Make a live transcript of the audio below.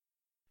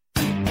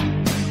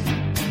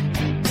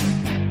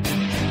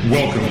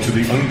Welcome to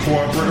the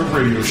Uncooperative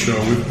Radio Show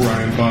with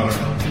Brian Bonner,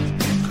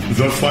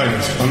 the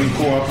finest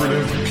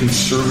uncooperative,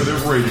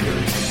 conservative radio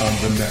on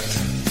the net.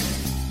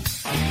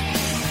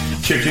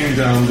 Kicking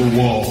down the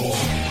walls,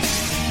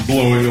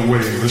 blowing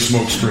away the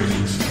smoke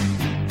screens.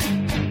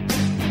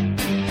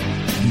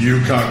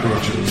 You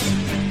cockroaches,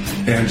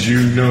 and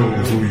you know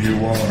who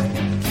you are.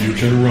 You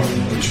can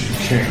run, but you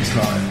can't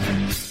hide.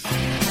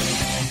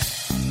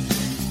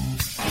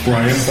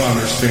 Brian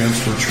Bonner stands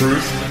for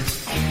truth,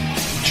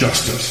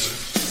 justice,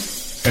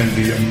 and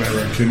the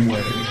American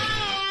way.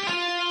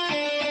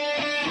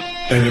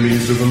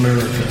 Enemies of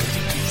America,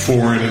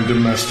 foreign and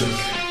domestic,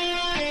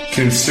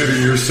 consider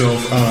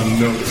yourself on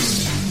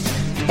notice.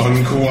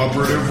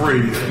 Uncooperative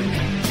Radio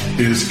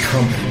is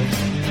coming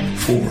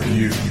for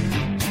you.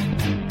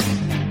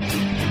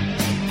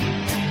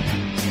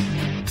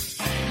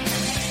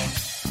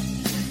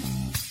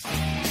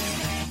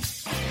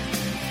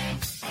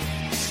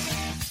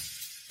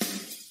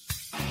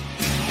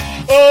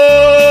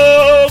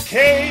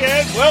 Okay,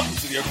 and welcome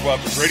to the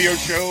Uncooperative Radio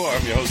Show.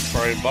 I'm your host,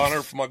 Brian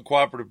Bonner from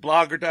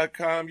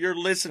UncooperativBlogger.com. You're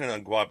listening to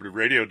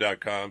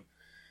UncooperativeRadio.com.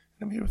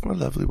 I'm here with my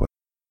lovely wife.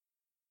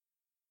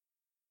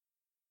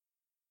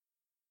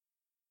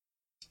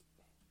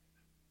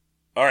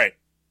 All right,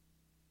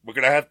 we're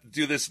going to have to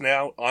do this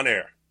now on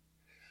air.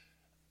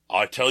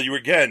 I'll tell you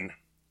again,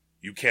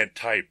 you can't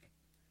type.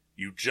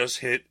 You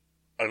just hit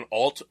an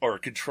Alt or a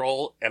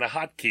Control and a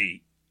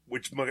hotkey,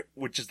 which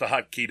is the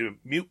hotkey to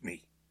mute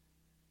me.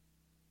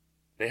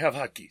 They have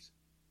hotkeys.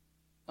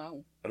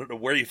 Oh. I don't know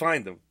where you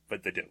find them,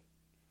 but they do.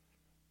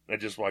 I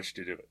just watched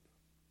you do it.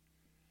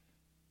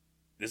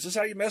 This is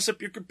how you mess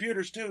up your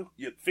computers, too.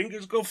 Your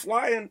fingers go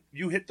flying.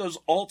 You hit those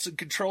Alts and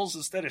Controls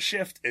instead of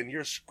Shift, and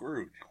you're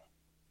screwed.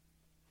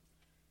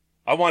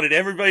 I wanted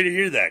everybody to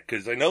hear that,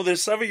 because I know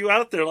there's some of you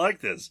out there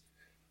like this.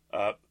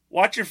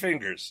 Watch your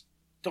fingers.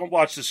 Don't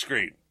watch the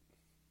screen.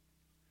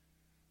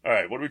 All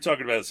right, what are we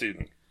talking about this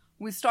evening?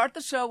 We start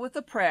the show with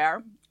a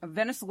prayer.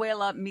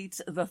 Venezuela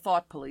meets the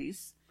thought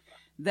police.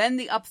 Then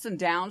the ups and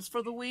downs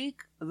for the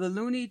week. The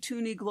Looney,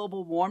 Tuney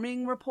global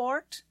warming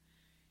report.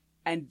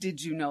 And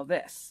did you know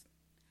this?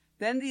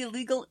 Then the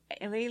illegal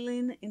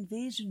alien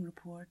invasion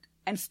report.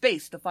 And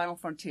space, the final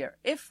frontier,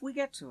 if we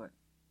get to it.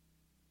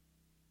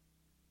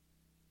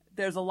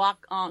 There's a lot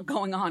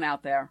going on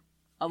out there.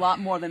 A lot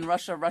more than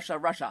Russia, Russia,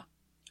 Russia.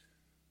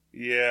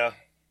 Yeah.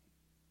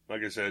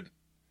 Like I said,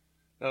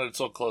 now that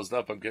it's all closed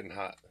up, I'm getting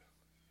hot.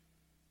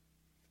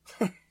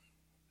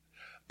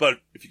 But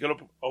if you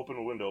can open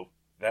a window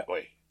that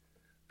way,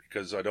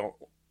 because I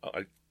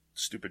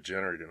stupid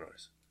generator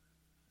noise.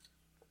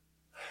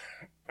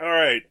 All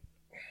right.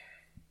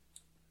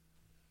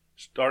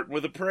 Starting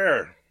with a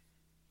prayer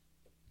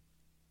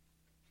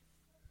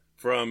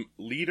from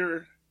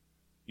Leader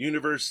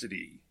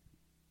University,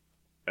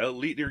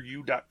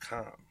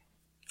 leaderu.com.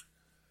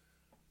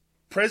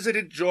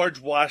 President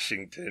George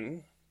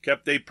Washington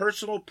kept a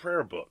personal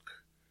prayer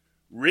book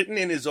written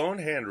in his own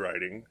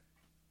handwriting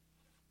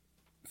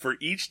for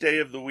each day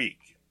of the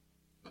week.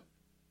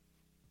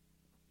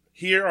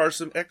 Here are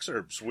some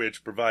excerpts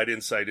which provide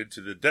insight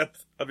into the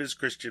depth of his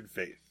Christian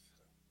faith.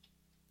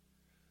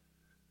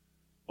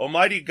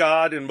 Almighty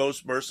God and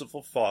most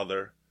merciful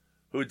Father,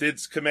 who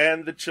didst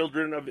command the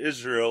children of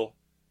Israel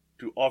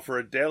to offer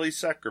a daily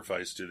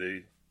sacrifice to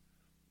thee,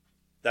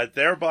 that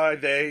thereby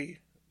they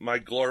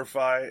might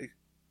glorify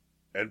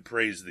and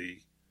praise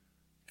thee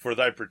for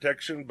thy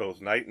protection both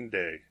night and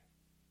day.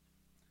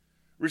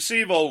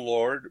 Receive, O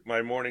Lord,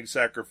 my morning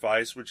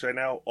sacrifice, which I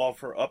now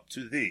offer up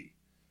to thee.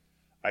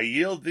 I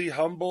yield thee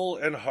humble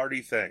and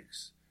hearty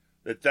thanks,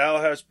 that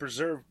thou hast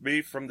preserved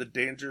me from the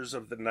dangers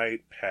of the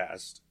night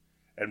past,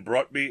 and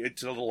brought me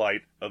into the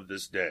light of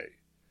this day,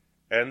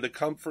 and the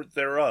comfort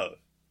thereof,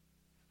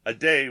 a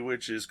day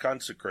which is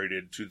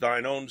consecrated to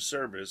thine own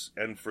service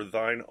and for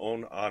thine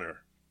own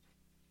honor.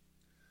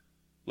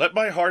 Let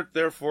my heart,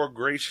 therefore,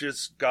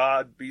 gracious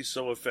God, be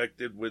so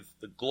affected with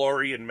the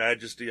glory and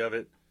majesty of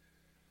it,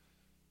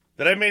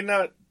 that I may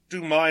not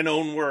do mine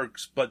own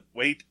works, but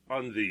wait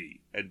on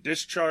thee, and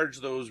discharge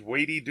those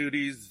weighty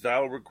duties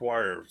thou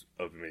requirest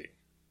of me.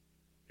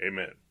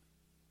 Amen.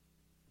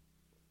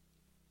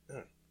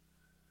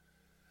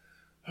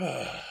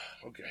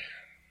 Okay.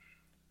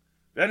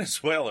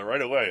 Venezuela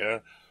right away, huh?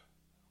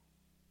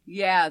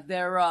 Yeah,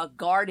 they're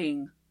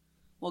guarding.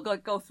 We'll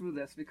go through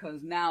this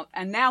because now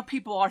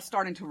people are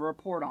starting to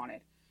report on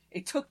it.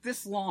 It took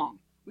this long.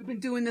 We've been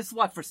doing this,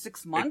 for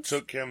 6 months? It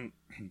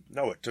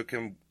took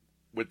him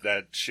with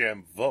that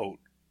sham vote,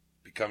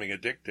 becoming a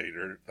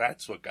dictator.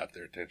 That's what got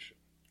their attention.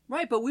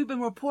 Right, but we've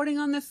been reporting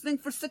on this thing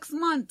for 6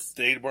 months.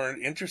 They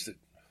weren't interested.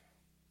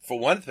 For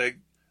one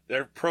thing,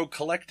 they're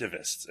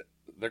pro-collectivists.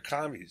 They're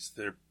commies.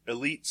 They're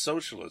elite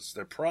socialists.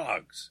 They're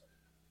progs.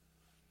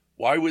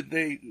 Why would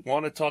they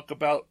want to talk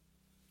about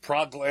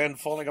prog land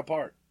falling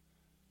apart?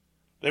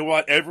 They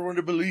want everyone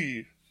to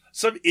believe.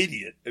 Some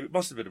idiot, it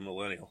must have been a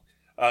millennial,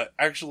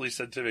 actually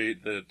said to me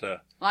that...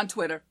 on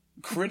Twitter.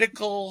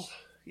 Critical...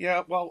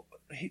 Yeah, well,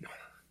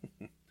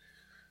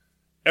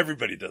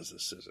 everybody does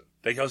this, isn't it?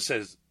 They go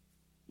says,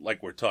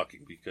 like we're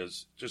talking,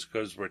 because just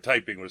because we're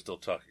typing, we're still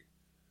talking.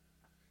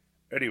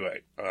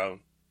 Anyway,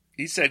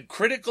 he said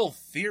critical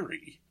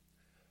theory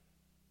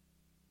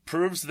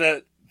proves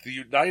that the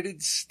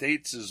United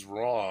States is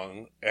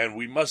wrong and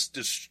we must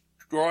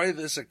destroy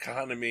this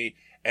economy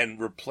and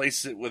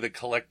replace it with a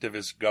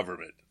collectivist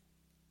government.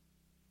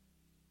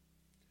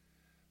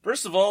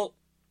 First of all,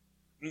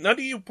 none of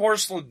you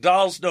porcelain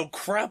dolls know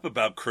crap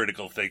about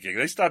critical thinking.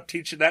 They stopped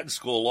teaching that in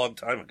school a long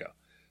time ago.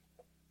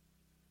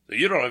 So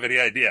you don't have any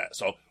idea.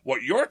 So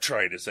what you're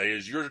trying to say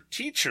is your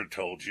teacher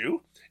told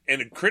you in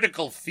a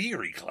critical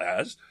theory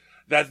class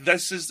that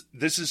this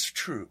is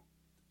true.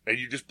 And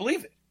you just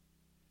believe it.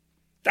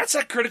 That's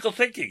not critical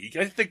thinking. You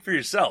got to think for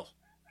yourself.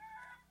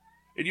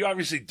 And you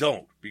obviously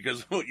don't,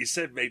 because what you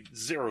said made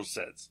zero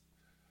sense.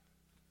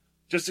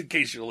 Just in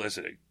case you're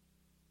listening.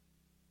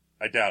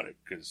 I doubt it,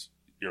 because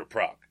you're a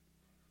proc.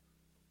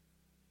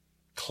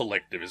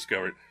 Collectivist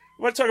government.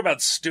 We want to talk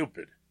about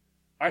stupid.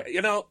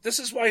 This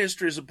is why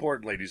history is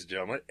important, ladies and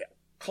gentlemen.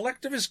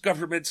 Collectivist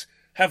governments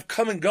have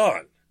come and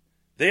gone.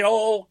 They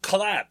all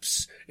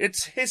collapse.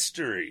 It's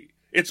history.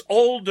 It's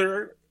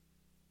older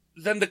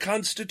than the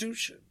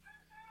Constitution.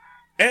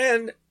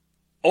 And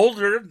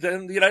older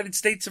than the United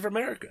States of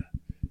America.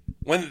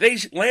 When they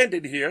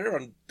landed here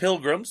on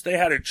pilgrims, they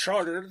had a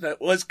charter that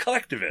was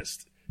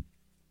collectivist.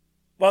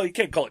 Well, you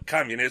can't call it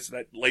communist.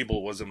 That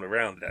label wasn't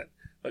around then.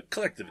 But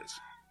collectivist.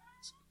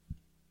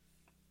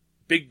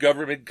 Big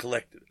government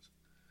collectivist.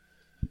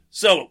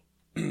 So,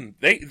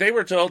 they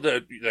were told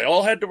that they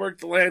all had to work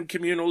the land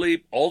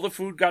communally. All the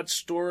food got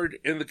stored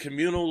in the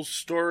communal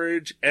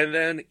storage. And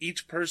then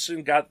each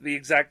person got the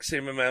exact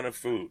same amount of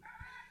food.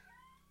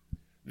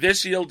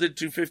 This yielded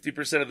to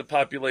 50% of the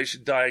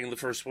population dying in the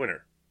first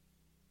winter.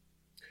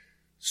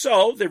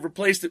 So, they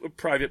replaced it with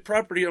private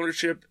property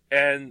ownership,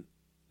 and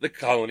the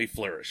colony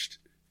flourished.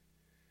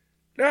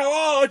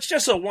 Now, it's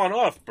just a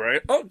one-off,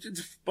 Brian. But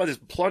there's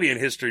plenty in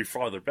history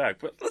farther back.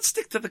 But let's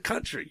stick to the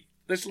country,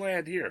 this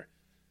land here.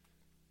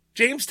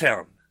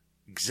 Jamestown,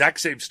 exact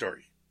same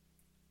story.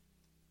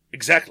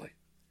 Exactly.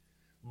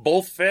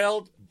 Both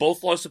failed.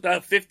 Both lost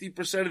about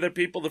 50% of their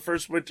people the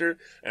first winter,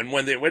 and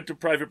when they went to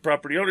private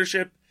property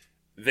ownership,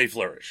 they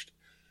flourished.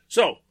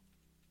 So,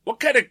 what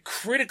kind of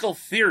critical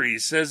theory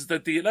says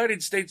that the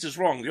United States is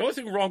wrong? The only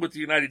thing wrong with the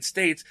United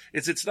States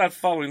is it's not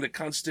following the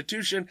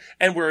Constitution,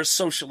 and we're a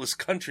socialist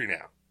country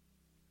now.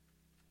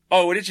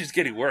 Oh, and it's just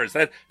getting worse.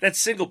 That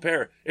single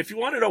payer, if you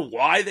want to know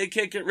why they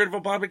can't get rid of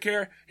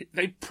Obamacare,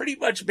 they pretty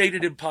much made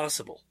it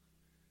impossible.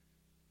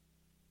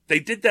 They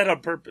did that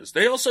on purpose.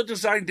 They also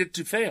designed it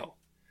to fail.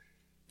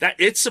 That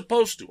it's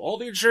supposed to. All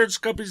the insurance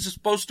companies are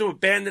supposed to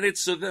abandon it,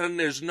 so then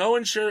there's no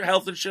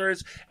health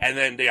insurance, and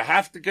then they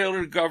have to go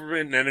to the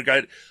government, and then they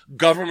got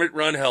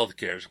government-run health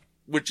care,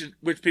 which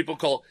people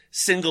call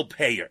single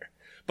payer.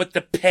 But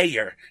the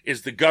payer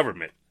is the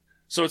government.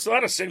 So it's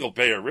not a single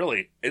payer,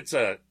 really. It's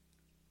a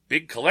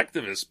big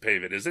collectivist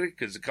payment, isn't it?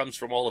 Because it comes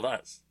from all of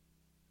us.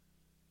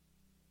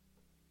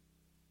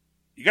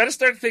 You got to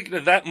start thinking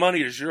that that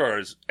money is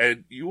yours,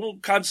 and you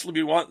won't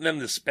constantly be wanting them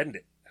to spend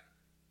it.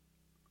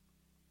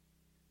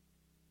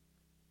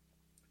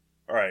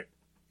 All right,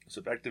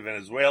 so back to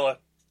Venezuela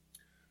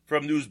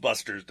from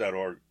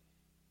newsbusters.org.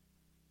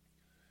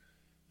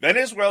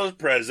 Venezuela's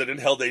president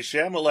held a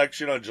sham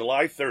election on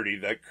July 30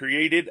 that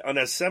created an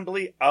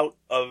assembly out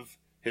of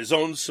his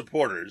own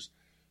supporters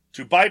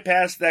to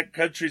bypass that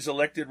country's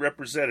elected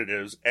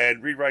representatives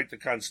and rewrite the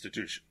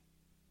Constitution.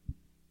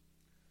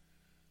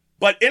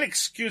 But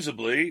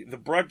inexcusably, the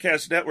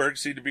broadcast networks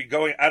seem to be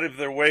going out of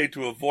their way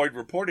to avoid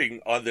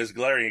reporting on this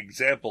glaring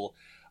example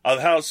of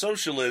how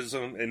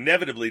socialism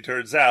inevitably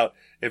turns out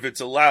if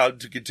it's allowed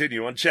to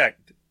continue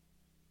unchecked.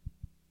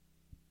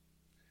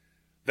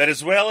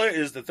 Venezuela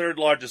is the third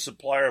largest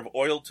supplier of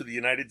oil to the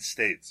United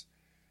States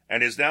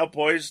and is now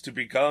poised to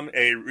become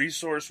a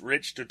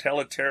resource-rich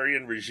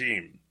totalitarian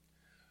regime,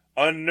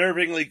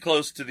 unnervingly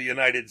close to the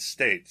United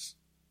States.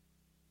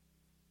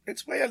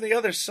 It's way on the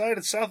other side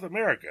of South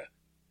America.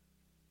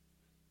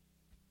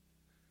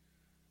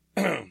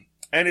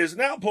 And is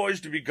now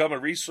poised to become a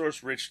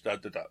resource-rich...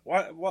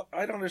 Why,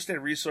 I don't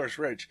understand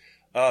resource-rich.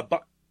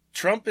 But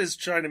Trump is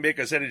trying to make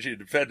us energy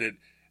dependent.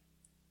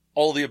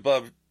 All the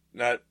above,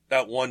 not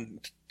one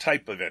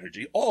type of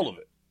energy, all of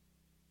it.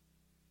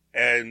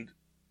 And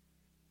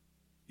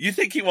you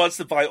think he wants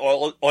to buy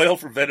oil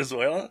from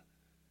Venezuela?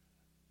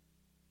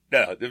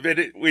 No, the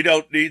minute we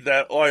don't need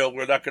that oil,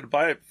 we're not going to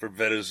buy it from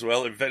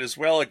Venezuela. And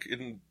Venezuela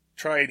can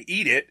try and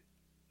eat it,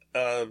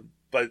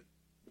 but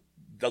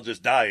they'll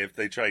just die if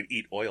they try and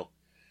eat oil.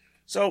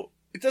 So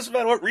it doesn't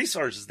matter what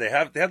resources they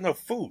have no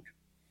food.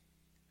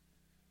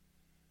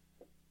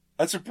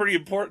 That's a pretty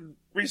important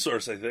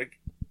resource, I think.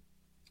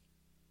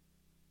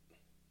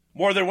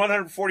 More than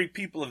 140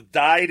 people have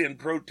died in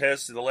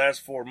protests in the last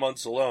 4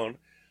 months alone,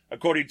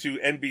 according to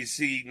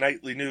NBC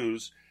Nightly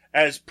News,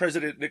 as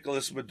President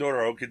Nicolas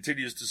Maduro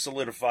continues to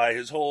solidify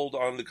his hold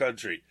on the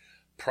country.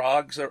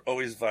 Progs are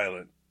always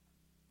violent.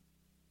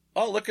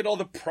 Oh, look at all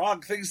the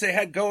prog things they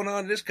had going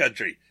on in this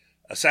country.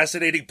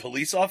 assassinating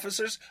police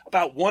officers?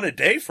 About one a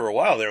day for a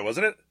while there,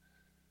 wasn't it?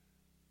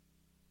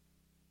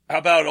 How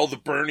about all the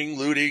burning,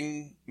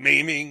 looting,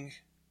 maiming?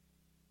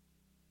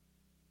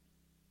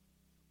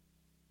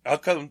 How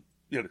come,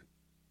 it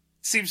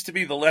seems to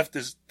me the left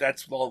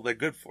that's all they're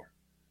good for.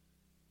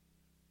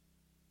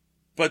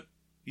 But,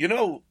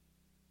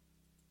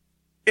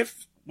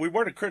 if we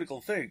weren't a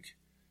critical think,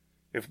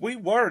 if we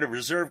weren't a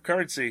reserve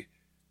currency,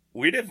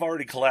 we'd have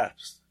already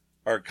collapsed.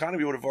 Our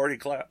economy would have already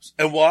collapsed.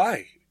 And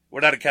why? We're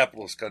not a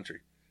capitalist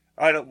country.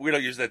 We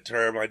don't use that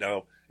term, I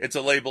know. It's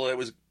a label that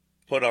was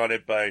put on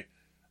it by,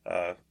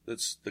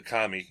 it's the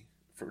commie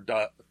for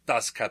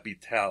Das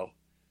Kapital.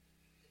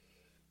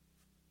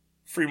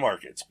 Free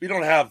markets. We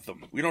don't have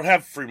them. We don't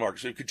have free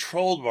markets. We have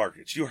controlled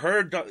markets. You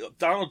heard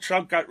Donald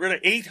Trump got rid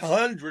of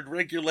 800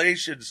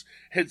 regulations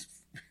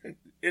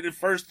in the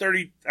first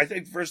 30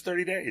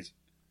 days.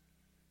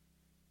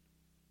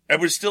 And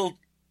we're still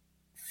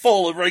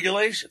full of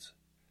regulations.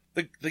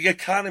 The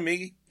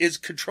economy is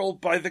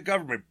controlled by the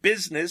government.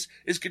 Business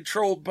is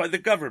controlled by the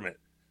government.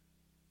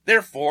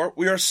 Therefore,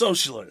 we are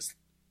socialist.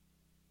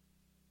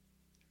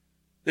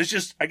 There's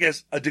just, I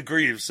guess, a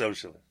degree of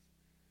socialism.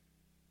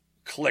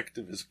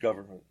 Collectivist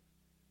government.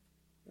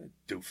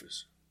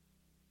 Doofus.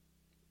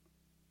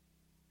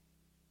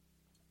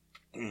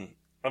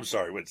 I'm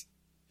sorry, when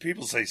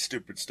people say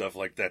stupid stuff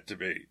like that to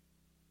me,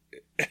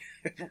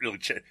 it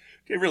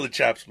really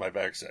chaps my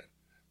backside.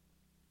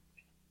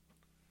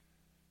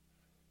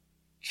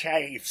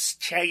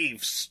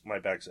 Chafes my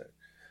backside.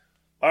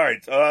 All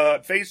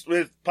right, faced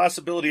with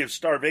possibility of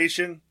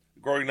starvation, a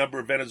growing number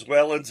of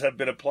Venezuelans have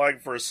been applying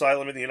for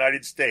asylum in the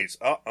United States.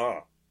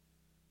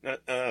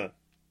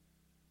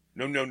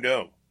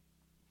 No.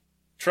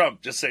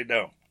 Trump, just say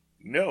no.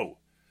 No.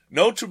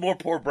 No to more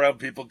poor brown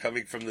people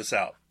coming from the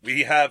South.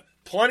 We have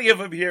plenty of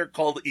them here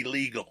called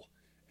illegal,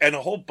 and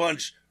a whole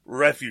bunch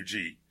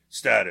refugee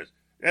status.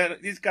 And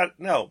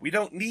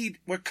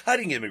we're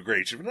cutting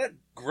immigration. We're not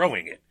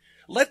growing it.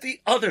 Let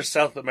the other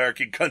South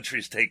American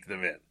countries take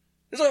them in.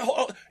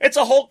 It's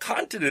a whole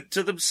continent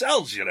to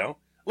themselves,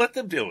 Let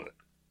them deal with it.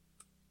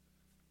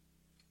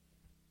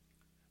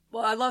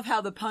 Well, I love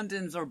how the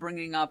pundits are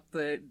bringing up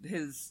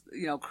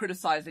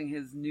criticizing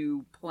his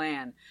new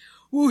plan.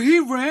 Well, he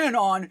ran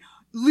on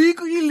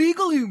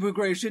illegal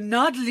immigration,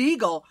 not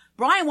legal.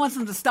 Brian wants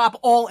him to stop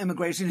all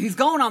immigration. He's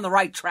going on the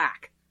right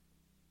track.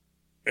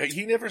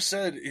 He never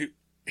said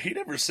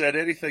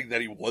anything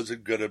that he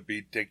wasn't going to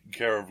be taking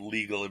care of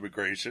legal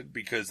immigration,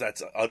 because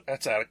that's out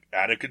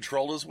of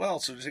control as well.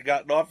 As soon as he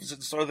got in office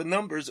and saw the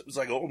numbers, it was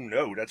like, oh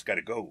no, that's got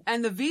to go.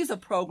 And the visa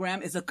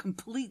program is a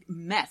complete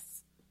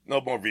mess.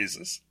 No more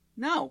visas.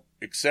 No.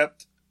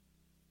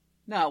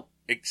 No.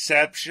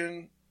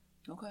 Exception.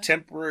 Okay.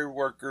 Temporary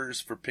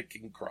workers for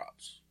picking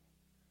crops.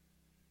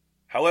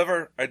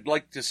 However, I'd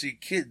like to see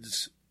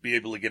kids be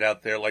able to get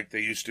out there like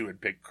they used to and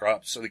pick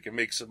crops so they can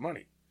make some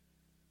money.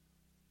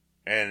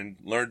 And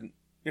learn,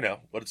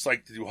 what it's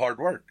like to do hard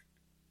work.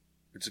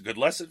 It's a good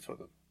lesson for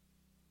them.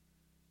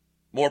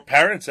 More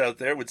parents out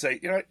there would say,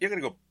 you're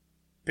going to go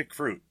pick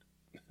fruit.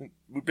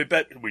 We'd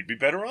be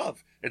better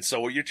off. And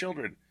so are your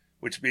children.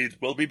 Which means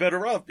we'll be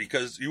better off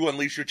because you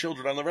unleash your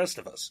children on the rest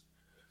of us.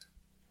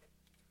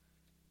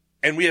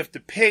 And we have to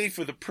pay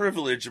for the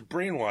privilege of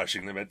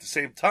brainwashing them at the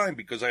same time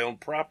because I own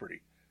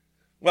property.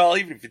 Well,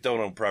 even if you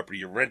don't own property,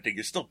 you're renting,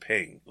 you're still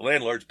paying. The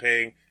landlord's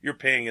paying, you're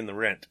paying in the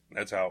rent.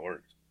 That's how it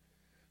works.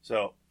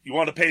 So, you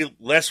want to pay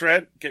less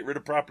rent? Get rid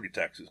of property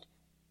taxes.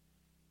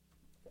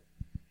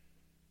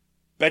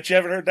 Bet you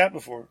haven't heard that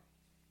before.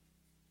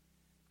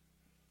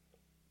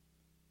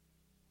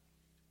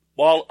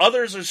 While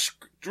others are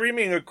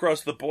streaming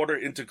across the border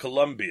into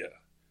Colombia,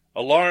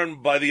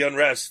 alarmed by the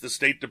unrest, the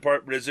State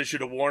Department has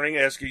issued a warning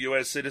asking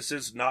U.S.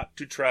 citizens not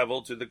to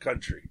travel to the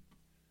country.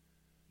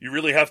 You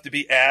really have to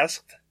be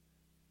asked?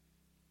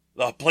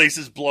 The place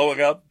is blowing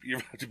up. You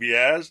have to be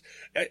asked?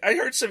 I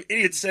heard some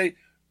idiots say,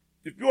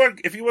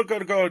 if you were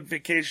going to go on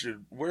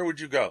vacation, where would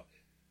you go?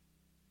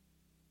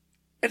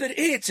 And then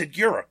idiots in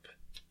Europe.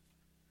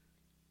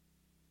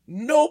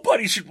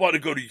 Nobody should want to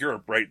go to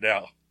Europe right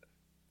now.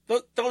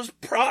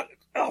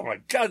 Oh my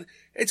God,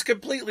 it's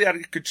completely out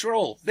of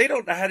control. They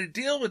don't know how to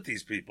deal with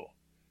these people.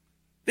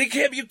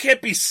 You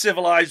can't be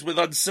civilized with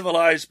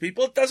uncivilized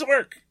people. It doesn't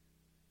work.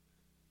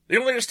 They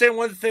only understand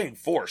one thing: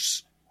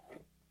 force.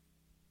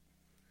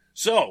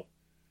 So,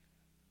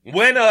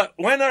 when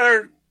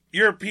are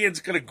Europeans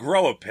going to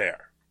grow a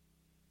pair?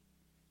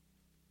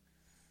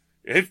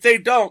 If they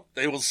don't,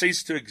 they will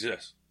cease to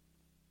exist.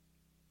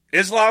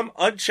 Islam,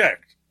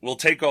 unchecked, will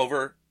take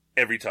over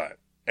every time.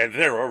 And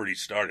they're already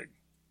starting.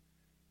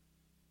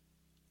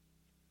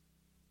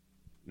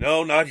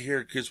 No, not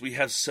here, because we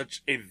have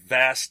such a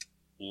vast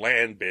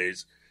land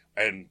base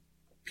and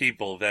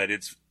people that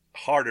it's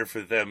harder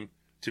for them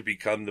to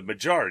become the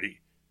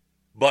majority.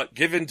 But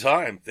given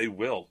time, they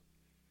will.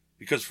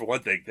 Because for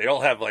one thing, they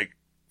all have like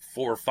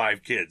 4 or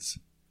 5 kids.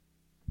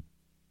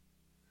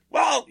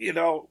 Well,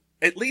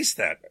 at least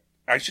that.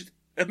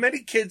 As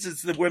many kids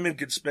as the women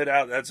can spit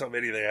out, that's how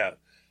many they have.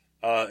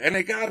 And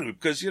they got to,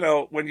 because,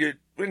 when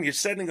when you're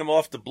sending them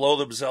off to blow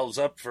themselves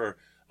up for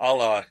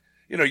Allah,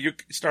 you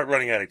start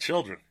running out of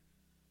children.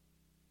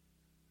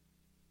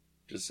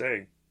 Just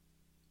saying.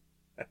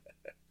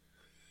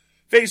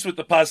 Faced with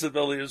the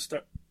possibility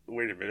of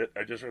wait a minute,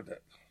 I just read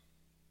that.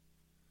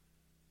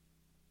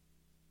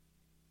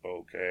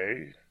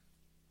 Okay.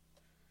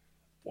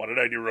 What did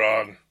I do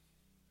wrong?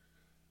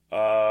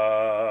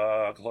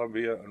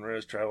 Columbia,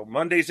 unrest, travel.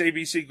 Monday's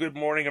ABC Good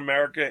Morning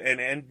America and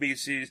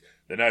NBC's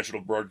The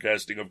National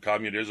Broadcasting of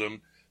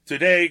Communism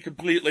today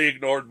completely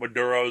ignored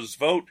Maduro's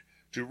vote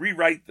to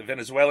rewrite the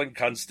Venezuelan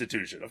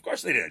constitution. Of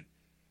course they did.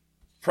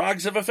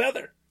 Frogs of a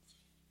feather.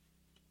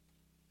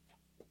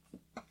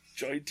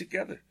 Joined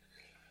together.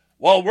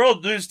 While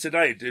World News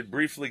Tonight did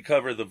briefly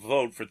cover the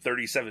vote for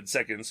 37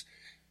 seconds,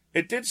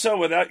 it did so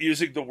without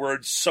using the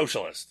word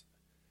socialist.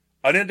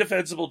 An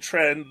indefensible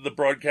trend the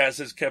broadcast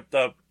has kept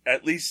up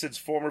at least since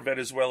former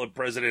Venezuelan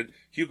President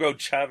Hugo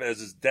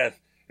Chavez's death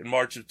in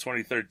March of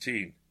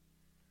 2013.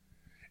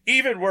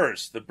 Even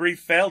worse, the brief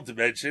failed to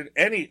mention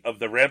any of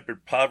the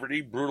rampant poverty,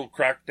 brutal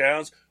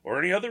crackdowns, or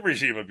any other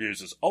regime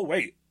abuses. Oh,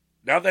 wait.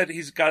 Now that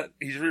he's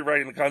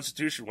rewriting the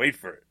Constitution, wait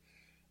for it.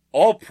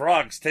 All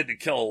progs tend to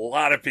kill a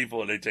lot of people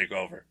when they take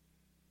over.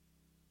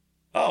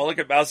 Oh, look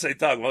at Mao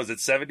Zedong. What was it,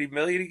 70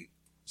 million he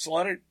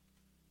slaughtered?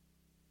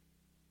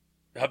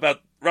 How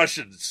about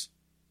Russians?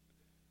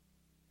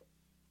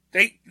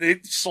 They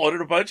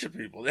slaughtered a bunch of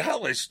people.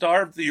 Hell, they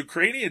starved the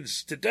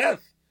Ukrainians to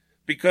death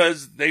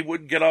because they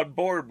wouldn't get on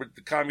board with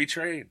the commie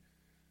train.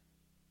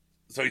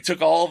 So he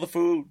took all the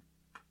food,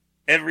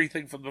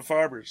 everything from the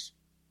farmers,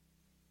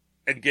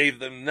 and gave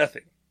them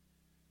nothing.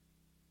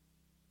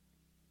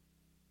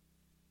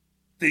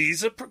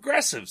 These are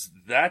progressives.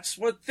 That's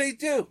what they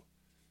do.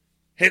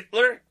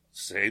 Hitler,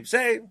 same.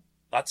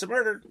 Lots of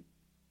murder.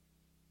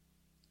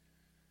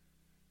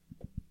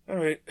 All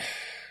right.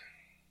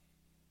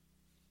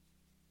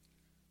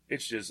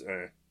 It's just,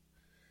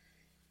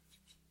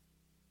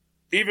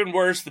 Even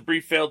worse, the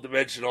brief failed to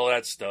mention all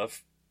that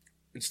stuff.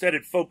 Instead,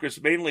 it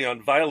focused mainly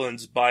on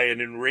violence by an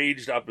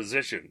enraged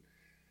opposition.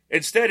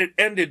 Instead, it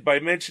ended by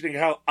mentioning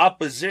how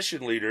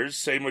opposition leaders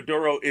say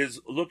Maduro is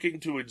looking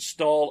to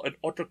install an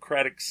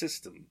autocratic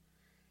system.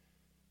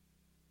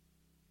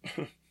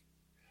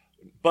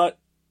 But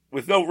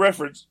with no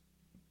reference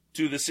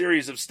to the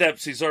series of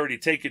steps he's already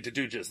taken to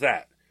do just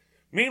that.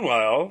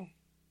 Meanwhile,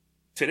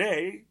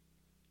 Today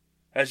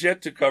has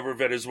yet to cover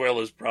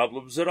Venezuela's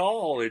problems at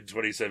all in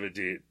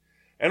 2017.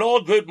 And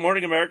all Good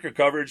Morning America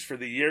coverage for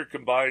the year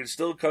combined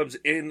still comes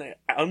in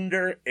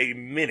under a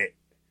minute,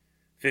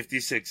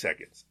 56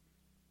 seconds.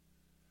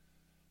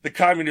 The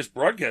Communist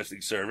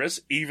Broadcasting Service,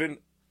 Evening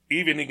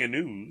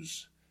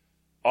News,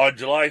 on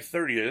July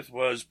 30th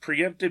was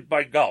preempted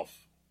by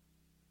Gulf.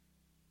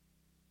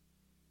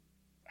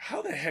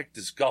 How the heck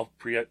does Gulf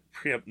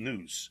preempt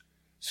news?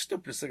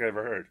 Stupidest thing I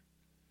ever heard.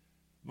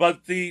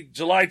 But the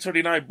July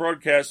 29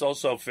 broadcast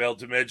also failed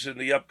to mention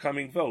the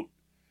upcoming vote.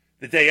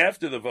 The day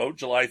after the vote,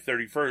 July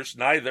 31st,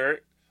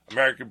 neither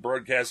American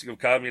Broadcasting of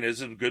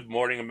Communism, Good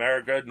Morning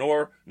America,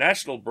 nor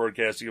National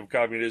Broadcasting of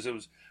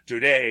Communism's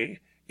Today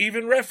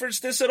even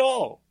referenced this at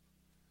all.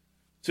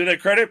 To their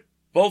credit,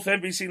 both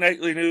NBC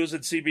Nightly News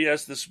and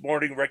CBS This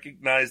Morning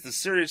recognized the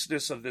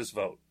seriousness of this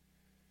vote,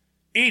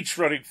 each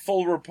running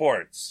full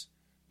reports.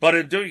 But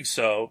in doing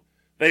so,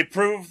 they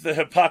proved the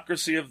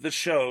hypocrisy of the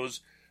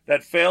shows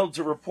that failed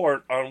to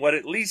report on what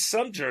at least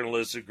some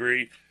journalists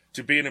agree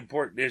to be an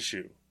important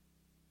issue.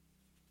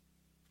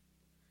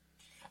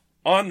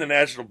 On the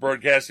National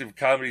Broadcasting of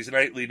Comedy's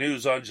Nightly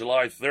News on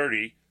July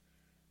 30,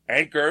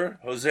 anchor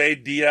Jose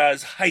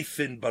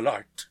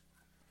Diaz-Balart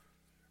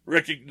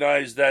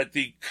recognized that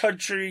the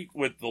country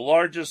with the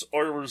largest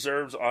oil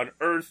reserves on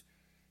Earth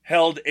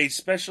held a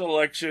special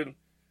election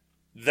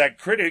that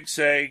critics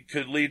say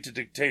could lead to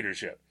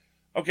dictatorship.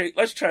 Okay,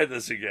 let's try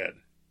this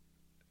again.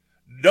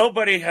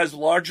 Nobody has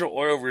larger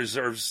oil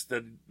reserves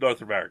than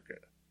North America.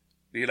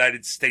 The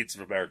United States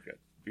of America,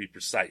 to be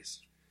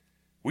precise.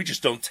 We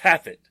just don't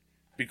tap it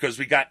because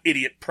we got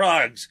idiot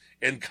progs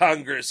in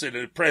Congress and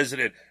a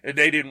president, and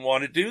they didn't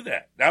want to do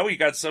that. Now we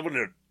got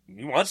someone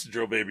who wants to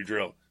drill, baby,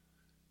 drill.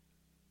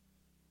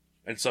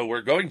 And so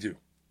we're going to.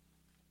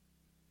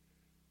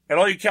 And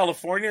all you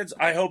Californians,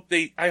 I hope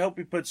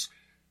he puts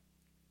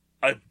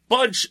a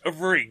bunch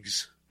of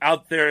rigs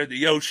out there in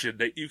the ocean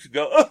that you could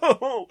go,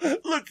 oh,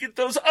 look at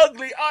those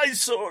ugly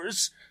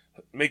eyesores.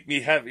 Make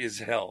me happy as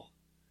hell.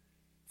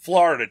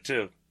 Florida,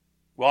 too.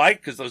 Why?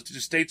 Because those two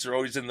states are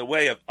always in the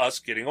way of us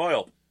getting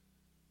oil.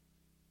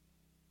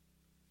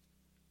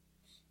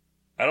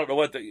 I don't know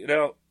what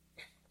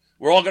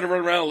we're all going to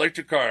run around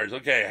electric cars.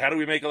 Okay, how do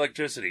we make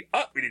electricity?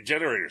 We need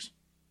generators.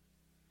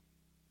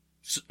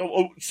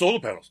 Solar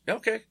panels.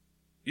 Okay.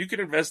 You can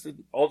invest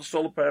in all the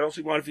solar panels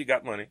you want if you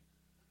got money.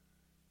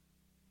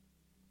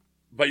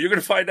 But you're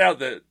going to find out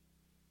that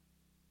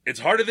it's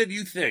harder than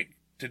you think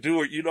to do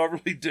what you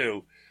normally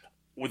do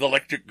with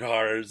electric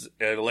cars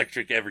and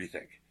electric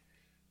everything.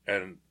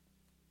 And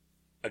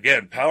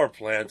again, power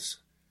plants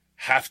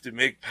have to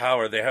make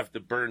power. They have to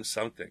burn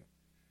something.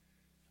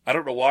 I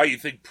don't know why you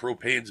think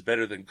propane's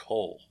better than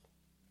coal.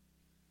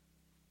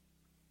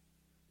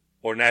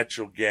 or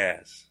natural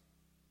gas.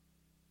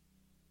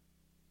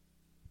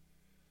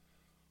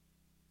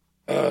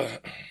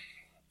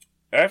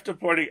 After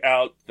pointing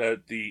out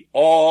that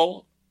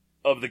all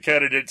of the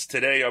candidates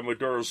today are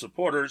Maduro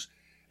supporters,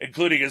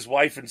 including his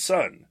wife and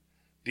son,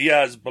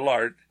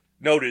 Diaz-Balart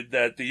noted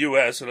that the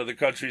U.S. and other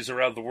countries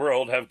around the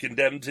world have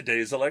condemned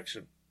today's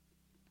election.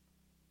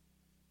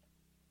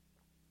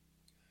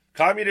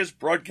 Communist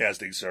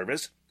Broadcasting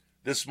Service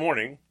this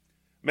morning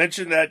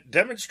mentioned that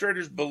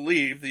demonstrators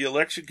believe the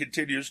election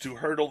continues to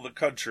hurtle the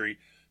country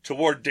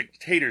toward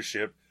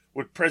dictatorship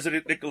with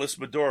President Nicolas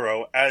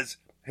Maduro as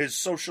his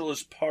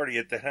Socialist Party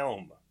at the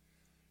helm.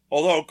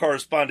 Although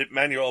correspondent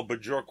Manuel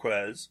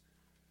Bajorquez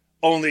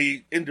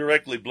only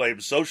indirectly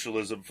blames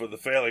socialism for the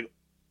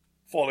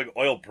falling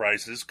oil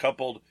prices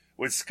coupled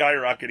with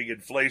skyrocketing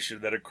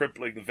inflation that are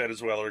crippling the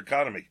Venezuelan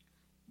economy.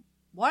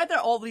 Why are there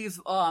all these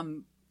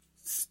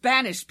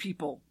Spanish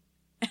people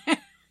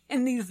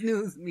in these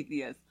news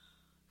medias?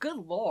 Good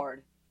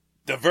Lord.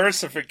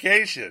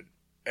 Diversification.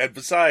 And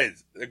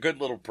besides, they're good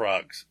little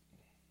progs.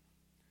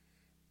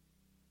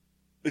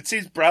 It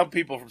seems brown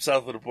people from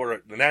south of the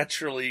border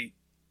naturally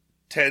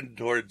tend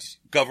towards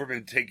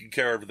government taking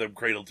care of them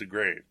cradle to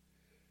grave.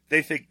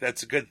 They think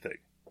that's a good thing.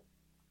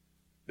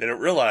 They don't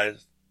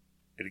realize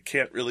that it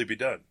can't really be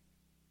done.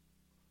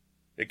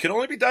 It can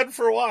only be done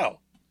for a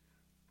while.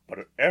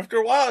 But after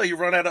a while, you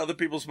run out of other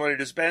people's money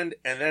to spend,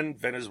 and then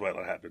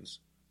Venezuela happens.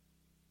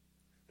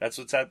 That's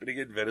what's happening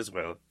in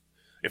Venezuela.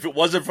 If it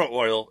wasn't for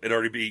oil, it'd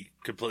already be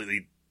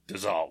completely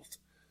dissolved.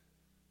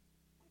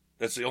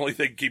 That's the only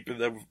thing keeping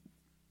them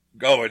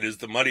going is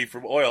the money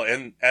from oil.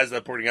 And as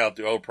I'm pointing out,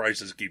 the oil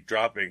prices keep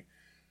dropping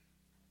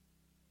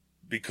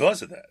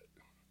because of that.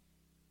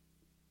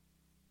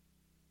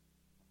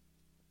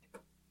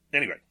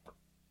 Anyway.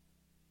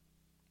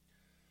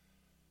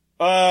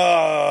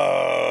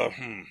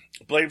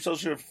 Blame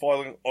social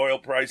falling oil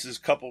prices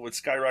coupled with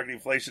skyrocketing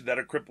inflation that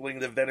are crippling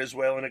the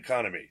Venezuelan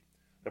economy.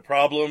 The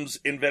problems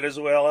in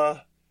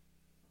Venezuela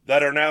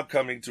that are now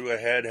coming to a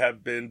head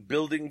have been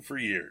building for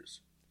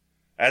years.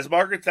 As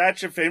Margaret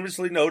Thatcher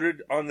famously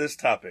noted on this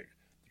topic,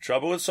 the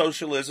trouble with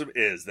socialism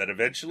is that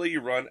eventually you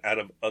run out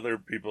of other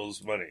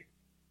people's money.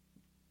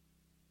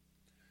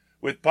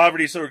 With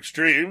poverty so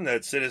extreme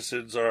that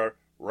citizens are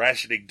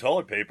rationing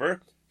toilet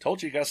paper,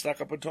 told you got to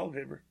stock up on toilet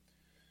paper.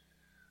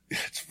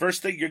 It's the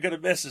first thing you're going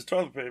to miss is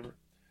toilet paper.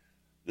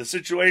 The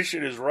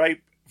situation is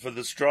ripe for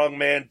the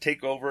strongman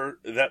takeover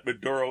that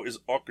Maduro is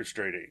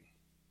orchestrating.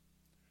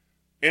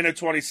 In a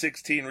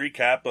 2016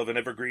 recap of an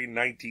evergreen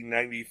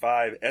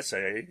 1995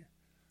 essay,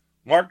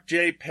 Mark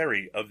J.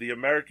 Perry of the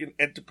American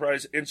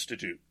Enterprise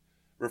Institute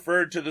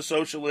referred to the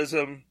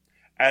socialism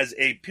as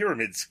a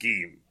pyramid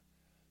scheme,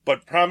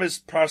 but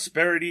promised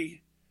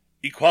prosperity,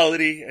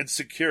 equality, and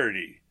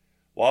security,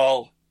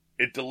 while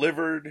it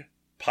delivered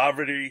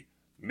poverty,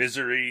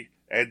 misery,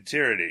 and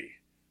tyranny.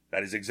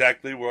 That is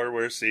exactly what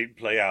we're seeing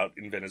play out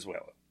in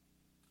Venezuela.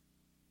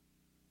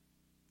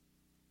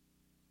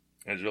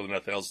 There's really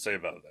nothing else to say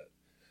about that.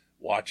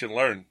 Watch and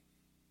learn.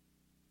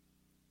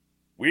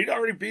 We'd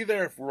already be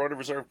there if we're on a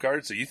reserve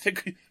currency. You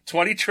think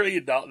 $20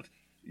 trillion?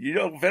 You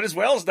know,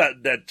 Venezuela's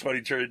not dead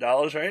 $20 trillion,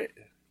 right?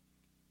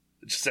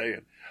 Just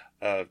saying.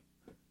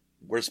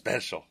 We're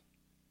special.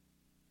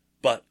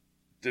 But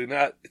do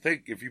not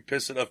think if you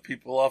piss enough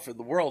people off in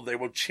the world, they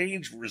will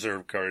change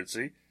reserve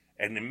currency,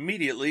 and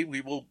immediately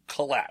we will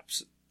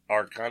collapse.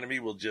 Our economy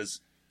will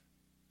just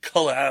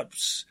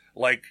collapse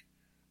like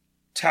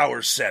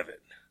Tower 7.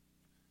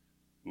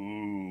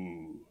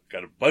 Ooh,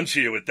 got a bunch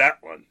of you with that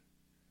one.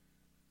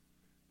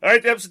 All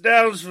right, the ups and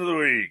downs for the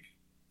week.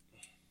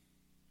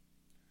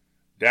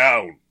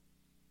 Down.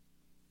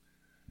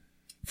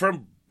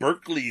 From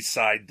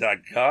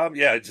BerkeleySide.com.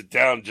 Yeah, it's a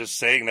down just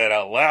saying that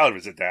out loud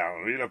is a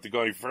down. We don't have to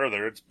go any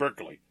further. It's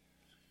Berkeley.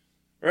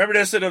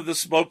 Reminiscent of the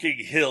smoking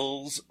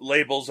hills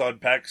labels on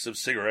packs of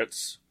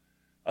cigarettes,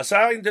 a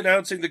sign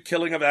denouncing the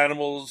killing of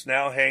animals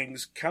now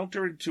hangs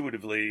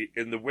counterintuitively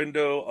in the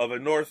window of a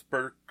North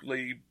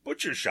Berkeley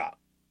butcher shop.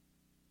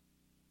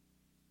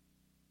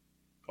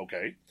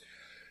 Okay.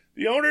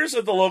 The owners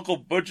of the local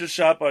butcher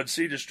shop on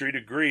Cedar Street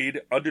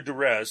agreed, under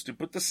duress, to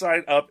put the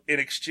sign up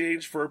in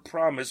exchange for a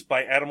promise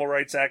by animal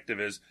rights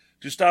activists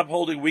to stop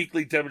holding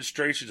weekly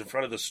demonstrations in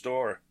front of the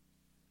store.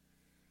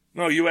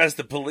 No, you asked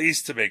the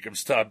police to make them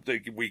stop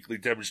taking weekly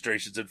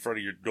demonstrations in front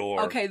of your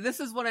door. Okay, this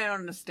is what I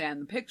don't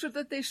understand. The picture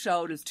that they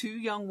showed is two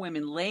young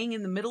women laying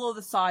in the middle of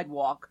the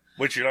sidewalk.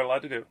 Which you're not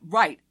allowed to do.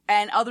 Right,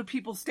 and other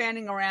people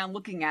standing around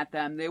looking at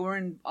them. They were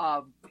in...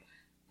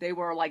 They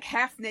were like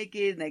half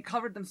naked, and they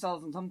covered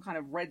themselves in some kind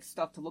of red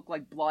stuff to look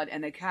like blood,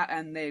 and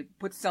they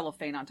put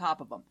cellophane on top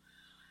of them.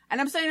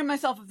 And I'm saying to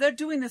myself, if they're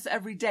doing this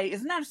every day,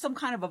 isn't that some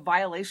kind of a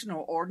violation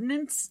or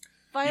ordinance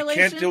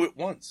violation? You can't do it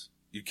once.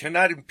 You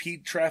cannot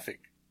impede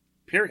traffic.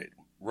 Period.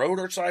 Road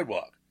or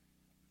sidewalk.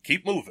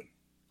 Keep moving.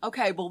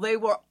 Okay, well, they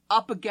were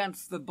up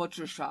against the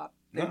butcher shop.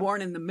 They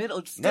weren't in the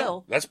middle. Still,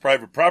 no, that's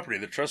private property.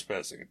 They're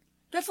trespassing.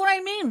 That's what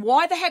I mean.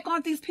 Why the heck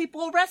aren't these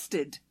people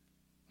arrested?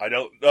 I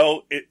don't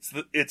know.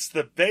 It's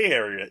the Bay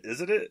Area,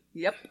 isn't it?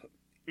 Yep.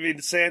 You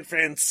mean San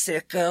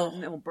Francisco?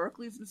 No,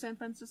 Berkeley's in San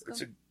Francisco?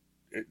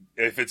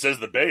 If it says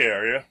the Bay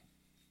Area,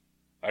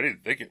 I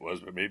didn't think it was,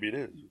 but maybe it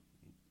is.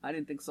 I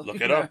didn't think so. Look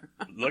either. it up.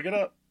 Look it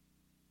up.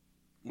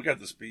 We got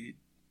the speed.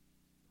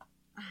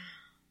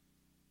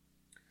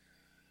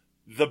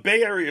 The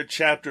Bay Area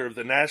chapter of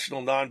the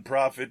national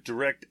nonprofit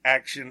Direct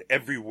Action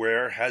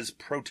Everywhere has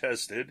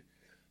protested,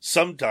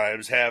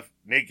 sometimes half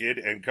naked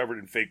and covered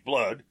in fake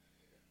blood,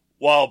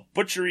 while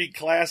butchery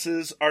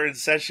classes are in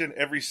session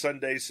every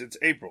Sunday since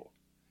April.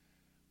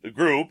 The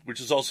group,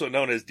 which is also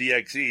known as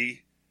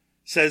DXE,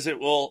 says it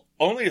will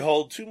only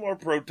hold 2 more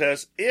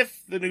protests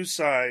if the new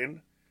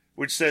sign,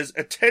 which says,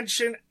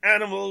 "Attention,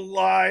 animal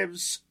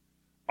lives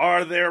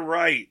are their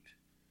right."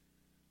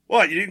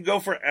 What, you didn't go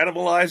for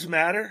Animal Lives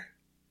Matter?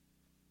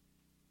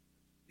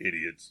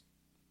 Idiots.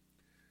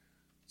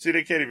 See,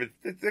 they can't even,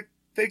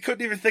 they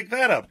couldn't even think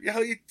that up. You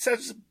know, it's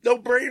a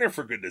no-brainer,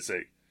 for goodness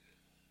sake.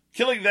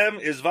 Killing them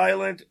is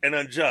violent and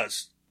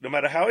unjust. No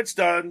matter how it's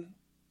done,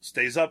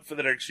 stays up for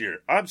the next year.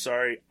 I'm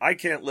sorry, I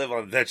can't live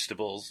on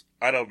vegetables.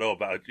 I don't know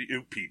about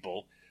you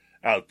people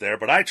out there,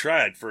 but I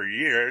tried for a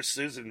year.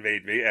 Susan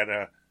made me,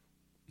 and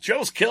she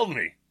almost killed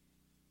me.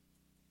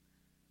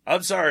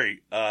 I'm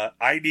sorry,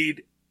 I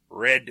need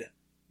red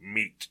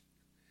meat.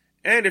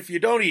 And if you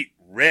don't eat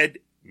red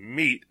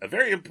meat, a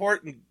very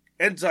important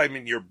enzyme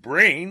in your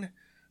brain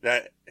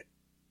that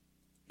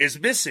is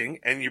missing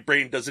and your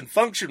brain doesn't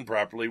function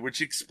properly,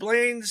 which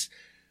explains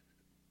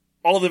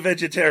all the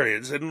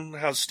vegetarians and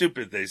how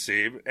stupid they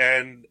seem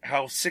and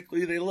how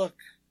sickly they look.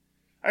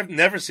 I've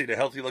never seen a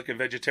healthy looking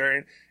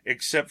vegetarian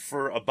except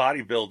for a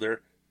bodybuilder,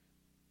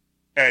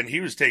 and he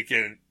was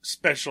taking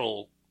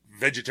special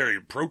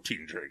vegetarian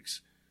protein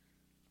drinks.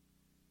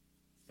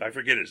 I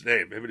forget his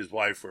name. Him and his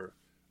wife were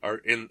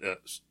in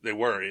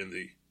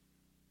the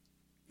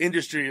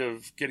industry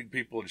of getting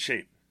people in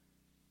shape.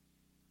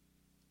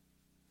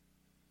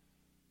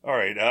 All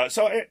right,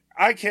 so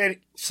I can't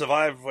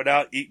survive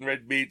without eating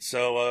red meat,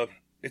 so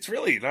it's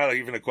really not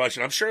even a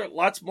question. I'm sure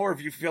lots more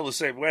of you feel the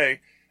same way,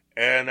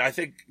 and I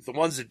think the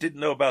ones that didn't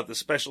know about the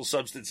special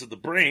substance in the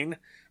brain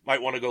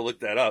might want to go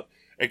look that up.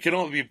 It can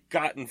only be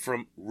gotten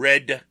from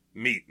red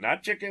meat,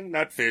 not chicken,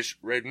 not fish,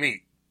 red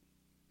meat.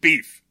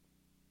 Beef.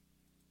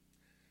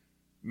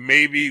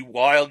 Maybe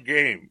wild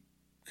game,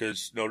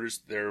 because notice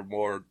they're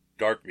more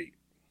dark meat.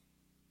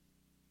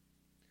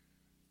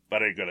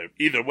 But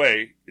either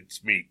way,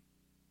 it's meat.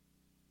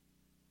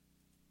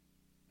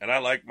 And I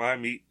like my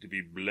meat to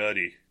be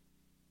bloody.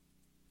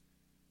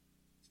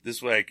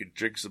 This way I can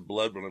drink some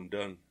blood when I'm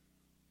done.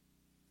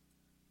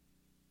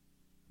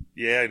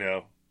 Yeah, I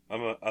know.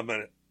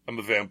 I'm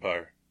a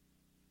vampire.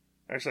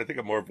 Actually, I think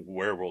I'm more of a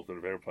werewolf than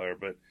a vampire,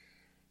 but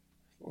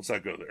let's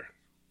not go there.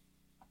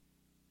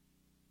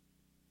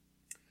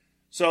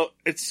 So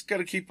it's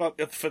gonna keep up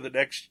till the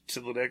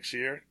next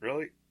year,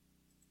 really?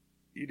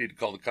 You need to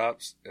call the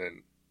cops,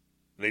 and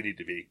they need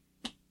to be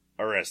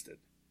arrested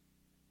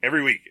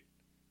every week.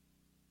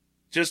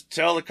 Just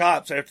tell the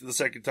cops after the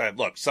second time,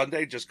 look,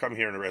 Sunday, just come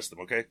here and arrest them,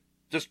 okay?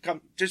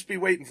 Just be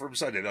waiting for them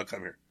Sunday, they'll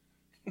come here.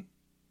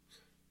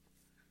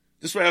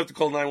 This way I have to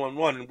call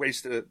 911 and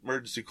waste an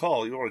emergency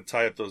call. You don't want to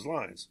tie up those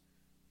lines.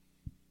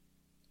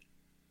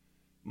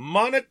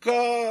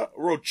 Monica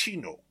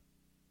Rochino,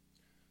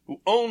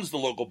 who owns the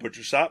local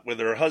butcher shop with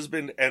her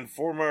husband and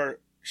former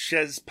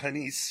Chez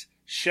Panisse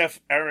chef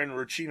Aaron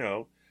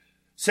Rochino,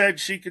 said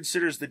she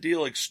considers the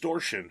deal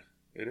extortion.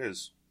 It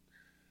is.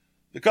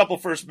 The couple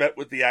first met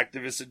with the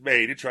activists in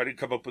May to try to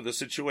come up with a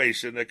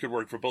situation that could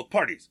work for both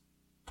parties.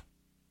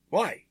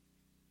 Why?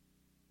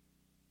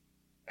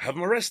 Have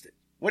them arrested.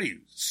 What are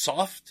you,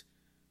 soft?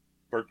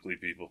 Berkeley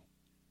people.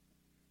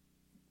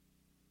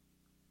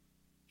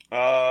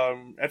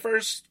 At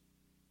first,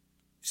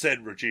 said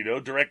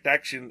Rochino, Direct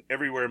Action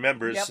Everywhere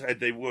members said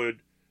they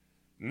would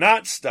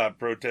not stop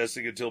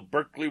protesting until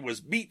Berkeley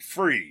was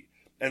meat-free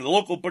and the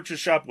local butcher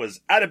shop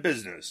was out of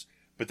business,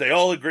 but they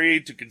all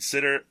agreed to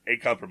consider a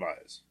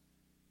compromise.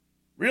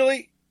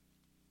 Really?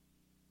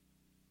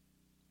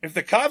 If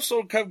the cops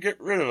don't come get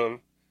rid of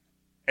them,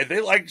 and they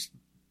like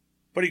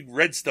putting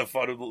red stuff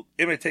on them to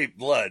imitate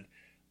blood,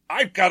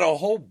 I've got a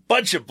whole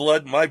bunch of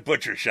blood in my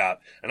butcher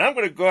shop, and I'm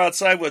going to go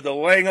outside with the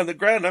laying on the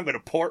ground, and I'm going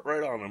to pour it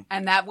right on them.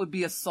 And that would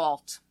be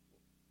assault.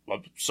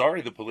 I'm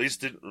sorry, the police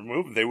didn't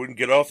remove them. They wouldn't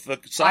get off the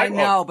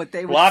sidewalk. I know, but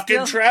they would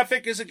Blocking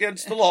traffic is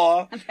against the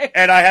law,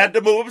 and I had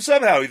to move them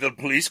somehow. Either the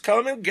police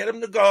come and get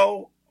them to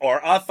go,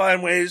 or I'll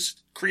find ways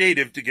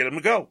creative to get them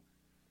to go.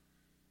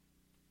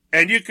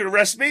 And you can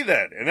arrest me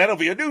then, and that'll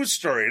be a news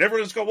story. And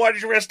everyone's going, why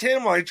did you arrest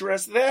him? Why did you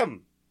arrest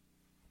them?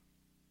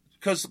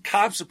 Because the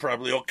cops are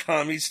probably all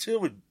commies,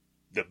 too, in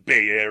the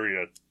Bay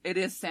Area. It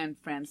is San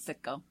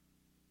Francisco.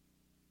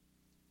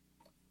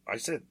 I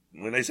said,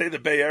 when they say the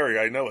Bay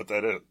Area, I know what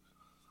that is.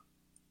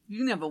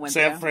 You never went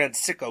there. San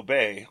Francisco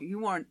Bay.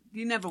 You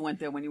never went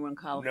there when you were in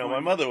California. No, my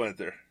mother went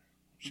there.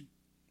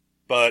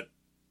 But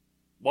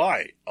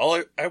why?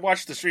 I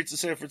watched the streets of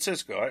San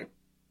Francisco.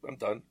 I'm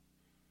done.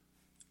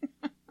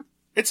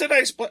 It's a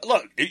nice place.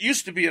 Look, it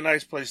used to be a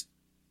nice place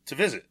to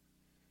visit,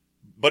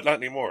 but not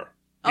anymore.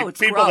 Oh,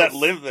 it's people gross. that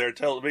live there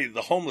tell me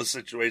the homeless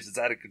situation's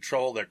out of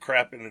control. They're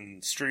crapping in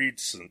the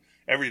streets and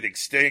everything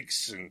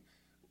stinks. And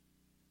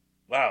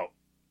wow,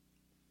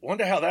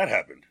 wonder how that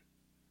happened.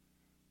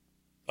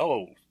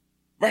 Oh,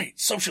 right,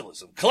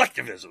 socialism,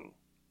 collectivism.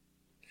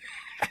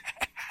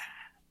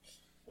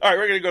 All right,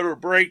 we're going to go to a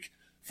break.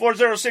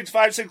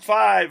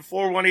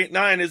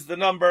 406-565-4189 is the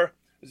number.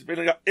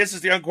 This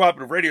is the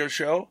Uncooperative Radio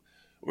Show.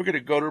 We're going to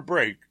go to a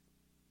break.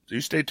 So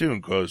you stay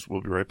tuned, because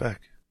we'll be right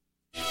back.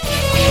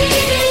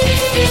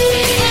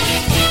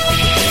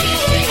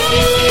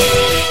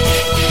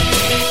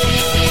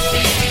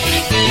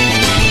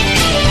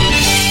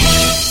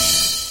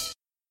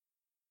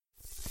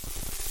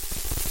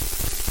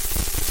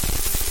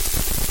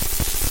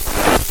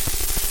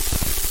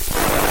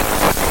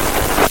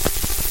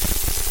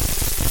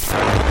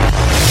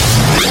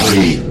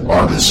 We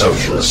are the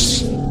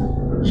socialists.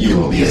 You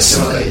will be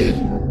assimilated.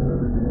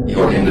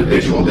 Your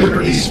individual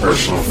liberties,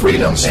 personal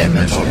freedoms, and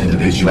mental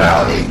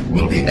individuality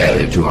will be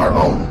added to our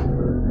own.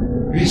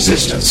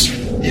 Resistance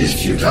is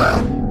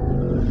futile.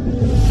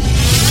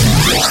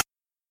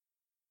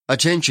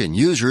 Attention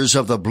users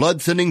of the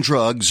blood-thinning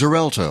drug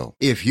Xarelto.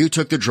 If you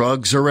took the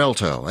drug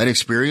Xarelto and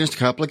experienced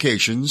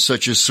complications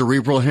such as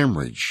cerebral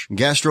hemorrhage,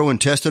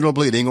 gastrointestinal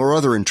bleeding or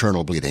other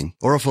internal bleeding,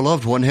 or if a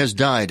loved one has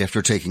died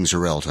after taking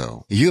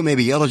Xarelto, you may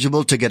be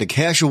eligible to get a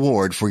cash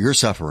award for your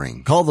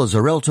suffering. Call the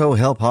Xarelto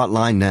Help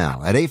Hotline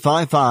now at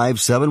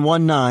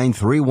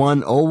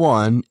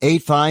 855-719-3101,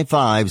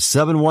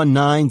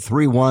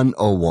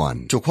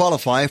 855-719-3101. To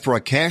qualify for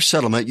a cash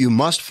settlement, you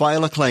must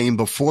file a claim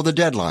before the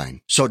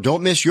deadline. So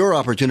don't miss your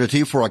opportunity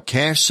for a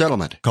cash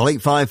settlement. Call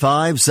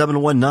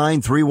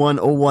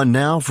 855-719-3101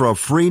 now for a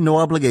free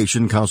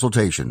no-obligation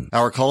consultation.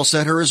 Our call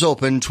center is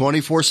open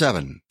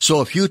 24/7.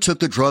 So if you took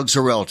the drug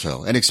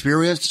Xarelto and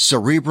experienced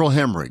cerebral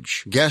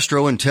hemorrhage,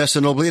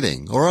 gastrointestinal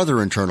bleeding, or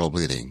other internal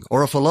bleeding,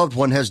 or if a loved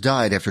one has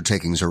died after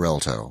taking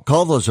Xarelto,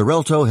 call the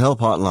Xarelto Help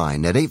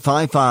Hotline at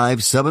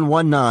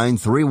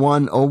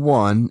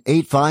 855-719-3101,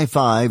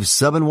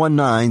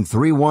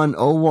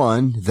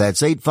 855-719-3101.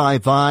 That's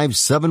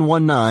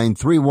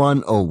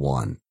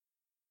 855-719-3101.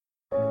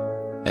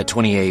 At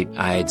 28,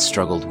 I had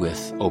struggled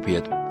with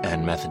opiate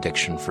and meth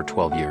addiction for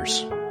 12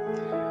 years.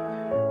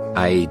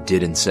 I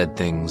did and said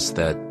things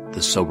that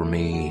the sober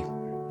me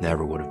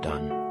never would have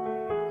done.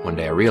 One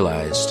day I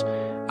realized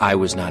I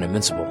was not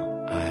invincible.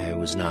 I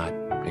was not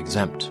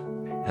exempt.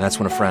 And that's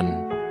when a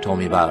friend told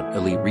me about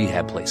elite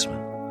rehab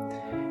placement.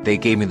 They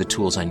gave me the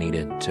tools I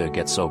needed to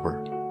get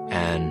sober,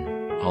 and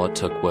all it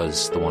took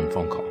was the one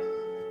phone call.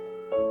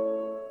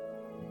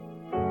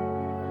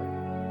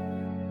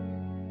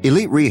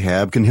 Elite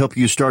Rehab can help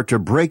you start to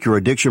break your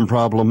addiction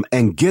problem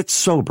and get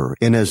sober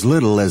in as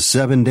little as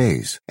 7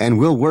 days. And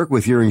we'll work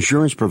with your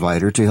insurance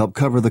provider to help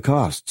cover the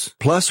costs.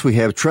 Plus, we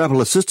have travel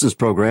assistance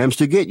programs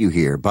to get you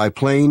here by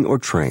plane or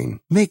train.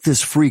 Make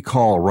this free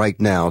call right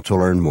now to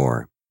learn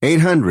more.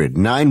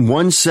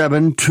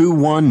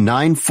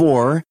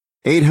 800-917-2194.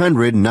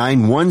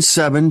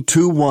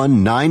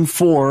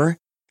 800-917-2194.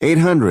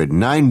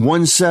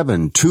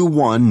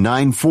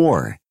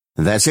 800-917-2194.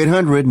 That's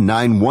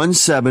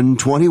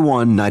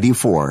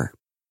 800-917-2194.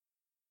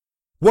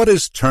 What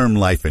is term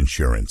life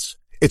insurance?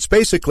 It's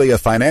basically a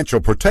financial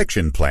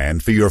protection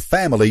plan for your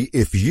family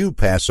if you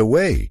pass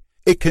away.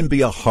 It can be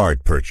a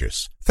hard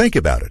purchase. Think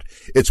about it.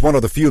 It's one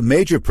of the few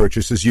major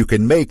purchases you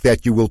can make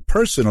that you will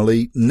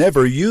personally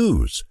never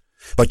use.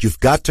 But you've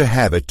got to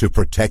have it to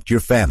protect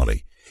your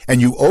family. And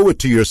you owe it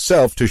to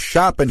yourself to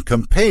shop and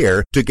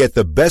compare to get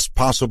the best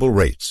possible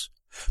rates.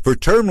 For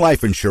term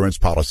life insurance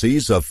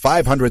policies of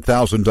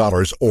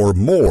 $500,000 or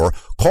more,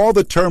 call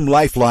the Term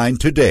Lifeline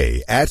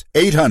today at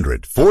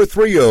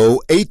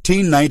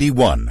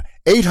 800-430-1891.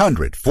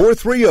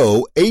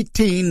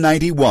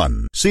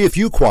 800-430-1891. See if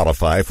you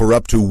qualify for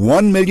up to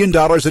 $1 million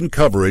in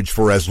coverage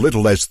for as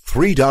little as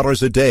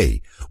 $3 a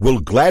day. We'll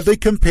gladly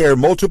compare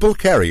multiple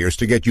carriers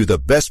to get you the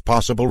best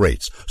possible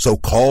rates. So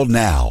call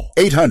now.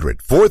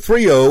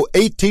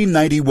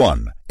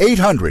 800-430-1891.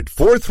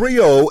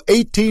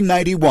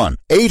 800-430-1891.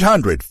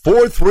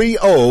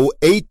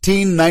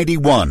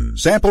 800-430-1891.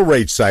 Sample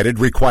rate cited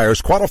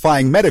requires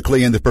qualifying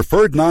medically in the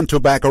preferred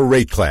non-tobacco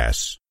rate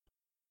class.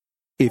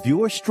 If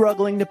you're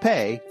struggling to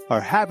pay or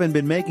haven't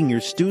been making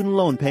your student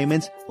loan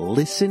payments,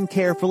 listen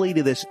carefully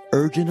to this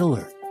urgent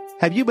alert.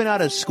 Have you been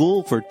out of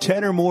school for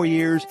 10 or more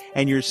years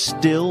and you're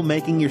still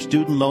making your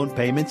student loan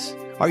payments?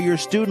 Are your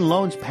student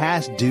loans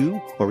past due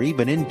or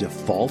even in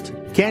default?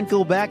 Can't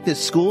go back to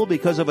school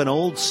because of an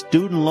old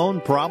student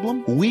loan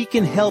problem? We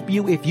can help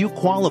you if you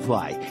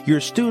qualify. Your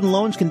student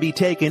loans can be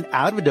taken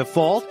out of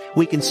default.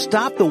 We can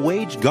stop the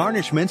wage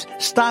garnishments,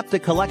 stop the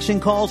collection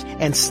calls,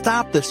 and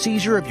stop the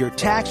seizure of your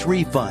tax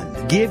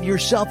refund. Give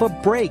yourself a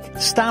break.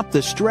 Stop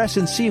the stress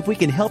and see if we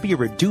can help you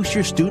reduce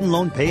your student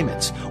loan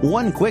payments.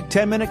 One quick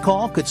 10-minute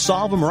call could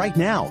solve them right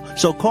now.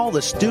 So call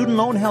the Student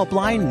Loan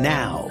Helpline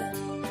now.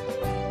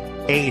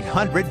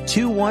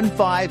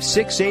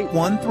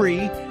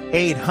 800-215-6813.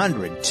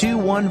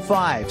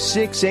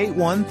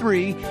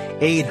 800-215-6813.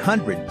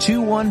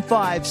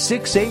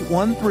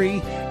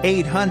 800-215-6813.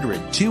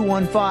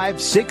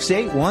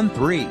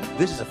 800-215-6813.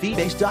 This is a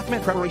fee-based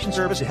document preparation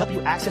service to help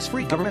you access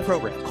free government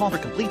programs. Call for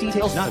complete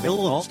details. Not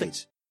available in all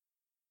states.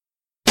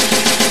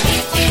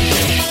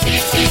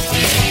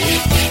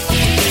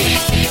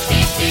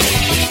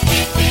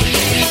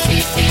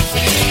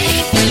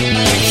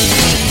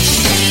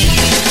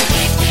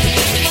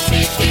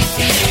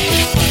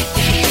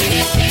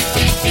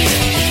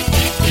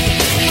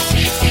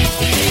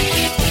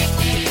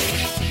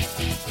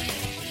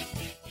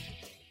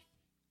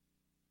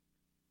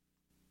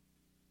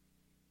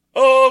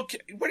 Okay,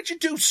 what did you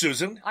do,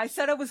 Susan? I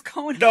said I was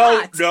going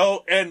No, hot.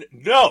 no, and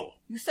no.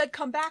 You said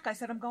come back. I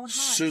said I'm going hot.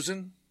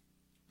 Susan,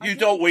 you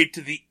don't wait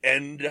to the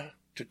end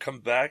to come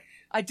back.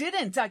 I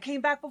didn't. I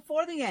came back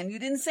before the end. You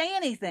didn't say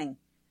anything.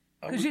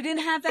 Because you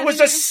didn't have that. It was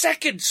a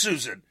second,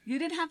 Susan. You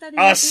didn't have that.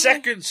 A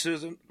second,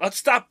 Susan. Let's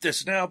stop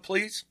this now,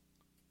 please.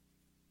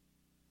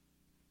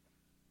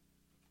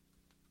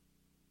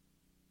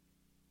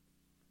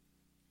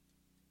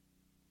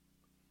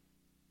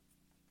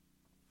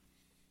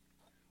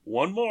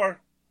 One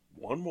more.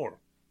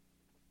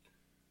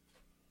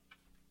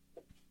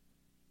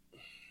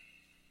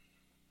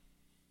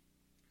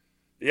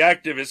 The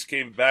activists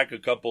came back a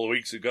couple of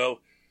weeks ago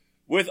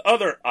with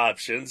other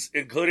options,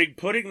 including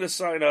putting the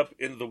sign up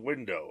in the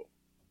window.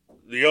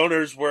 The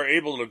owners were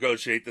able to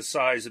negotiate the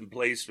size and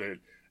placement,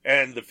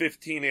 and the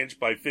 15-inch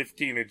by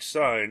 15-inch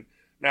sign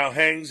now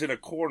hangs in a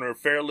corner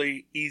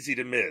fairly easy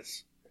to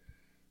miss.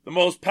 The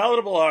most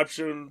palatable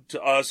option to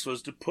us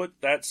was to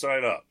put that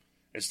sign up,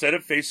 instead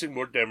of facing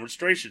more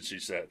demonstrations, she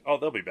said. Oh,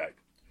 they'll be back.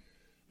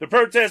 The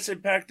protests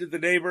impacted the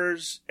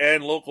neighbors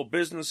and local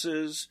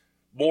businesses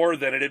more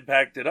than it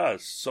impacted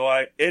us, so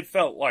it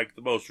felt like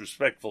the most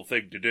respectful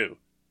thing to do.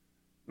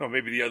 No,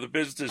 maybe the other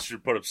businesses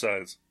should put up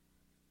signs.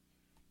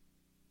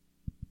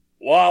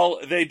 While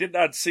they did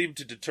not seem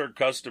to deter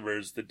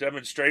customers, the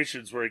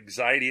demonstrations were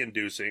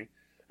anxiety-inducing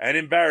and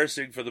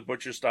embarrassing for the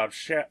butcher stop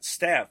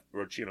staff,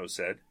 Rochino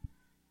said.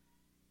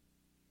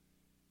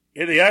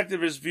 In the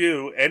activist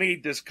view, any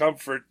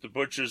discomfort the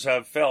butchers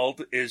have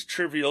felt is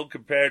trivial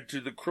compared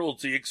to the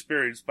cruelty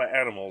experienced by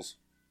animals.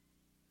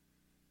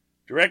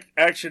 Direct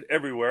Action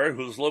Everywhere,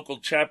 whose local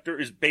chapter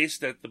is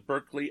based at the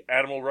Berkeley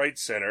Animal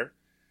Rights Center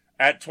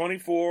at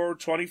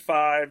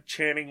 2425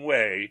 Channing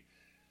Way,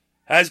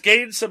 has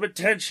gained some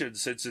attention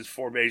since its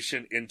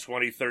formation in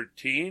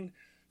 2013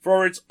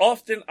 for its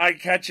often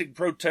eye-catching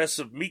protests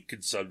of meat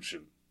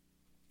consumption.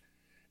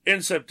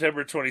 In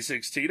September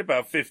 2016,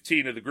 about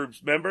 15 of the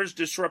group's members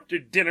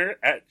disrupted dinner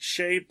at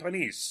Chez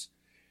Panisse.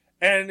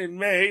 And in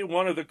May,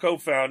 one of the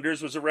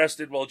co-founders was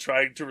arrested while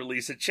trying to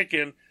release a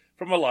chicken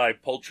from a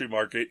live poultry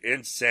market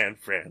in San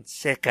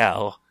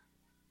Francisco.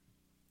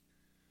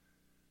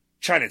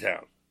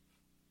 Chinatown.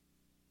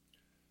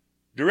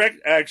 Direct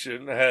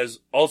Action has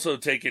also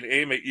taken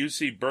aim at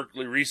UC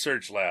Berkeley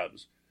research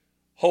labs,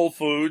 Whole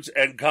Foods,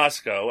 and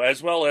Costco,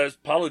 as well as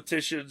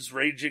politicians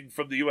ranging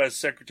from the U.S.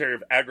 Secretary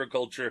of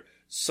Agriculture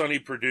Sonny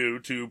Perdue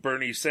to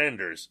Bernie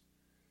Sanders.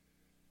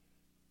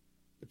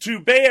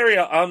 To Bay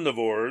Area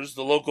omnivores,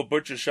 the local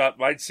butcher shop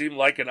might seem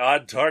like an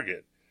odd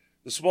target.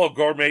 The small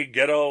gourmet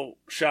ghetto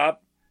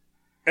shop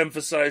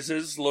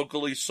emphasizes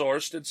locally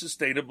sourced and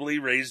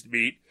sustainably raised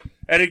meat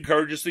and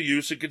encourages the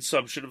use and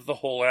consumption of the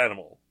whole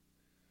animal.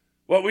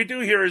 What we do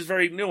here is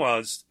very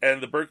nuanced,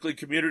 and the Berkeley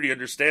community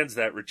understands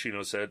that,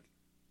 Rochino said.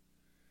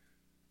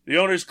 The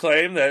owners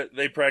claim that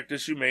they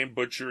practice humane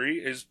butchery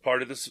is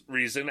part of the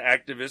reason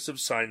activists have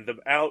signed them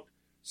out,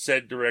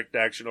 said Direct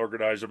Action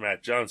organizer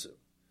Matt Johnson.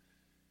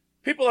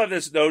 People have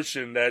this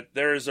notion that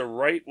there is a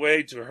right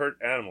way to hurt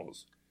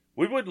animals.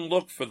 We wouldn't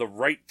look for the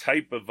right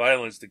type of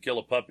violence to kill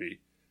a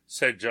puppy,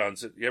 said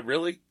Johnson. Yeah,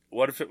 really?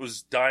 What if it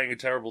was dying a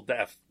terrible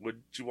death?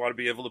 Would you want to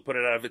be able to put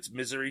it out of its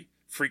misery?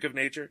 Freak of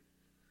nature?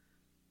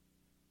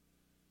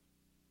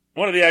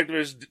 One of the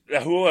activists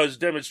who was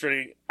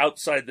demonstrating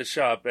outside the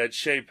shop at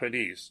Chez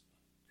Panisse.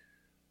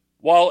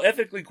 While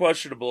ethically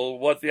questionable,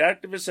 what the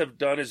activists have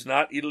done is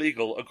not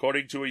illegal,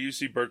 according to a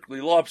UC Berkeley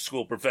law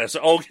school professor.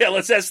 Oh, yeah,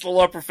 let's ask the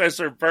law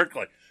professor at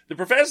Berkeley. The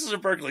professors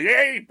at Berkeley,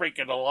 they ain't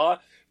breaking the law.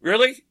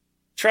 Really?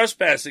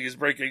 Trespassing is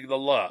breaking the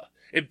law.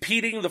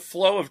 Impeding the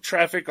flow of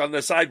traffic on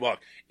the sidewalk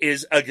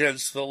is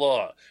against the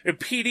law.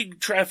 Impeding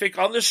traffic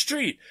on the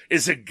street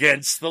is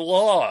against the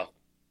law.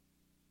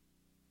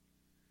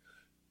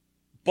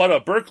 But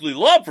a Berkeley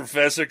law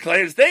professor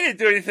claims they didn't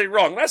do anything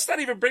wrong. Let's not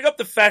even bring up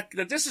the fact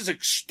that this is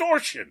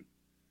extortion.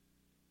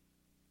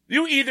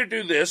 You either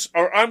do this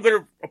or I'm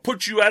going to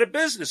put you out of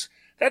business.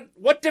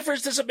 What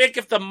difference does it make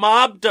if the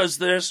mob does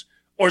this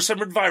or some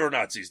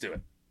enviro-Nazis do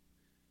it?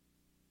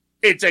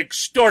 It's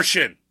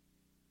extortion.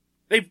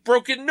 They've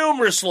broken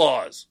numerous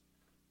laws.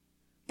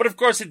 But of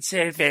course in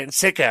San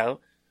Francisco,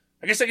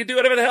 I guess I can do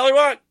whatever the hell I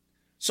want.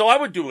 So I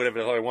would do whatever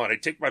the hell I want. I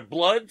take my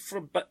blood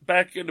from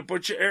back in the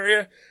butcher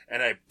area,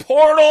 and I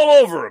pour it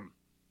all over them.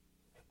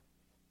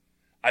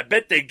 I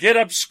bet they get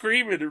up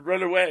screaming and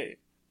run away.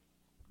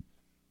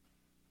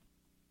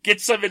 Get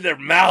some in their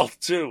mouth,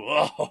 too.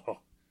 Oh.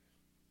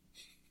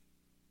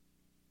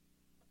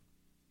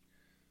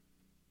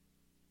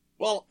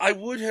 Well, I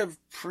would have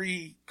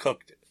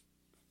pre-cooked it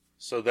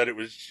so that it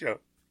was,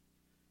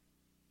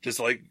 just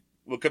like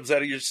what comes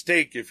out of your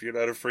steak if you're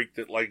not a freak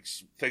that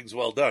likes things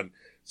well done.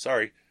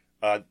 Sorry.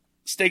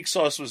 Steak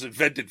sauce was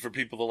invented for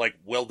people that like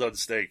well done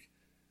steak.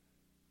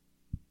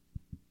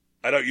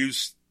 I don't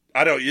use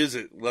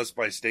it unless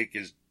my steak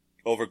is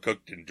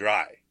overcooked and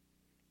dry.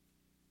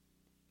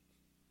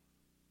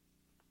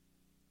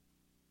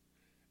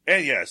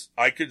 And yes,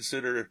 I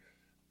consider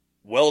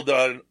well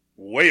done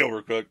way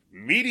overcooked.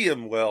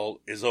 Medium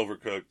well is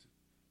overcooked.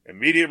 And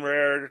medium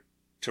rare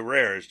to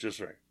rare is just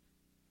right.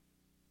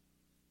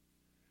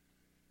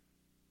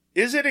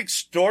 Is it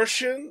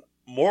extortion?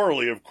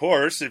 Morally, of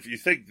course, if you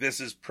think this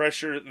is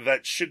pressure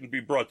that shouldn't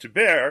be brought to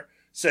bear,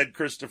 said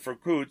Christopher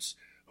Coots,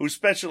 who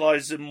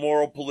specialized in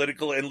moral,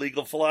 political, and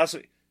legal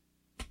philosophy.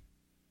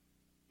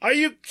 Are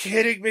you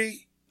kidding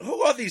me?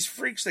 Who are these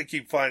freaks that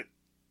keep finding...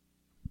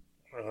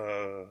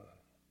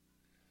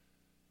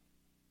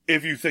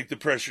 If you think the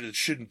pressure that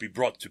shouldn't be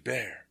brought to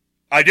bear.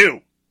 I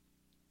do.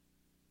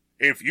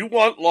 If you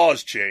want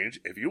laws changed,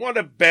 if you want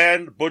to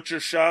ban butcher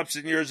shops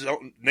in your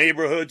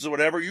neighborhoods or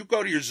whatever, you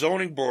go to your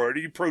zoning board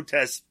and you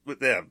protest with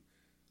them.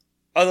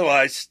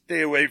 Otherwise,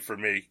 stay away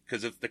from me,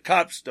 because if the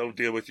cops don't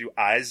deal with you,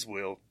 I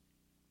will.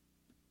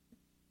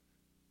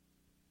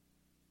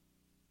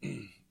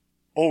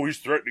 Oh, he's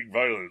threatening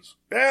violence.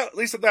 Well, at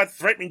least I'm not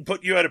threatening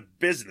putting you out of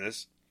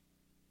business.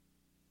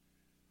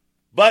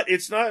 But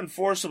it's not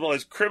enforceable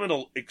as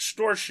criminal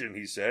extortion,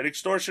 he said.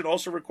 Extortion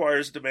also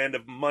requires demand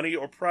of money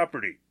or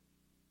property.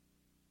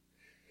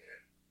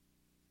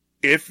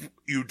 If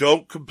you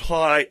don't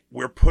comply,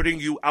 we're putting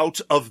you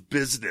out of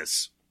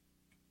business.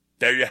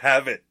 There you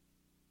have it.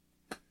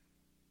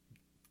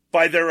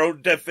 By their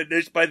own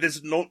definition, by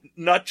this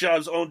nut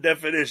job's own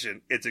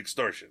definition, it's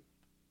extortion.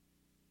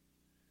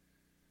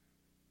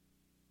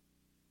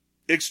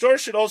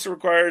 Extortion also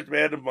requires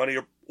demand of money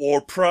or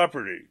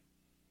property.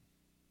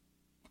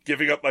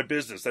 Giving up my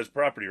business, that's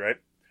property, right?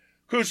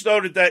 Coots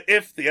noted that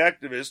if the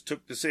activists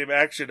took the same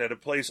action at a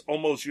place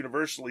almost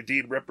universally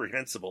deemed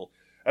reprehensible,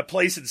 a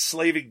place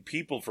enslaving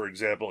people, for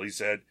example, he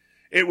said,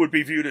 it would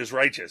be viewed as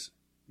righteous.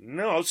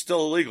 No, it's still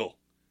illegal.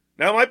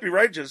 Now, it might be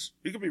righteous.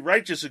 You can be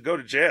righteous and go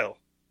to jail.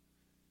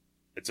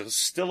 It's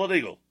still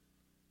illegal.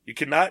 You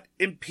cannot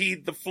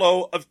impede the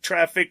flow of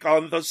traffic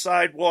on the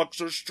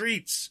sidewalks or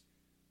streets.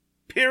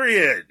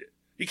 Period.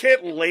 You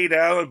can't lay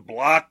down and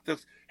block the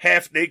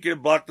half naked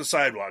and block the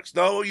sidewalks.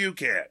 No, you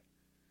can't.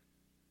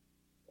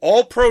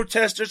 All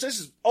protesters, this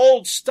is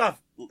old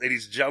stuff,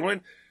 ladies and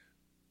gentlemen.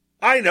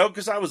 I know,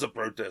 because I was a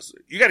protester.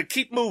 You got to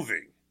keep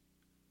moving.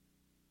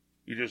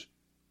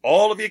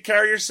 All of you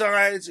carry your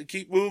signs and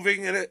keep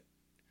moving in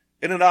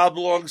an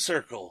oblong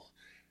circle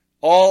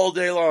all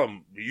day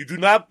long. You do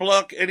not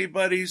block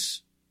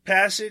anybody's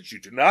passage. You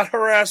do not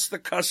harass the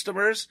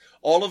customers.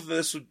 All of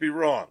this would be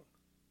wrong.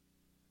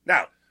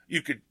 Now,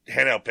 you could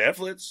hand out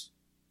pamphlets.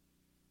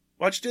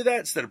 Why don't you do that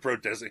instead of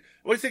protesting?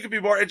 Well, you think it'd be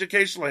more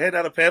educational to hand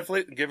out a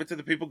pamphlet and give it to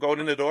the people going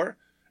in the door?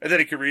 And then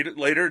he can read it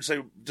later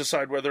and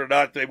decide whether or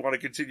not they want to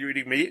continue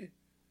eating meat?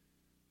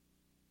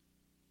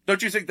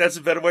 Don't you think that's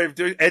a better way of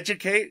doing it?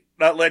 Educate,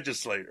 not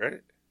legislate,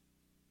 right?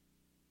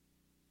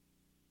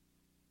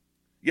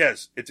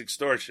 Yes, it's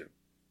extortion.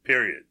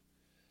 Period.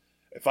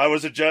 If I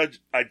was a judge,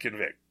 I'd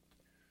convict.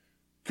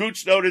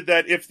 Cooch noted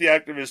that if the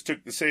activists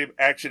took the same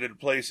action in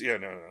place...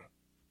 no.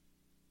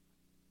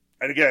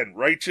 And again,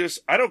 righteous,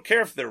 I don't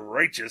care if they're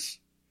righteous.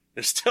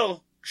 They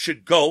still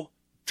should go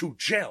to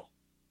jail.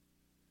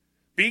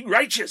 Being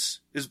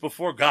righteous is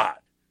before God.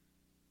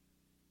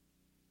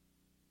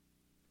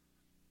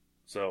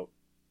 So,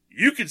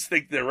 you can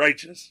think they're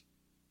righteous.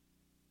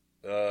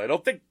 I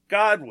don't think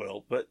God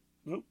will, but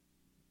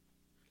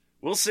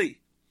we'll see.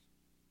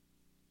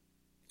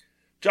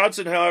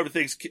 Johnson, however,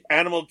 thinks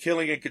animal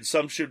killing and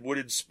consumption would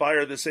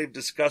inspire the same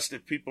disgust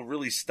if people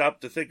really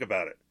stopped to think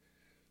about it.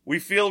 We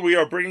feel we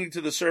are bringing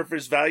to the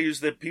surface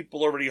values that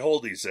people already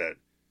hold, he said.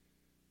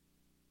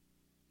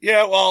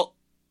 Yeah, well,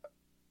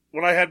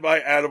 when I had my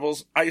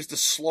animals, I used to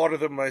slaughter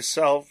them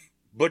myself,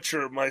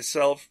 butcher them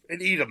myself,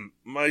 and eat them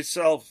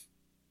myself.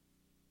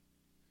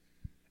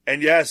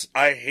 And yes,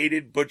 I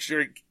hated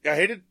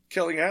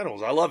killing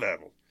animals. I love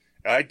animals.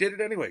 I did it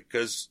anyway,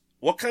 because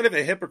what kind of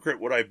a hypocrite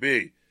would I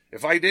be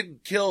if I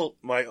didn't kill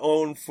my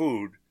own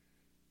food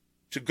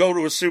to go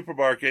to a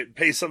supermarket and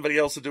pay somebody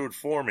else to do it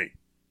for me?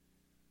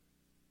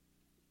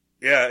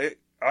 Yeah,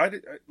 I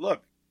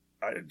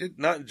did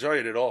not enjoy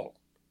it at all.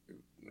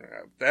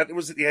 That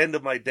was at the end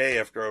of my day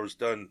after I was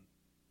done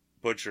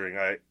butchering.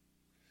 I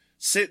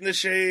sit in the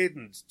shade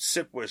and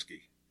sip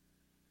whiskey.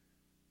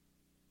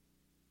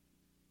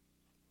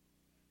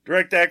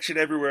 Direct Action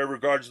Everywhere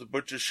regards the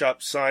butcher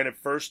shop sign a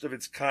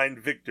first-of-its-kind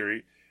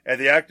victory,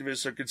 and the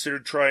activists are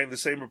considered trying the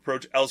same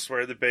approach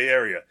elsewhere in the Bay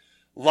Area.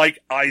 Like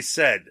I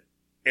said,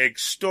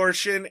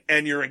 extortion,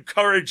 and you're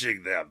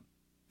encouraging them.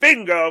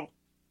 Bingo!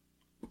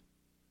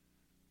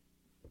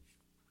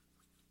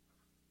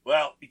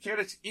 Well,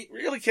 you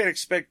really can't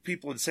expect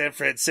people in San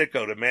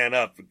Francisco to man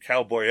up and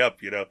cowboy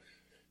up, you know.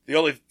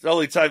 The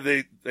only time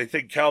they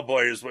think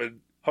cowboy is when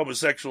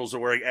homosexuals are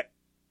wearing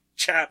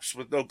chaps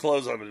with no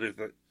clothes underneath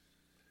it.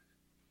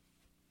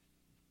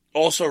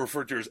 Also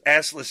referred to as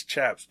assless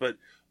chaps, but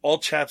all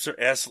chaps are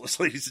assless,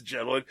 ladies and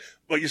gentlemen,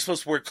 but you're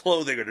supposed to wear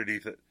clothing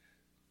underneath it.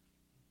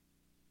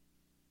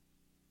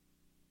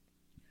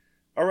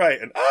 All right,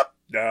 and up,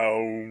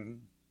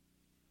 down,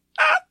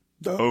 up,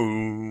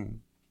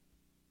 down.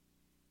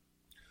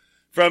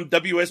 From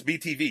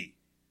WSB-TV.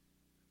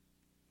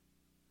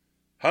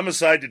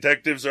 Homicide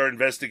detectives are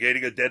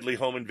investigating a deadly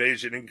home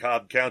invasion in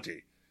Cobb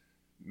County.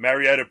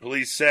 Marietta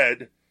police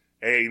said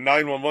a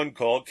 911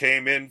 call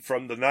came in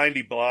from the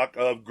 90 block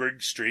of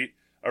Grigg Street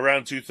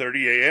around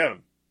 2:30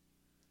 a.m.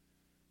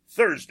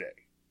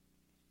 Thursday.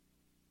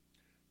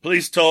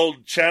 Police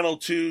told Channel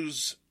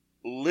 2's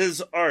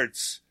Liz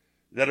Arts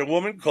that a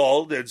woman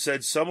called and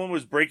said someone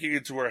was breaking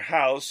into her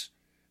house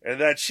and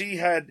that she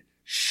had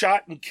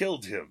shot and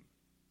killed him.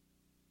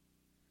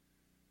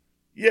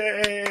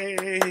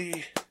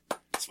 Yay!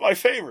 It's my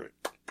favorite.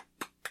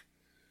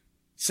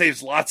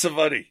 Saves lots of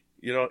money.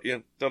 You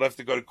don't have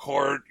to go to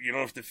court. You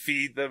don't have to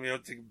feed them. You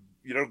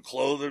don't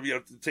clothe them. You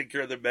don't have to take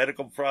care of their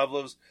medical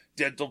problems,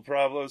 dental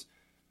problems.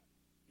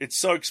 It's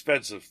so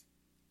expensive.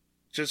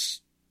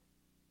 Just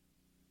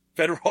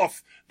better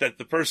off that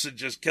the person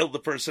just killed the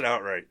person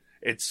outright.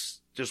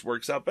 It's just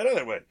works out better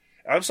that way.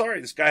 I'm sorry,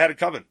 this guy had it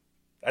coming.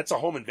 That's a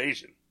home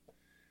invasion.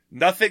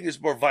 Nothing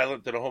is more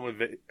violent than a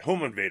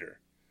home invader.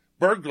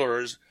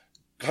 Burglars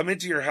come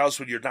into your house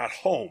when you're not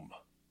home.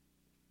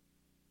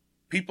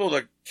 People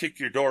that kick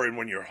your door in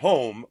when you're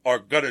home are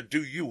going to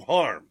do you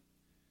harm.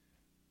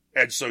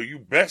 And so you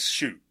best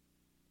shoot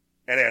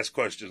and ask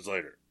questions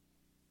later.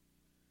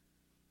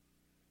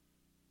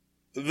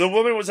 The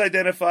woman was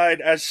identified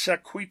as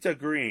Shaquita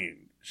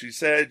Green. She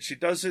said she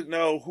doesn't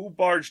know who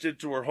barged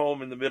into her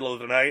home in the middle of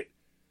the night,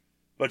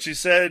 but she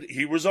said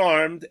he was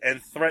armed and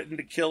threatened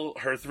to kill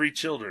her 3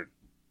 children.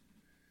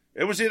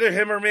 It was either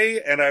him or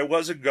me, and I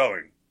wasn't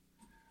going.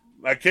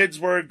 My kids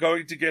weren't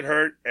going to get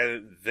hurt,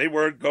 and they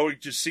weren't going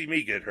to see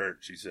me get hurt,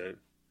 she said.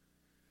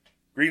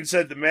 Green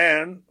said the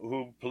man,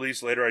 who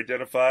police later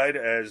identified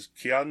as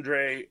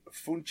Keandre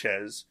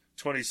Funches,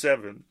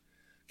 27,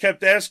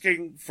 kept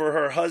asking for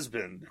her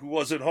husband, who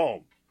wasn't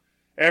home.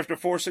 After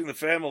forcing the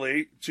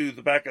family to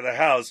the back of the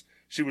house,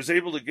 she was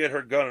able to get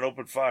her gun and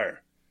open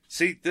fire.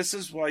 See, this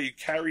is why you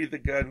carry the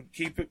gun,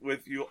 keep it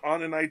with you,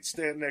 on a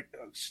nightstand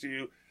next to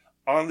you,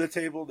 on the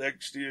table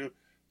next to you.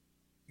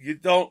 You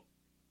don't...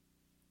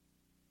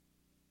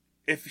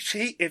 If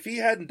he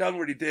hadn't done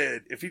what he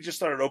did, if he just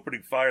started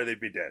opening fire, they'd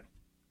be dead.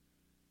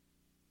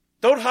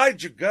 Don't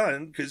hide your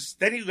gun, because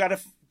then you got to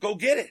go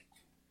get it.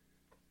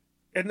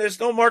 And there's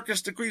no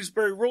Marcus de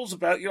Queensberry rules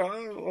about, you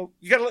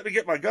got to let me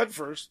get my gun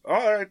first.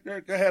 All right,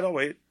 go ahead, I'll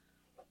wait.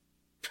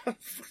 Are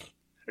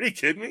you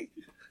kidding me?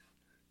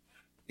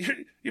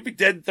 You'd be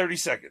dead in 30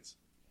 seconds.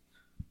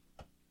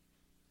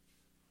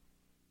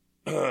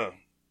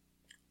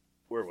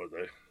 Where was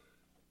I?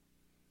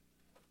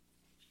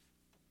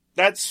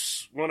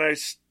 That's when I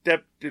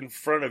stepped in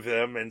front of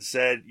him and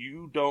said,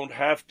 "You don't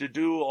have to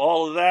do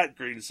all of that,"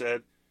 Green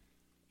said.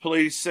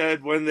 Police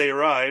said when they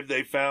arrived,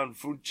 they found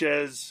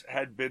Funches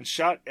had been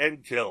shot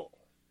and killed.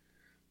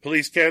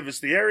 Police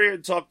canvassed the area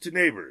and talked to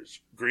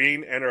neighbors.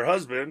 Green and her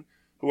husband,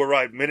 who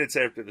arrived minutes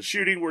after the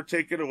shooting, were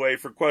taken away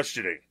for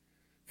questioning.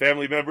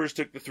 Family members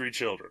took the 3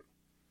 children.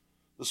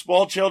 The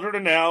small children are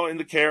now in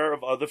the care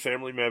of other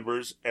family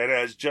members, and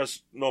as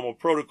just normal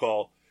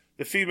protocol,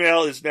 the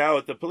female is now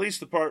at the police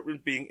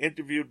department being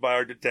interviewed by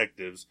our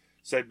detectives,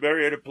 said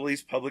Marietta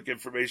Police Public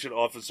Information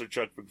Officer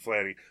Chuck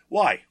McFlanny.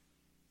 Why?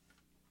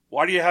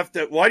 Why do you have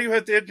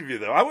to interview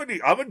them? I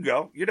wouldn't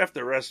go. You'd have to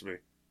arrest me.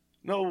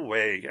 No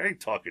way. I ain't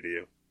talking to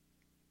you.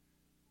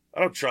 I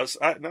don't trust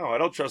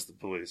the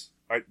police.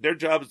 Their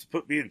job is to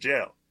put me in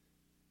jail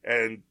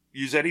and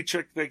use any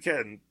trick they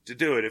can to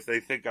do it if they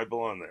think I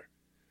belong there.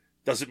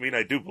 Doesn't mean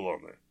I do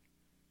belong there.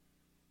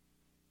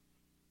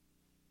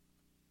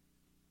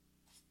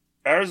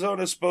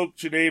 Arizona spoke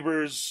to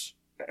neighbors.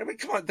 I mean,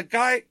 come on. The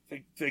guy,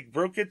 they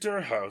broke into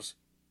her house.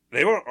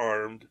 They were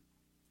armed.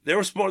 There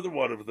was more than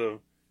one of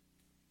them.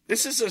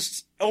 This is an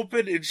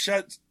open and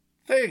shut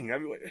thing. I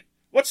mean,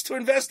 what's to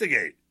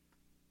investigate?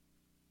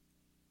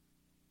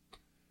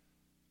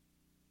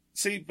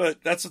 See,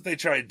 but that's what they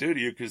try to do to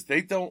you because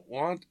they don't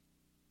want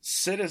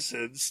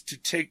citizens to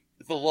take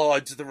the law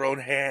into their own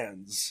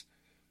hands.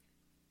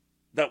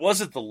 That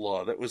wasn't the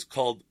law. That was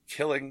called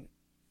killing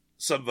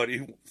somebody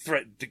who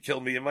threatened to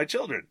kill me and my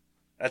children.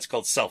 That's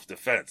called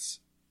self-defense.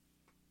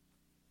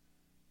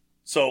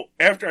 So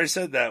after I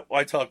said that,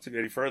 why talk to me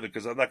any further?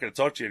 Because I'm not going to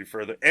talk to you any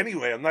further.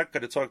 Anyway, I'm not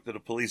going to talk to the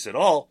police at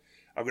all.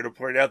 I'm going to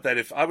point out that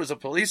if I was a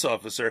police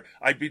officer,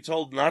 I'd be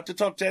told not to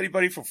talk to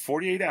anybody for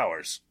 48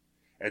 hours.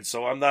 And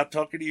so I'm not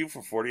talking to you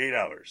for 48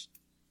 hours.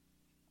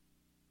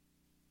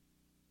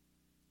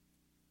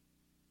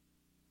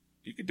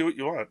 You can do what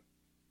you want.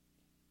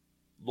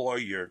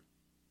 Lawyer.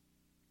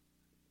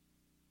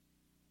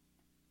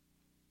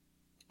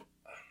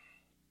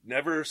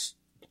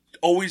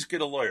 always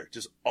get a lawyer.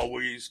 Just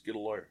always get a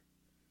lawyer.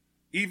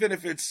 Even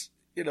if it's,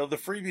 the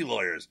freebie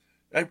lawyers.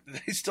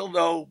 They still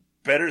know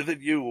better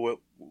than you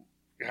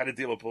how to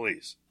deal with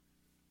police.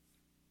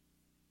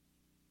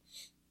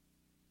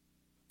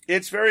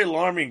 It's very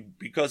alarming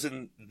because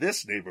in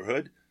this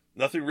neighborhood,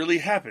 nothing really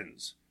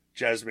happens,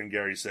 Jasmine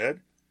Gary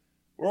said.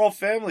 We're all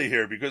family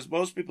here because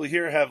most people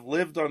here have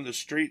lived on the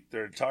street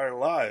their entire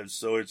lives,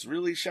 so it's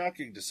really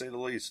shocking to say the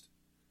least.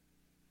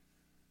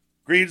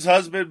 Green's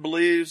husband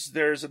believes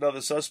there's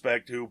another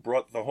suspect who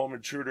brought the home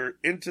intruder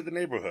into the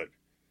neighborhood.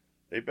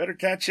 They better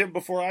catch him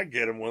before I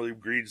get him, William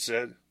Green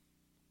said.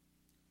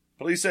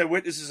 Police said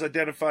witnesses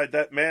identified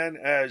that man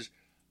as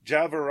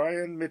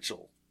Javarian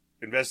Mitchell.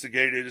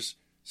 Investigators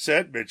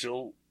said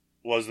Mitchell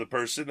was the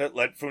person that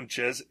let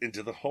Funches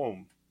into the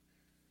home.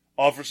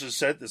 Officers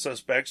said the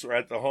suspects were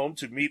at the home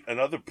to meet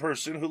another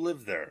person who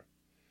lived there.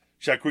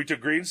 Shaquita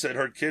Green said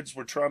her kids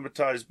were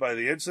traumatized by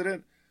the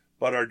incident,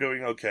 but are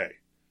doing okay.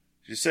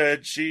 She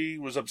said she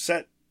was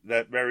upset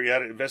that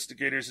Marietta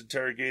investigators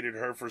interrogated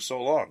her for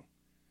so long.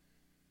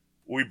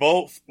 We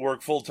both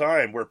work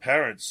full-time. We're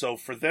parents, so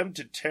for them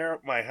to tear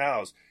up my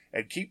house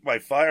and keep my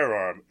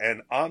firearm,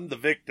 and I'm the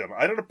victim,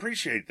 I don't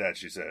appreciate that,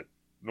 she said.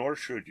 Nor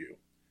should you.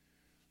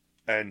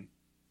 And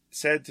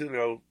said to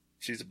know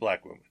she's a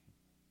black woman.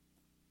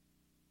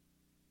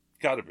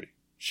 Gotta be.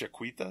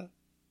 Shaquita?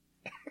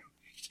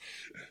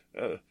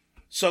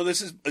 So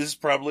this is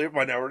probably a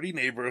minority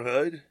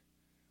neighborhood,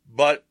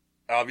 but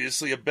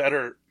obviously a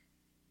better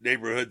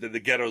neighborhood than the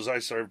ghettos I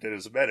served in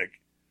as a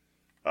medic.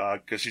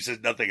 Because she says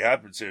nothing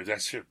happens here.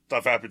 That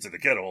stuff happens in the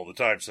ghetto all the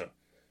time, so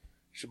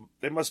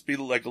they must be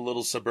like a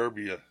little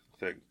suburbia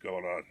thing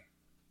going on.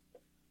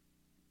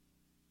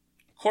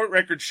 Court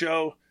records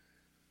show...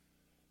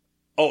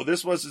 Oh,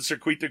 this wasn't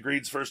Shaquita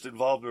Green's first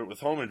involvement with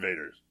home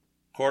invaders.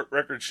 Court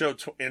records show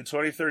in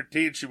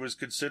 2013 she was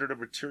considered a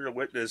material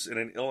witness in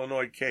an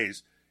Illinois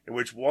case in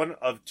which one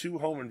of 2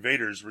 home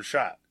invaders were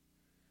shot.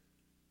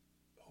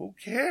 Who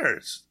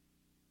cares?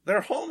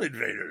 They're home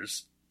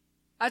invaders.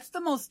 That's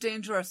the most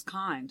dangerous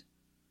kind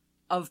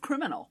of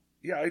criminal.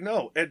 Yeah, I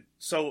know. And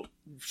so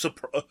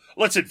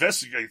let's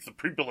investigate the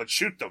people that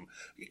shoot them.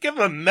 You give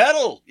them a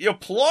medal. You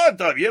applaud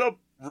them. You don't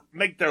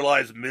make their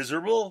lives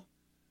miserable.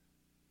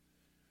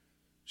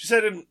 She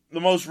said in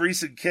the most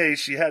recent case,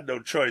 she had no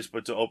choice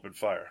but to open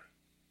fire.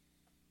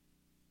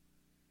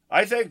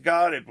 I thank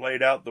God it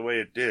played out the way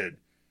it did.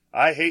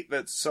 I hate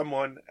that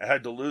someone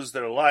had to lose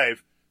their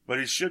life, but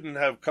he shouldn't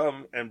have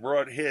come and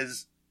brought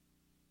his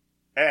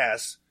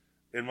ass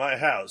in my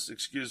house.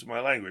 Excuse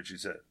my language, he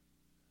said.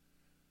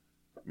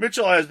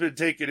 Mitchell has been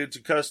taken into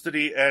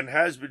custody and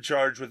has been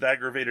charged with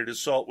aggravated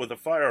assault with a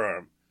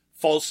firearm,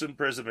 false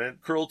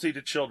imprisonment, cruelty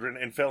to children,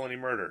 and felony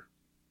murder.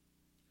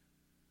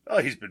 Oh,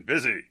 he's been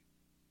busy.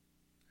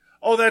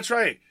 Oh, that's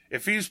right.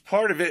 If he's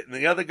part of it and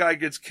the other guy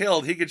gets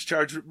killed, he gets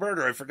charged with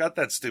murder. I forgot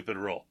that stupid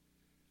rule.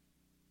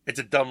 It's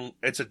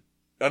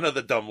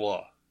another dumb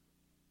law.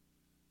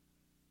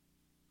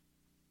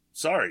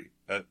 Sorry.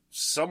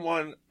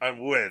 Someone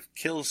I'm with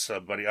kills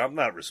somebody, I'm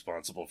not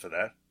responsible for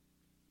that.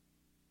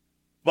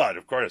 But,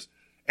 of course,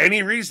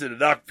 any reason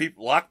to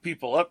lock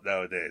people up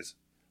nowadays.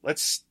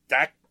 Let's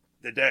stack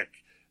the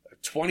deck.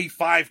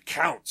 25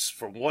 counts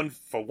for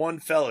one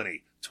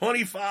felony.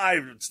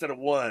 25 instead of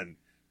 1.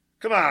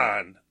 Come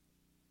on.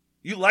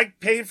 You like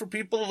paying for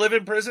people to live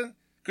in prison?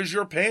 Because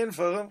you're paying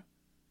for them.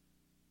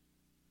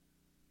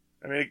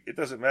 I mean, it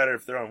doesn't matter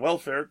if they're on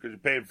welfare, because you're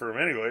paying for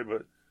them anyway,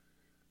 but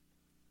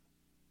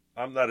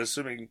I'm not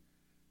assuming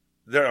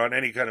they're on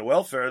any kind of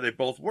welfare. They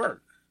both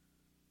work.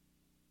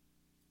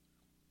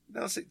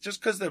 Now, see, just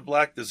because they're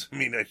black doesn't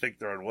mean I think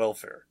they're on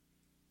welfare.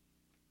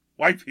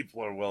 White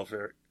people are on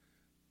welfare.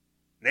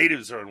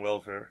 Natives are on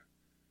welfare.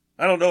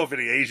 I don't know if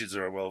any Asians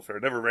are on welfare. I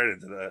never ran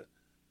into that.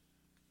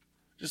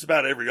 Just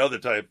about every other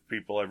type of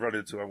people I've run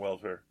into on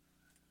welfare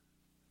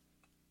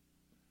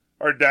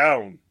are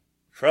down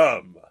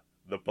from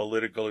the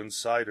Political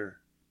Insider.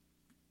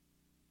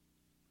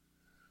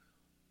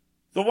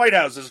 The White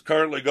House is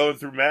currently going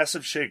through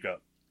massive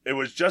shakeup. It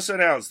was just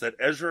announced that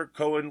Ezra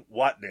Cohen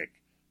Watnick,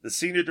 the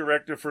Senior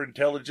Director for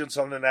Intelligence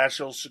on the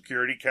National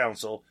Security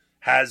Council,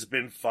 has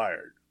been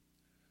fired.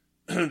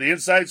 The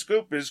inside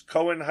scoop is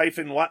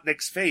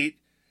Cohen-Watnick's fate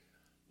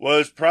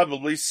was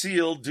probably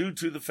sealed due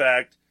to the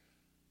fact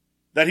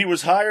that he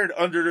was hired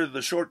under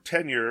the short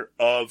tenure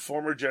of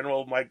former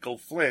General Michael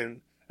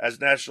Flynn as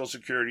National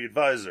Security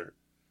Advisor.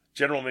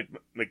 General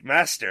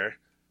McMaster,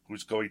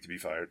 who's going to be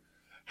fired,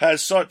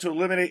 has sought to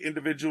eliminate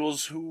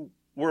individuals who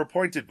were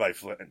appointed by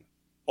Flynn.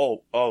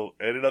 Oh,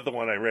 and another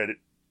one I read,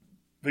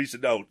 please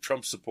note,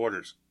 Trump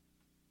supporters.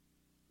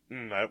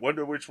 I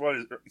wonder which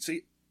one is...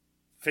 See,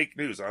 fake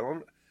news.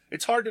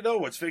 It's hard to know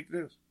what's fake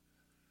news.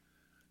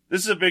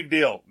 This is a big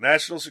deal.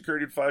 National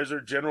Security Advisor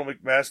General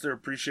McMaster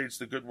appreciates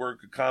the good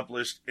work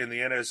accomplished in the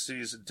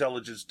NSC's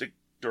Intelligence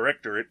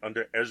Directorate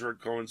under Ezra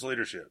Cohen's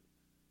leadership.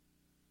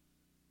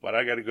 But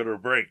I got to go to a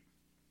break.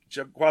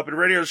 Uncooperative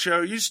Radio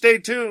Show. You stay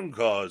tuned,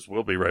 cause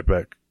we'll be right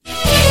back.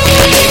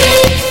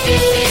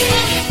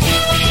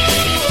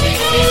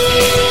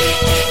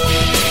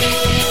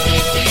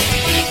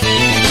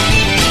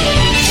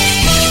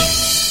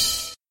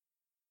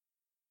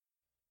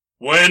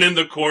 when in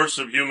the course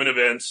of human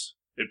events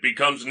it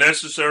becomes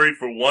necessary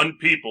for one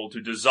people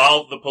to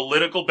dissolve the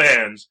political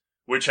bands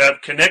which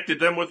have connected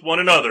them with one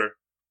another,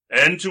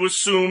 and to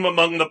assume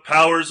among the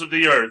powers of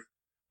the earth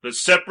the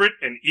separate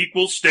and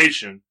equal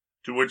station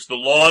to which the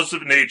laws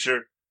of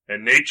nature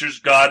and nature's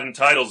God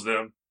entitles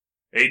them,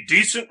 a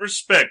decent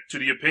respect to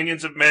the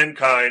opinions of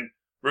mankind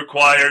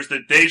requires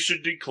that they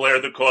should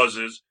declare the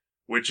causes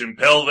which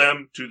impel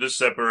them to the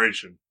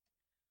separation.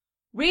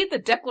 Read the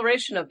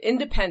Declaration of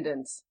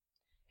Independence.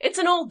 It's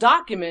an old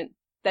document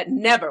that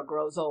never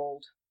grows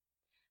old.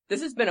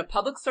 This has been a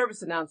public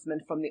service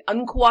announcement from the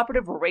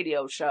Uncooperative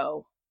Radio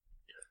Show.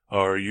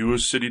 Are you a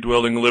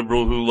city-dwelling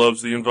liberal who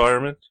loves the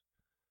environment?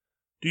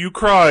 Do you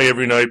cry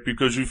every night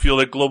because you feel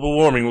that global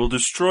warming will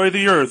destroy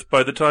the earth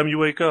by the time you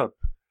wake up?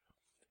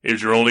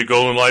 Is your only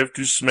goal in life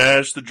to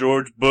smash the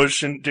George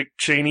Bush and Dick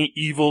Cheney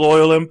evil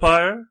oil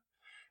empire?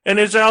 And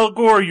is Al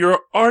Gore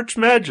your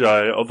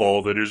arch-magi of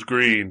all that is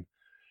green?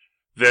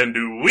 Then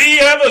do we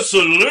have a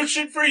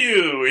solution for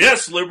you?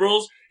 Yes,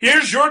 liberals,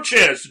 here's your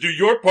chance to do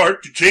your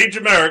part to change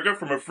America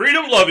from a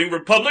freedom-loving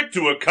republic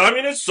to a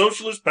communist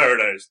socialist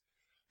paradise.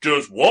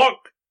 Just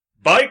walk,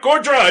 bike,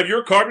 or drive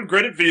your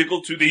carbon-credit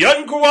vehicle to the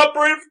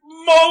Uncooperative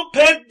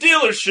Moped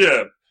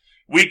Dealership.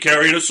 We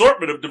carry an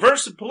assortment of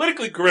diverse and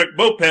politically correct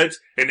mopeds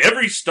in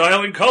every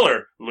style and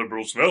color,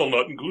 liberal smell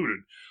not included.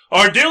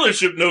 Our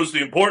dealership knows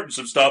the importance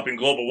of stopping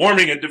global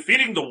warming and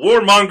defeating the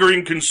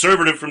warmongering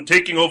conservative from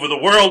taking over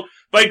the world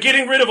by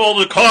getting rid of all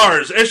the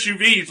cars,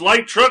 SUVs,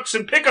 light trucks,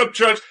 and pickup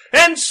trucks,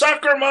 and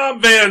soccer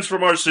mom vans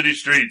from our city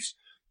streets.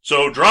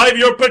 So drive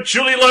your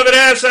patchouli-loving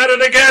ass out of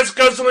the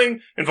gas-guzzling,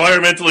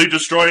 environmentally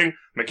destroying,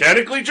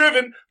 mechanically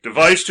driven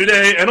device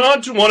today and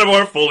onto one of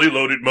our fully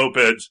loaded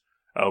mopeds.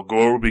 Al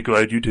Gore will be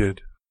glad you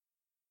did.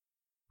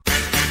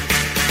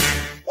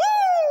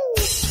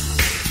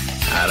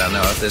 I don't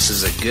know if this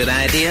is a good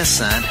idea,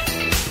 son.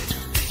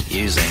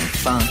 Using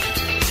funk.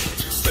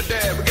 But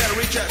Dad, we gotta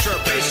recapture our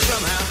pace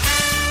somehow.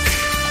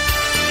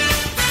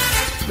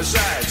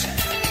 Besides,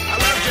 I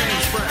love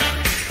James Brown.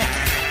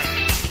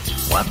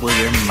 What will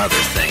your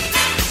mother think?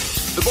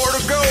 The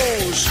border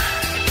goes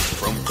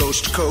from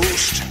coast to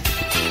coast.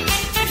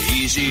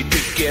 Easy to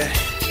get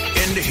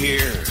into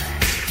here.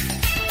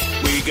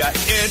 We got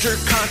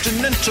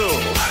intercontinental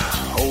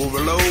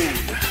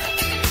overload.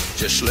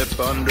 Just slip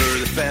under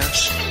the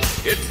fence.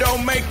 It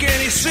don't make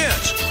any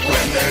sense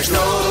when there's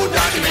no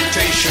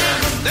documentation.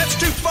 That's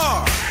too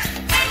far.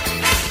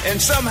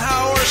 And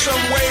somehow or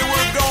some way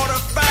we're gonna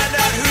find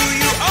out who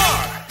you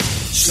are.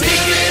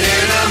 Sneaking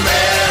in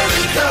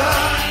America.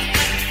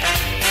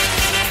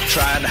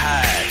 Trying to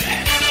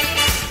hide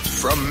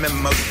from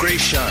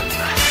immigration.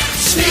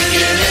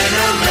 Sneaking in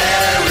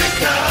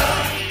America.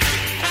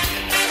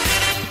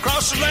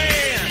 Across the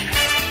land,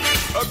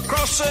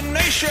 across the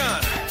nation.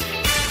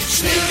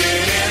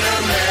 Sneaking in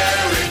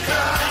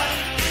America.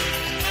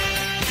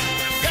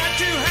 Got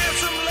to have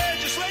some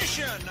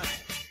legislation.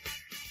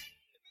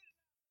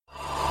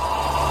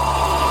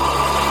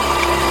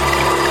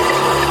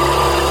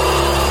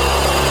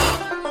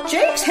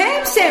 Jake's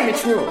Ham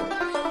Sandwich Rule.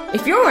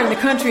 If you're in the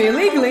country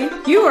illegally,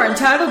 you are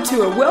entitled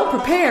to a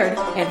well-prepared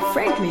and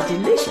frankly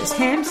delicious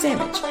ham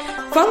sandwich,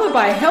 followed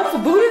by a helpful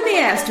boot in the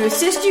ass to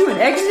assist you in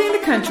exiting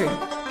the country.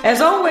 As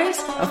always,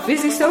 a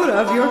fizzy soda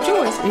of your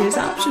choice is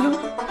optional.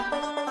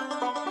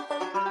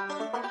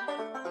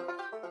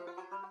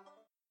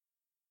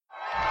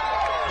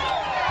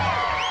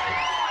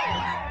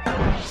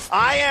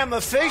 I am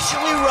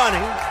officially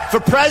running for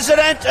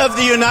President of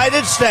the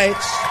United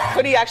States.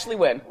 Could he actually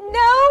win?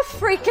 No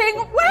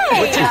freaking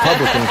way! Which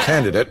Republican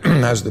candidate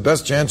has the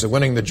best chance of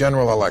winning the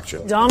general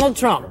election? Donald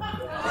Trump.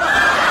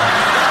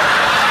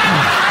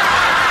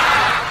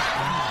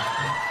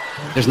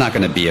 There's not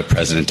going to be a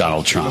President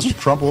Donald Trump.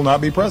 Trump will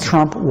not be president.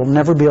 Trump will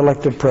never be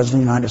elected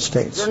president of the United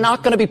States. You're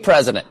not going to be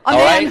president. A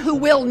man who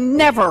will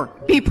never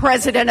be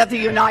president of the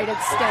United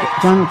States.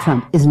 Donald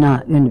Trump is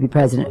not going to be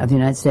president of the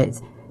United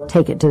States.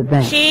 Take it to the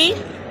bank. He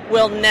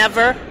will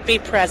never be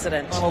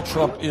president. Donald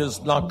Trump is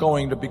not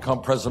going to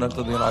become president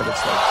of the United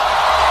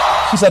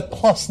States. He's at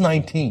plus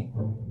 19.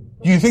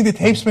 Do you think the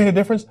tapes made a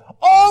difference?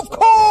 Of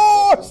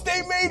course!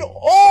 They made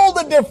all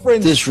the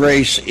difference! This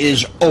race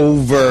is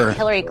over.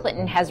 Hillary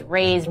Clinton has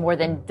raised more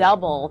than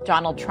double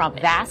Donald Trump,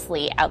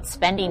 vastly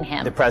outspending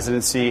him. The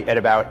presidency at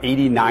about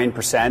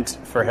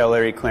 89% for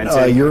Hillary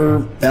Clinton.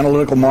 Your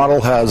analytical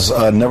model has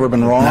never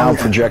been wrong. Now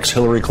projects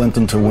Hillary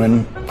Clinton to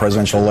win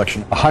presidential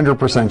election.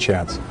 100%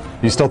 chance.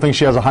 You still think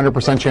she has a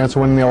 100% chance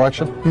of winning the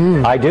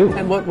election? I do.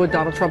 And what would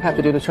Donald Trump have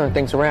to do to turn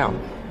things around?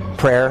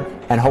 Prayer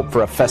and hope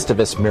for a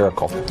Festivus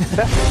miracle.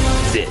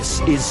 This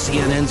is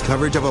CNN's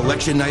coverage of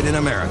Election Night in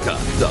America.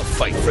 The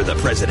fight for the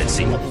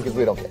presidency. Because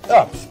we don't care.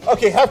 Oh,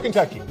 okay, have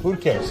Kentucky. Who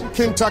cares?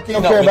 Kentucky.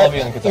 Don't care about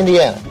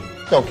Indiana.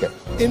 Don't care.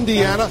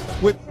 Indiana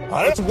with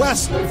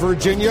West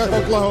Virginia,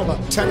 Oklahoma,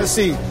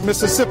 Tennessee,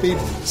 Mississippi,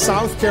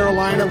 South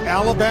Carolina,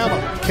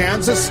 Alabama,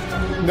 Kansas,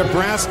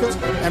 Nebraska,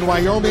 and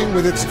Wyoming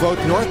with its vote,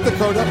 North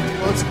Dakota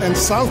and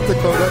South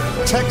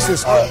Dakota,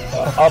 Texas.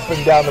 Up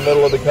and down the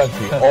middle of the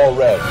country, all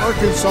red.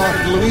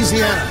 Arkansas,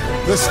 Louisiana,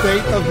 the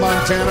state of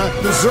Montana,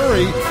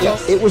 Missouri.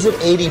 It was at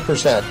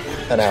 80%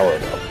 an hour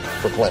ago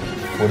for Clinton.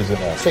 What is it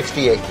now?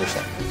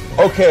 68%.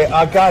 Okay,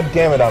 God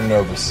damn it, I'm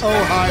nervous.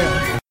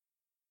 Ohio.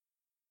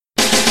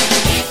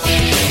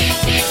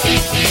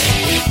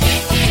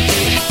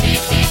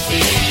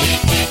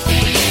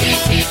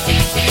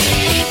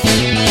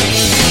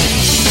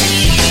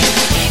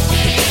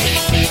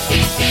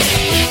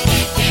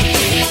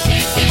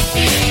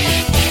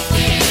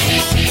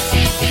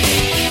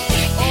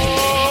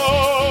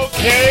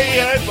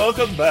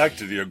 Welcome back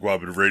to the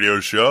Uncooperative Radio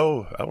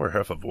Show. Hour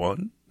half of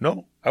one.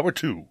 No, hour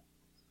two.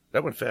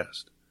 That went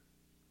fast.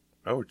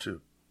 Hour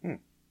two. All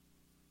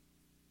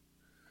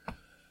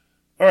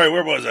right,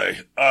 where was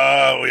I?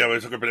 We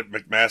took a bit at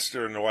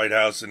McMaster in the White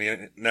House and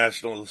the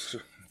National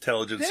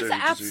Intelligence There's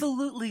Agency.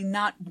 absolutely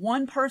not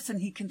one person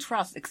he can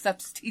trust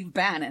except Steve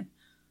Bannon.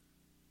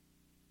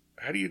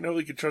 How do you know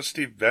he can trust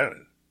Steve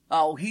Bannon?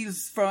 Oh, he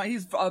was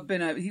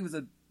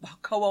a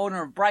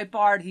co-owner of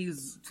Breitbart.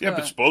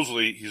 But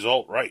supposedly he's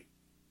alt-right.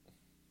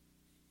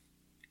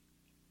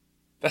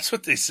 That's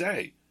what they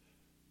say.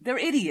 They're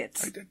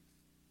idiots.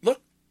 Look,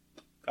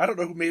 I don't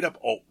know who made up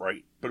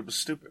alt-right, but it was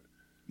stupid.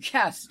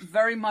 Yes,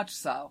 very much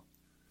so.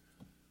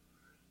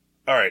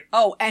 All right.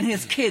 Oh, and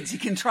his kids. He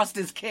can trust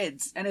his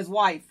kids and his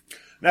wife.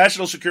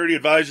 National Security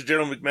Advisor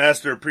General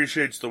McMaster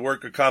appreciates the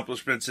work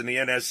accomplishments in the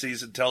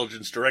NSC's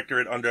Intelligence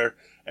Directorate under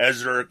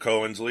Ezra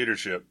Cohen's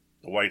leadership,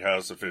 the White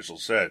House official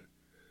said.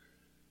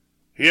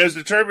 He has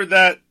determined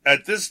that,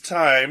 at this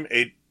time,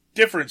 a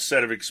different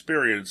set of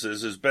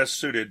experiences is best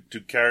suited to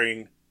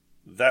carrying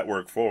that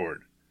work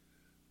forward.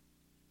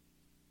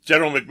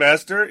 General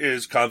McMaster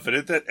is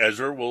confident that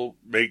Ezra will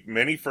make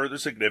many further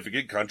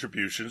significant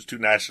contributions to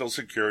national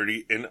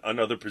security in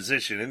another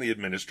position in the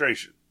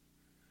administration.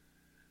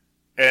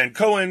 And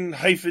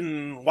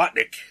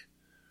Cohen-Watnick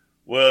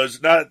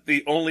was not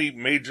the only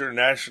major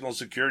National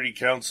Security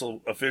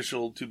Council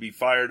official to be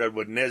fired on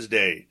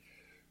Wednesday.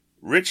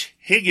 Rich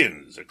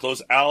Higgins, a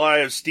close ally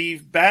of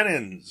Steve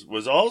Bannon's,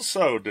 was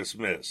also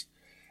dismissed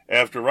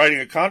after writing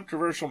a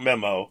controversial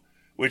memo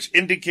which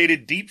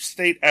indicated deep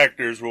state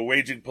actors were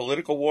waging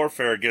political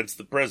warfare against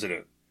the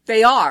president.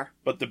 They are.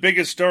 But the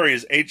biggest story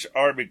is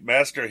H.R.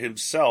 McMaster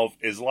himself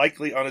is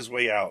likely on his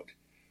way out.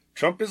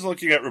 Trump is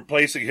looking at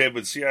replacing him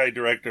with CIA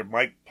Director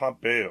Mike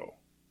Pompeo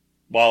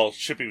while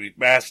shipping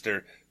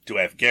McMaster to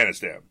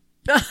Afghanistan.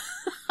 I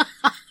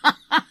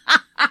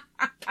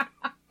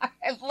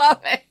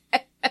love it.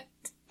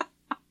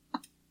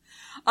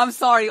 I'm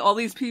sorry, all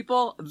these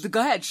people,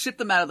 go ahead, ship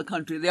them out of the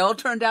country. They all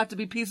turned out to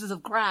be pieces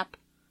of crap.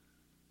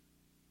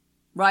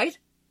 Right?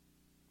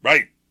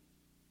 Right.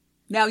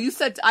 Now,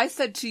 I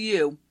said to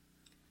you,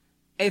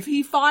 if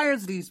he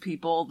fires these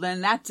people, then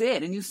that's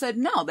it. And you said,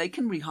 no, they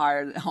can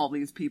rehire all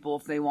these people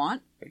if they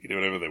want. They can do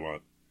whatever they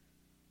want.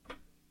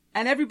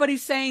 And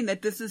everybody's saying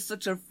that this is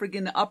such a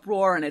friggin'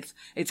 uproar and it's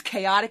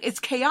chaotic. It's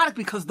chaotic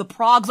because the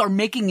progs are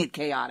making it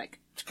chaotic.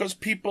 It's because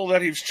people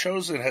that he's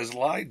chosen has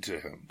lied to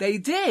him. They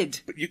did.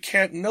 But you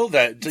can't know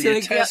that until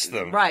you test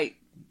them. Right.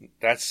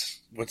 That's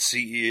what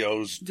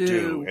CEOs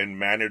do and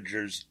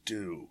managers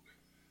do.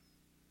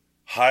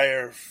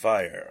 Hire,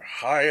 fire.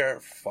 Hire,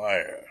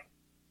 fire.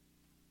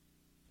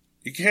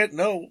 You can't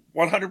know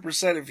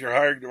 100% if you're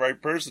hiring the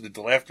right person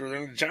until after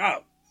they're in the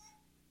job.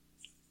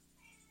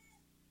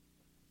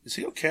 Is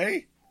he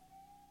okay?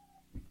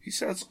 He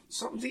says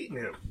something's eating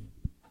him.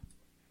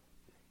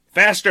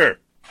 Faster!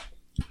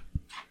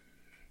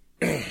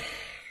 The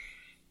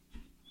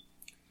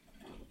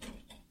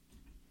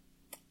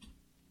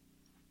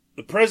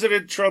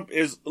President Trump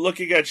is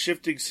looking at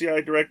shifting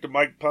CIA Director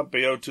Mike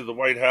Pompeo to the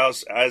White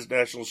House as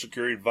National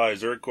Security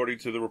Advisor, according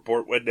to the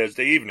report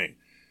Wednesday evening.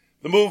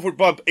 The move would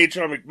bump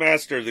H.R.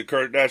 McMaster, the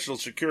current National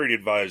Security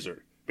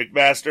Advisor.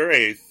 McMaster,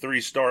 a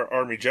 3-star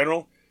Army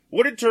general,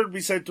 would in turn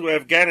be sent to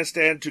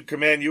Afghanistan to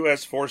command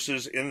U.S.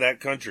 forces in that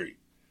country.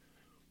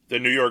 The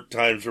New York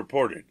Times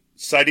reported,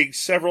 citing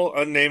several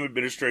unnamed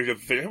administrative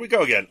officials. Here we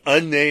go again.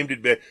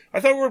 Unnamed. I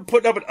thought we weren't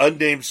putting up at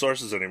unnamed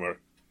sources anymore.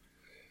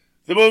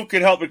 The move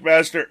could help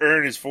McMaster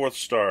earn his 4th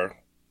star.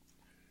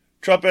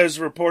 Trump has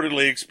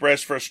reportedly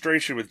expressed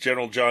frustration with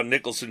General John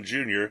Nicholson,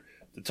 Jr.,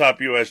 the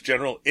top U.S.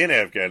 general in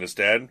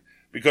Afghanistan,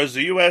 because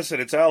the U.S. and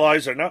its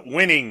allies are not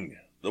winning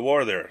the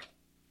war there.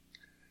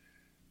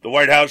 The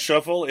White House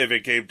shuffle, if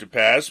it came to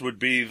pass, would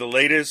be the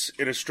latest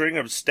in a string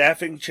of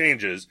staffing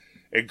changes,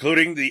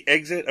 including the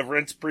exit of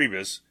Reince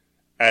Priebus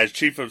as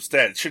chief of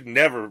staff.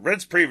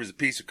 Reince Priebus, a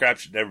piece of crap,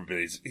 should never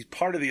be. He's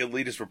part of the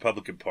elitist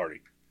Republican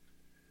Party.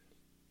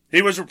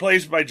 He was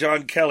replaced by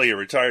John Kelly, a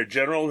retired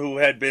general who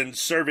had been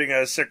serving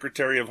as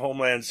Secretary of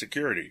Homeland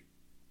Security.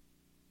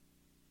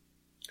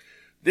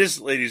 This,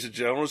 ladies and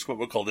gentlemen, is what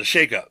we'll call the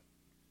shakeup.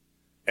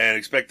 And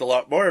expect a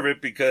lot more of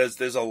it because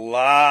there's a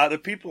lot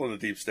of people in the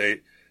deep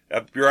state.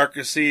 That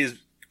bureaucracy has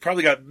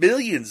probably got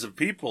millions of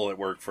people that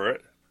work for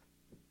it.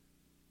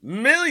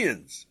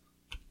 Millions!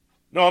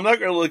 No, I'm not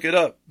going to look it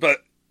up, but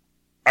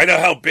I know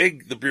how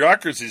big the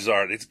bureaucracies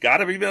are. It's got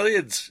to be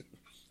millions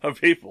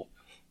of people.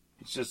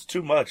 It's just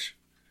too much.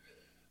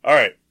 All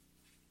right.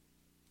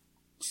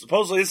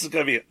 supposedly this is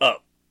going to be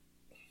up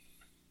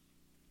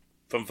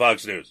from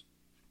Fox News.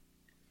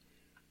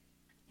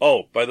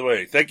 Oh, by the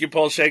way, thank you,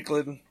 Paul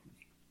Shanklin.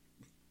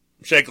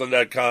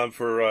 Shanklin.com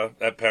for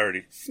that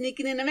parody.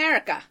 Sneaking in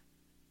America.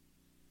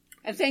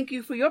 And thank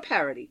you for your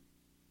parody.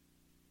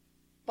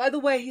 By the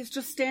way, he's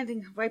just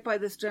standing right by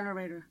this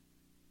generator.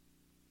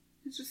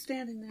 He's just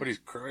standing there. But he's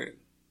crying.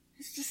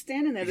 He's just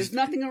standing there. There's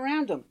nothing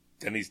around him.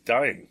 And he's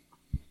dying.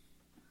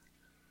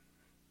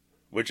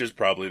 Which is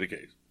probably the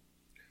case.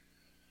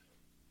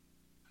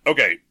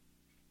 Okay,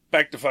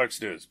 back to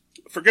Fox News.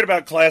 Forget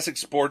about classic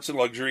sports and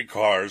luxury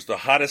cars. The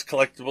hottest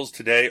collectibles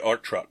today are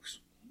trucks.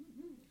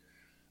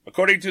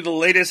 According to the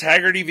latest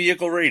Hagerty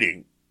vehicle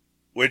rating,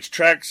 which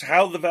tracks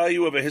how the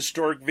value of a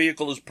historic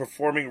vehicle is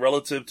performing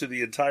relative to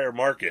the entire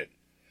market,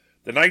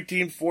 the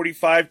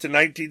 1945 to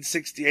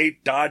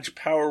 1968 Dodge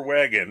Power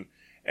Wagon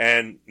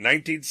and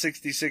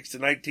 1966 to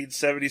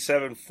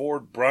 1977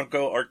 Ford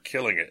Bronco are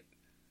killing it.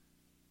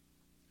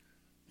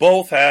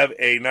 Both have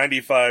a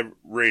 95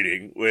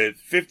 rating, with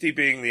 50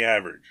 being the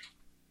average.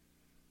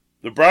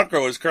 The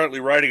Bronco is currently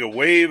riding a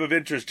wave of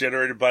interest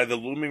generated by the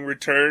looming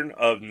return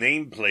of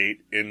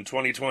nameplate in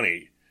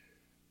 2020.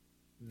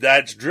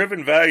 That's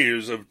driven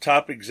values of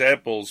top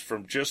examples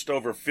from just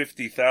over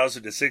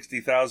 $50,000 to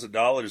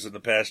 $60,000 in the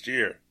past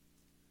year.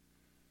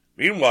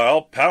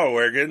 Meanwhile, Power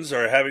Wagons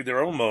are having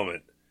their own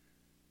moment.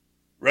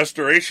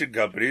 Restoration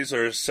companies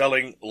are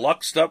selling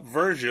luxed-up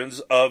versions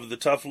of the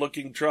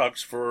tough-looking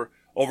trucks for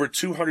over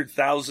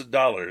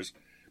 $200,000,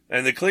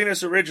 and the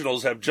cleanest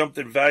originals have jumped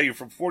in value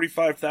from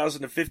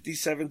 $45,000 to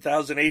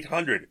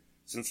 $57,800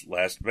 since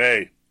last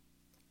May.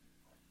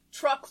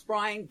 Trucks,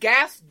 Brian.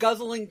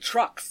 Gas-guzzling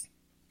trucks.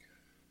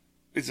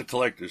 It's a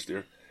collector's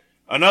dear.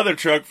 Another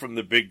truck from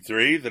the Big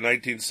Three, the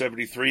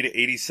 1973 to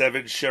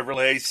 87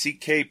 Chevrolet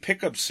CK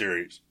Pickup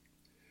Series,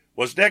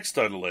 was next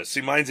on the list.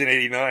 See, mine's in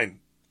 89.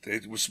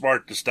 It was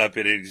smart to stop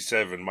at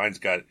 87. Mine's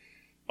got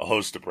a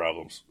host of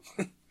problems.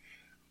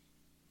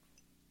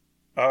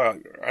 I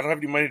don't have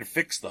any money to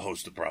fix the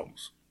host of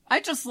problems. I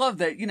just love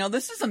that,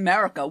 this is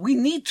America. We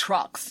need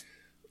trucks.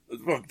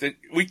 Look,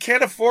 we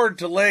can't afford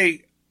to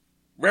lay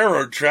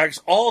railroad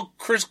tracks all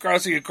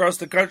crisscrossing across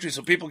the country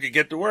so people can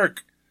get to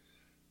work.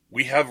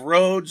 We have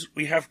roads,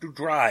 we have to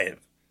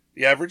drive.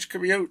 The average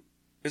commute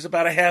is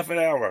about a half an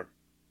hour.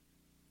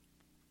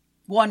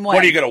 One way.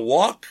 What, are you going to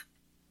walk?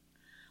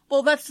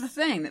 Well, that's the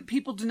thing, that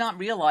people do not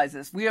realize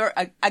this. We are,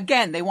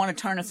 again, they want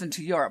to turn us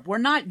into Europe. We're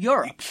not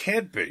Europe. We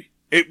can't be.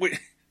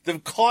 The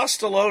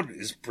cost alone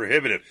is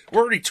prohibitive.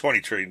 We're already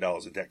 $20 trillion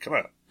in debt. Come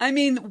on. I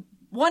mean,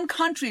 one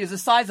country is the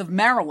size of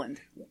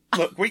Maryland.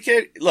 Look,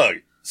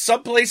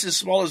 some places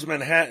small as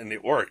Manhattan,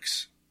 it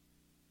works.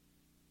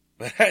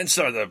 Manhattan's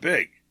not that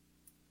big.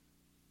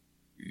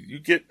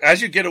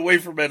 As you get away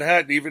from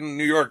Manhattan, even in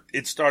New York,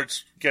 it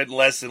starts getting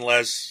less and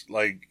less,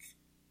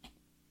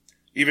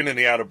 even in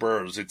the outer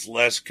boroughs, it's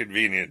less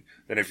convenient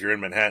than if you're in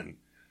Manhattan.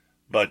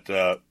 But,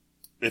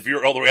 if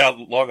you're all the way out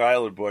Long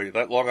Island, boy,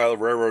 that Long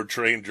Island Railroad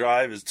train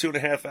drive is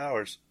 2.5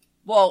 hours.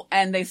 Well,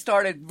 and they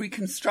started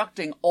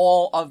reconstructing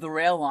all of the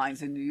rail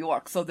lines in New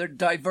York, so they're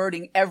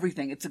diverting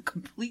everything. It's a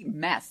complete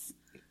mess.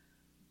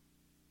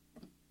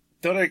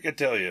 Don't I can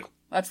tell you?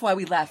 That's why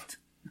we left.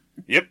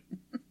 Yep.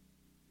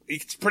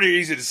 It's pretty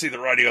easy to see the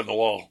writing on the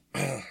wall.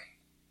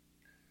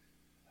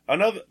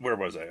 Where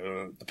was I?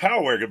 The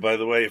Power Wagon, by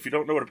the way, if you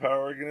don't know what a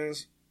Power Wagon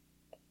is,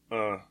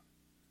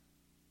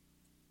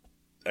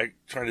 I'm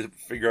trying to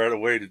figure out a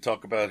way to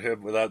talk about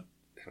him without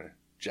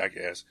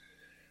jackass.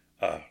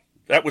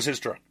 That was his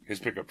truck,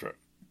 his pickup truck.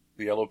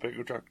 The yellow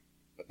pickup truck.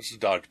 This is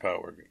Dodge Power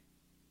Wagon.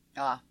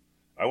 Ah.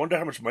 I wonder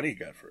how much money he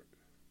got for it.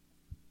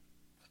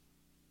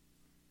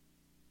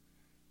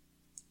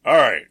 All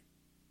right.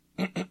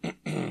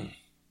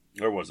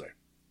 Where was I?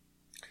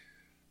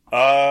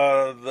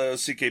 The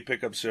CK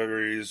Pickup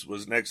Series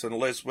was next on the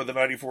list with a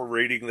 94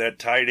 rating that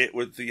tied it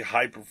with the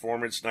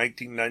high-performance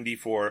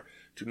 1994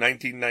 to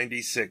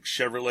 1996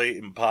 Chevrolet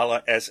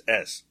Impala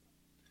SS.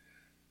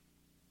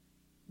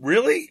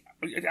 Really?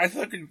 I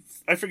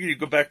figured you'd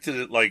go back to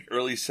the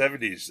early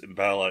 70s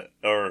Impala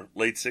or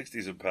late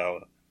 60s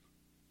Impala.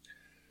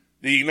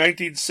 The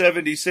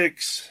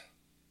 1986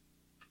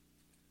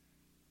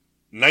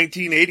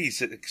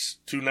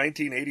 to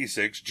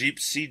 1986 Jeep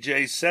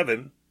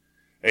CJ7,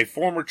 a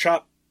former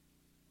chart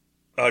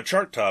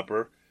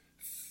topper,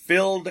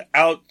 filled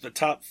out the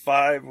top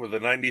 5 with a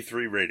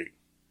 93 rating.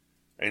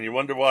 And you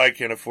wonder why I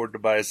can't afford to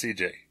buy a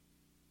CJ.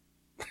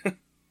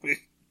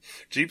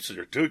 Jeeps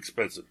are too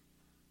expensive.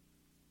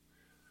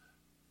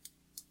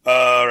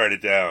 Write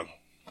it down.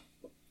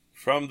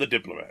 From the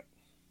Diplomat.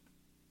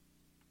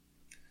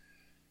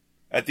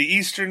 At the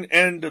eastern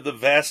end of the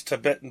vast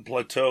Tibetan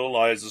plateau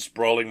lies a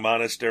sprawling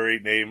monastery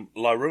named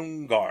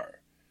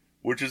Larungar,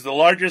 which is the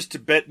largest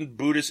Tibetan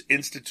Buddhist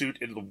institute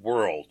in the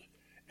world,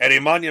 and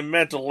a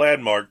monumental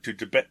landmark to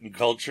Tibetan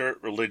culture,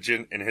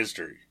 religion, and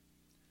history.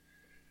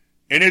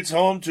 In its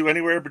home to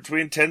anywhere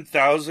between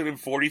 10,000 and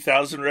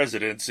 40,000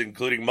 residents,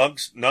 including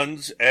monks,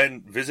 nuns,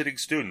 and visiting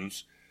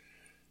students,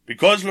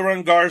 because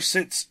Larungar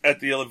sits at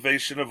the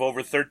elevation of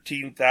over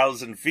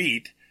 13,000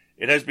 feet,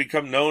 it has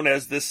become known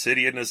as the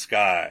City in the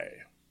Sky.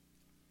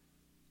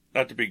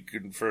 Not to be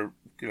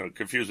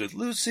confused with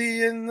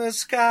Lucy in the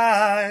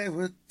Sky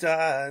with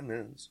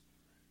Diamonds,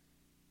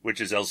 which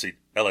is LSD,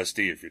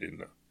 if you didn't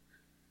know.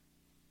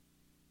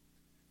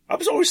 I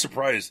was always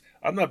surprised.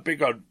 I'm not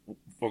big on,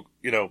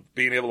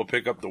 being able to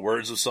pick up the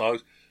words of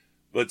songs,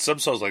 but some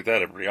songs like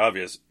that are pretty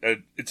obvious.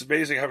 And it's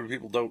amazing how many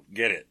people don't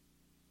get it.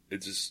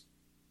 It's just,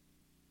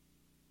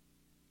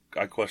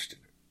 I question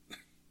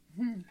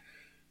it.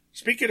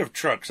 Speaking of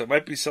trucks, I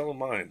might be selling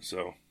mine,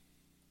 so.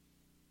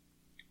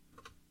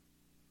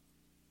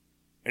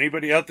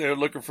 Anybody out there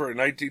looking for a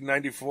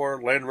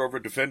 1994 Land Rover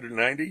Defender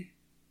 90?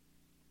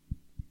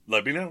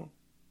 Let me know,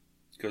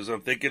 because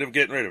I'm thinking of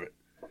getting rid of it.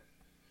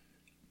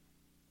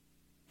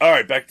 All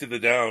right, back to the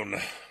down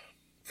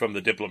from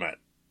the Diplomat.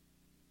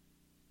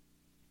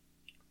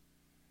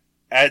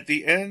 At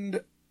the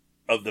end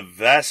of the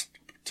vast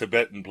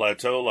Tibetan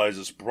plateau lies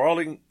a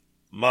sprawling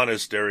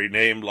monastery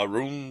named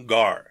Larung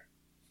Gar.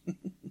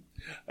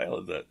 I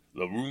love that.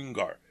 Larung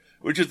Gar,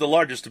 which is the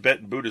largest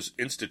Tibetan Buddhist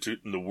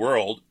institute in the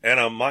world and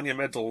a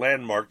monumental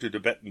landmark to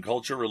Tibetan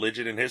culture,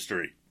 religion, and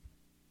history.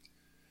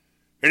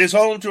 It is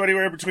home to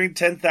anywhere between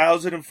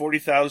 10,000 and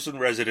 40,000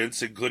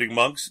 residents, including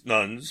monks,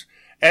 nuns,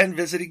 and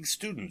visiting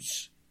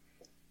students.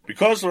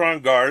 Because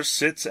Larung Gar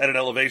sits at an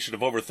elevation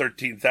of over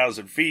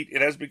 13,000 feet,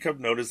 it has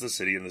become known as the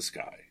City in the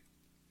Sky.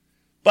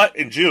 But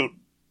in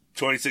June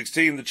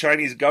 2016, the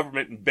Chinese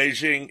government in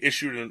Beijing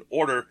issued an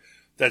order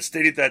that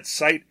stated that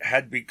site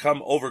had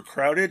become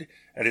overcrowded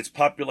and its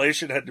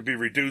population had to be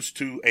reduced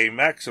to a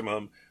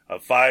maximum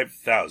of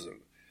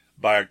 5,000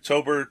 by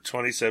October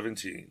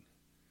 2017.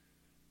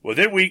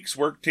 Within weeks,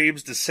 work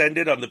teams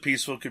descended on the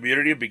peaceful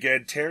community and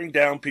began tearing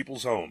down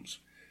people's homes,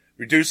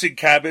 reducing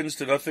cabins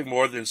to nothing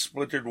more than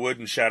splintered wood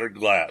and shattered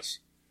glass.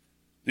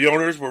 The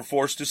owners were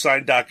forced to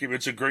sign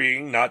documents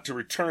agreeing not to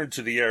return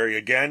to the area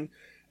again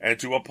and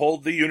to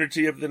uphold the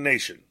unity of the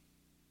nation.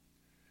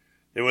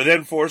 They were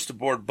then forced to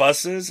board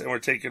buses and were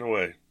taken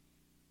away.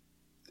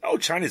 Oh,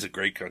 China's a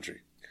great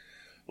country.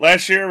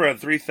 Last year, around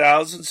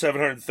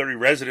 3,730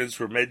 residents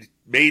were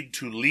made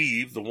to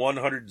leave the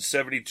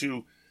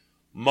 172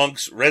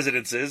 monks'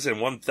 residences, and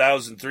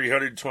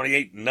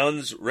 1,328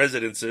 nuns'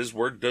 residences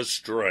were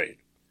destroyed.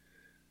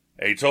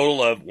 A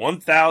total of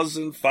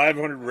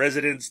 1,500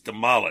 residents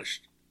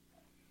demolished.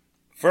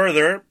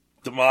 Further,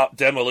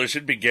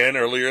 demolition began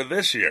earlier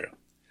this year.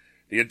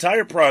 The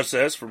entire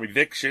process, from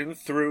eviction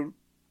through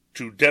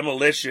to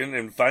demolition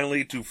and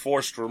finally to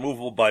forced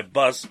removal by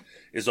bus,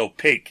 is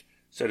opaque,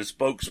 said a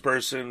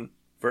spokesperson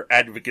for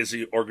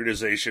advocacy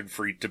organization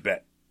Free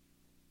Tibet.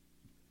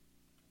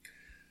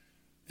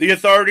 The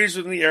authorities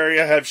in the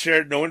area have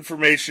shared no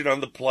information on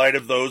the plight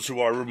of those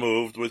who are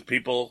removed, with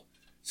people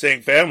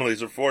saying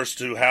families are forced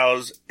to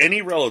house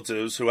any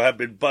relatives who have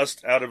been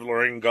bussed out of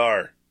Larung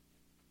Gar.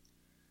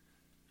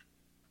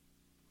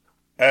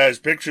 As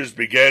pictures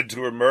began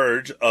to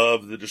emerge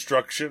of the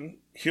destruction,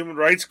 human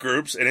rights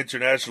groups and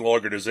international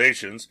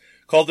organizations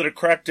called it a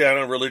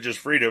crackdown on religious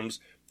freedoms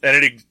and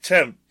an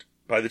attempt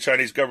by the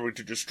Chinese government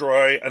to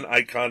destroy an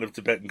icon of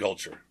Tibetan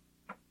culture.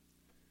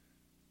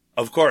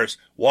 Of course,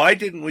 why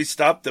didn't we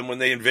stop them when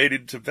they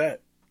invaded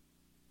Tibet?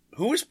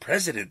 Who was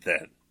president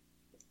then?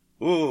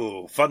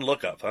 Ooh, fun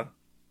lookup, huh?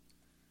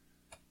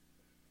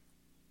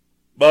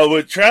 But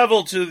with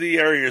travel to the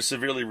area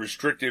severely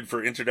restricted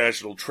for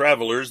international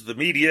travelers, the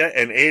media,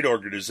 and aid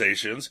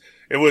organizations,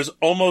 it was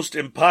almost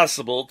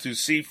impossible to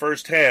see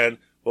firsthand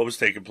what was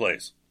taking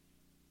place.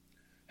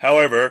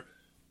 However,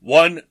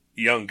 one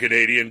young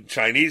Canadian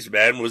Chinese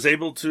man was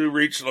able to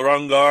reach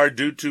Larung Gar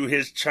due to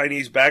his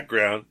Chinese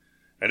background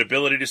and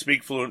ability to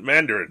speak fluent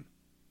Mandarin.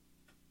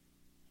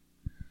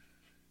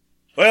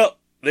 Well,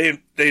 they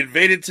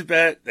invaded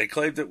Tibet. They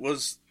claimed it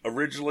was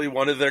originally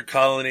one of their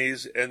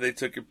colonies, and they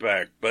took it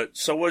back. But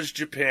so was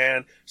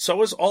Japan. So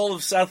was all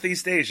of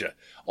Southeast Asia.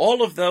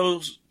 All of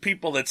those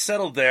people that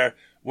settled there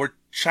were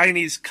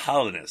Chinese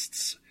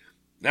colonists.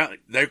 Now,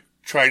 they're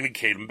trying to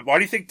cater. Why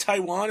do you think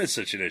Taiwan is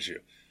such an issue?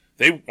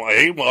 They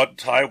want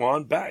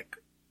Taiwan back.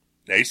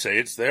 They say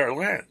it's their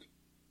land.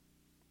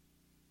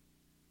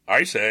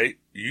 I say,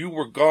 you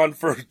were gone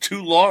for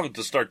too long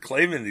to start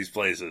claiming these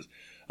places.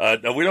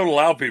 No, we don't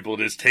allow people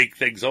to just take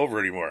things over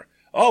anymore.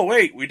 Oh,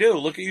 wait, we do.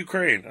 Look at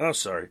Ukraine. Oh,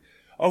 sorry.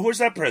 Oh, where's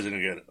that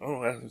president again?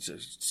 Oh,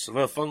 it's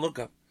a fun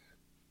lookup.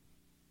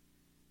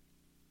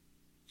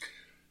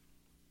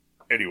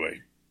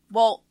 Anyway.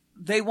 Well,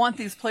 they want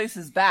these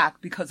places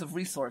back because of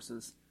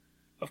resources.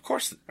 Of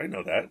course, I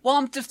know that. Well,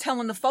 I'm just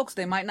telling the folks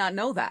they might not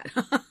know that.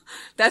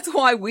 That's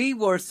why we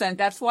were sent.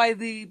 That's why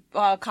the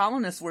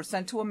colonists were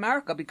sent to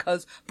America,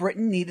 because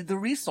Britain needed the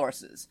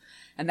resources,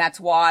 and that's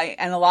why.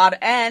 And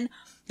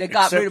they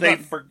got rid of. They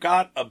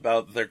forgot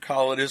about their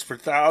colonists for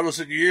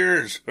 1,000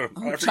 years.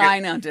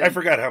 China did. I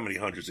forgot how many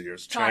hundreds of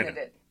years. China did.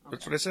 Okay.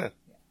 That's what I said.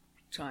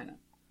 China.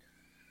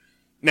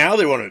 Now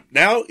they want to.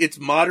 Now it's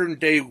modern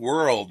day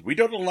world. We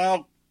don't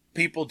allow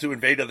people to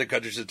invade other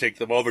countries and take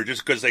them over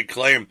just because they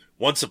claim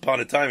once upon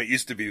a time it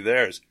used to be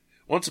theirs.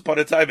 Once upon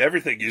a time,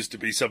 everything used to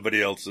be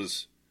somebody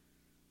else's.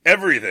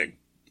 Everything.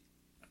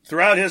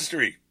 throughout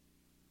history.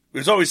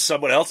 There's always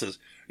someone else's.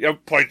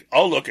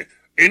 Look,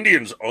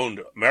 Indians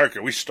owned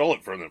America. We stole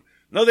it from them.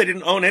 No, they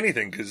didn't own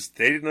anything because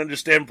they didn't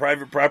understand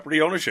private property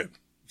ownership.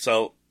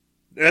 So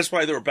that's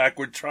why they were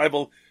backward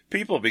tribal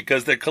people,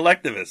 because they're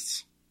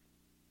collectivists.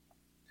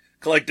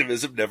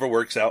 Collectivism never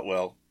works out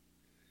well.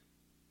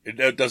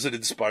 It doesn't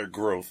inspire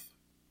growth.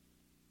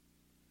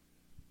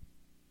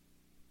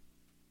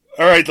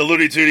 All right, the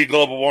Looney Tuney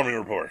Global Warming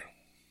Report.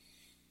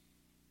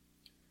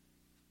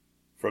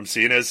 From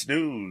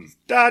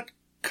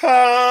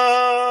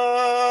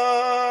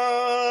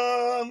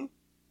CNSnews.com.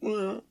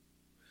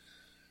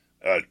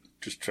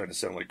 Just trying to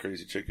sound like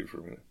Crazy Chicken for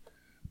a minute.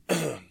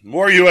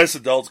 More U.S.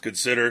 adults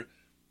consider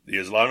the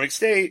Islamic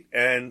State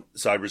and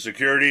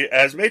cybersecurity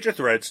as major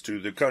threats to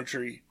the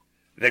country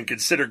than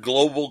consider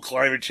global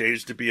climate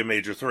change to be a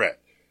major threat,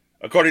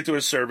 according to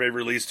a survey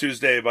released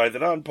Tuesday by the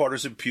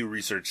nonpartisan Pew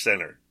Research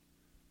Center.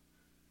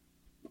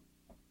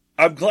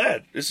 I'm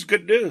glad. This is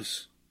good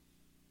news.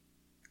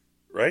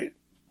 Right?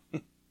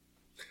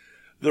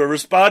 The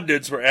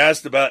respondents were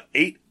asked about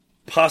 8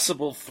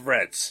 possible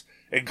threats,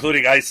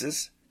 including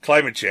ISIS,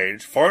 climate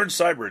change, foreign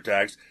cyber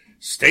attacks,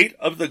 state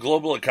of the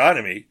global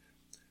economy,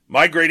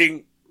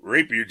 migrating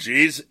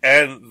refugees,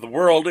 and the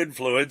world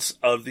influence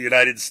of the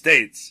United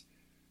States,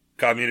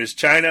 Communist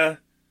China,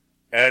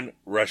 and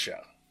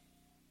Russia.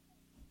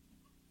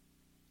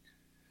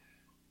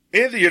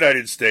 In the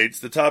United States,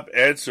 the top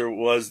answer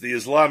was the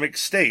Islamic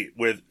State,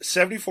 with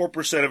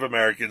 74% of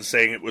Americans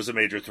saying it was a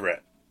major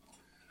threat.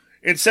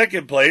 In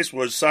second place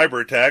was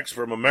cyber attacks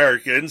from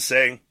Americans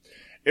saying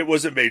it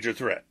was a major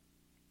threat.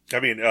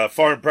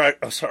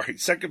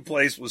 Second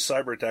place was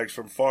cyber attacks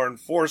from foreign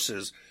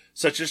forces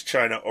such as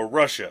China or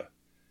Russia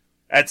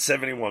at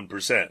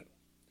 71%.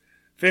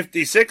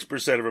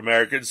 56% of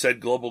Americans said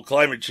global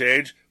climate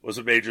change was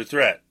a major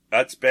threat.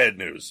 That's bad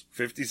news.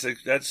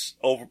 56, that's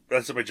a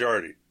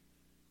majority.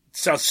 It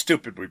sounds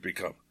stupid we've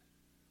become.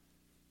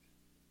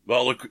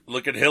 Well,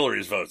 look at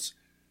Hillary's votes.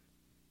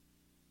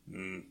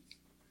 In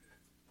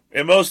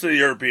most of the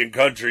European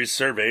countries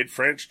surveyed,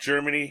 France,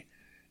 Germany,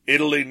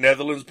 Italy,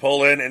 Netherlands,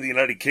 Poland, and the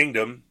United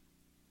Kingdom,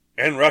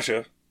 and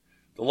Russia,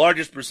 the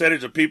largest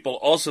percentage of people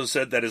also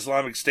said that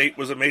Islamic State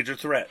was a major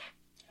threat.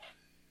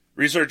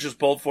 Researchers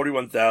polled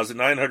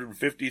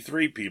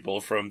 41,953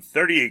 people from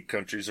 38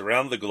 countries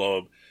around the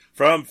globe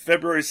from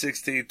February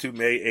 16 to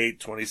May 8,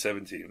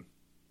 2017.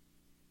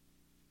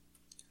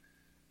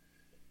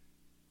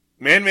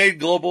 Man-made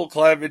global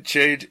climate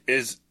change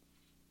is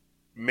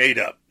made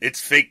up.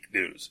 It's fake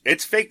news.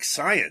 It's fake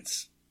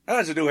science.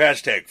 That's a new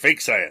hashtag,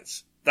 fake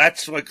science.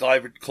 That's what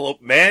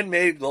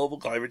man-made global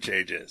climate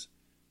change is.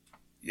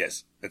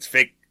 Yes, it's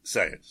fake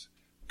science.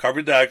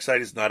 Carbon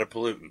dioxide is not a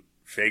pollutant.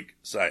 Fake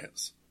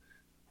science.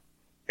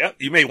 Yep,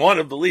 you may want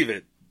to believe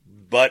it,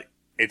 but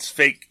it's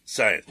fake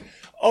science.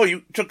 Oh,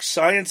 you took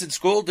science in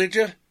school, did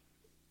you?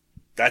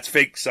 That's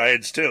fake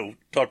science, too.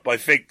 Taught by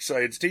fake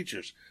science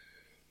teachers.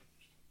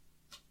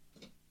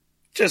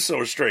 Just so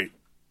we're straight.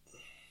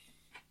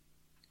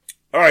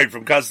 All right,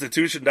 from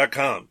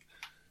Constitution.com.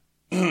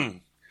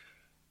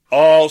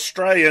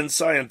 Australian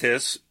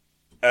scientists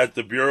at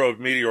the Bureau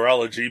of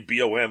Meteorology,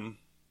 BOM,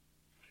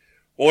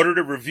 ordered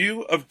a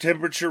review of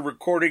temperature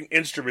recording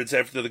instruments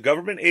after the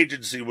government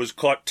agency was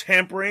caught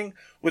tampering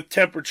with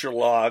temperature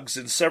logs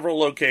in several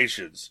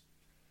locations.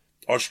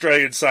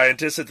 Australian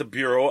scientists at the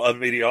Bureau of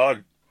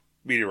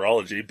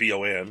Meteorology,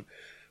 BOM,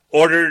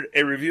 ordered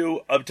a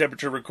review of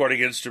temperature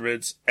recording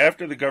instruments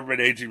after the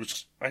government agency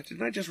was...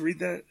 Didn't I just read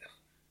that?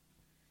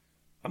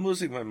 I'm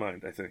losing my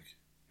mind, I think.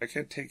 I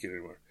can't take it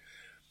anymore.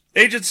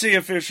 Agency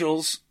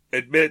officials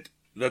admit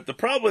that the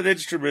problem with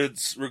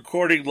instruments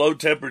recording low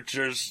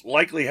temperatures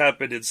likely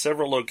happened in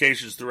several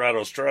locations throughout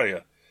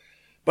Australia,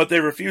 but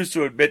they refuse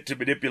to admit to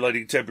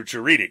manipulating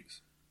temperature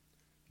readings.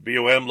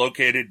 BOM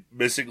located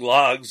missing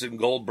logs in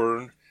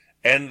Goulburn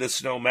and the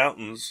Snow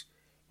Mountains,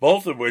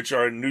 both of which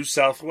are in New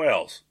South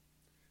Wales.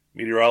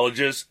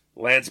 Meteorologist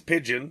Lance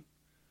Pigeon.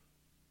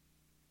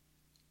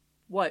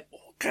 What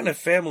kind of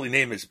family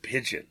name is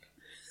Pigeon?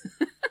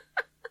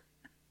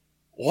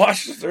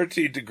 Watch the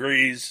 13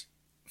 degrees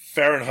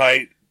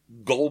Fahrenheit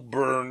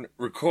Goulburn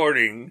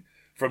recording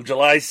from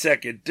July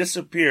 2nd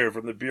disappear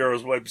from the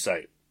Bureau's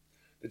website.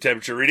 The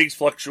temperature readings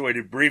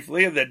fluctuated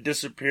briefly and then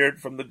disappeared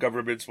from the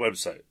government's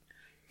website.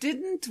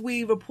 Didn't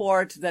we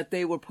report that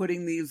they were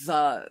putting these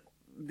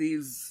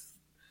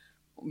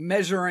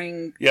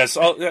measuring... Yes,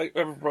 I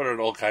reported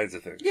all kinds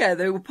of things. Yeah,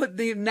 they were put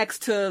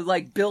next to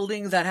like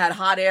buildings that had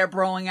hot air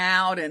blowing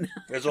out, and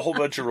there's a whole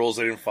bunch of rules.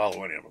 They didn't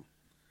follow any of them.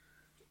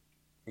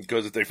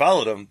 Because if they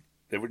followed them,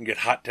 they wouldn't get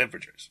hot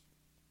temperatures.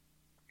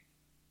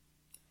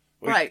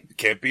 Right.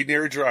 Can't be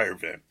near a dryer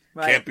vent.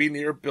 Right. Can't be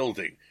near a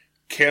building.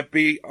 Can't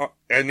be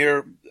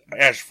near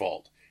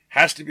asphalt.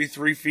 Has to be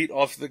 3 feet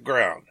off the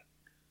ground.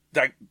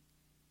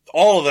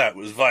 All of that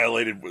was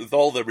violated with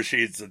all the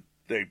machines that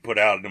they put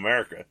out in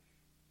America.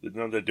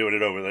 None of them doing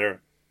it over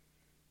there.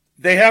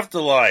 They have to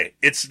lie.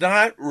 It's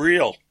not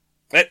real.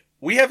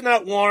 We have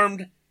not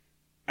warmed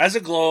as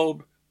a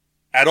globe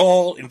at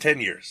all in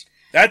 10 years.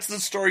 That's the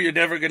story you're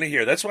never going to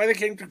hear. That's why they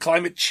came to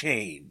climate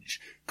change.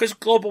 Because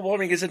global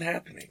warming isn't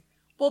happening.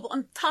 Well,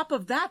 on top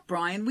of that,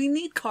 Brian, we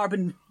need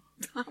carbon.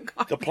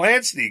 The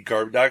plants need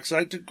carbon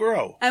dioxide to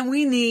grow. And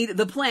we need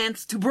the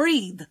plants to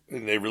breathe.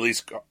 And they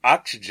release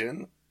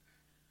oxygen.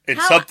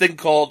 It's something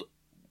called,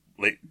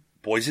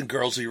 boys and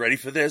girls, are you ready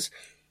for this?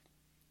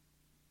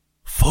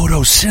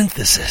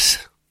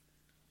 Photosynthesis.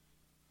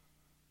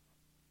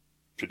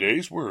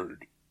 Today's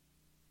word.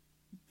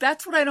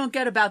 That's what I don't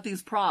get about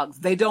these progs.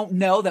 They don't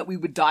know that we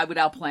would die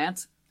without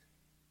plants.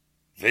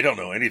 They don't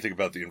know anything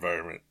about the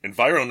environment.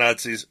 Enviro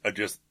Nazis are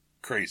just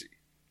crazy.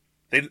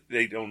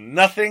 They know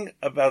nothing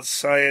about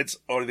science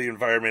or the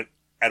environment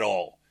at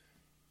all.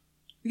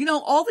 You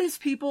know, all these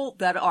people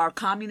that are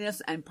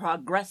communists and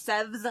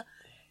progressives,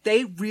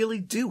 they really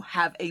do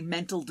have a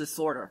mental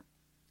disorder.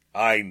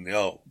 I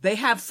know. They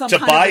have some to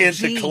kind buy of a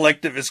into gene.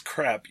 collectivist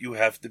crap, you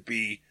have to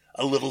be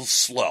a little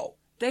slow.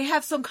 They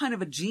have some kind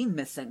of a gene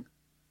missing.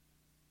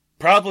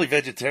 Probably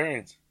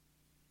vegetarians.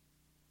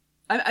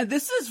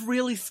 This is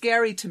really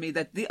scary to me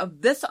that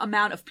this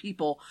amount of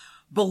people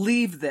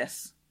believe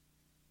this.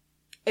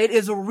 It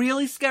is a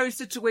really scary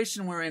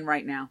situation we're in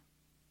right now.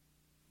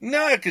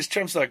 No, because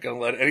Trump's not going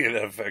to let any of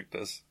that affect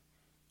us.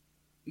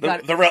 I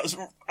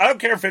don't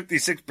care if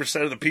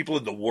 56% of the people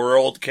in the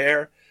world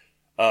care.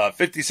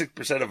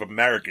 56% of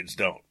Americans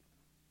don't.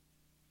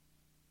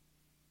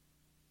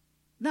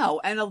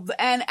 No,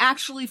 and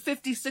actually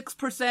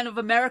 56% of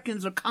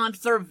Americans are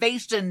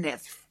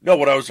conservationists. No,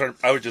 what I was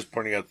just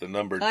pointing out the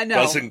number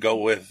doesn't go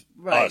with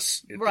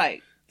us.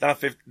 Right. Not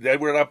 50. They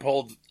were not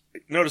polled.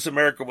 Notice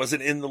America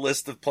wasn't in the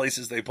list of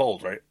places they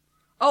polled, right?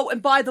 Oh,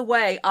 and by the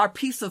way, our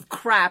piece of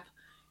crap,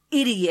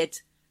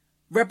 idiot,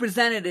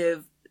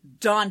 Representative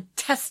Don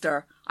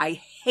Tester,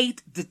 I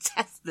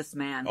detest this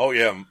man. Oh,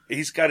 yeah.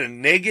 He's got a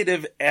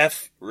negative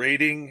F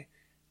rating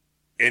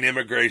in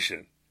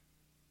immigration.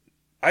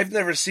 I've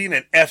never seen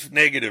an F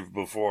negative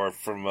before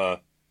from,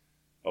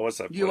 what's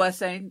that place?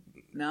 USA?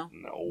 No?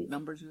 No.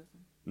 Numbers USA?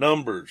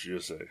 Numbers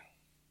USA.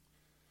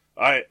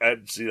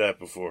 I'd see that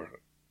before.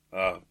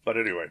 But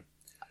anyway.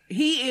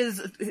 He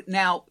is,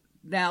 now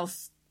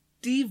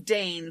Steve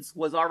Daines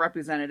was our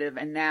representative,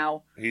 and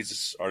now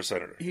he's our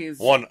senator. He's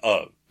one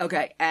of.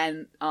 Okay,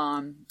 and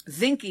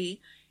Zinke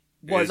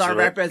was our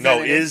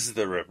representative. No, is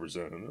the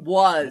representative.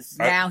 Was.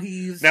 Now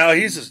he's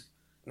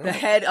the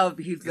head of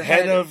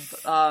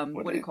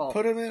what do you call it?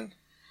 Put him in?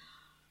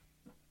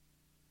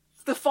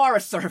 The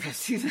Forest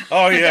Service.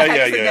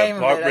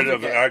 Department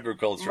of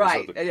Agriculture.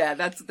 Right. Or something. Yeah,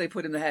 that's what they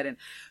put in the head in.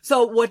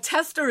 So what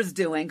Tester is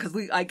doing, because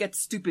I get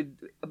stupid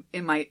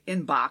in my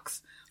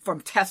inbox from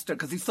Tester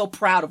because he's so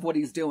proud of what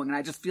he's doing, and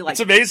I just feel like it's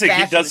amazing.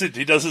 He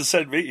doesn't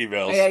send me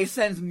emails. Yeah, he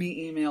sends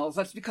me emails.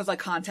 That's because I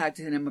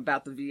contacted him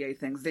about the VA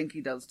thing.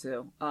 Zinke does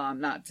too.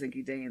 Not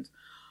Zinke, Daines.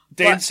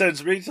 Daines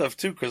sends me stuff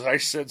too because I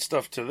send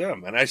stuff to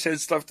them, and I send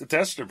stuff to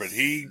Tester, but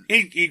he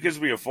gives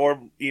me a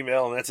form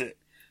email, and that's it.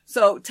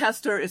 So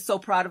Tester is so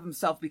proud of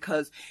himself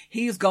because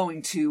he's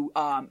going to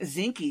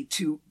Zinke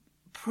to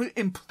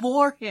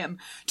implore him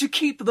to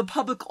keep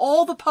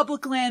all the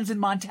public lands in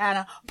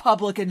Montana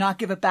public and not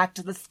give it back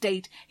to the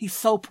state. He's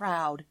so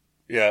proud.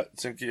 Yeah,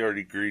 Zinke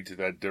already agreed to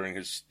that during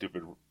his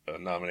stupid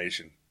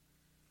nomination.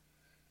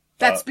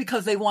 That's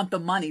because they want the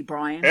money,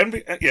 Brian.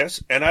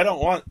 Yes, and I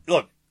don't want...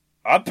 Look,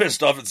 I'm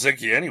pissed off at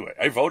Zinke anyway.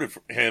 I voted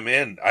for him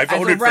in. I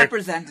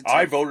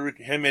voted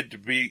him in to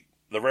be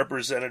the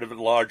representative at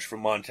large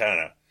from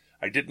Montana.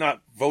 I did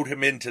not vote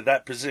him into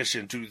that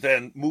position to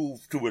then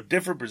move to a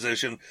different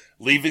position,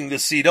 leaving the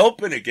seat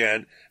open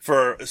again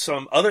for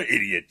some other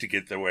idiot to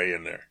get their way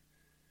in there.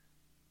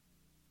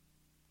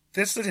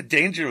 That's the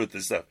danger with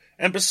this stuff.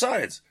 And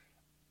besides,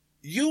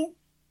 you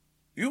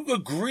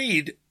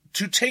agreed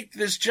to take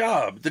this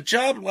job. The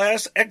job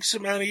lasts X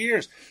amount of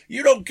years.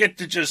 You don't get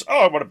to just,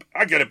 I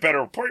get a better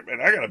appointment.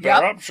 I got a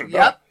better option.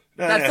 Yep.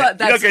 No, you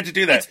don't get to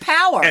do that. It's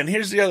power. And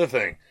here's the other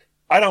thing.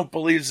 I don't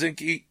believe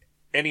Zinke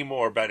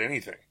anymore about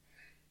anything.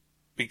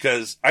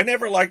 Because I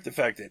never liked the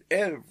fact that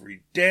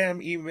every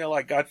damn email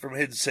I got from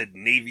him said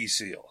Navy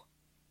SEAL.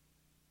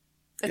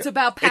 It's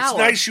about power. It's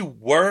nice you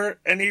were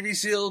a Navy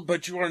SEAL,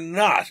 but you are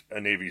not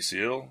a Navy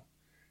SEAL.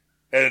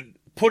 And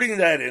putting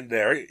that in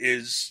there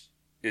is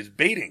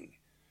baiting.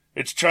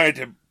 It's trying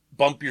to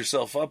bump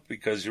yourself up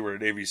because you were a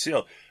Navy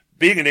SEAL.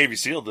 Being a Navy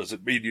SEAL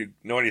doesn't mean you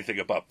know anything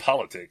about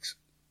politics.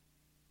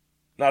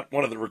 Not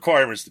one of the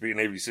requirements to be a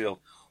Navy SEAL.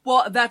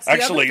 Well, that's the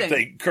Actually, other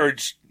thing. they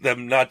encourage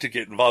them not to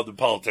get involved in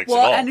politics at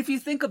well, all. and if you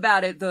think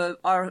about it,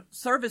 our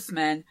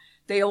servicemen,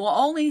 they will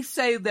only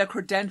say their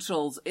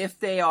credentials if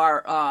they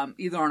are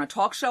either on a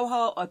talk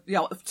show,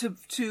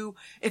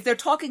 if they're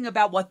talking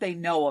about what they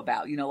know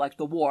about, like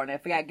the war and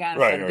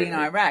Afghanistan being in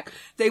Iraq.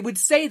 They would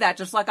say that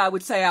just like I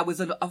would say I was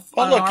an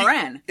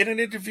RN. In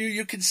an interview,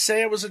 you could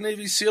say I was a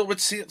Navy SEAL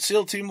with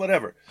SEAL team,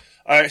 whatever.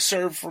 I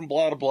served from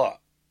blah to blah.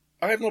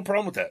 I have no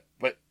problem with that.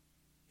 But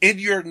in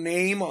your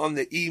name on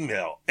the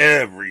email,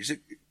 every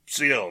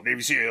SEAL,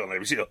 Navy SEAL,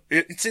 Navy SEAL,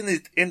 it's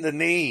in the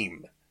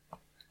name.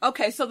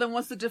 Okay, so then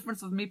what's the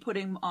difference with me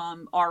putting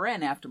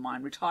RN after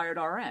mine, retired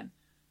RN?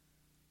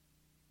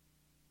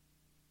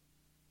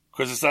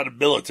 Because it's not a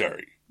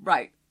military.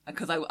 Right.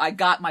 Because I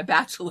got my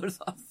bachelor's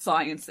of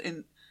science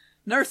in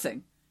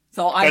nursing.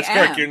 So That's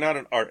correct. You're not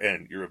an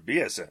RN. You're a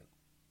BSN.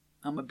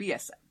 I'm a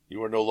BSN.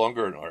 You are no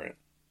longer an RN.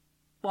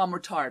 Well, I'm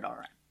retired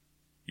RN.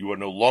 You are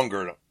no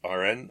longer an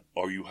RN,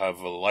 or you have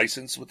a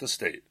license with the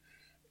state.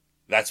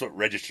 That's what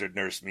registered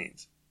nurse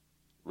means.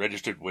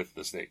 Registered with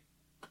the state.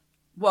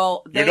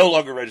 Well, you're no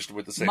longer registered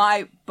with the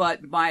state.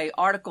 But my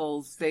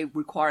articles, they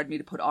required me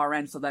to put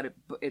RN so that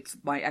it's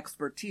my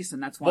expertise,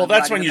 and that's why. Well,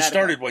 that's when you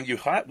started, when you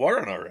were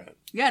an RN.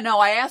 Yeah, no,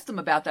 I asked them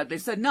about that. They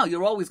said, no,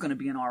 you're always going to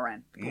be an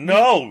RN.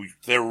 No,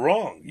 they're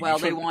wrong. Well,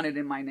 they want it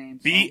in my name.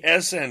 So.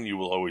 BSN you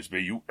will always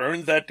be. You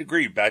earned that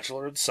degree,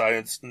 Bachelor of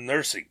Science in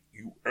Nursing.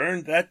 You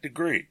earned that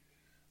degree.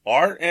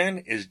 RN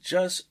is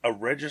just a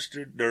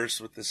registered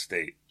nurse with the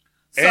state.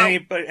 So,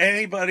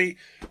 anybody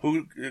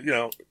who,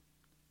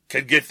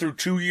 can get through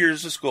 2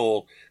 years of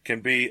school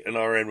can be an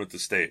RN with the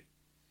state.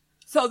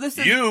 So this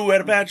is... You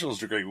had a bachelor's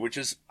degree, which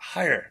is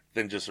higher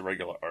than just a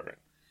regular RN.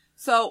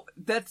 So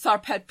that's our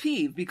pet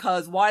peeve,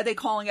 because why are they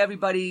calling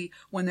everybody,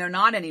 when they're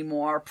not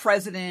anymore,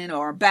 president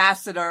or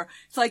ambassador?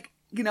 It's like,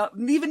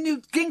 even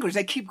Newt Gingrich,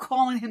 they keep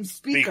calling him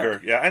speaker.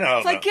 Yeah, I know.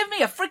 It's like, give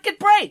me a freaking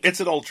break. It's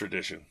an old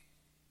tradition.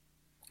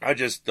 I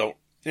just don't,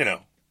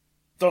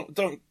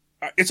 don't.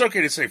 It's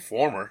okay to say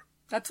former.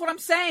 That's what I'm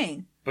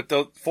saying. But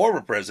the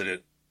former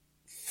president,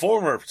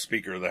 former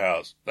Speaker of the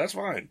House, that's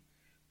fine.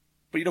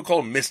 But you don't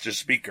call him Mr.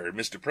 Speaker,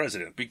 Mr.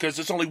 President, because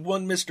there's only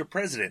one Mr.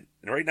 President.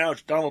 And right now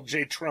it's Donald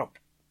J. Trump.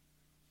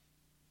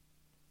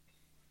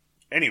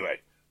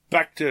 Anyway,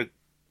 back to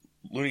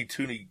Looney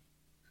Tuney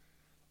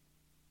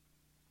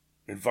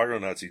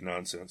enviro-Nazi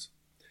nonsense.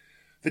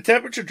 The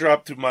temperature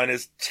dropped to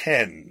minus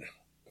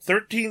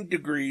 13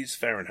 degrees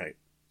Fahrenheit.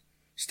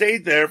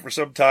 Stayed there for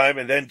some time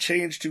and then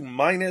changed to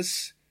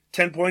minus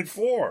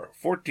 10.4,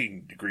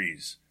 14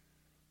 degrees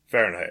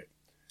Fahrenheit.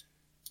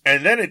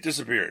 And then it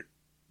disappeared.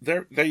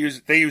 They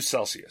use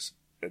Celsius.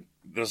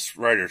 This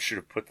writer should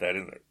have put that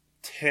in there.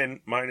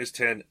 Minus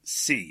 10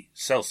 C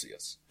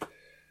Celsius,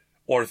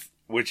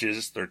 which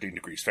is 13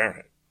 degrees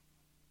Fahrenheit.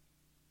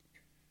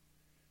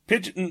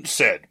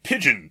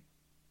 Pigeon.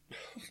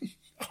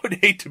 I would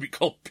hate to be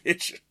called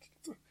Pigeon.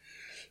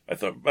 I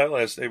thought my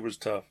last name was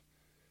tough.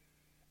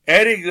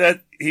 Adding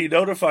that he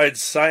notified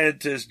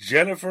scientist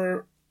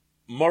Jennifer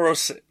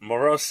Morohase.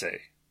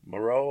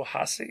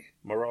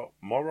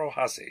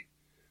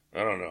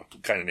 I don't know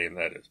what kind of name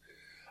that is.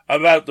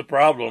 About the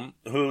problem,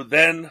 who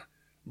then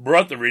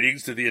brought the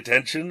readings to the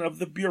attention of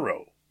the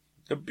Bureau.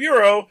 The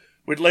Bureau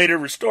would later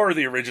restore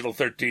the original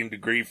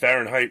 13-degree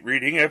Fahrenheit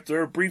reading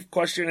after a brief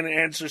question and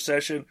answer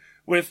session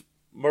with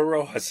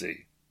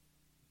Morohase.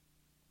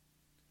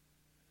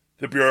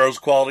 The Bureau's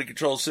quality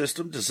control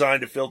system,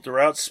 designed to filter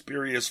out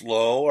spurious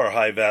low or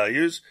high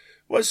values,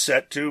 was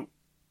set to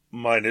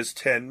minus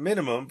 10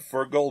 minimum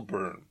for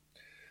Goldburn,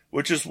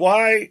 which is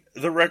why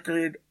the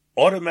record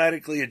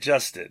automatically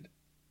adjusted,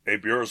 a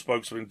Bureau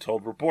spokesman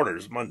told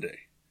reporters Monday.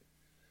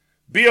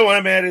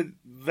 BOM added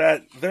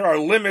that there are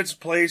limits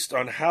placed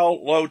on how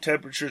low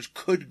temperatures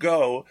could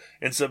go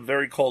in some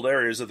very cold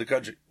areas of the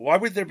country. Why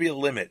would there be a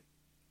limit?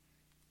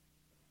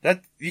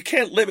 That you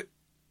can't limit.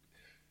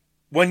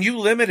 When you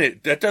limit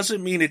it, that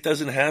doesn't mean it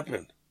doesn't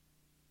happen.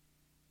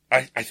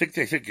 I think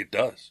they think it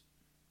does.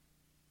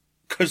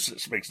 Because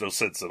this makes no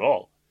sense at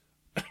all.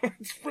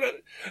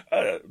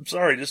 I'm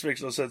sorry, this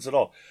makes no sense at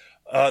all.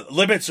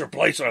 Limits are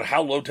placed on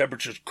how low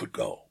temperatures could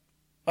go.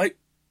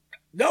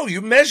 No,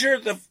 you measure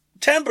the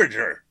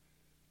temperature.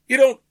 You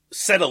don't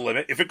set a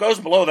limit. If it goes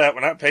below that, we're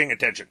not paying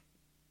attention.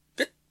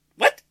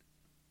 What?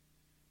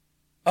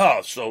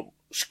 Oh, so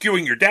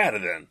skewing your data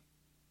then.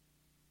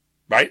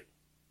 Right?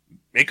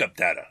 Make up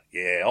data.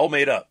 Yeah, all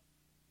made up.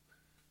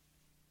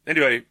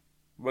 Anyway,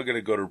 we're going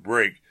to go to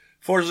break.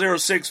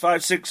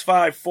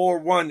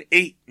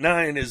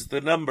 406-565-4189 is the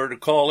number to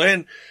call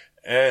in.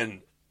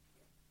 And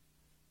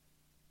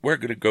we're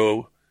going to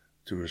go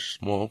to a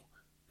small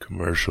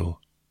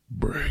commercial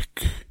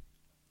break.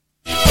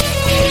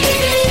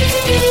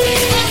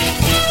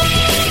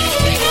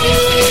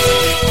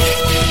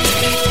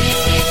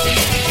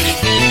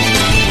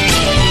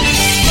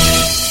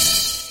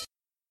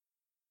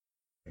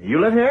 You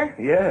live here?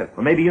 Yes.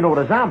 Well, maybe you know what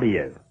a zombie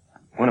is.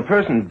 When a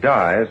person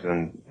dies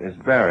and is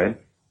buried,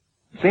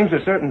 it seems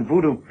there's certain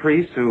voodoo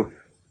priests who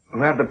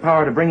have the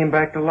power to bring him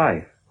back to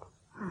life.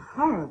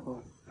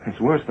 Horrible. It's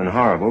worse than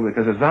horrible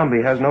because a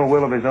zombie has no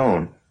will of his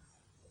own.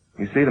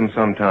 You see them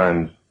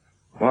sometimes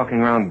walking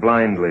around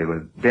blindly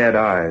with dead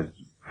eyes,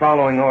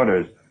 following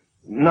orders,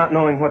 not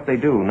knowing what they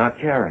do, not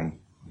caring.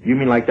 You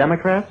mean like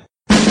Democrats?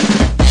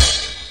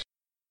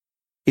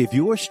 If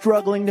you're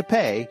struggling to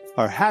pay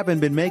or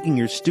haven't been making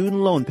your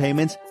student loan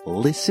payments,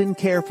 listen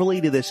carefully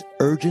to this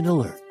urgent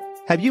alert.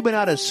 Have you been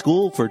out of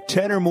school for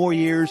 10 or more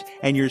years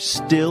and you're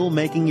still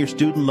making your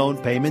student loan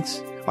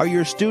payments? Are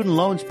your student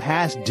loans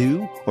past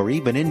due or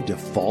even in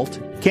default?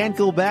 Can't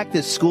go back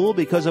to school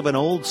because of an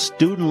old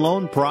student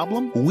loan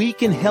problem? We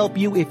can help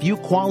you if you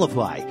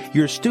qualify.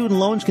 Your student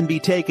loans can be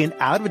taken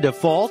out of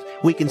default.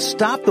 We can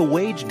stop the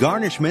wage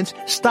garnishments,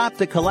 stop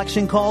the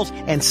collection calls,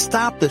 and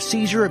stop the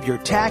seizure of your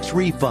tax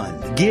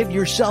refund. Give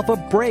yourself a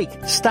break.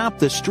 Stop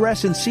the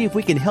stress and see if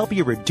we can help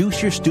you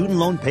reduce your student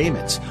loan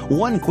payments.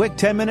 One quick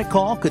 10-minute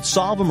call could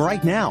solve them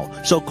right now.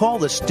 So call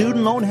the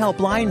Student Loan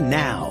Helpline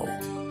now.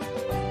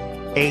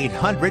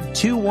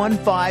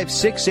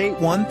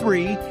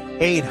 800-215-6813.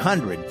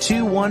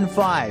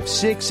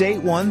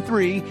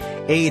 800-215-6813.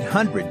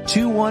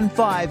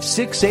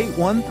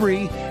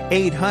 800-215-6813.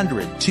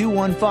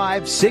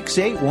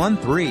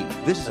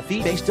 800-215-6813. This is a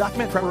fee-based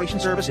document preparation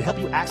service to help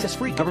you access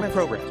free government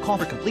programs. Call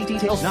for complete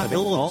details. Not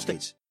available in all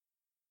states.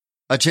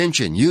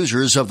 Attention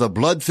users of the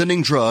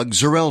blood-thinning drug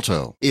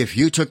Xarelto. If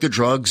you took the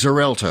drug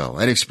Xarelto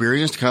and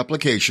experienced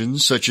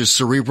complications such as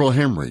cerebral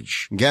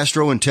hemorrhage,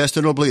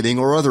 gastrointestinal bleeding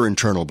or other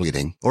internal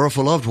bleeding, or if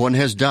a loved one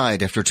has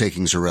died after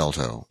taking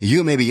Xarelto,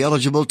 you may be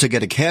eligible to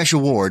get a cash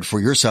award for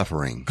your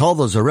suffering. Call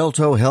the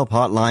Xarelto Help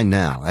Hotline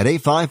now at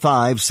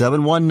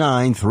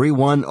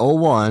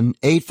 855-719-3101,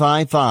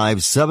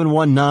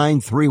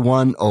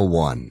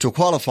 855-719-3101. To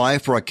qualify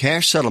for a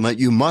cash settlement,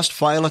 you must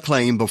file a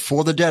claim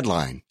before the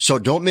deadline, so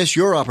don't miss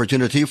your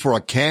opportunity for a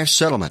cash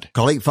settlement.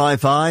 Call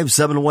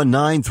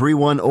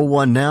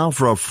 855-719-3101 now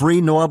for a free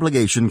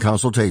no-obligation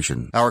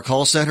consultation. Our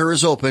call center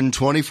is open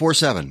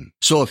 24/7.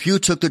 So if you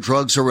took the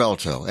drug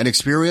Xarelto and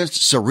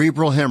experienced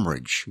cerebral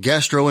hemorrhage,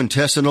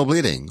 gastrointestinal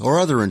bleeding, or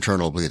other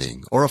internal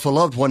bleeding, or if a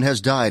loved one has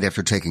died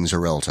after taking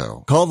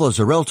Xarelto, call the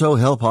Xarelto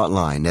Help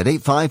Hotline at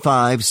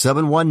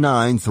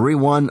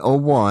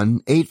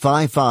 855-719-3101,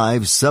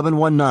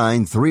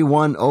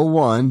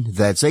 855-719-3101.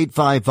 That's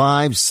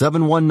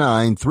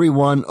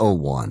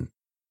 855-719-3101.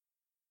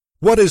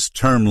 What is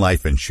term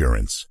life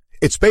insurance?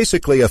 It's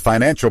basically a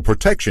financial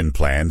protection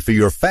plan for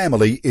your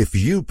family if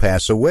you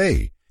pass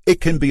away. It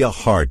can be a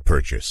hard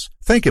purchase.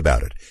 Think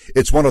about it.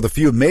 It's one of the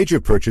few major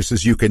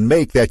purchases you can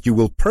make that you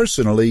will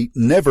personally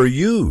never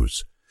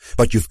use.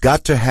 But you've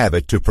got to have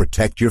it to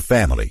protect your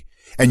family.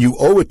 And you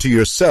owe it to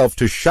yourself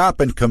to shop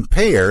and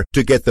compare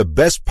to get the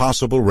best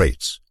possible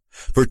rates.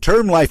 For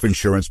term life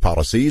insurance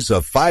policies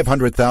of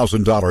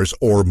 $500,000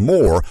 or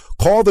more,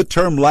 call the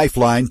Term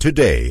Lifeline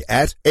today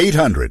at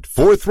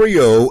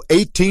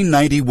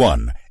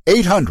 800-430-1891.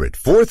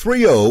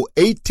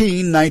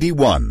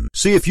 800-430-1891.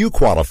 See if you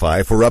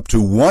qualify for up to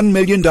 $1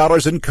 million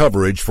in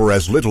coverage for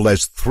as little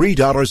as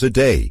 $3 a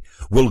day.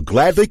 We'll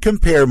gladly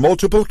compare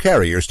multiple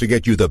carriers to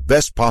get you the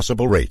best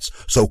possible rates.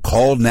 So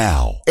call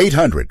now.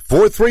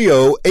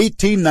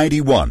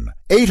 800-430-1891.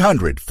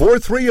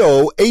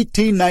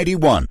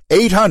 800-430-1891.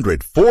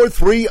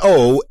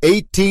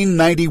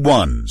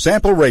 800-430-1891.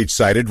 Sample rate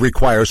cited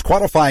requires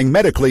qualifying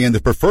medically in the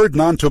preferred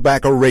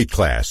non-tobacco rate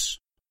class.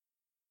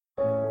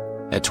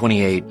 At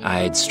 28, I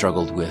had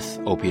struggled with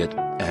opiate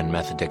and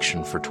meth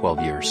addiction for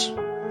 12 years.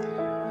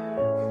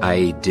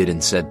 I did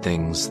and said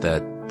things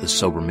that the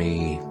sober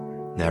me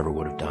never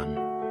would have done.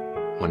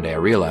 One day I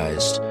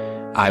realized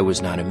I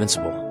was not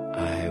invincible.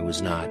 I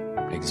was not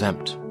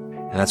exempt.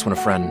 And that's when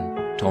a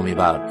friend told me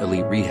about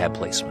elite rehab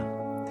placement.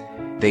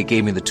 They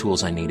gave me the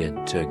tools I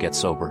needed to get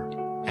sober,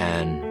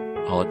 and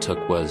all it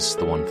took was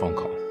the one phone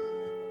call.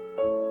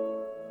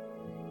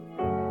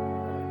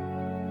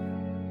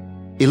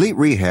 Elite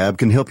Rehab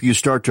can help you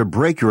start to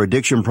break your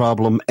addiction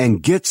problem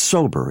and get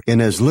sober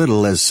in as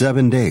little as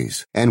 7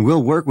 days. And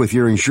we'll work with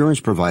your insurance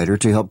provider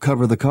to help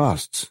cover the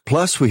costs.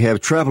 Plus, we have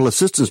travel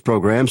assistance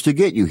programs to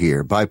get you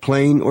here by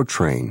plane or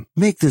train.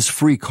 Make this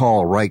free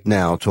call right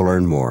now to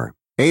learn more.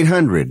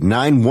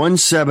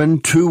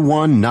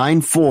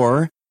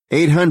 800-917-2194.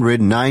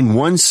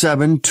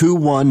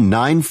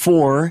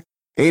 800-917-2194.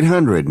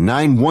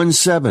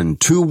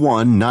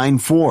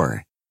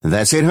 800-917-2194.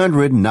 That's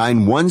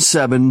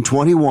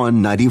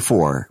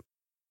 800-917-2194.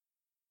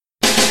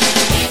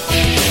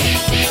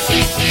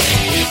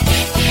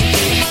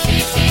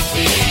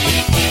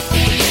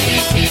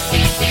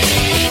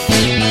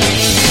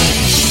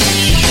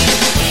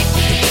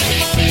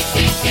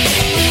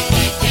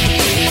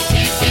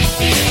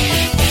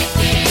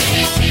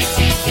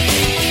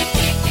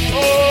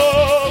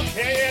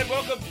 Okay, and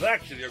welcome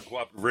back to the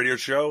Uncooperative Radio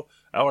Show,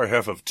 our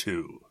half of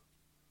two.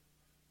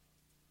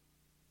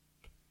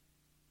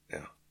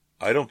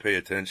 I don't pay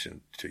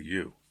attention to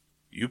you.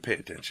 You pay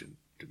attention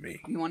to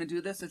me. You want to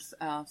do this? It's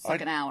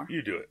second hour.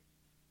 You do it.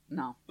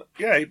 No.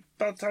 Yeah,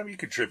 about time you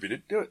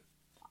contributed. Do it.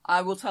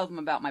 I will tell them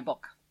about my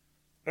book.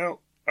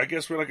 Well, I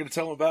guess we're not going to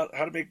tell them about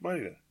how to make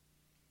money then.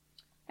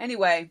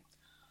 Anyway,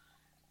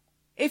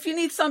 if you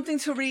need something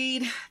to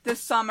read this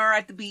summer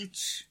at the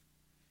beach,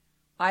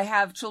 I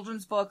have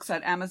children's books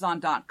at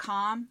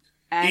Amazon.com.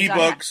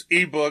 Ebooks.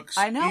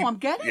 I know, I'm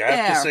getting there. You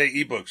have to say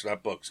ebooks,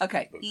 not books.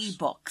 Okay,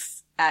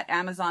 ebooks at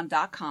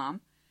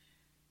Amazon.com.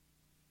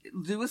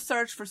 Do a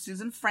search for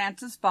Susan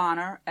Frances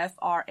Bonner,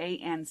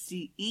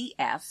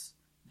 Frances,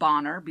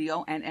 Bonner,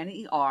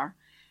 Bonner,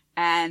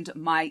 and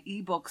my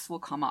ebooks will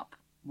come up.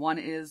 One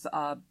is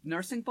a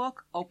nursing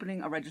book,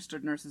 Opening a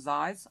Registered Nurse's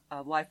Eyes,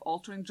 a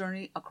life-altering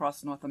journey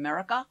across North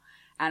America.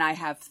 And I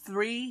have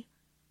 3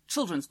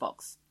 children's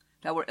books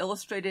that were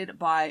illustrated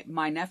by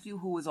my nephew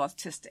who is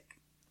autistic.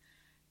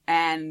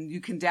 And you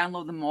can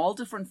download them in all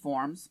different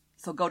forms.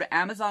 So go to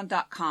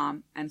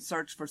Amazon.com and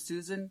search for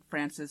Susan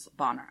Francis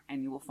Bonner,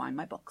 and you will find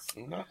my books.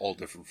 Not all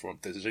different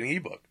forms. This is an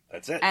ebook.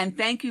 That's it. And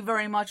thank you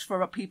very much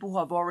for people who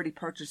have already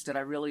purchased it.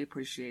 I really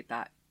appreciate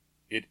that.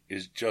 It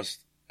is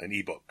just an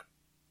ebook.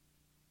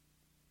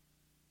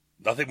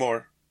 Nothing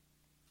more.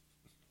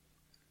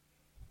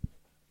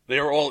 They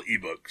are all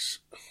ebooks.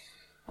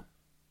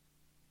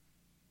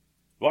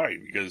 Why?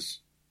 Because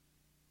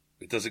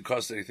it doesn't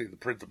cost anything to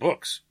print the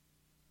books.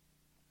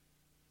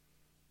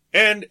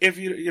 And if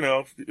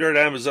if you're at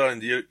Amazon,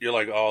 you're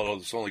like, oh,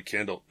 it's only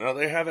Kindle. No,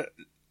 they have a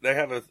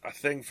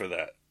thing for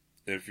that.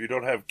 If you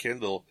don't have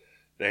Kindle,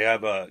 they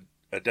have a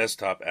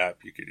desktop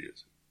app you could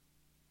use.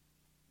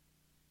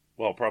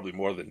 Well, probably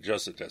more than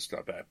just a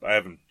desktop app. I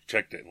haven't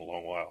checked it in a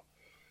long while.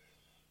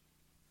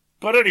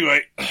 But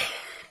anyway,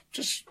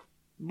 just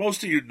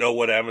most of you know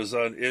what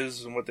Amazon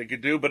is and what they can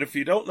do. But if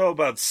you don't know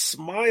about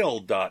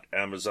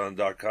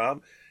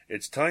smile.amazon.com,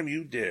 it's time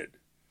you did.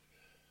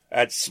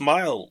 At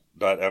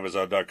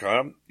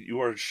smile.amazon.com, you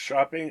are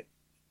shopping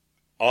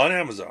on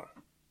Amazon.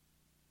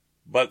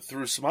 But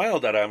through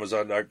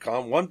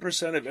smile.amazon.com,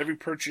 1% of every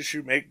purchase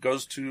you make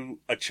goes to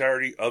a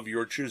charity of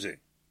your choosing.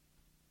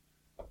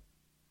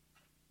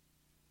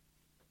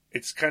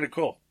 It's kind of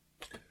cool.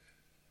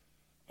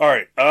 All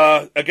right,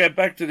 again,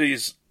 back to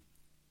these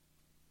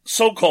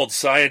so-called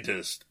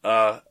scientists.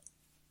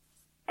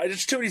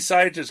 There's too many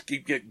scientists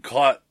keep getting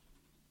caught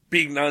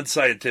being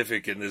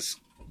non-scientific in this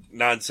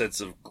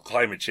nonsense of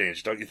climate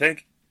change, don't you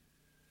think?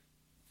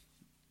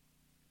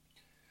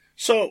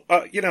 So,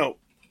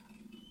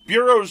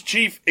 Bureau's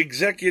chief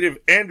executive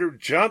Andrew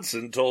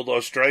Johnson told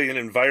Australian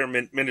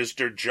Environment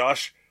Minister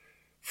Josh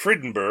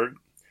Frydenberg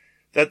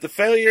that the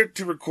failure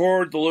to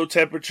record the low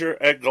temperature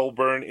at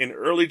Goulburn in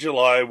early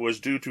July was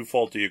due to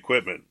faulty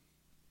equipment.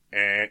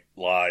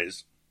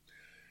 Lies.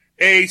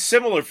 A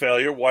similar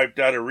failure wiped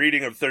out a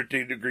reading of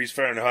 13 degrees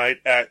Fahrenheit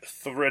at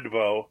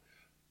Thredbo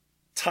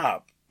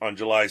Top on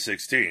July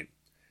 16.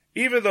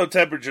 Even though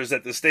temperatures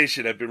at the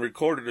station have been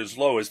recorded as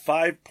low as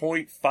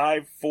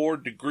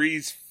 5.54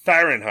 degrees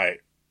Fahrenheit.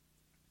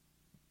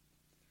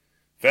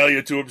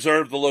 Failure to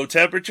observe the low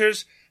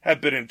temperatures have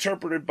been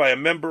interpreted by a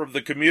member of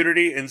the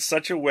community in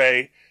such a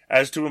way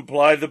as to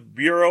imply the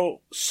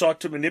Bureau sought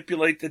to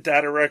manipulate the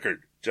data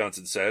record,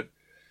 Johnson said,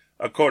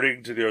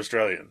 according to the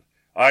Australian.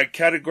 I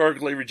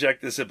categorically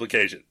reject this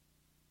implication.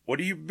 What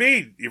do you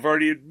mean? You've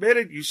already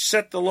admitted you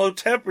set the low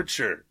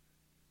temperature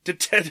to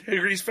 10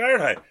 degrees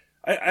Fahrenheit.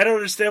 I don't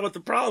understand what the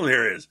problem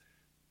here is.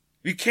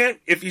 You can't,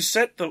 if you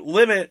set the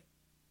limit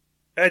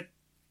at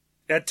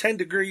 10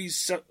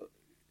 degrees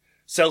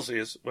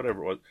Celsius,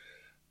 whatever it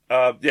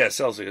was,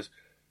 Celsius,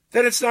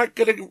 then it's not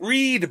going to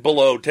read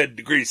below 10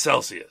 degrees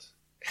Celsius.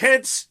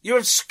 Hence, you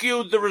have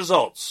skewed the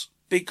results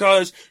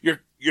because you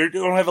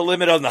don't have a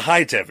limit on the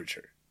high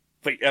temperature,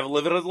 but you have a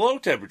limit on the low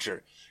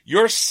temperature.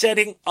 You're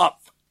setting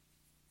up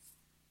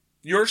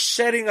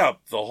the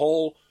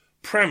whole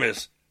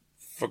premise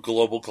for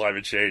global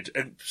climate change,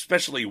 and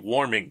especially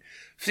warming.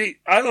 See,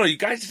 I don't know, you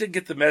guys didn't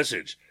get the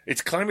message.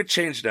 It's climate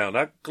change now,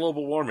 not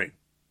global warming.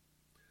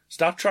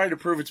 Stop trying to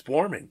prove it's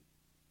warming.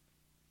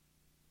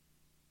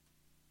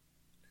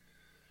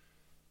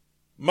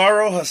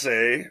 Maro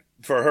Hasse,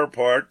 for her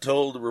part,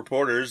 told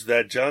reporters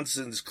that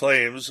Johnson's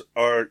claims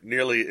are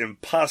nearly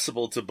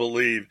impossible to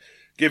believe,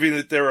 given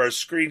that there are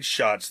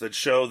screenshots that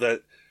show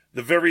that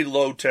the very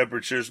low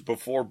temperatures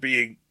before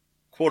being,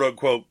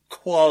 quote-unquote,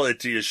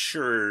 quality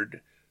assured,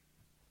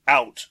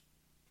 out.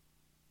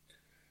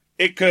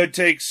 It could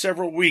take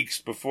several weeks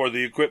before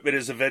the equipment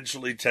is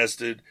eventually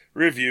tested,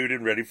 reviewed,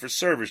 and ready for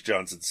service,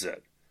 Johnson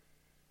said.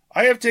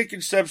 I have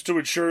taken steps to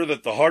ensure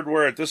that the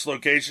hardware at this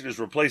location is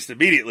replaced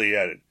immediately, he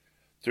added.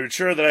 To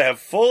ensure that I have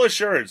full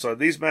assurance on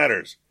these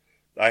matters,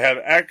 I have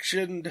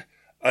actioned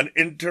an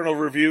internal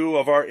review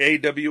of our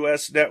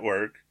AWS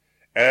network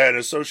and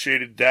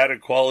associated data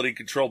quality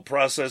control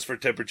process for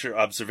temperature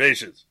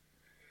observations.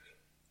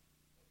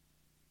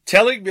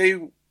 Telling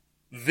me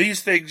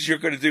these things you're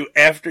going to do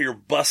after you're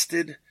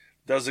busted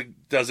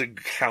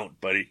doesn't count,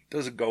 buddy.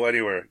 Doesn't go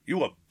anywhere. You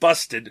were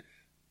busted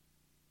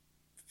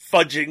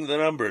fudging the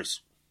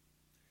numbers.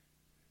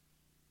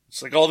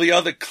 It's like all the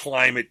other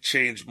climate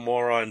change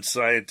moron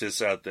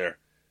scientists out there.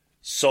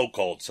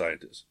 So-called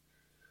scientists.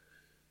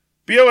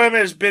 BOM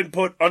has been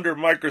put under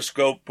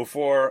microscope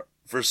before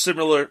for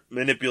similar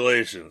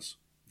manipulations.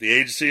 The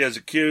agency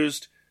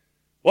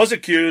was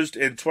accused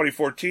in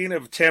 2014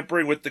 of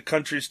tampering with the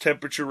country's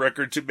temperature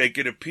record to make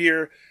it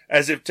appear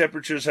as if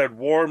temperatures had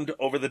warmed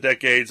over the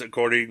decades,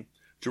 according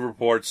to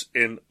reports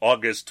in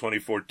August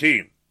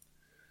 2014.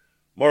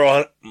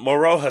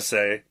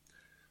 Morohase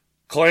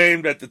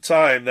claimed at the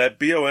time that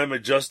BOM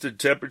adjusted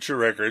temperature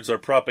records are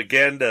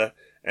propaganda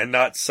and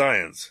not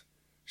science.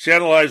 She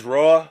analyzed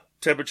raw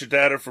temperature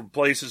data from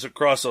places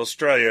across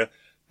Australia,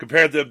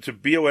 compared them to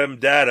BOM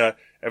data,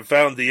 and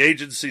found the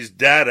agency's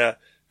data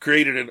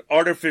created an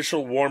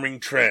artificial warming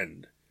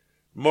trend.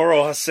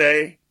 Moro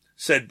Hase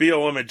said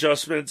BOM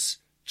adjustments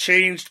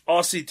changed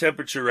Aussie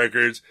temperature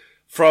records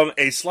from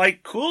a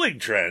slight cooling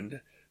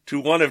trend to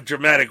one of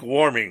dramatic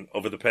warming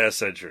over the past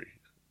century.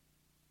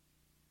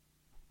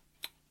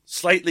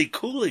 Slightly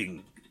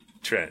cooling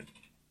trend.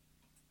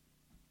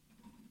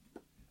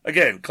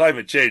 Again,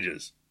 climate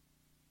changes.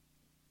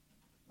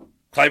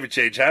 Climate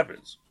change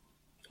happens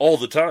all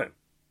the time.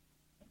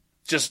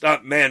 Just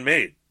not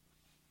man-made.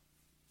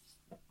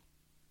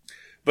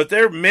 But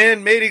they're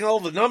man-mading all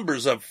the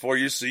numbers up for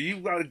you, so you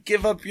got to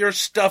give up your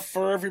stuff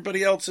for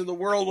everybody else in the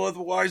world,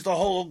 otherwise the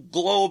whole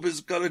globe is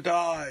going to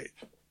die.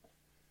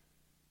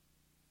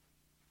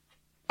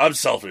 I'm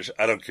selfish.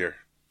 I don't care.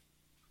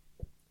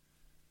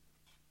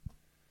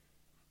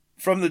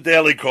 From the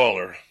Daily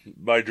Caller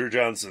by Drew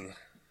Johnson.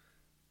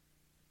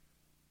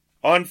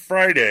 On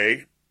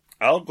Friday,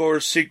 Al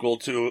Gore's sequel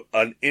to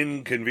An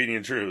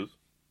Inconvenient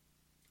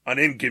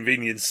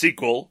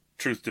sequel,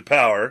 Truth to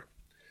Power,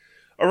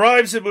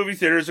 arrives at movie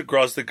theaters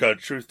across the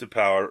country. Truth to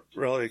Power,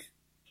 really?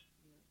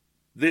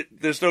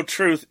 There's no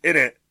truth in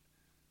it.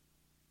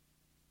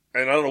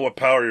 And I don't know what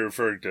power you're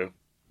referring to.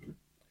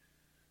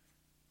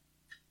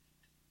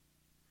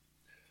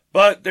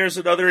 But there's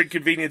another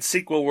inconvenient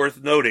sequel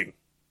worth noting.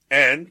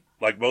 And,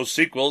 like most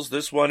sequels,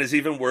 this one is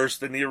even worse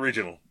than the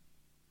original.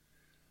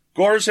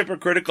 Gore's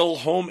hypocritical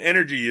home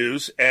energy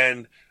use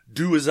and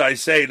do as I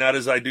say, not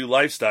as I do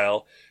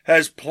lifestyle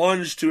has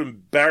plunged to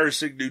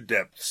embarrassing new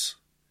depths.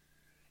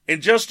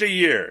 In just a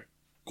year,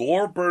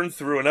 Gore burned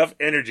through enough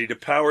energy to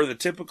power the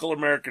typical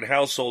American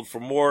household for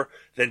more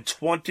than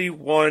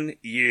 21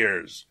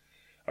 years,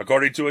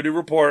 according to a new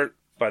report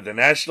by the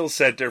National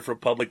Center for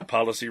Public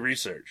Policy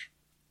Research.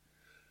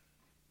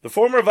 The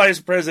former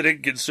vice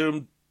president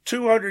consumed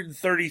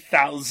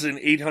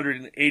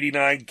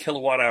 230,889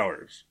 kilowatt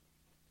hours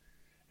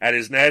at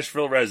his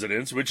Nashville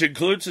residence, which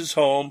includes his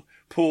home,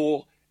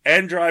 pool,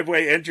 and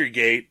driveway entry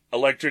gate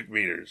electric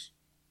meters.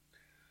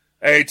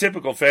 A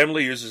typical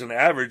family uses an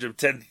average of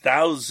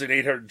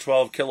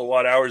 10,812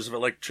 kilowatt hours of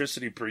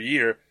electricity per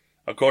year,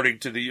 according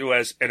to the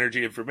U.S.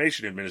 Energy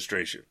Information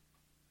Administration.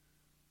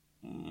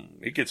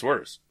 It gets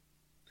worse.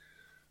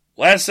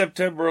 Last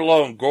September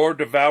alone, Gore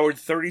devoured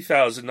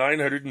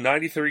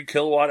 30,993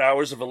 kilowatt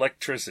hours of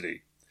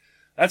electricity.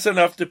 That's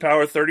enough to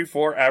power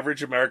 34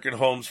 average American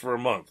homes for a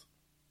month.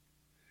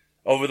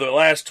 Over the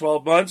last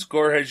 12 months,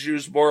 Gore has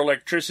used more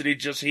electricity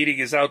just heating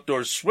his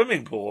outdoor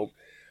swimming pool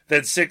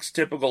than 6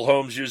 typical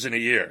homes use in a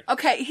year.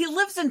 Okay, he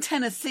lives in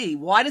Tennessee.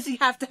 Why does he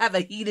have to have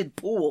a heated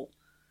pool?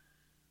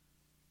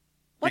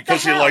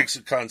 Because he likes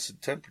a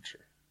constant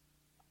temperature.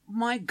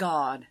 My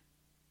God.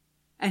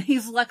 And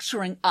he's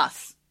lecturing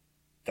us.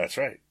 That's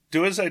right.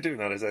 Do as I do,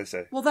 not as I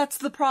say. Well, that's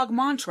the Prague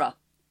mantra.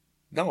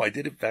 No, I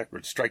did it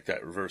backwards. Strike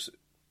that. Reverse it.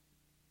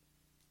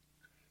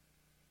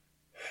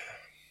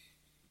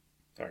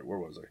 All right, where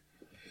was I?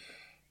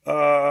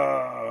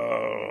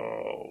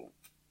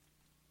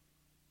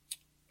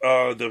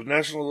 The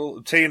National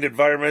obtained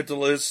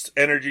environmentalist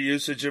energy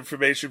usage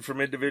information from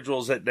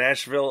individuals at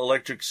Nashville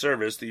Electric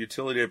Service, the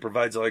utility that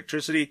provides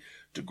electricity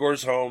to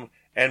Gore's home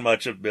and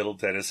much of Middle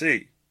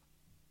Tennessee.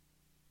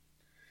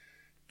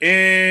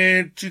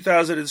 In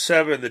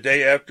 2007, the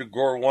day after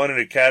Gore won an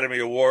Academy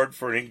Award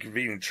for An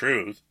Inconvenient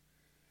Truth,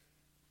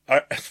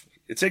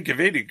 it's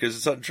inconvenient because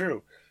it's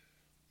untrue,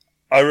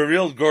 I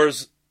revealed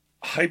Gore's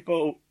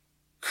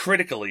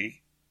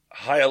hypocritically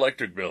high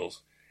electric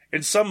bills.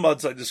 In some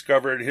months, I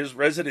discovered his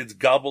residents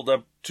gobbled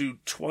up to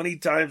 20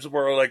 times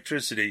more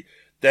electricity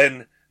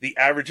than the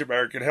average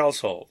American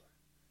household.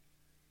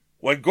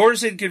 When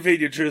Gore's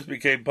Inconvenient Truth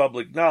became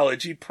public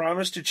knowledge, he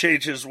promised to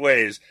change his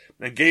ways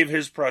and gave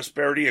his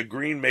prosperity a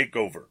green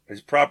makeover. A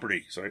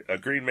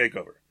green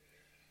makeover.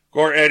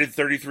 Gore added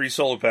 33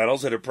 solar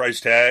panels at a price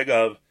tag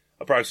of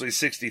approximately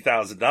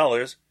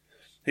 $60,000.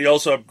 He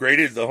also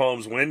upgraded the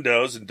home's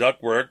windows and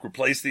ductwork,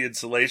 replaced the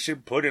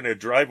insulation, put in a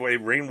driveway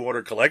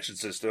rainwater collection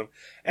system,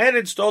 and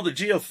installed a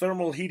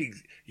geothermal heating.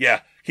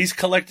 Yeah, he's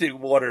collecting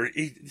water.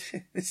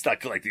 It's not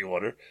collecting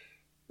water.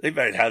 They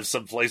might have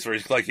some place where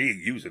he's collecting. He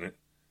ain't using it.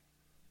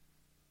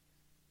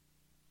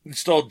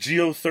 Installed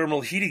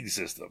geothermal heating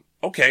system.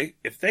 Okay,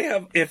 if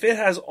it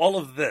has all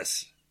of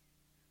this,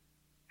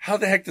 how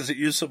the heck does it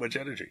use so much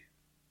energy?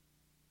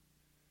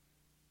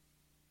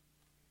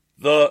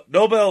 The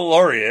Nobel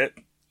laureate,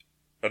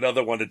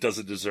 another one that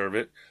doesn't deserve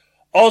it,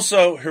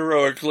 also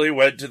heroically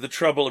went to the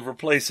trouble of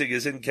replacing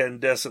his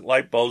incandescent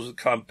light bulbs with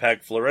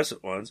compact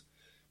fluorescent ones.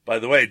 By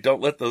the way,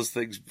 don't let those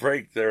things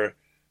break. They're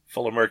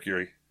full of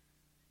mercury.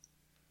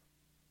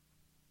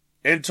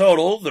 In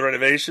total, the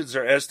renovations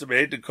are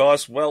estimated to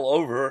cost well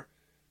over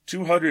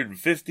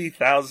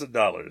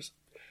 $250,000.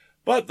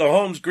 But the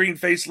home's green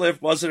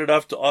facelift wasn't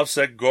enough to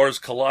offset Gore's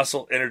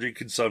colossal energy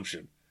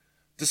consumption.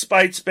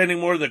 Despite spending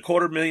more than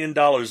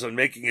 $250,000 on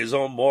making his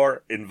home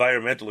more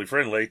environmentally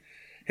friendly,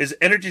 his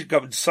energy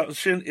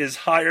consumption is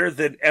higher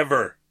than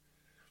ever.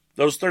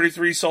 Those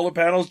 33 solar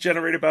panels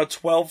generate about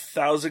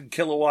 12,000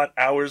 kilowatt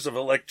hours of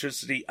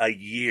electricity a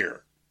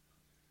year.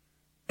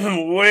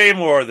 way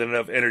more than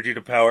enough energy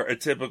to power a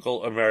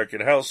typical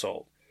American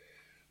household.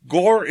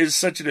 Gore is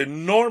such an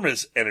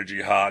enormous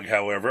energy hog,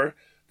 however,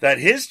 that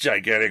his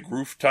gigantic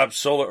rooftop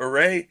solar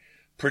array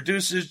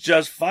produces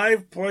just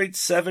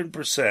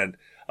 5.7%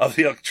 of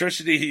the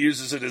electricity he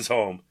uses in his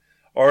home,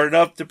 or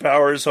enough to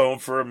power his home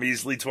for a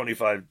measly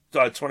 21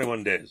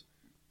 days.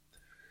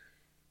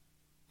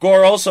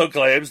 Gore also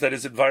claims that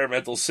his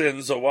environmental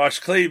sins are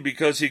washed clean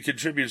because he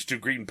contributes to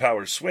Green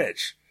Power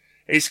Switch,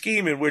 a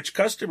scheme in which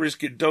customers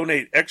can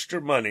donate extra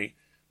money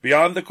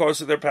beyond the cost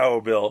of their power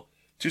bill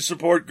to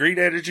support green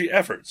energy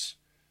efforts.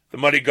 The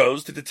money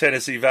goes to the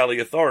Tennessee Valley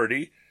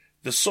Authority,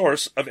 the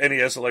source of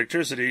NES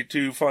electricity,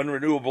 to fund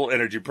renewable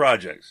energy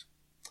projects.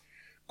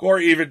 Gore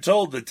even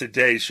told the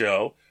Today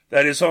Show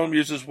that his home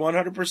uses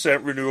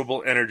 100%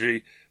 renewable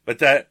energy, but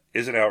that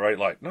is an outright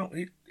lie. No,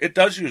 it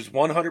does use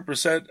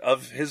 100%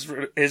 of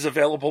his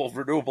available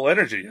renewable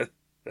energy.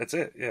 That's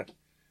it, yeah.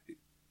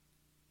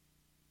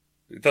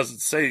 It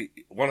doesn't say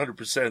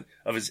 100%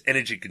 of his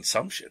energy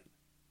consumption.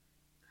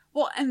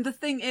 Well, and the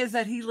thing is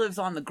that he lives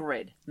on the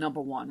grid, number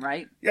one,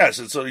 right? Yes,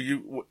 and so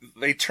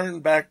they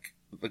turn back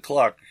the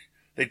clock,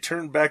 they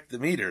turn back the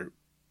meter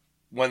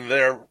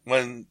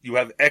when you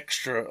have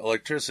extra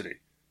electricity.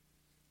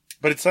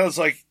 But it sounds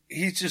like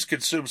he's just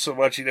consumed so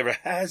much he never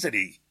has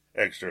any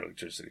extra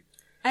electricity.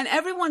 And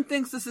everyone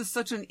thinks this is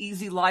such an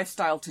easy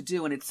lifestyle to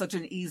do, and it's such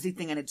an easy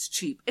thing, and it's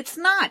cheap. It's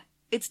not.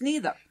 It's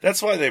neither.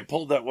 That's why they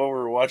pulled that what we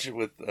were watching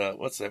with,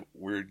 what's that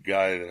weird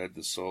guy that had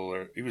the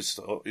solar, he was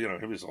all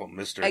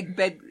Mr.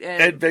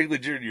 Ed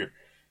Begley Jr.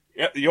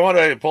 Yeah, you know why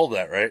they pulled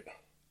that, right?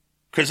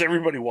 Because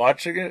everybody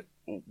watching it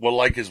will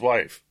like his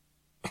wife.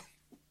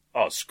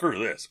 Oh, screw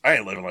this. I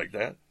ain't living like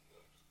that.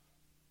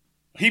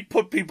 He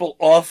put people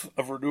off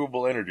of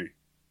renewable energy.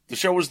 The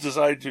show was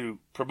designed to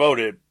promote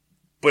it,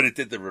 but it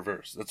did the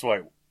reverse. That's why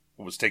it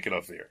was taken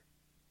off the air.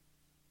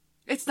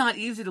 It's not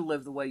easy to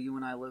live the way you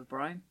and I live,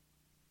 Brian.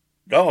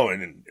 No,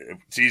 and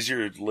it's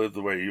easier to live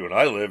the way you and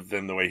I live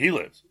than the way he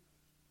lives.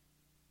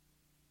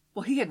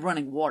 Well, he had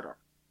running water.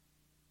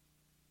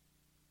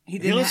 He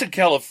lives in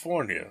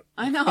California.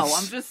 I know.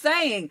 I'm just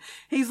saying.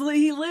 He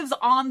lives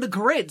on the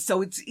grid,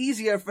 so it's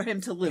easier for him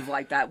to live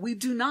like that. We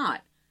do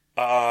not.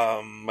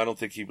 I don't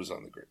think he was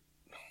on the grid.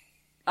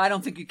 I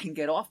don't think you can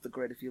get off the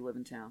grid if you live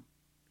in town.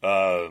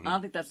 I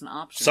don't think that's an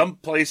option. Some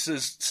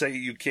places say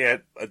you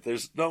can't.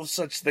 There's no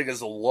such thing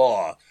as a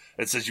law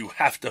that says you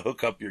have to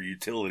hook up your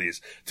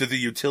utilities to the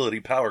utility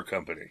power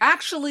company.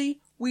 Actually,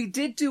 we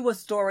did do a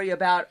story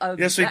about...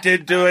 Yes, we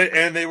did do it,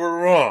 and they were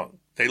wrong.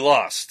 They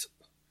lost.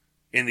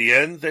 In the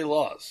end, they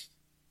lost.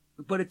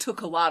 But it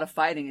took a lot of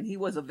fighting, and he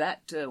was a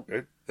vet, too.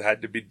 It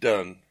had to be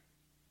done.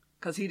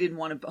 Because he didn't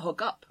want to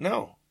hook up.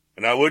 No,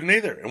 and I wouldn't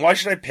either. And why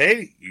should I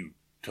pay you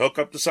to hook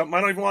up to something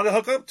I don't even want to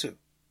hook up to?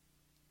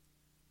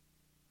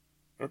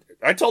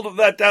 I told them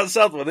that down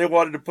south when they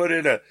wanted to put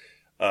in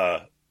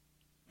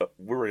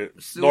we're in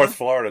North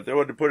Florida. They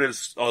wanted to put in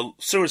a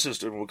sewer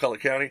system in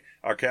McCulloch County,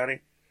 our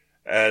county.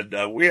 And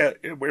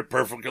we're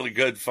perfectly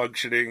good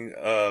functioning,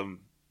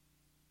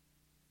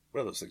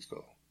 what are those things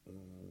called?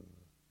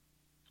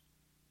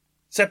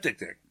 Septic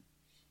tank.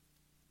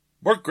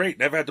 Worked great.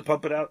 Never had to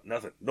pump it out.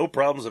 Nothing. No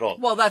problems at all.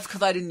 Well, that's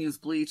because I didn't use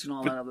bleach and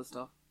all that other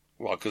stuff.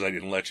 Well, because I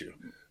didn't let you.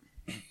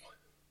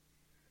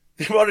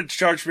 They wanted to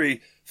charge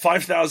me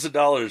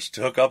 $5,000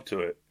 to hook up to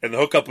it, and the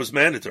hookup was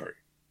mandatory.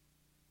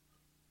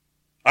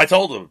 I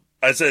told them,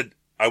 I said,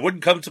 I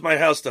wouldn't come to my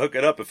house to hook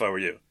it up if I were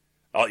you.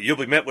 You'll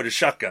be met with a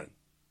shotgun.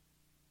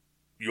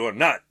 You are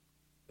not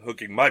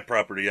hooking my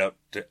property up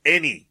to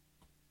any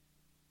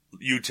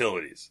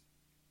utilities.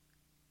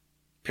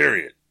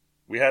 Period.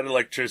 We had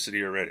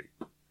electricity already.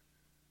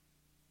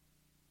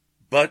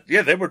 But,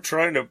 yeah, they were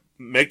trying to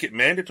make it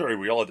mandatory.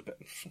 We all had to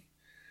pay.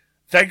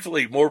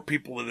 Thankfully, more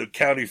people in the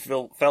county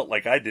felt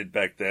like I did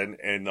back then,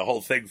 and the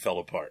whole thing fell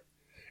apart.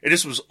 And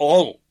this was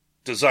all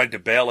designed to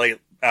bail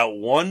out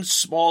one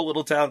small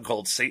little town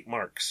called St.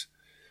 Mark's.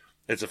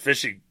 It's a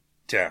fishing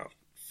town,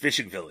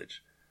 fishing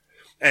village.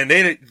 And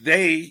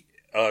they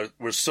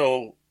were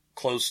so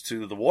close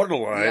to the water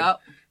line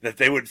that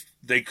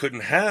they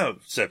couldn't have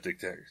septic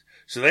tanks.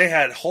 So they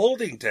had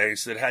holding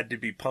tanks that had to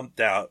be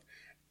pumped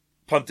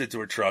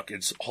into a truck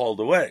and hauled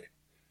away.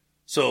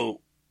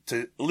 So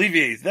to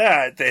alleviate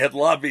that, they had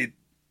lobbied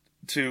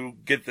to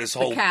get this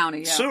whole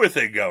sewer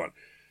thing going.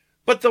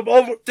 But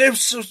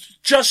this was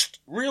just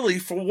really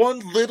for one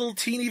little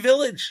teeny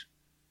village.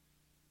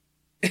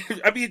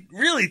 I mean,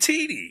 really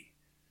teeny.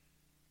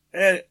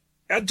 And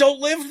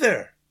don't live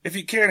there if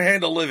you can't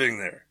handle living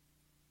there.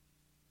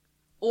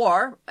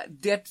 Or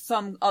get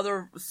some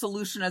other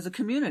solution as a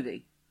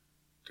community.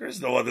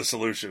 There's no other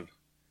solution.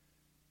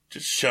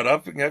 Just shut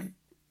up and have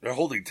their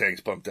holding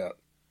tanks pumped out.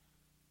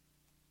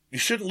 You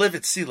shouldn't live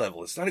at sea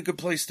level. It's not a good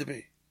place to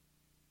be.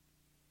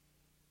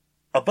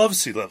 Above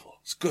sea level,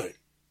 it's good.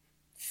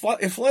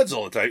 It floods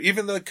all the time.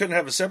 Even though it couldn't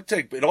have a septic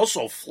tank, but it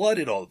also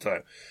flooded all the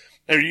time.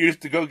 And you have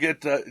to go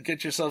get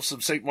yourself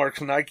some St. Mark's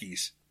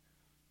Nikes.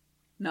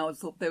 No,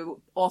 they were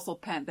also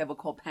they were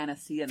called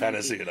Panacea Nike.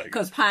 Panacea Nike.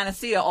 Because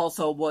Panacea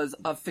also was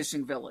a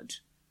fishing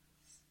village.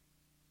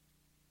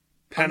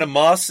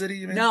 Panama City,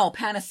 you mean? No,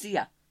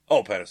 Panacea.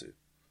 Oh, Panacea.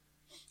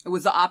 It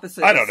was the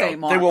opposite I of don't St. know.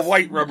 Mark's. They were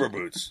white rubber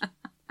boots.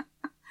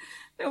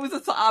 It was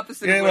the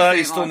opposite Yeah, of well, St.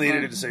 you still Mark's needed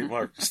was. it at St.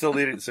 Mark's. Still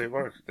needed it at St.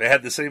 Mark's. They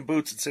had the same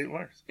boots at St.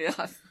 Mark's.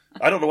 Yes.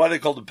 I don't know why they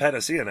called them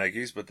Panacea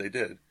Nikes, but they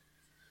did.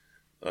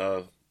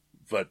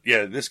 But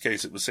yeah, in this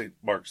case, it was St.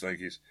 Mark's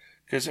Nikes.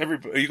 Because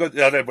everybody, you go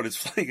down there, but it's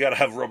funny, you gotta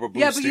have rubber boots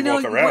Yeah, but to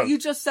walk around. what you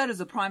just said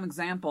is a prime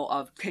example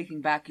of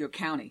taking back your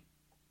county.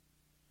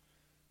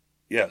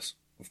 Yes,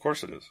 of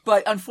course it is.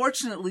 But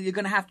unfortunately, you're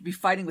going to have to be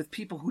fighting with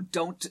people who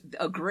don't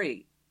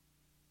agree.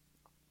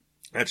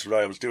 That's what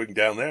I was doing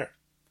down there.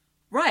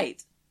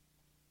 Right.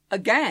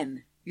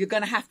 Again, you're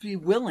going to have to be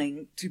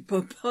willing to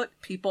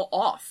put people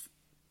off.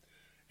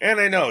 And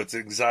I know it's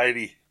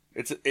anxiety.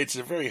 It's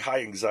a very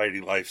high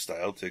anxiety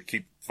lifestyle to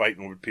keep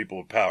fighting with people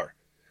with power.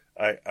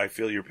 I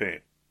feel your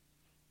pain.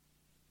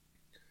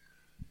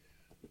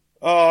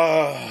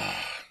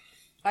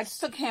 I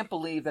still can't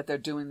believe that they're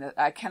doing that.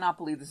 I cannot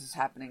believe this is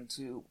happening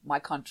to my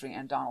country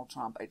and Donald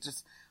Trump.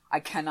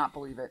 I cannot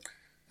believe it.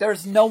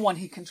 There's no one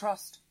he can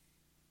trust.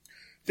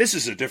 This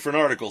is a different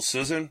article,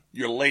 Susan.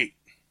 You're late.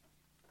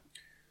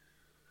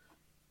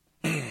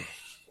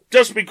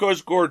 Just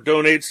because Gore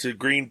donates to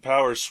Green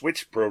Power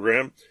Switch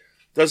program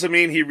doesn't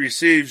mean he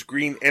receives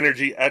green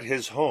energy at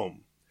his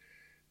home.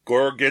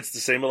 Gore gets the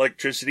same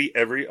electricity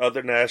every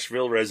other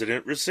Nashville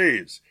resident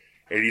receives,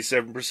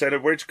 87%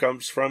 of which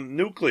comes from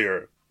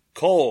nuclear,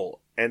 coal,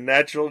 and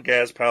natural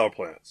gas power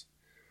plants.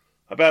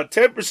 About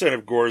 10%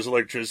 of Gore's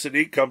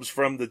electricity comes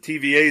from the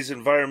TVA's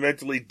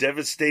environmentally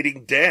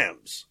devastating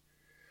dams.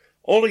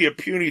 Only a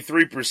puny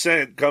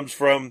 3% comes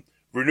from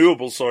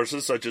renewable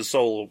sources such as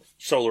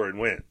solar and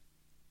wind.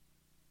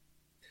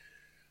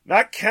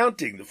 Not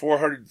counting the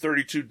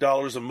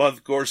 $432 a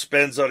month Gore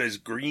spends on his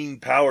Green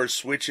Power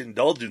Switch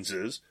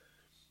indulgences,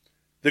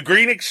 the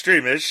green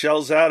extremist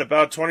shells out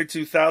about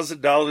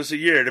 $22,000 a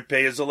year to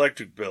pay his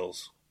electric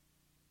bills.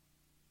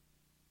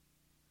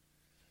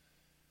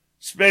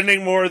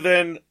 Spending more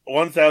than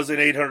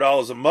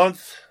 $1,800 a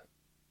month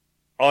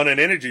on an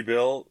energy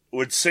bill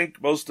would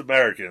sink most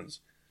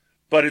Americans,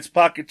 but it's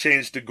pocket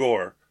change to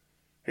Gore.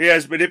 He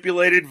has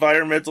manipulated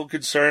environmental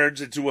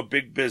concerns into a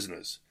big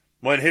business.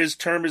 When his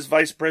term as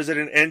vice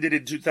president ended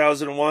in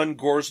 2001,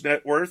 Gore's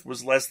net worth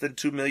was less than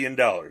 $2 million.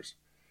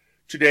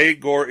 Today,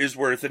 Gore is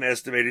worth an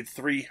estimated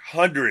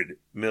 $300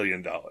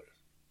 million.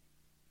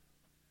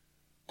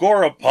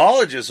 Gore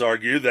apologists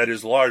argue that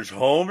his large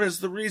home is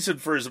the reason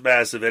for his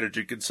massive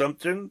energy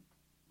consumption.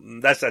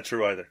 That's not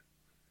true either.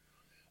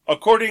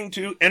 According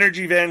to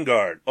Energy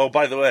Vanguard, oh,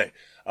 by the way,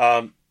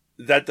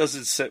 that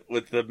doesn't sit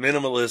with the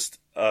minimalist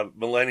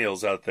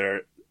millennials out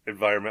there,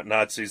 environment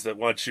Nazis that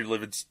want you to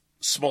live in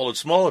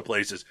smaller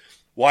places.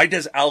 Why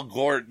does Al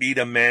Gore need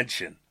a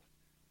mansion?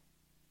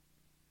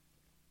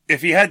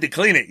 If he had to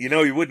clean it,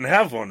 he wouldn't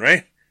have one,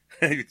 right?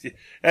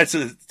 That's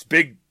a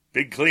big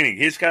cleaning.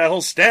 He's got a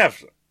whole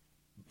staff.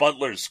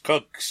 Butlers,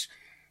 cooks,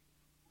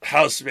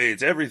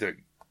 housemaids,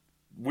 everything.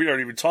 We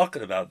aren't even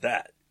talking about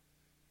that.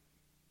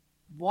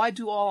 Why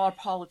do all our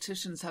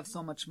politicians have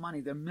so much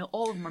money?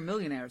 All of them are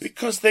millionaires.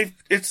 Because I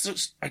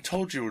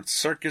told you, it's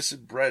circus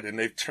and bread, and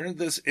they've turned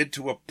this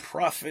into a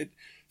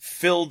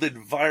profit-filled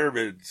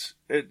environment.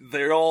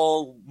 They're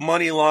all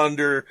money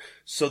launder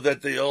so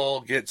that they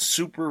all get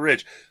super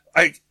rich.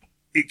 I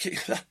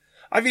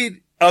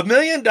mean, $1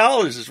 million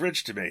is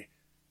rich to me.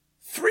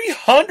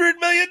 $300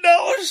 million?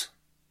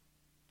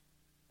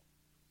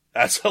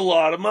 That's a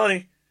lot of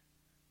money.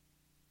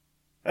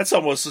 That's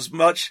almost as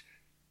much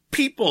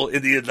people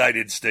in the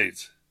United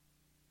States.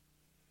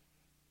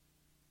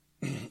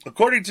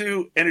 According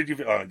to Energy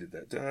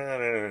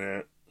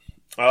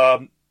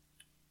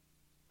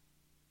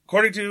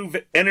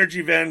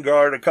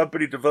Vanguard, a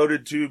company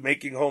devoted to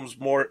making homes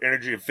more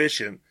energy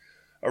efficient,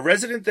 a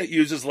resident that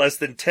uses less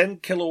than 10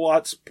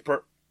 kilowatts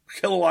per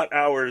kilowatt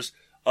hours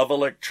of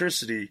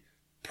electricity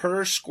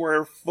per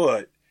square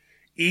foot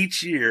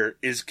each year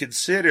is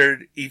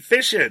considered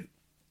efficient.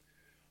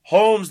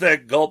 Homes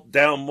that gulp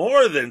down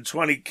more than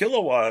 20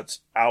 kilowatts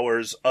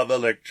hours of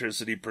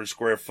electricity per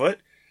square foot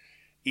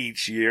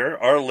each year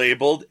are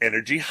labeled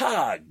energy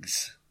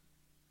hogs.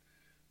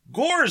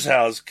 Gore's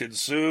house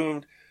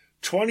consumed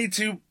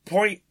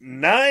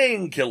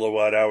 22.9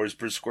 kilowatt hours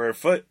per square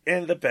foot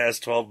in the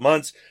past 12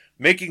 months,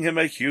 making him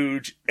a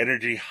huge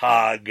energy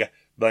hog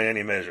by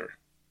any measure.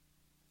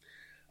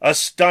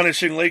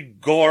 Astonishingly,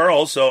 Gore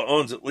also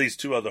owns at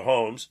least 2 other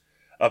homes,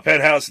 a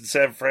penthouse in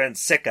San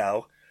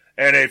Francisco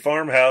and a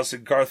farmhouse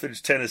in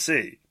Carthage,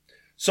 Tennessee.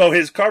 So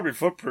his carbon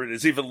footprint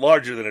is even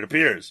larger than it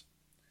appears.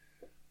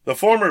 The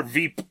former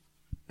Veep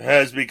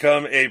has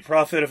become a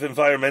prophet of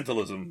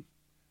environmentalism.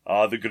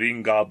 The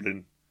Green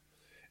Goblin.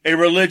 A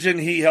religion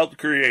he helped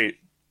create.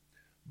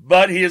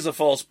 But he is a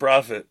false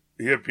prophet.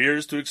 He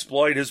appears to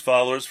exploit his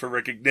followers for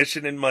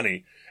recognition and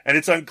money, and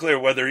it's unclear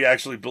whether he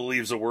actually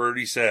believes a word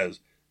he says.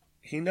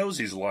 He knows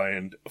he's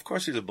lying. Of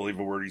course he doesn't believe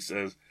a word he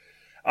says.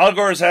 Al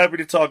Gore is happy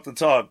to talk the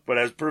talk, but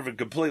has proven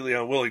completely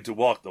unwilling to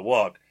walk the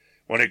walk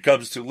when it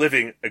comes to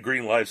living a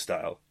green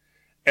lifestyle.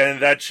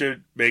 And that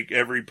should make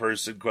every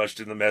person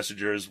question the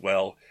messenger as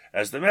well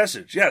as the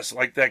message. Yes,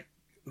 like that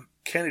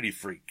Kennedy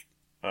freak.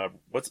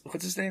 What's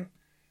his name?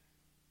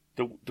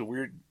 The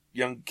weird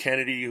young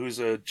Kennedy who's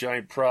a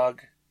giant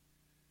prog.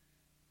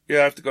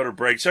 Yeah, I have to go to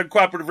break. So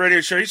Uncooperative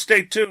Radio Show. You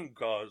stay tuned,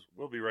 cause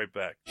we'll be right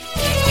back.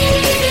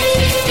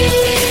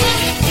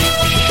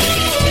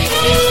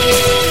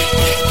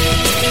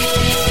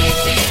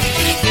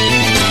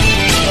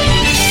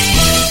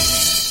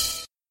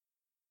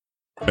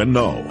 And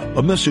now,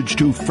 a message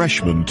to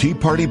freshman Tea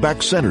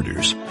Party-backed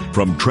senators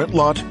from Trent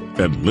Lott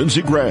and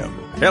Lindsey Graham.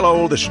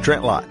 Hello, this is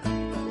Trent Lott.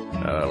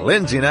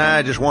 Lindsey and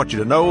I just want you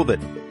to know that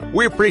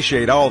we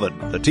appreciate all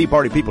that the Tea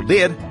Party people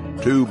did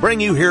to bring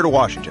you here to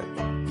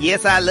Washington.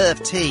 Yes, I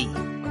love tea,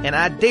 and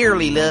I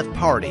dearly love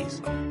parties.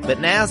 But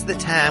now's the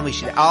time we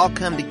should all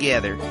come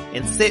together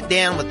and sit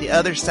down with the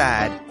other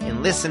side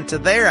and listen to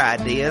their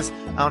ideas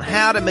on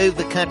how to move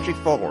the country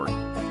forward,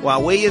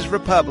 while we as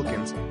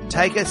Republicans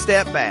take a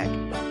step back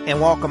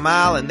and walk a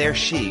mile in their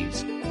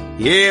shoes.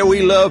 Yeah,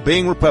 we love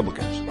being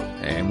Republicans,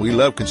 and we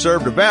love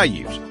conservative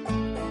values.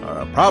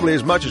 Probably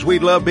as much as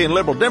we'd love being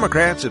liberal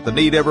Democrats if the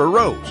need ever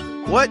arose.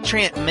 What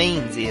Trent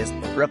means is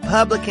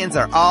Republicans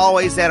are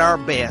always at our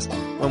best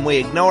when we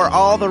ignore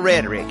all the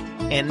rhetoric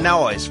and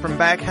noise from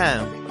back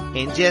home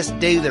and just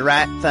do the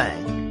right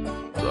thing.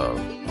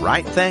 The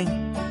right thing?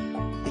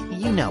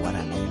 You know what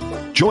I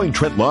mean. Join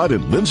Trent Lott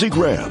and Lindsey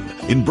Graham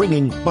in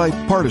bringing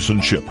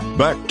bipartisanship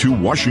back to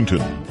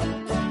Washington.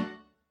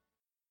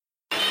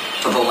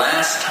 For the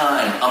last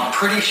time, I'm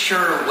pretty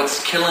sure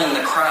what's killing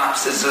the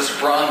crops is this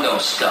Brondo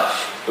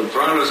stuff. But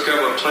Brondo's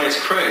got what plants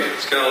crave.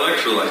 It's got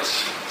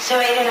electrolytes. So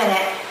wait a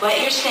minute.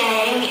 What you're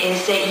saying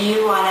is that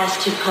you want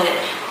us to put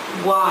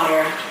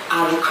water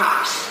on the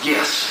crops?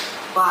 Yes.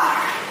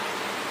 Water?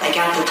 Like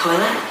out the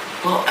toilet?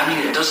 Well, I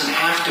mean, it doesn't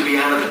have to be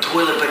out of the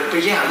toilet,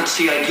 but yeah, that's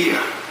the idea.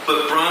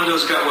 But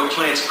Brondo's got what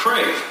plants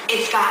crave.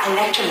 It's got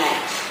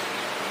electrolytes.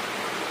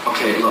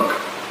 Okay, look.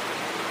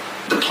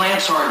 The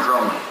plants aren't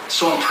growing,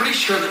 so I'm pretty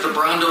sure that the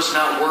Brondo's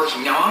not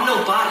working. Now, I'm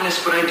no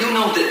botanist, but I do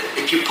know that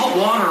if you put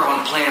water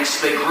on plants,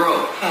 they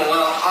grow. Oh,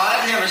 well,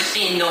 I've never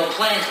seen no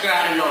plants grow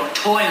out of no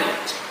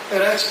toilet. Hey,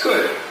 that's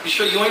good. You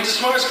sure you ain't the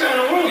smartest guy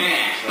in the world?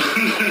 Yeah.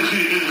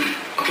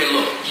 Okay,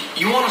 look,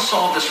 you want to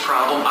solve this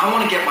problem, I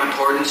want to get my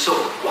pardon, so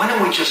why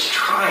don't we just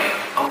try it,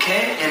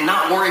 okay? And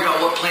not worry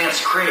about what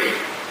plants crave.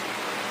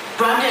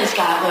 Brondo's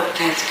got what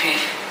plants crave.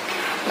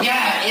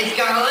 Yeah, it's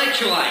got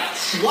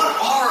electrolytes. What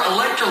are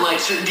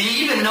electrolytes? Do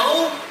you even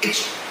know?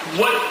 It's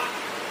what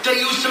they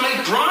use to make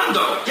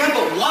Brondo. Yeah,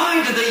 but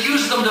why do they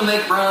use them to make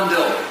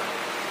Brondo?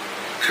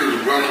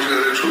 Because Brondo's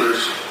got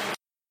electrolytes.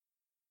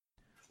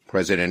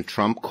 President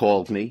Trump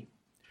called me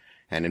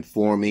and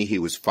informed me he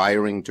was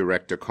firing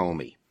Director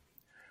Comey.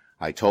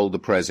 I told the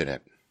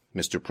president,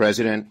 Mr.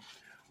 President,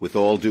 with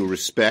all due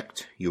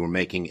respect, you are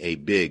making a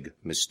big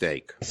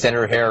mistake.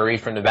 Senator Harry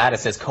from Nevada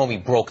says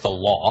Comey broke the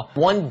law.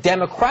 One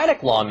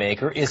Democratic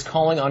lawmaker is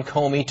calling on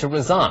Comey to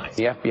resign.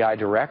 The FBI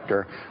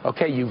director,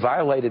 okay, you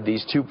violated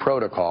these two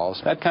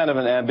protocols. That kind of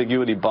an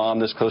ambiguity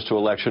bomb this close to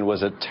election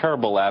was a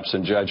terrible lapse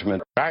in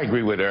judgment. I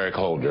agree with Eric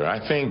Holder.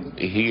 I think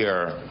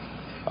here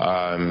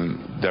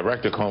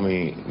Director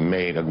Comey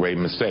made a great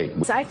mistake.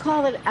 I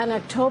call it an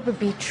October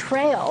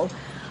betrayal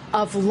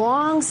of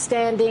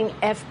long-standing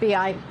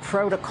FBI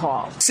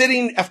protocol.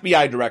 Sitting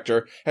FBI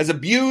director has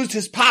abused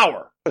his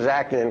power. Was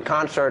acting in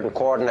concert and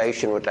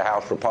coordination with the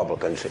House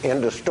Republicans.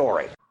 End of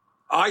story.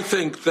 I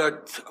think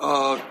that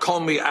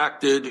Comey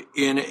acted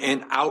in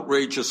an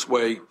outrageous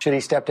way. Should he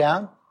step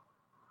down?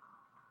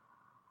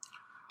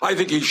 I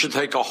think he should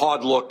take a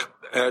hard look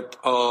at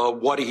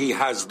what he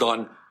has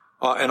done.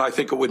 And I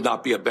think it would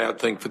not be a bad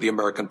thing for the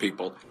American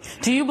people.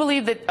 Do you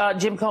believe that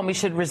Jim Comey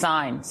should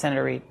resign,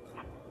 Senator Reid?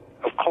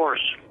 Of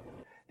course.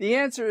 The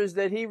answer is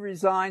that he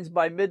resigns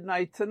by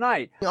midnight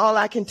tonight. All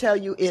I can tell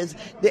you is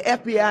the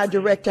FBI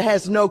director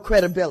has no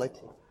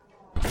credibility.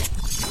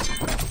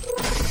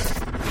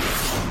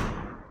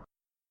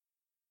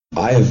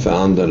 I have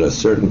found that a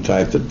certain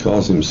type that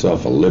calls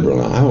himself a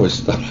liberal, and I always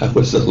thought I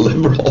was a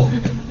liberal.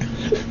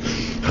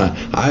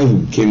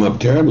 I came up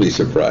terribly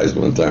surprised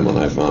one time when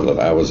I found that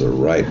I was a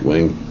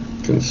right-wing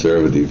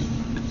conservative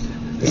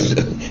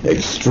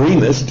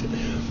extremist,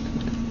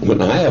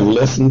 when I have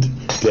listened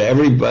to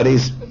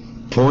everybody's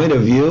point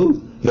of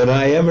view that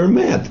I ever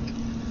met,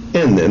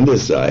 and then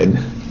decide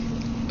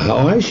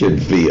how I should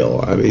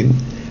feel. I mean,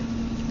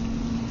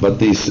 but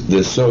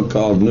this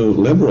so-called new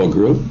liberal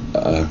group,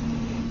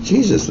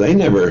 Jesus, they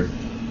never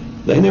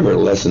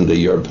listen to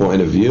your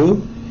point of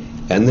view,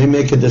 and they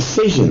make a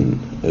decision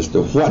as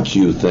to what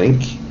you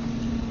think,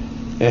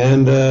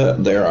 and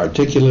they're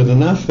articulate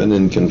enough and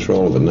in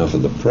control of enough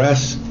of the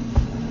press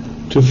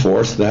to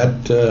force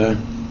that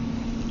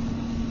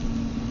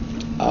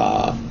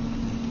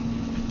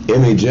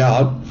image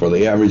out for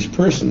the average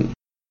person.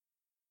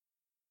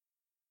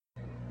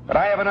 But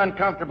I have an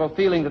uncomfortable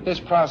feeling that this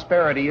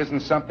prosperity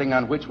isn't something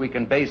on which we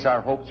can base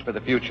our hopes for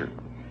the future.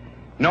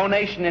 No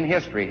nation in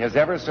history has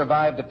ever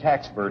survived a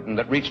tax burden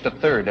that reached a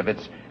third of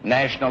its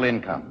national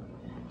income.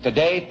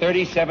 Today,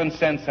 37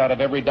 cents out of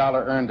every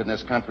dollar earned in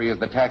this country is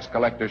the tax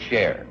collector's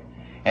share.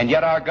 And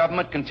yet our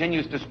government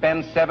continues to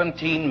spend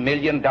 $17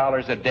 million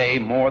a day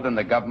more than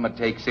the government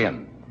takes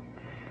in.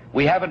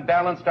 We haven't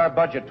balanced our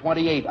budget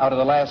 28 out of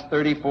the last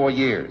 34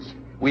 years.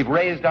 We've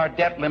raised our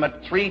debt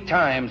limit 3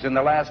 times in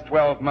the last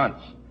 12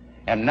 months.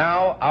 And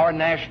now our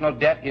national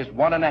debt is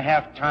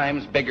 1.5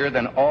 times bigger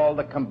than all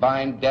the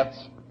combined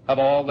debts of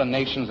all the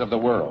nations of the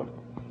world.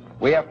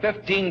 We have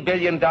 $15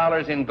 billion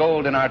in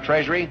gold in our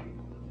treasury.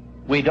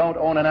 We don't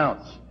own an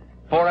ounce.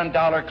 Foreign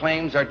dollar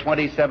claims are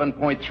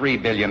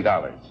 $27.3 billion.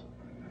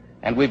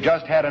 And we've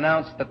just had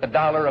announced that the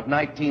dollar of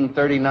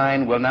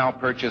 1939 will now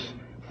purchase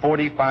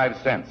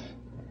 45 cents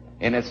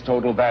in its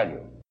total value.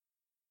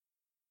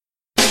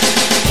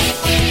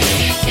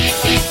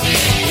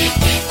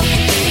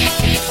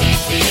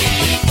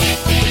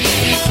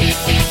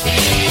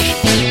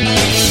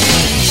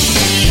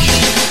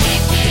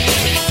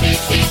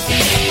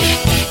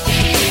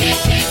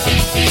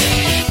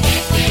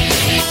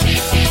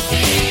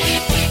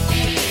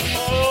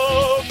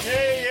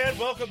 Okay, and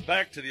welcome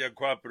back to the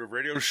Uncooperative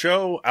Radio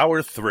Show,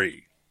 Hour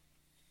 3.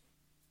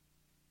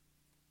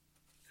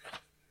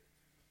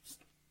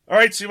 All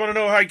right, so you want to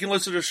know how you can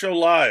listen to the show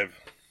live?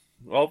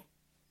 Well,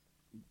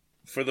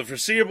 for the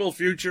foreseeable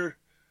future,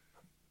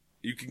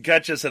 you can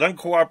catch us at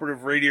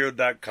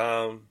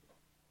uncooperativeradio.com.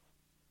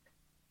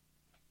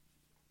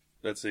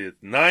 Let's see, it's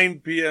 9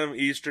 p.m.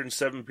 Eastern,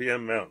 7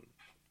 p.m. Mountain.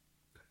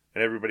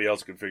 And everybody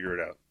else can figure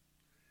it out.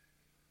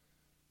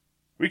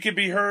 We can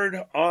be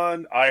heard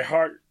on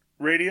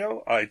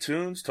iHeartRadio,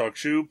 iTunes,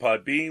 TalkShoe,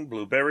 Podbean,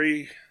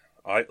 Blueberry,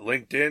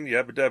 LinkedIn,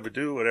 Yabba Dabba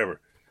Doo,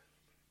 whatever.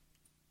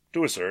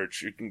 Do a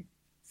search. You can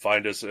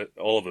find us at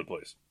all over the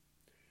place.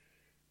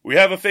 We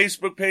have a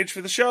Facebook page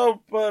for the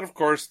show, but of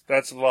course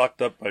that's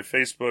locked up by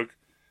Facebook.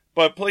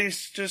 But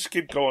please just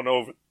keep going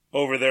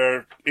over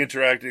there,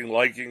 interacting,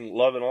 liking,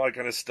 loving, all that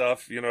kind of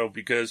stuff, you know,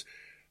 because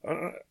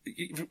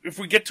if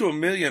we get to 1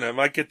 million, I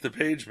might get the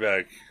page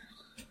back.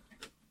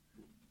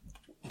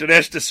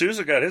 Dinesh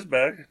D'Souza got his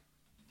back.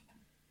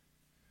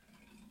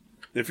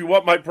 If you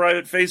want my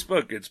private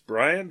Facebook, it's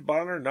Brian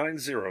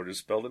Bonner90, to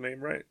spell the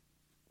name right.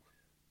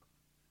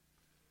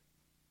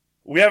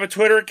 We have a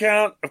Twitter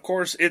account. Of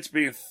course, it's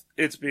being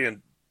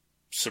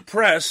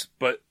suppressed,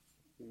 but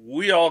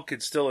we all can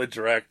still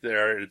interact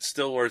there. It's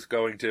still worth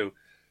going to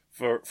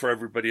for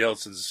everybody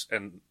else's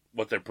and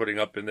what they're putting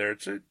up in there.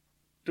 It's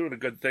doing a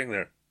good thing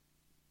there.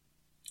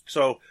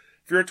 So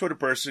if you're a Twitter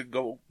person,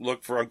 go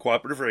look for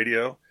Uncooperative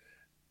Radio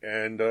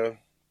and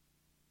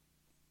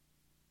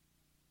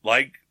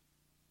like,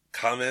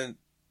 comment,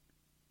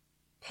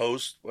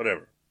 post,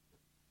 whatever.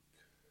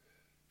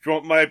 If you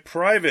want my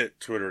private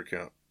Twitter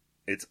account,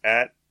 it's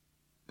at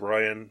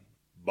Brian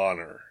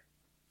Bonner.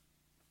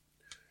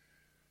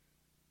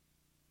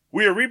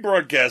 We are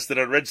rebroadcasted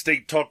on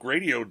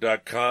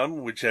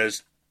RedStateTalkRadio.com, which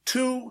has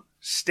 2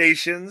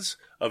 stations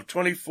of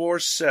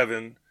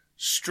 24/7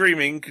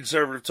 streaming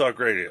conservative talk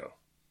radio.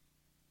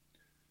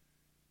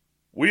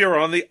 We are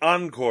on the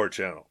Encore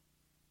channel,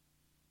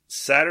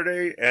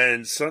 Saturday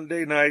and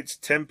Sunday nights,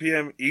 10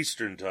 p.m.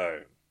 Eastern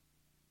Time.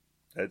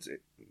 That's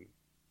 8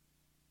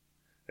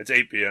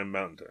 p.m.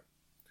 Mountain Time.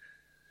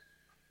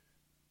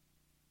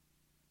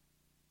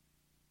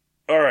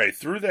 All right,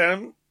 through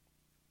them,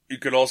 you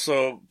could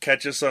also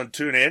catch us on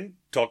TuneIn,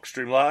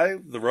 TalkStream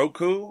Live, the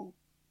Roku,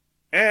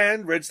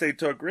 and Red State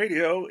Talk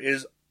Radio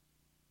is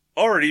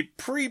already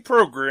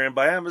pre-programmed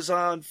by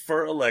Amazon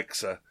for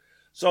Alexa.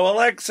 So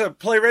Alexa,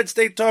 play Red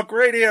State Talk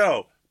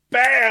Radio.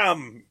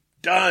 Bam!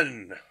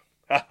 Done.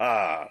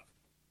 Haha.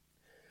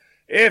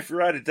 If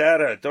you're out of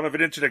data, don't have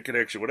an internet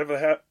connection,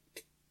 whatever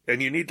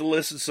and you need to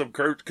listen to some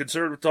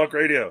conservative talk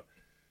radio,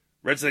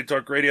 Red State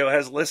Talk Radio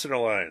has listener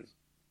lines.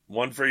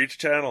 1 for each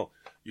channel.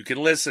 You can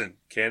listen.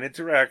 Can't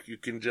interact. You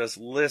can just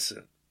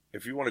listen.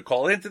 If you want to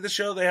call into the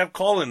show, they have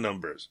call-in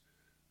numbers.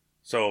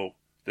 So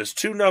there's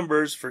 2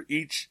 numbers for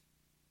each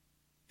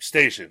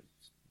station.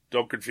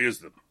 Don't confuse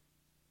them.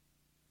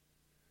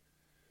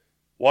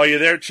 While you're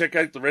there, check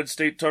out the Red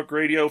State Talk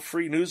Radio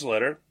free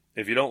newsletter.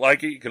 If you don't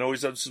like it, you can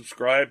always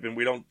unsubscribe, and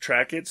we don't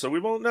track it, so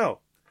we won't know.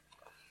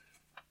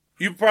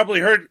 You've probably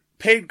heard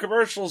paid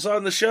commercials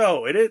on the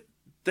show.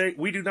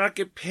 We do not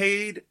get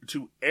paid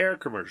to air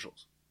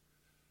commercials.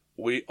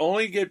 We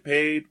only get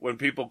paid when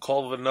people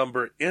call the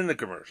number in the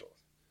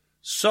commercials.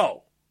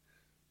 So,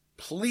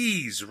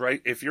 please,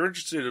 if you're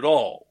interested at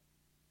all,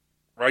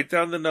 write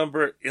down the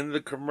number in the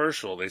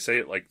commercial. They say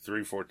it like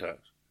 3-4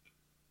 times.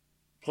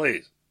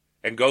 Please.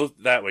 And go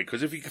that way.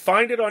 Because if you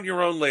find it on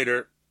your own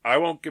later, I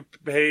won't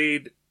get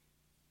paid.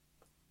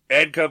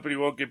 Ad company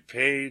won't get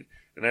paid.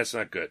 And that's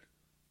not good.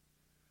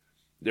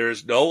 There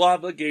is no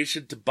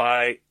obligation to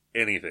buy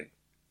anything.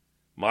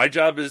 My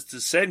job is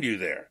to send you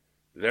there.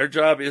 Their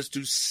job is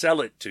to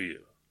sell it to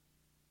you.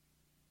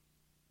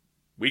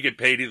 We get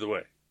paid either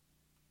way.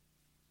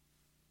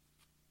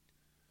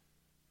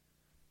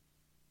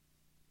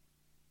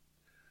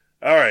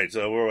 All right,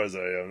 so where was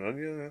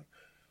I?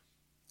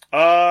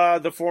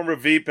 The former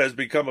Veep has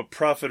become a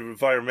prophet of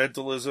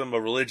environmentalism, a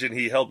religion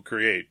he helped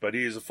create, but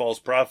he is a false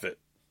prophet.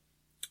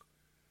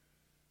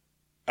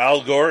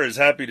 Al Gore is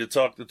happy to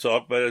talk the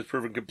talk, but has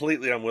proven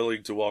completely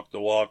unwilling to walk the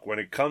walk when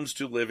it comes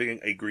to living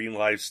a green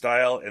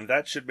lifestyle, and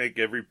that should make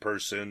every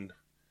person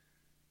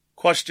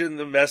question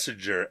the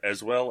messenger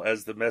as well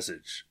as the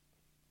message.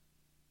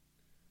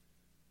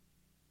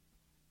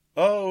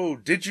 Oh,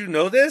 did you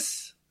know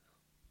this?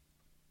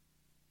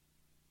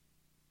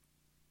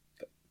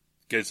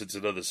 Guess it's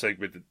another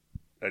segment that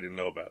I didn't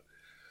know about.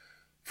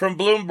 From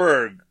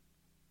Bloomberg,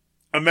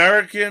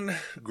 American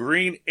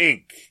Green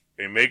Inc.,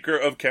 a maker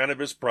of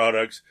cannabis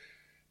products,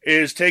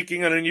 is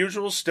taking an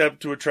unusual step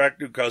to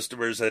attract new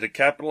customers as it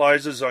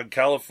capitalizes on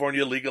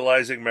California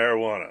legalizing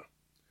marijuana.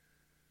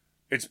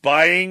 It's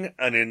buying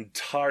an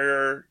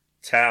entire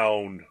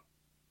town.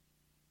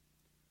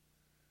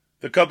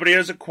 The company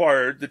has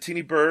acquired the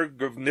teeny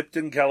burg of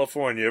Nipton,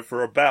 California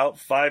for about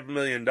 $5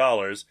 million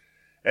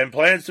and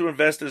plans to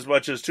invest as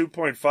much as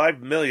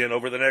 $2.5 million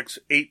over the next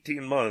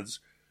 18 months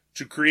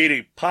to create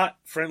a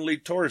pot-friendly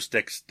tourist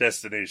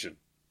destination.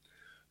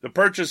 The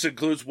purchase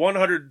includes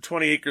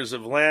 120 acres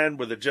of land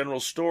with a general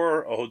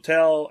store, a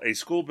hotel, a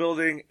school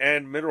building,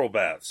 and mineral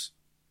baths.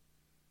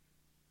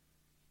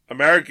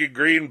 American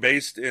Green,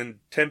 based in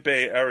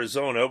Tempe,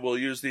 Arizona, will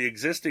use the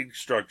existing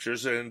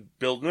structures and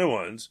build new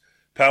ones,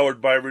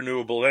 powered by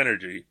renewable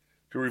energy,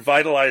 to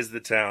revitalize the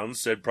town,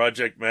 said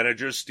project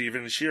manager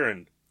Stephen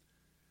Sheeran.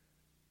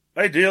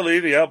 Ideally,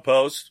 the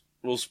outpost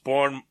will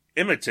spawn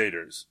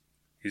imitators,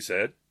 he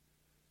said.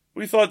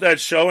 We thought that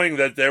showing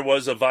that there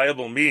was a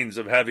viable means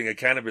of having a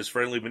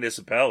cannabis-friendly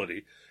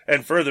municipality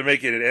and further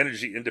making it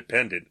energy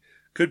independent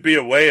could be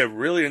a way of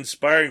really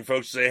inspiring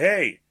folks to say,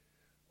 hey,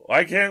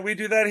 why can't we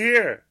do that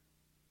here?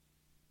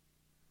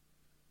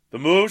 The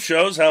move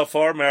shows how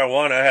far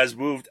marijuana has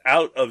moved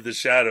out of the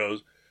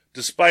shadows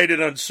despite an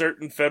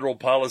uncertain federal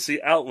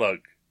policy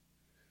outlook.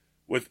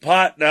 With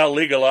pot now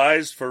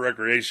legalized for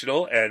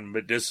recreational and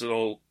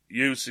medicinal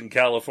use in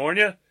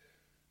California,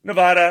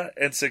 Nevada,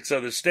 and 6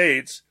 other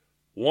states,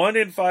 1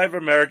 in 5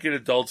 American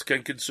adults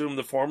can consume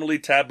the formerly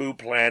taboo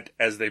plant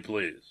as they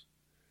please.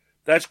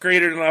 That's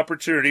created an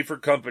opportunity for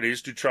companies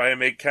to try and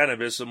make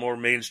cannabis a more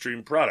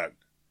mainstream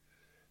product.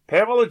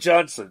 Pamela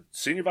Johnson,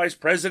 Senior Vice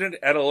President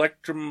at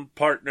Electrum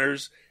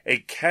Partners, a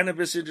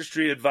cannabis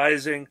industry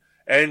advising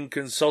and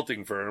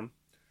consulting firm,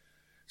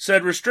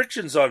 said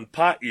restrictions on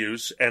pot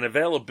use and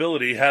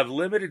availability have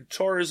limited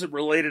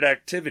tourism-related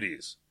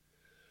activities,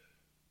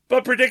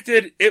 but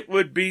predicted it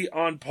would be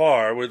on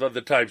par with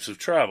other types of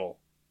travel.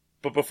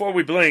 But before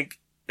we blink,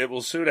 it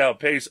will soon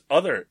outpace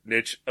other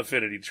niche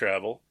affinity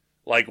travel,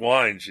 like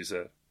wine, she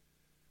said.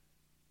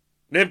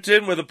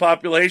 Nipton, with a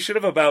population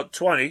of about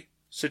 20,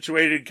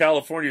 situated in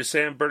California's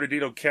San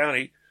Bernardino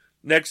County,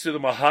 next to the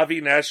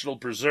Mojave National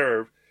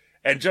Preserve,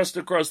 and just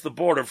across the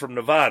border from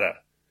Nevada.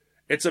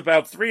 It's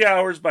about 3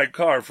 hours by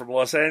car from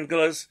Los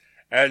Angeles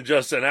and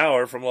just an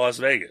hour from Las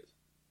Vegas.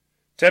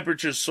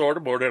 Temperatures soar to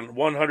more than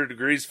 100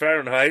 degrees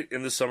Fahrenheit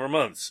in the summer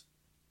months.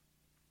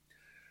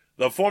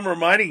 The former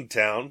mining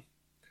town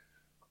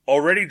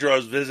already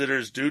draws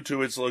visitors due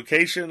to its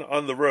location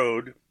on the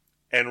road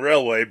and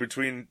railway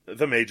between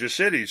the major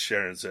cities,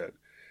 Sharon said.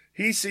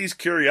 He sees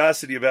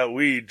curiosity about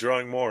weed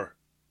drawing more.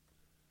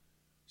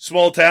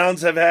 Small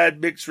towns have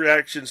had mixed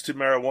reactions to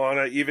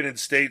marijuana, even in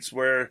states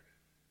where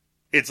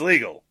it's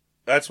legal.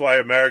 That's why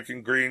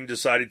American Green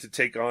decided to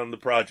take on the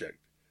project.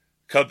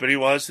 The company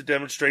wants to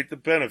demonstrate the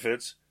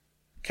benefits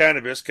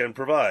cannabis can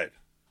provide.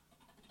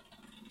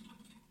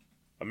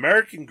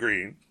 American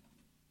Green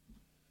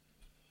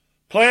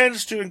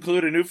plans to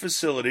include a new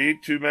facility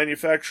to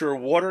manufacture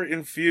water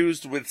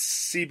infused with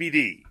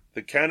CBD,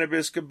 the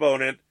cannabis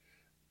component.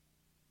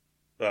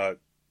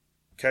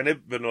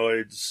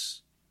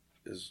 Cannabinoids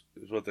is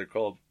what they're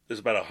called. There's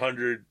about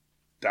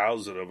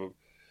 100,000 of them.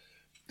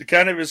 The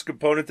cannabis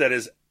component that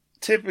is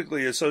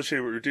typically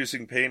associated with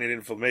reducing pain and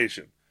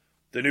inflammation.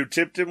 The new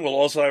Tipton will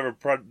also have a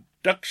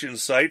production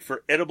site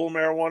for edible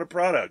marijuana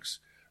products,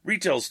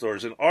 retail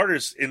stores, and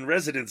artists in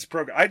residence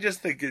program. I just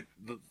think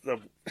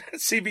the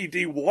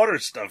CBD water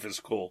stuff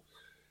is cool.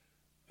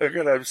 They're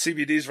gonna have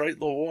CBDs right in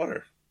the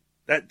water.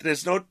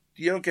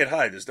 You don't get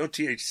high. There's no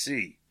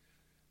THC.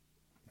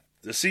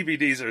 The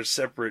CBDs are a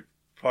separate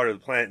part of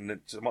the plant, and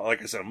it's,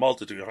 like I said, a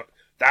multitude,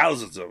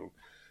 thousands of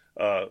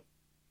them.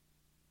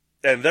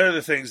 And they're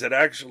the things that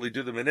actually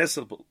do the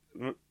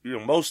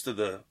most of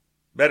the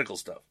medical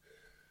stuff.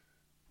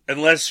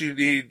 Unless you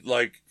need,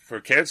 like, for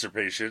cancer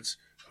patients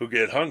who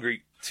get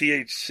hungry,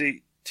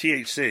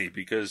 THC,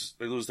 because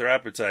they lose their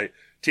appetite.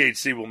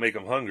 THC will make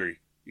them hungry.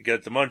 You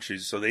get the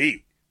munchies, so they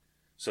eat.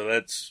 So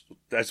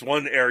that's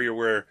one area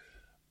where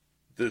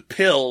the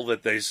pill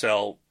that they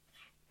sell,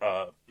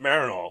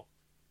 Marinol,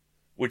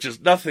 which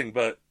is nothing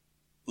but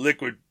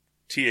liquid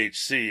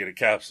THC in a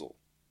capsule,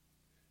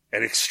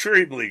 and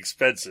extremely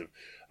expensive.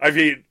 I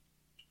mean,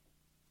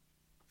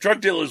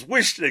 drug dealers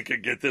wish they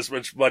could get this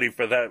much money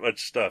for that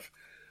much stuff.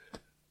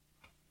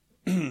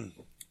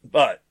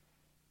 But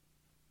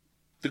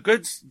the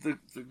good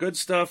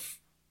stuff,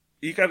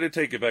 you got to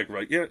take it back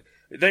right. Yeah,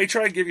 they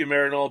try and give you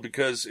Marinol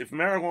because if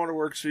marijuana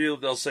works for you,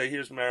 they'll say,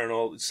 here's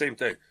Marinol. It's the same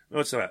thing. No,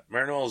 it's not.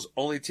 Marinol is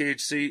only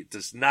THC. It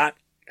does not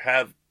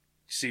have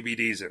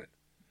CBDs in it.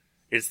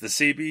 It's the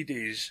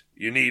CBDs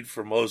you need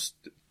for most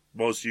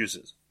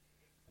uses.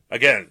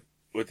 Again,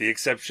 with the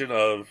exception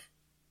of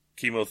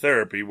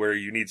chemotherapy, where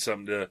you need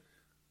something to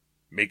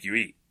make you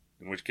eat,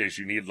 in which case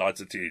you need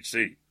lots of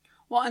THC.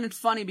 Well, and it's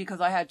funny because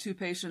I had 2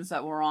 patients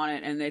that were on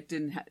it, and it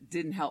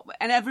didn't help.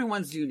 And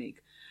everyone's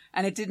unique,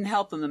 and it didn't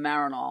help them, the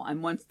Marinol.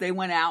 And once they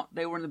went out,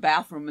 they were in the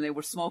bathroom and they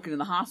were smoking in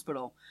the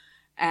hospital,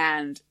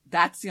 and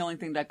that's the only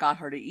thing that got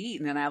her to eat.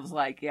 And then I was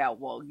like, "Yeah,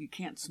 well, you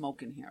can't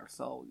smoke in here,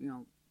 so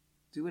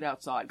do it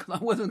outside," because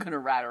I wasn't going to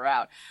rat her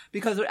out,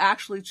 because it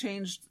actually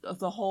changed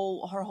her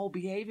whole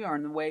behavior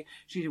and the way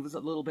she was a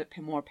little bit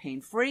more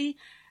pain free,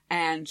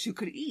 and she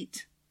could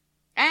eat.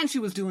 And she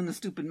was doing the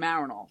stupid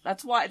Marinol.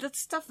 That's why that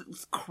stuff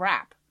is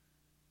crap.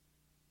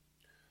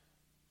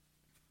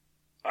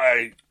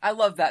 I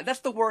love that.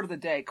 That's the word of the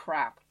day,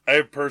 crap. I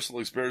have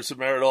personal experience with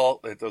Marinol.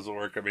 It doesn't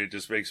work. I mean, it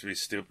just makes me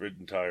stupid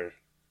and tired.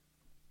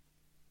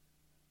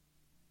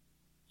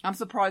 I'm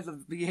surprised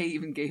the VA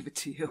even gave it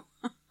to you.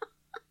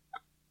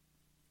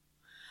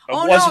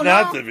 It wasn't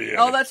at the VA.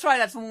 Oh, that's right.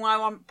 That's when I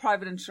want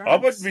private insurance. I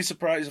wouldn't be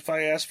surprised if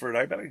I asked for it.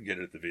 I bet I can get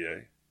it at the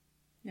VA.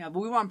 Yeah, but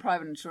we want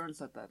private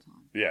insurance at that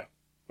time. Yeah.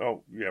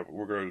 Oh, yeah,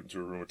 we're going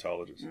to a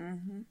rheumatologist.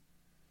 Mm-hmm.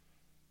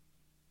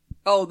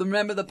 Oh,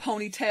 remember the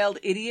ponytailed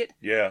idiot?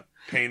 Yeah,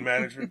 pain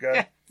management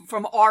guy.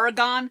 From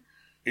Oregon?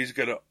 He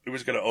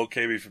was gonna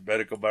okay me for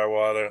medical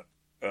marijuana,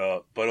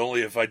 but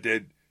only if I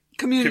did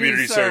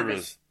community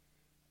service.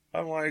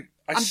 I'm like...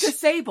 I'm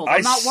disabled.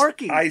 I'm not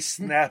working. I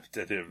snapped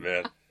at him,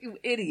 man. You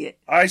idiot.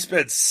 I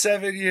spent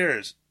 7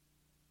 years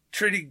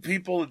treating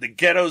people in the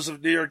ghettos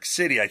of New York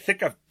City. I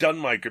think I've done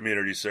my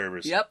community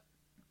service. Yep.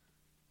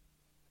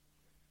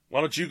 Why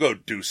don't you go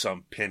do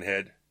some,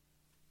 pinhead?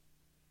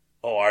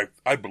 Oh,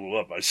 I blew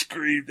up. I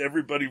screamed.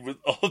 Everybody,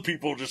 all the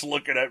people just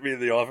looking at me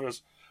in the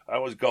office. I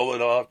was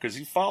going off because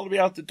he followed me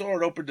out the door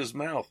and opened his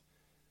mouth.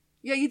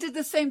 Yeah, you did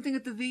the same thing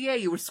at the VA.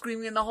 You were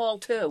screaming in the hall,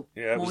 too.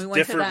 Yeah, it was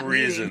different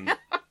reason.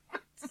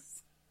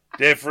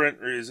 Different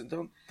reason.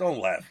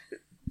 Don't laugh.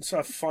 It's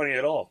not funny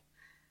at all.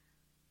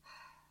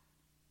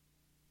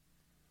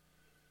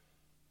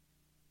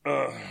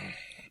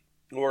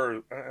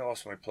 Or I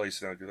lost my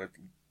place now because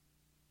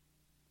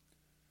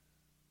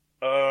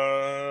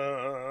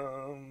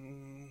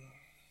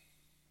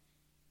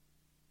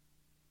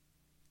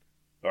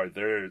all right,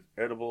 there.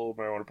 Edible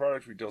marijuana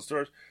products, retail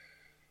stores.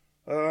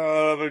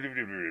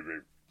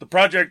 The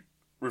project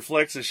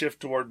reflects a shift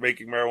toward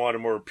making marijuana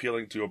more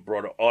appealing to a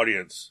broader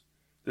audience.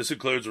 This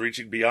includes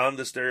reaching beyond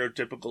the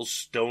stereotypical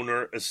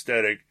stoner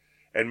aesthetic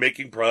and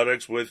making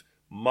products with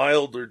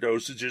milder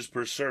dosages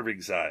per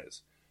serving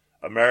size.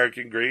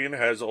 American Green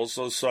has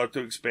also sought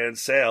to expand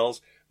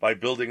sales by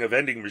building a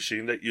vending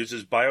machine that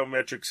uses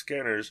biometric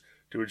scanners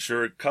to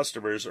ensure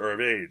customers are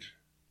of age.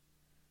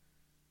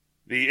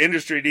 The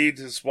industry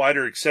needs this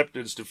wider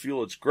acceptance to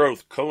fuel its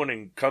growth.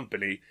 Cohen &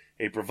 Company,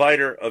 a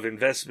provider of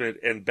investment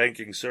and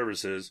banking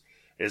services,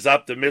 is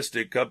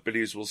optimistic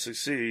companies will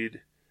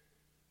succeed,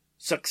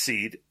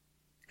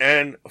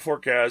 and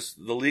forecasts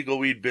the legal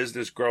weed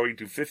business growing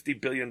to $50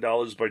 billion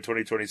by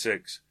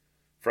 2026,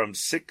 from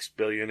 $6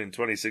 billion in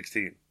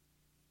 2016.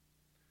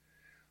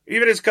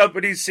 Even as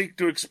companies seek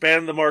to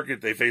expand the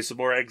market, they face a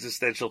more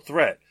existential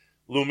threat,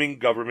 looming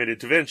government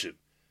intervention.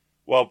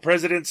 While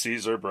President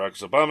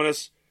Barack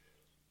Obama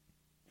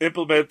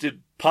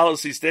implemented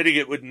policy stating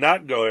it would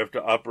not go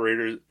after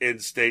operators in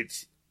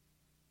states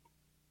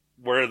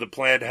where the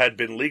plant had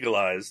been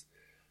legalized,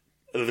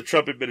 the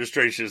Trump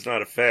administration is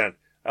not a fan.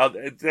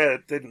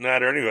 That didn't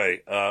matter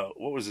anyway.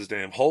 What was his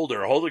name?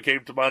 Holder. Holder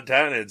came to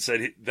Montana and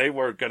said they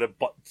weren't going to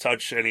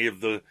touch any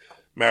of the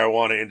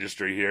marijuana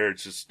industry here.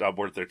 It's just not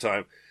worth their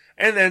time.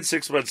 And then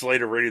 6 months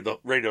later, raided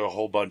a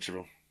whole bunch of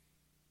them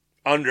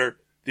under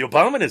the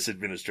Obama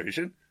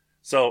administration.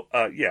 So,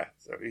 so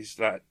he's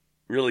not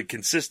really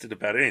consistent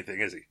about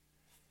anything, is he?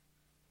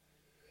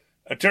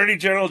 Attorney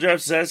General Jeff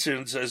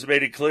Sessions has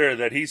made it clear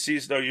that he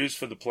sees no use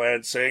for the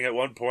plant, saying at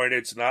one point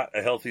it's not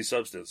a healthy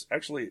substance.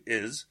 Actually, it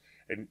is,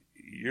 and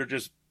you're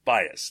just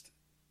biased.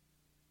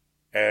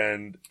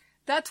 And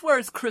that's where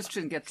his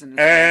Christian gets in.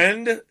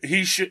 And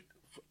he should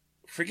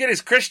forget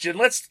his Christian.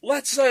 Let's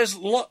let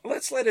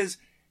his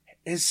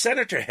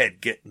senator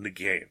head get in the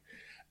game.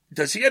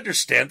 Does he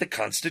understand the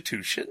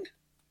Constitution?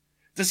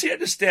 Does he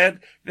understand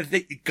that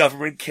the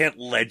government can't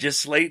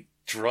legislate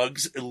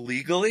drugs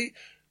illegally?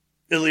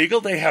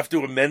 Illegal? They have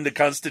to amend the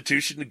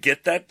Constitution to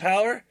get that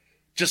power?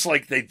 Just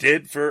like they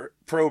did for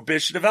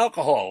prohibition of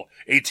alcohol,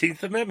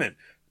 18th Amendment.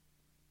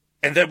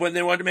 And then when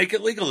they wanted to make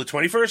it legal, the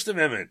 21st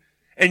Amendment.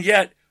 And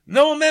yet,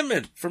 no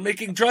amendment for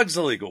making drugs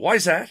illegal. Why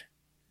is that?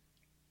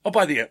 Oh,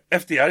 by the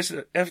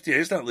FDA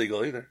is not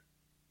legal either.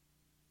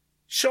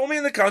 Show me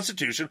in the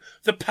Constitution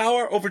the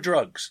power over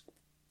drugs.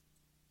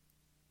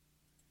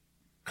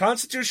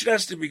 Constitution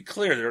has to be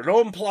clear. There are no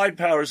implied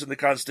powers in the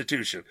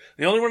Constitution.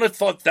 The only one that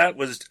thought that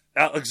was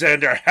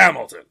Alexander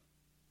Hamilton.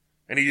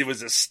 And he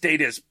was a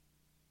statist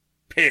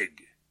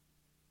pig.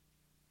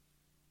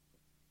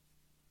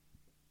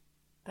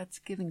 That's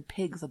giving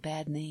pigs a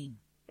bad name.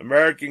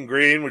 American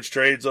Green, which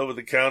trades over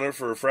the counter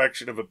for a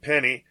fraction of a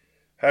penny,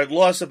 had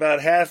lost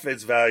about half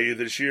its value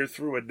this year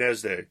through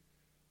Wednesday.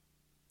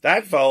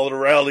 That followed a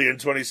rally in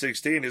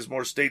 2016 as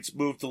more states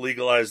moved to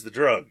legalize the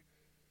drug.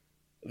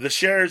 The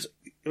shares,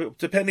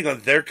 depending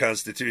on their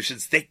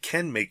constitutions, they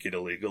can make it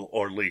illegal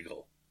or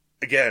legal.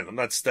 Again, I'm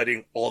not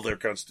studying all their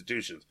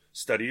constitutions.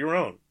 Study your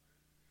own.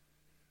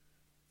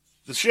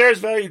 The shares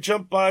value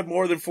jumped by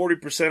more than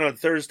 40% on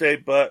Thursday,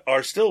 but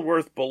are still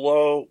worth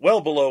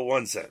well below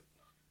 1 cent.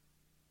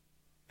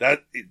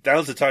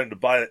 Now's the time to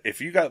buy it. If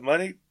you got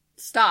money,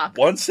 stock,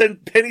 1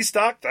 cent penny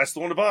stock, that's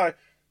the one to buy.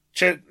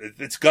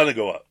 It's gonna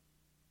go up.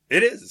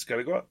 It is. It's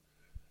gonna go up.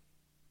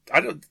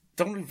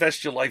 Don't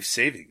invest your life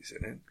savings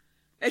in it.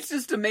 It's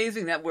just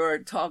amazing that we're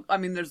talking. I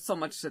mean, there's so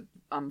much that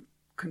I'm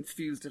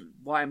confused at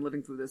why I'm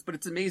living through this, but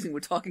it's amazing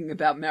we're talking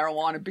about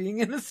marijuana being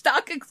in the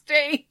stock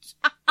exchange.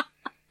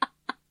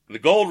 The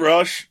gold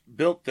rush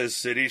built this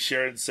city,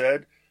 Sharon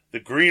said. The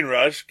green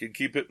rush can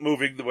keep it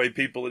moving the way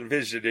people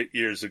envisioned it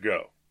years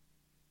ago.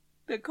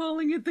 They're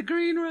calling it the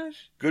green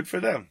rush. Good for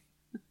them.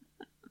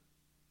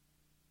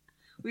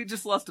 We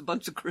just lost a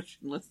bunch of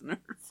Christian listeners.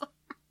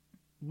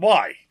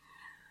 Why?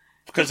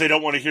 Because they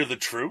don't want to hear the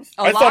truth?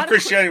 I thought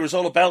Christianity was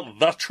all about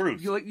the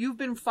truth. You've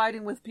been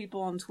fighting with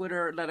people on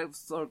Twitter that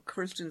are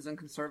Christians and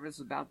conservatives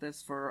about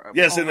this for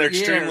yes, and they're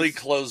years. Extremely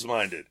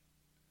close-minded.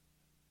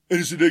 It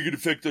has a negative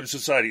effect on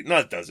society. No,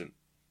 it doesn't.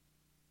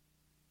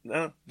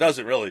 No, it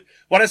doesn't really.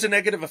 What has a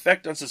negative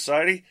effect on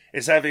society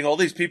is having all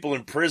these people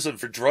in prison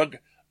for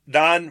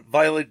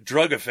non-violent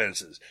drug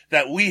offenses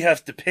that we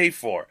have to pay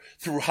for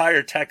through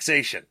higher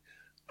taxation.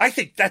 I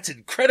think that's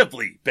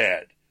incredibly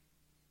bad.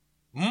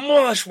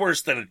 Much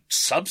worse than a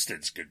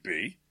substance could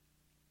be.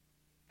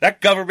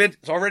 That government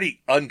is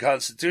already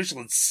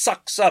unconstitutional and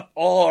sucks up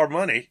all our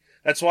money.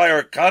 That's why our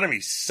economy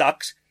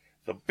sucks.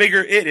 The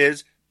bigger it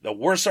is, the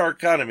worse our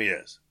economy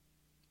is.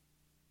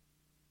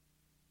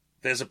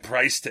 There's a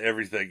price to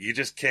everything. You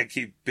just can't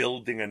keep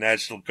building a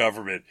national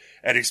government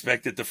and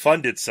expect it to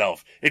fund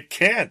itself. It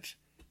can't.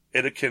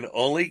 It can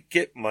only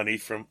get money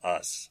from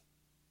us.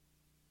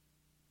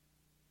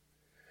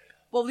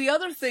 Well, the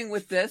other thing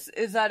with this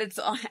is that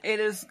it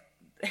is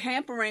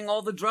hampering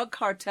all the drug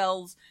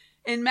cartels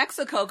in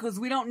Mexico because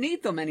we don't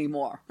need them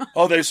anymore.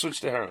 Oh, they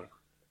switched to heroin.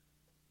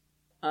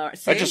 I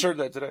just heard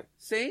that today.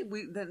 See,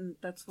 then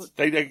that's what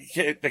they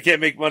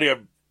can't make money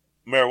on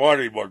marijuana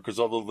anymore because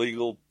all the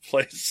legal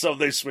places, so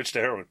they switched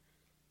to heroin.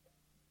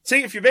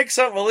 See, if you make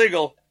something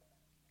illegal,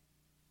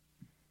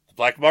 the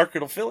black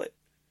market will fill it.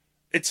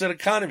 It's an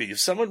economy. If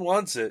someone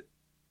wants it,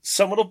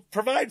 someone will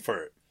provide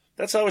for it.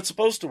 That's how it's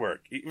supposed to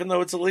work, even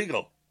though it's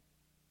illegal.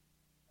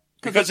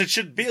 Because it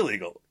should be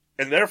illegal.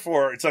 And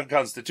therefore, it's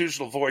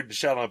unconstitutional, void, and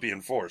shall not be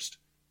enforced.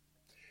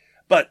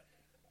 But,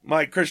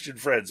 my Christian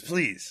friends,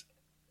 please,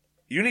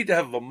 you need to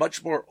have a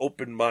much more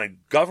open mind.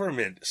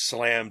 Government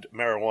slammed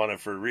marijuana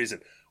for a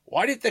reason.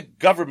 Why did the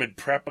government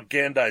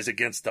propagandize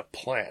against the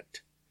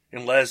plant?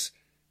 Unless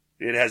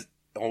it has...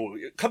 Oh,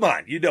 come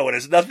on, it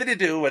has nothing to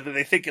do whether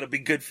they think it'll be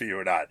good for you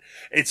or not.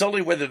 It's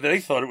only whether they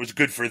thought it was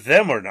good for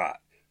them or not.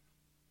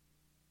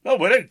 No,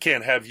 but it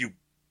can't have you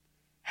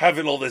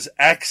having all this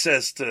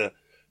access to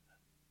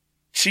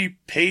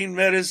cheap pain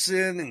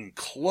medicine and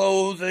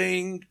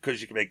clothing,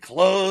 because you can make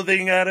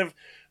clothing out of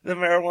the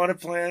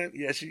marijuana plant.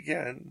 Yes, you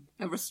can.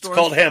 It's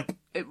called hemp.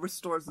 It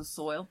restores the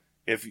soil.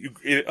 If you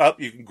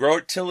can grow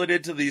it, till it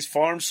into these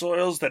farm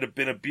soils that have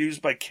been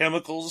abused by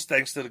chemicals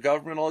thanks to the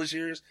government all these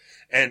years,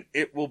 and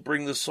it will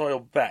bring the soil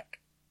back.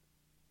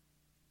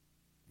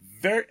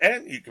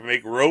 And you can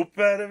make rope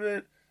out of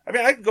it. I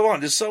mean, I can go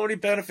on. There's so many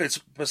benefits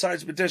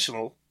besides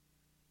medicinal.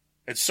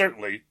 It's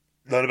certainly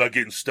not about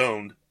getting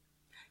stoned.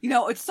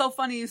 It's so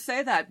funny you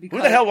say that because...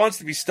 Who the hell wants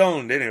to be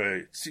stoned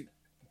anyway? It's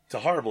a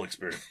horrible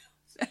experience.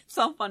 It's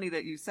so funny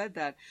that you said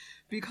that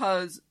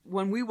because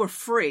when we were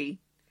free,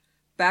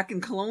 back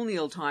in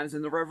colonial times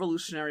in the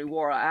Revolutionary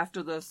War,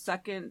 after the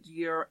second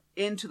year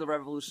into the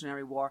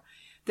Revolutionary War,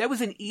 there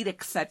was an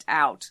edict set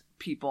out,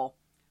 people,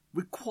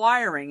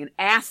 requiring and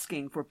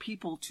asking for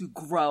people to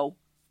grow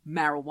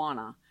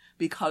marijuana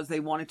because they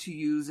wanted to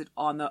use it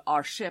on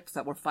our ships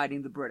that were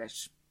fighting the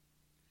British.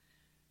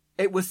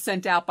 It was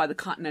sent out by the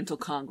Continental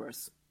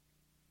Congress,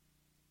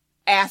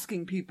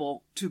 asking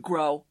people to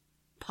grow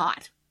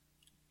pot.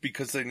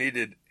 Because they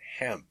needed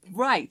hemp.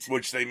 Right.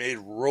 Which they made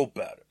rope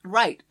out of.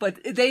 Right,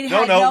 but they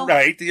had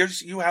right.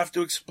 You have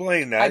to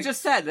explain that. I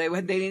just said they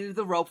needed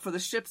the rope for the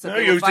ships that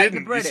they were fighting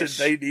the British. You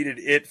said they needed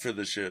it for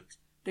the ships.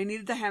 They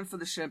needed the hemp for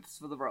the ships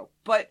for the rope.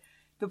 But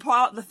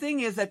the thing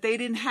is that they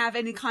didn't have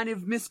any kind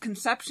of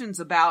misconceptions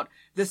about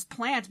this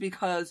plant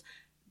because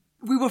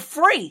we were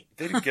free.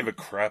 They didn't give a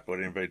crap what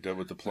anybody did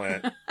with the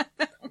plant.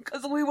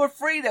 Because we were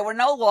free. There were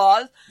no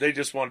laws. They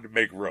just wanted to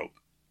make rope.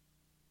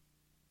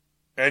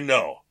 And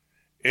no,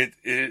 it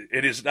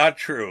is not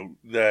true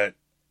that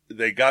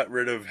they got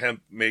rid of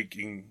hemp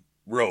making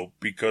rope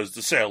because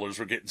the sailors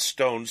were getting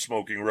stoned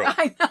smoking rope.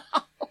 I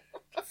know.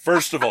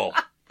 First of all,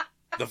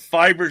 the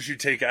fibers you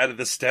take out of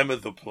the stem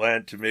of the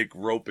plant to make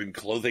rope and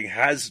clothing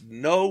has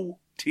no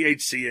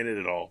THC in it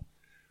at all.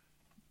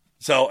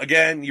 So,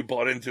 again, you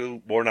bought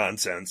into more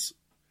nonsense.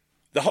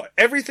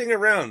 Everything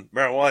around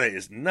marijuana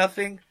is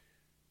nothing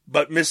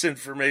but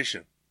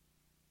misinformation.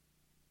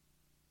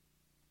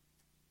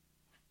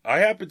 I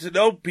happen to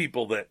know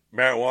people that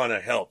marijuana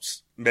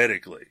helps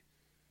medically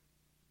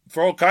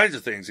for all kinds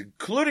of things,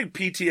 including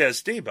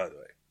PTSD, by the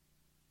way.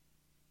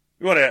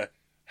 We want to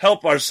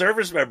help our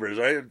service members,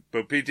 right?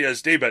 But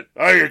PTSD, but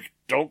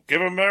don't give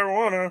them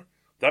marijuana.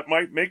 That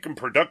might make them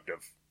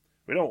productive.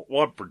 We don't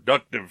want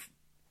productive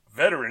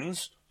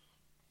veterans.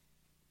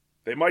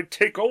 They might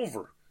take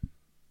over.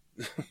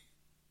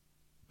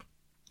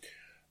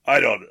 I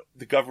don't know.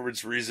 The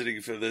government's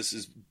reasoning for this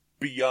is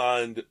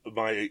beyond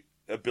my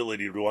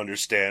ability to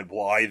understand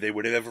why they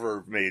would have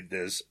ever made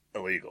this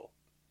illegal.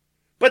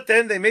 But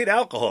then they made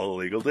alcohol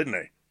illegal, didn't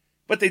they?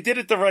 But they did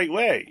it the right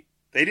way.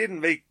 They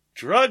didn't make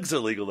drugs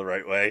illegal the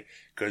right way,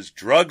 because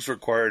drugs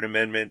require an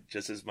amendment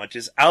just as much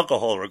as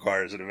alcohol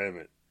requires an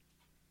amendment.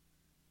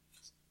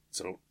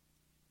 So,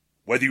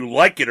 whether you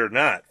like it or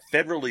not,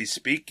 federally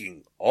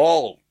speaking,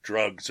 all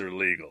drugs are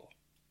legal.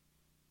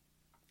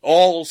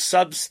 All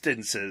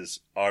substances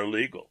are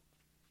legal.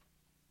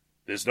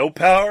 There's no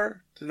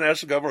power to the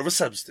national government over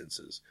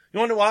substances.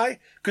 You wonder why?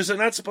 Because they're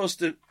not supposed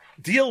to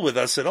deal with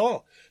us at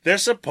all. They're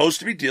supposed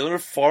to be dealing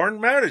with foreign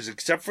matters,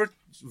 except for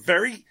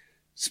very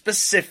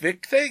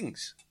specific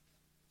things.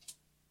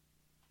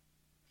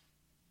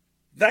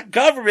 That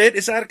government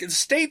is out of... The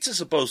states are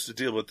supposed to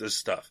deal with this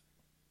stuff.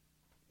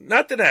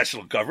 Not the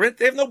national government.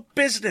 They have no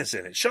business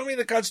in it. Show me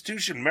the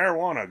Constitution.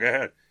 Marijuana, go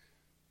ahead.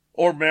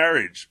 Or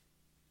marriage.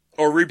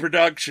 Or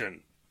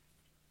reproduction.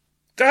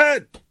 Go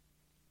ahead.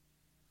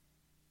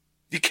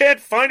 You can't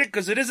find it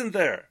because it isn't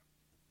there.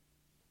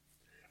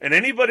 And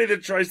anybody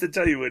that tries to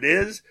tell you it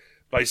is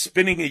by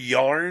spinning a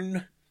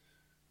yarn,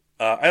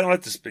 I don't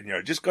have to spin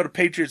yarn. Just go to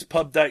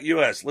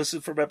patriotspub.us.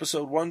 Listen from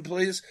episode 1,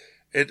 please.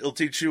 It'll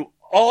teach you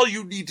all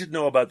you need to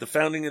know about the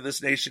founding of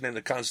this nation and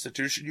the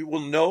Constitution. You will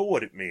know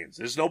what it means.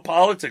 There's no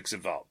politics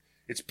involved.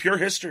 It's pure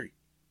history,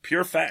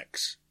 pure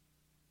facts.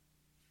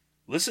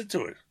 Listen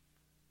to it.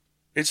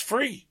 It's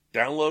free.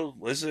 Download,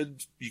 listen.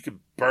 You can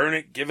burn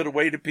it, give it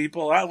away to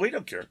people. We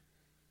don't care.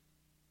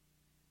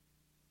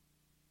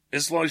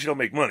 As long as you don't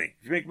make money.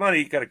 If you make money,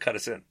 you got to cut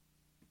us in.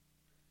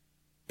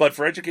 But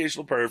for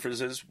educational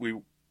purposes,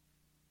 we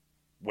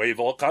waive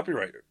all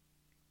copyright.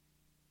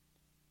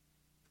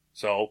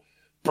 So,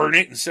 burn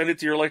it and send it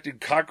to your elected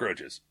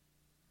cockroaches.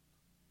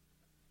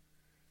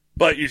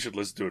 But you should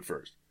listen to it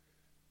first.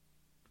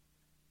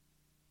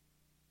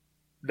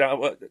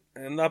 Now,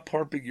 I'm not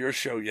pumping your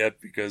show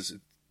yet because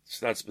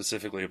it's not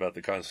specifically about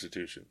the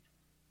Constitution.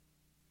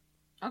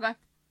 Okay.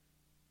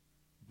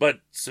 But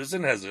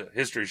Susan has a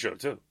history show,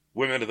 too.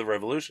 Women of the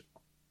Revolution.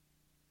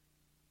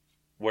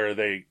 Where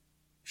they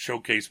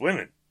showcase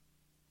women.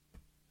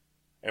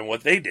 And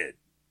what they did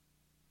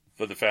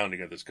for the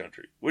founding of this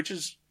country. Which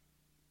is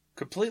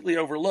completely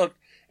overlooked.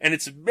 And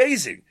it's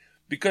amazing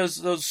because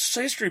those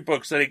history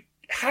books, they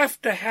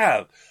have to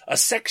have a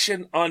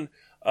section on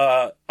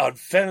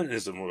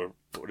feminism or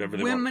whatever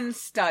they want. Women's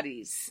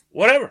studies.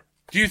 Whatever.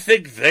 Do you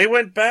think they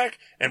went back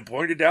and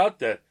pointed out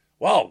that,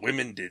 wow,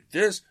 women did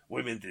this,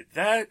 women did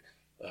that,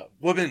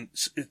 women,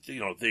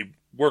 they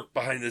work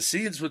behind the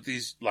scenes with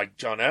these, like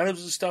John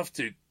Adams and stuff,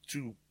 to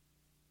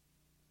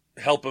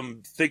help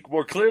them think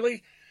more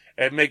clearly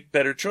and make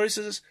better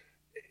choices?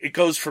 It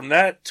goes from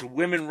that to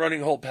women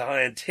running whole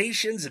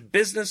plantations and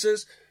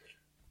businesses,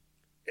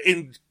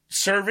 in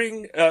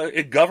serving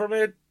in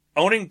government,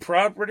 owning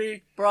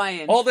property.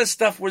 Brian. All this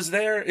stuff was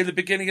there in the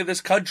beginning of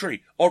this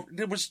country. Or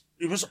it was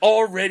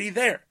already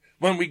there.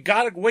 When we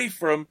got away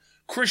from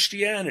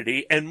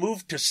Christianity and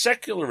moved to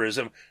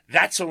secularism,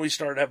 that's when we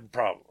started having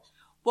problems.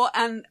 Well,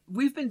 and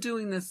we've been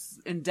doing this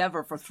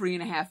endeavor for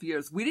 3.5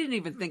 years. We didn't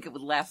even think it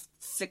would last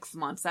 6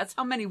 months. That's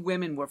how many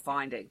women we're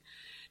finding.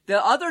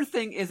 The other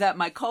thing is that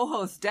my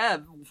co-host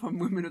Deb from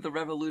Women of the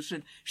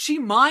Revolution, she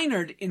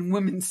minored in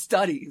women's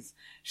studies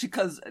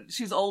because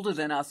she's older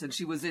than us and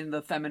she was in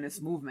the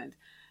feminist movement.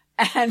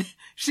 And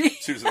she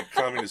was in the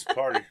Communist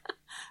Party.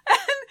 And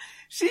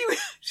she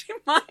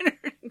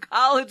minored in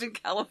college in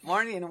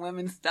California in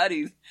women's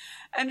studies.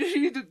 And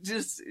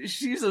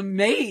she's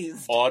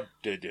amazed.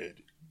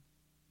 Audited.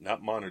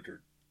 Not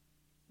monitored.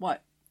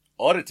 What?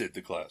 Audited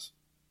the class.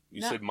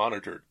 You said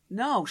monitored.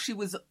 No, she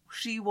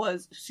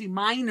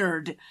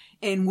minored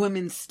in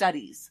women's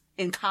studies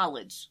in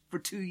college for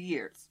 2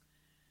 years.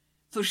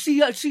 So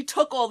she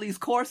took all these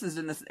courses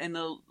in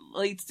the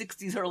late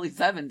 60s, early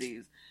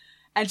 70s.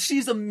 And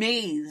she's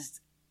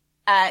amazed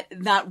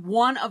at not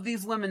one of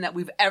these women that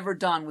we've ever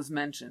done was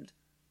mentioned.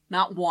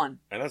 Not one.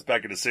 And that's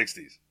back in the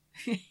 60s.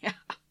 Yeah.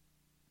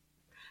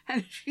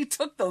 And she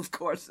took those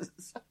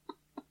courses.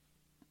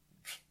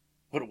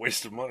 What a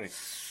waste of money.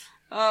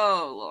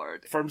 Oh,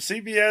 Lord. From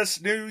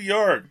CBS New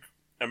York,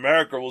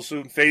 America will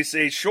soon face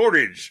a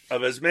shortage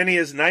of as many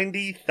as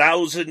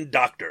 90,000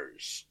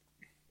 doctors.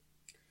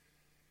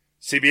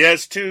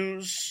 CBS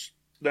 2's,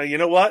 now you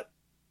know what?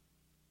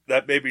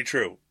 That may be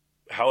true.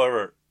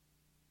 However,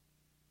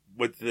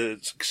 with the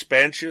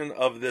expansion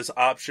of this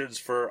options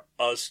for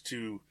us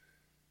to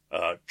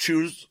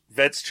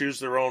Vets choose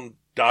their own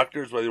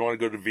doctors, whether you want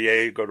to go to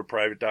VA, go to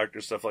private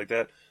doctors, stuff like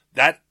that.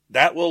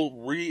 That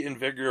will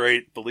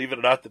reinvigorate, believe it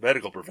or not, the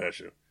medical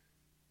profession.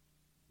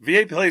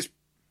 VA plays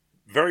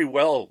very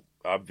well,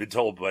 I've been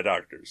told by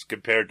doctors,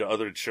 compared to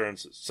other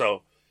insurances.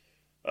 So,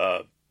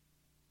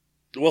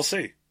 we'll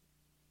see.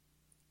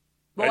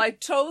 Well, I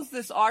chose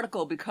this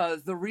article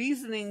because the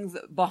reasonings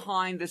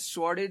behind this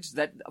shortage,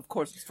 that, of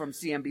course, is from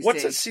CNBC.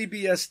 What's a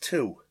CBS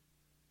 2?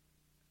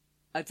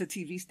 It's a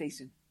TV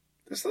station.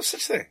 There's no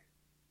such thing.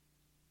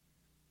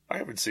 I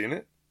haven't seen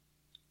it.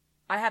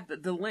 I have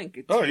the link.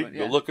 You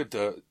can look at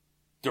the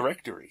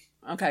directory.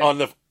 Okay. On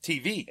the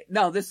TV.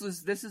 No, this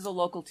is a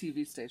local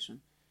TV station.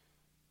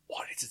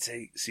 Why does it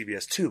say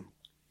CBS 2?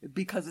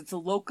 Because it's a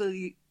local.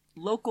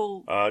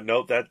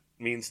 No, that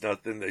means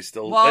nothing. They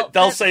still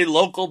they'll say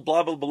local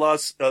blah blah blah,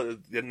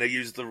 and they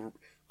use the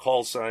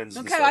call signs.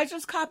 Okay, I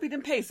just copied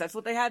and pasted. That's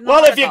what they had.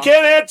 Well, if you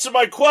can't answer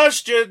my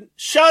question,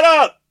 shut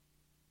up.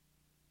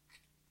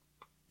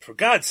 For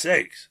God's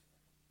sakes.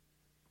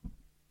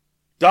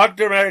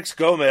 Dr. Max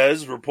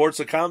Gomez reports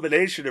a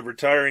combination of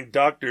retiring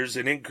doctors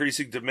and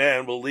increasing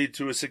demand will lead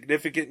to a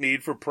significant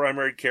need for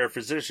primary care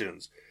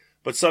physicians.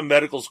 But some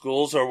medical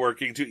schools are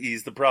working to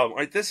ease the problem. All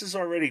right, this is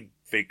already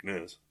fake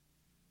news.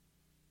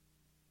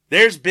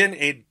 There's been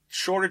a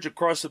shortage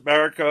across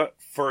America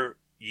for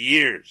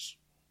years.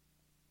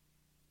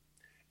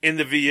 In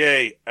the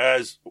VA,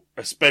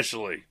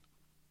 especially,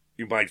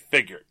 you might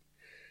figure.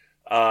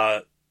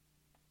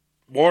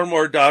 More and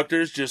more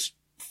doctors just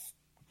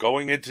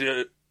going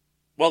into...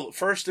 Well,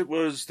 first they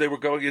were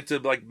going into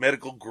like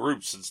medical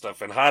groups and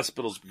stuff in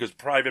hospitals because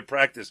private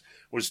practice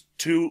was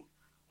too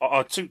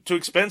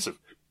expensive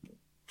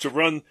to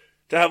run,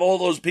 to have all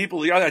those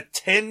people. You got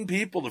 10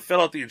 people to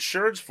fill out the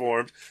insurance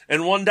forms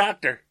and one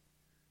doctor.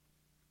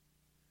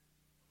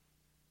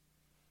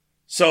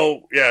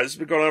 So, yeah, this has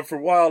been going on for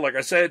a while. Like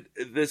I said,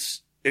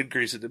 this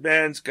increase in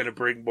demand is going to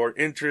bring more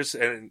interest,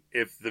 and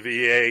if the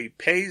VA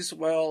pays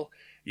well,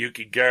 you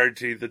can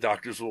guarantee the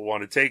doctors will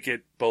want to take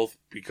it, both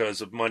because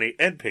of money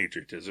and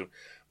patriotism.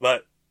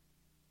 But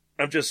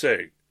I'm just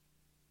saying,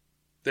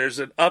 there's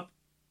a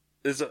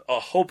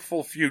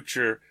hopeful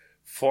future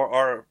for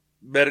our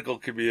medical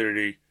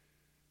community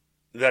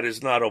that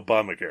is not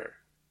Obamacare.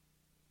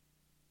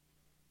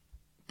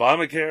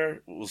 Obamacare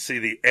will see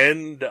the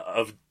end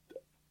of...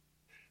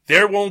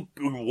 There won't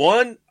be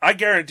one, I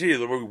guarantee you,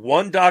 there will be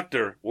one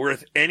doctor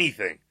worth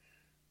anything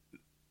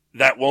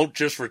that won't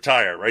just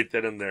retire right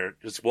then and there.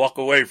 Just walk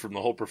away from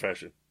the whole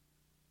profession.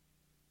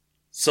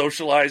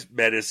 Socialized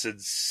medicine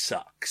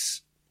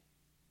sucks.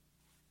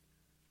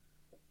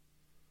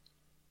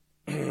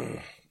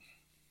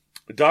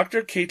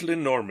 Dr. Caitlin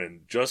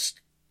Norman just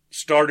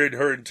started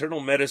her internal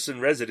medicine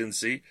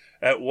residency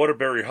at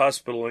Waterbury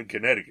Hospital in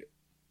Connecticut.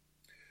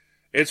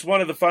 It's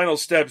one of the final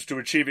steps to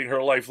achieving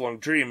her lifelong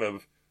dream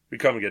of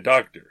becoming a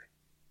doctor.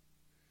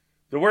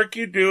 The work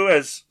you do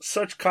has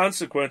such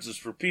consequences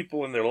for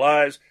people in their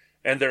lives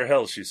and their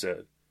health, she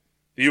said.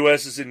 The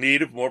U.S. is in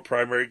need of more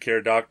primary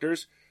care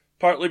doctors,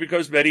 partly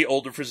because many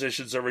older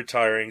physicians are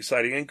retiring,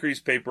 citing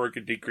increased paperwork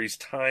and decreased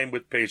time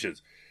with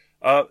patients.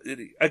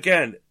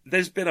 Again,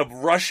 there's been a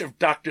rush of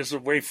doctors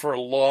away for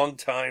a long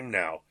time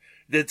now.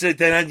 They're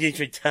not just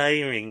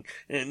retiring.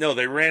 No,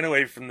 they ran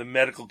away from the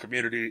medical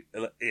community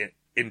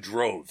in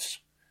droves.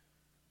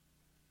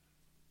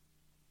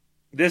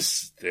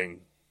 This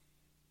thing,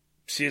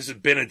 she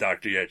hasn't been a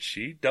doctor yet.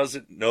 She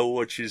doesn't know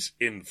what she's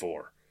in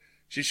for.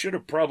 She should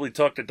have probably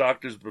talked to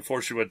doctors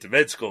before she went to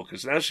med school,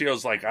 because now she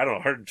owes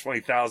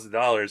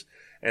 $120,000,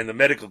 and the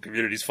medical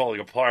community's falling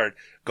apart,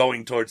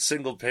 going towards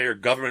single-payer,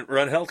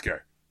 government-run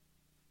healthcare.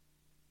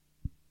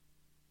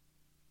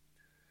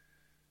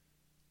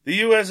 The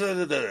U.S.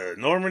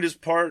 Norman is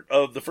part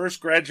of the first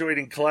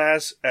graduating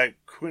class at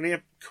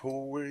Quinnipiac.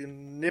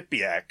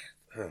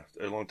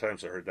 A long time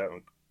since I heard that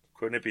one.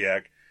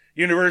 Quinnipiac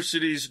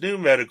University's new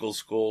medical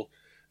school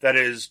that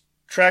is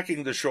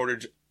tracking the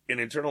shortage in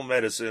internal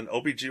medicine,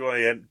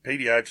 OBGYN,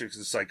 pediatrics,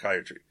 and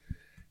psychiatry.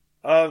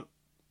 I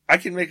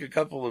can make a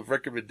couple of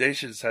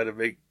recommendations how to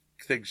make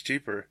things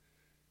cheaper.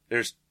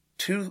 There's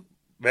 2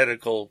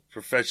 medical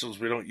professionals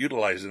we don't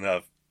utilize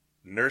enough: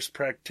 nurse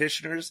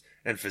practitioners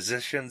and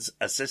physician's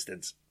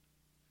assistants.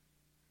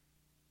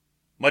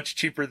 Much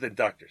cheaper than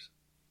doctors.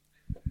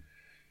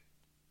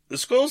 The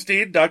school's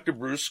dean, Dr.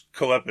 Bruce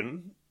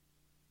Coeppen,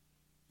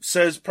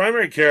 says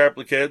primary care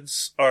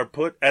applicants are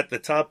put at the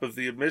top of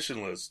the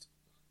admission list.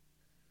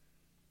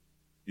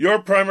 Your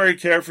primary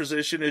care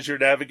physician is your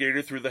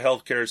navigator through the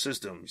healthcare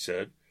system, he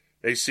said.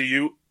 They see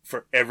you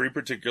for every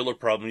particular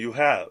problem you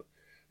have.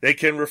 They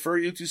can refer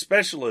you to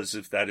specialists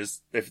if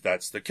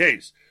that's the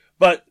case,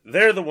 but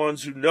they're the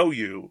ones who know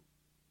you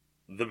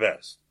the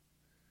best.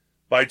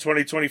 By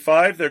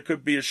 2025, there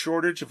could be a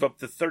shortage of up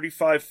to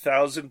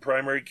 35,000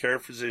 primary care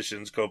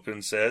physicians,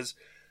 Coeppen says.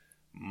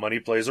 Money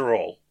plays a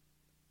role.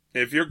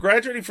 If you're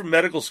graduating from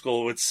medical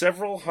school with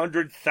several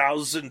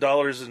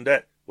 $100,000 in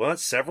debt, well,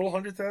 that's several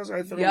 $100,000?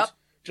 I thought it was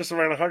just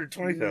around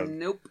 $120,000.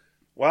 Nope.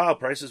 Wow,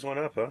 prices went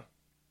up, huh?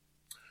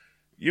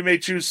 You may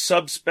choose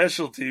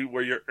subspecialty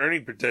where your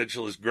earning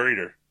potential is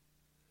greater.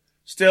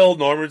 Still,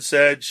 Norman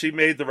said she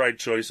made the right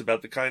choice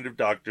about the kind of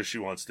doctor she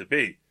wants to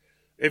be.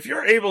 If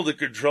you're able to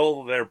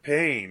control their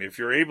pain, if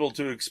you're able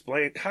to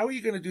explain, how are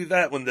you going to do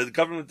that when the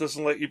government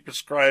doesn't let you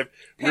prescribe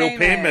real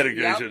pain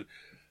medication?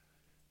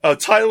 Yep.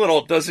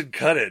 Tylenol doesn't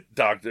cut it,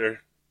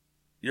 doctor.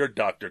 Your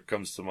doctor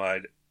comes to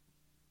mind.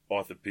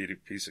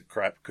 Orthopedic piece of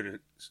crap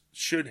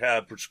should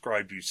have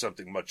prescribed you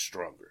something much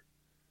stronger.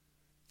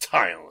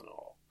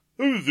 Tylenol.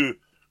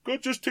 Go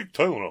just take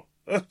Tylenol.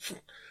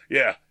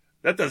 Yeah,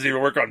 that doesn't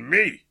even work on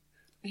me.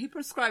 He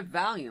prescribed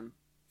Valium.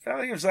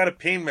 Valium's not a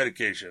pain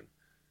medication.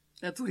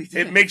 That's what he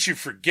did. It makes you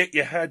forget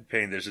you had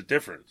pain. There's a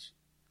difference.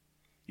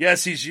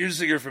 Yes, he's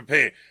using it for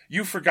pain.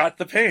 You forgot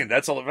the pain.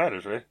 That's all that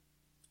matters, right?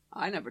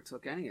 I never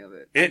took any of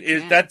it.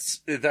 It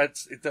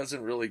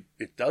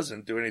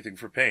doesn't do anything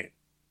for pain.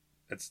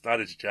 That's not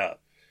its job.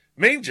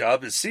 Main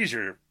job is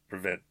seizure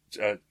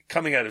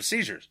coming out of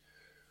seizures.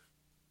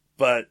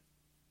 But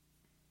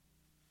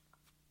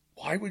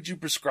why would you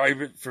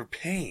prescribe it for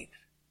pain?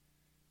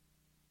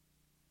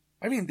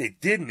 I mean, they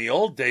did in the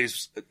old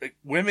days.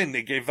 Women,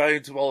 they gave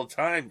Valium to all the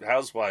time,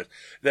 housewives.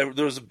 There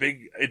was a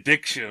big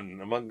addiction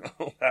among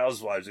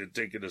housewives in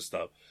taking this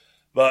stuff.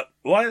 But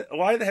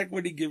why the heck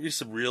would he give you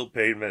some real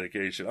pain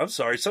medication? I'm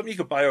sorry, something you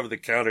could buy over the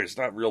counter is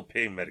not real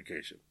pain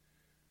medication.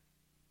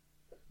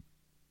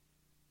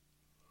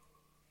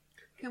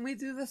 Can we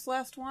do this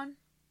last one?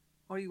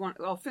 Or you want...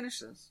 Oh, finish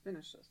this.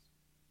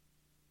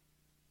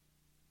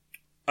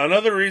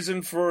 Another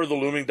reason for the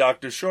looming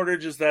doctor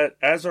shortage is that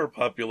as our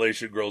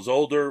population grows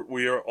older,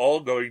 we are all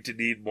going to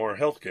need more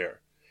health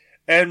care.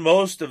 And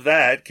most of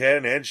that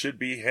can and should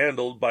be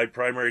handled by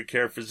primary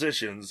care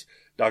physicians,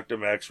 Dr.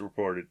 Max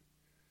reported.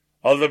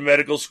 Other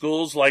medical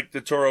schools, like the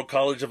Toro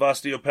College of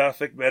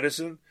Osteopathic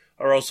Medicine,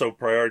 are also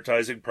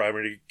prioritizing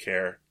primary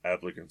care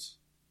applicants.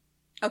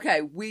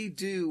 Okay, we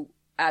do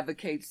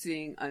advocate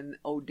seeing an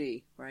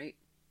OD, right?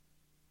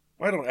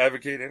 I don't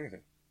advocate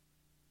anything.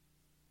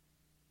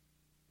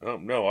 Oh,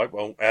 no, I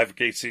won't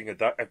advocate seeing a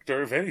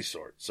doctor of any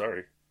sort.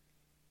 Sorry.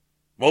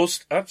 I'm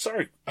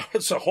sorry.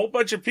 It's a whole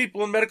bunch of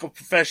people in the medical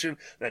profession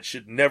that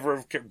should never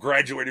have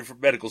graduated from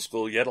medical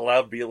school yet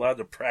be allowed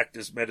to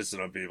practice medicine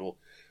on people.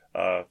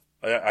 I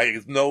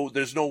know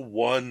there's no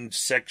one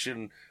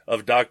section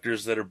of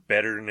doctors that are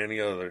better than any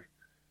other.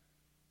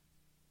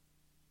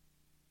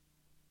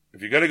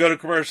 If you're going to go to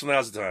commercial,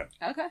 now's the time.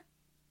 Okay.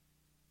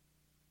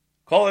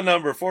 Call the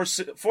number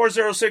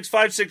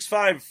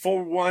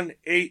 406-565-4189.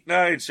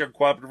 It's your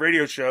Uncooperative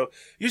Radio Show.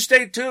 You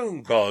stay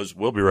tuned, cause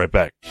we'll be right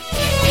back.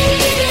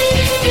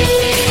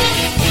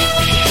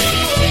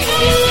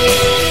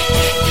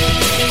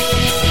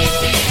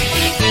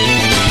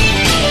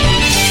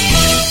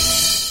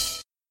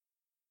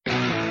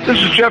 This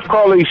is Jeff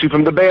Carlisi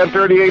from the Band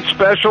 38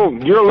 Special.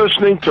 You're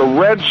listening to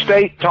Red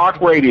State Talk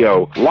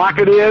Radio. Lock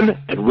it in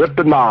and rip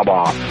the knob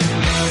off.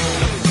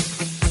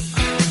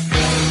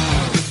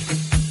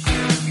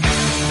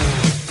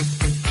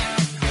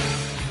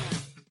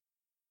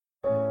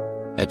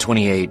 At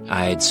 28,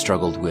 I had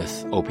struggled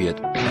with opiate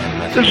and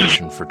meth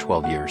addiction for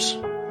 12 years.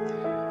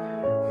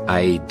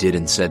 I did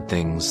and said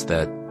things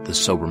that the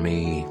sober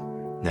me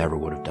never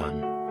would have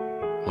done.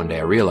 One day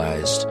I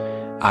realized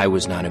I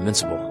was not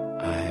invincible.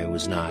 I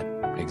was not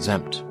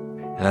exempt.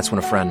 And that's when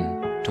a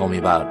friend told me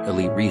about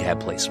elite rehab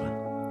placement.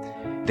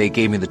 They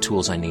gave me the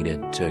tools I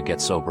needed to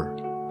get sober,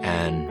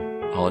 and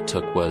all it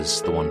took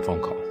was the one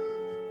phone call.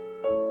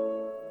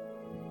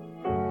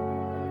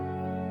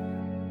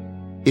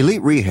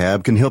 Elite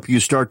Rehab can help you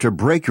start to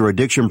break your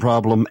addiction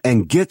problem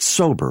and get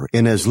sober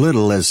in as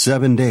little as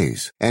 7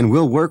 days. And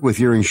we'll work with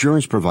your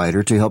insurance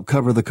provider to help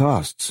cover the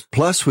costs.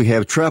 Plus, we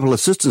have travel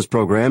assistance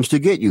programs to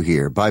get you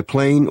here by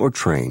plane or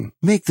train.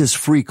 Make this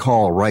free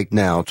call right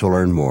now to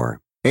learn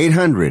more.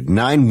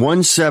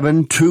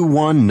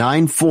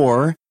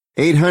 800-917-2194.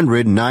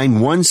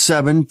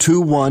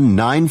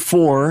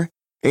 800-917-2194.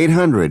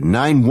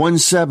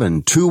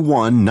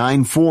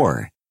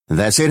 800-917-2194.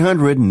 That's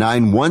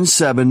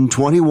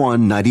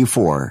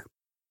 800-917-2194.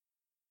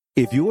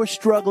 If you're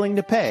struggling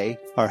to pay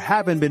or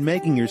haven't been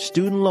making your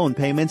student loan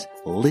payments,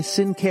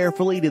 listen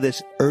carefully to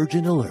this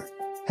urgent alert.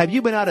 Have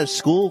you been out of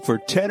school for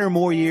 10 or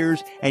more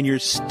years and you're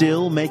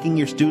still making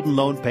your student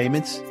loan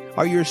payments?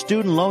 Are your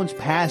student loans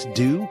past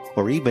due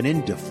or even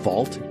in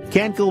default?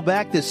 Can't go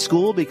back to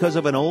school because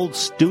of an old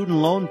student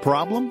loan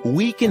problem?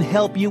 We can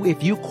help you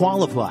if you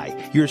qualify.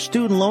 Your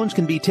student loans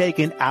can be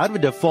taken out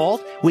of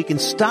default. We can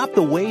stop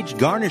the wage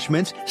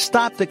garnishments,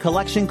 stop the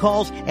collection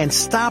calls, and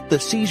stop the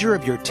seizure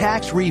of your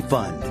tax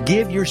refund.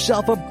 Give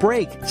yourself a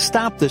break.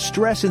 Stop the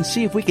stress and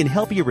see if we can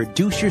help you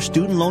reduce your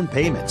student loan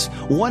payments.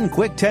 One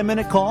quick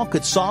 10-minute call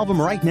could solve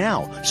them right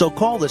now. So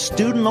call the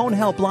Student Loan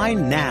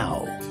Helpline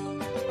now.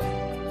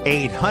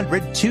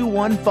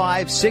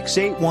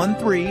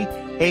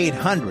 800-215-6813.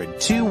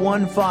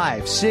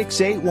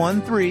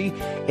 800-215-6813.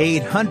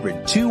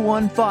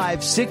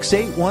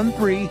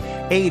 800-215-6813.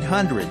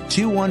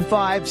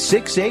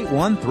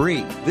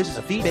 800-215-6813. This is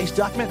a fee-based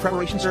document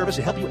preparation service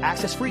to help you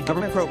access free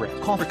government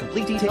programs. Call for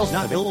complete details.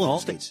 Not available in all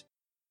states.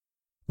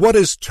 What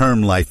is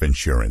term life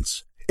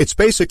insurance? It's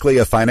basically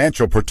a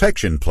financial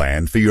protection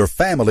plan for your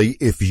family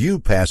if you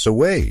pass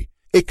away.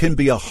 It can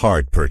be a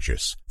hard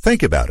purchase.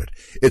 Think about it.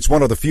 It's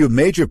one of the few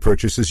major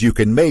purchases you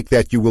can make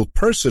that you will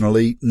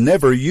personally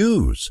never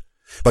use.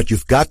 But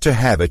you've got to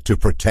have it to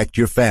protect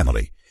your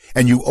family.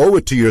 And you owe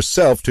it to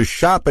yourself to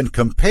shop and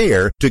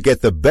compare to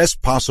get the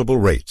best possible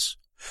rates.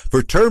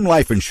 For term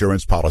life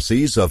insurance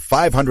policies of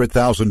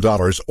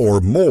 $500,000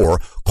 or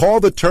more, call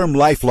the Term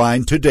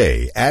Lifeline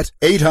today at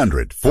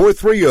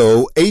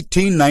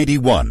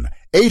 800-430-1891.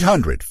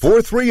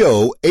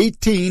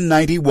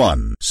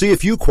 800-430-1891. See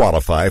if you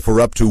qualify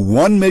for up to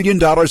 $1 million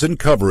in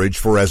coverage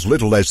for as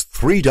little as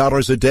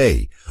 $3 a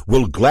day.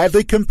 We'll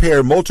gladly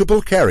compare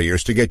multiple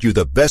carriers to get you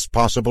the best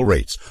possible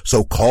rates.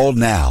 So call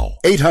now.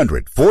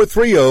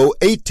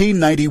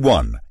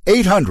 800-430-1891.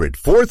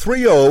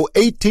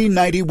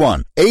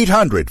 800-430-1891.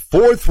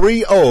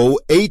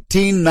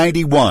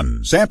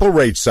 800-430-1891. Sample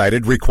rate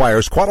cited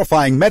requires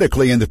qualifying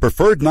medically in the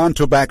preferred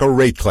non-tobacco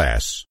rate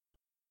class.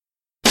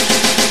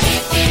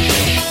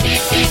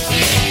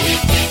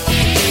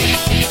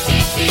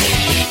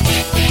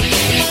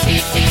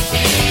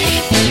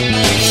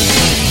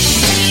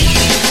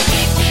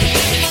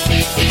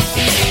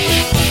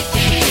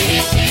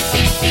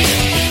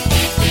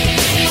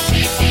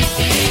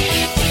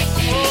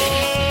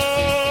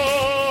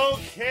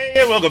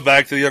 Okay, welcome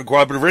back to the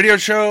Uncooperative Radio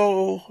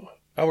Show.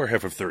 Hour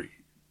half of 3.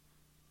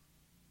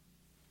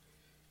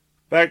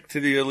 Back to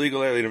the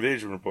illegal alien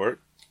invasion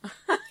report.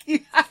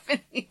 You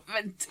haven't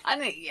even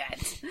done it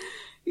yet.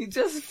 You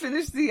just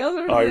finished the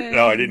other thing.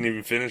 No, I didn't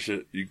even finish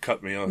it. You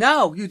cut me off.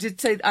 No, you did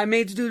say I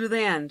made you do to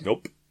the end.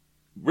 Nope.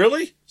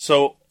 Really?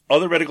 So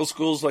other medical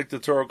schools like the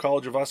Toro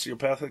College of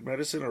Osteopathic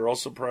Medicine are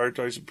also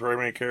prioritizing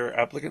primary care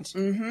applicants?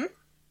 Mm-hmm.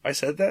 I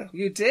said that?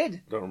 You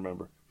did. Don't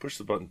remember. Push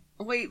the button.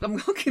 Wait, I'm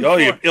looking Oh, for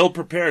you're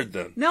ill-prepared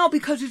then. No,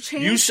 because you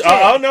changed it.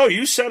 Oh, no,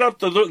 you set up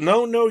the...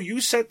 No, you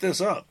set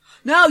this up.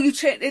 No,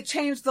 it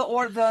changed the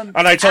order.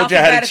 And I told you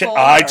how to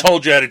I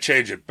told you how to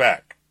change it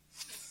back.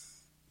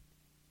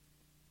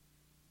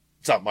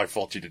 It's not my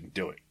fault you didn't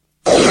do it.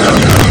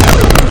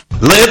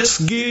 Let's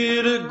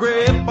get a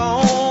grip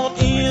on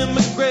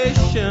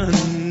immigration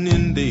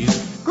in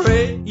these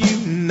great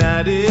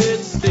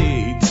United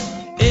States.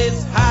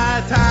 It's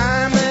high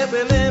time that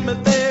we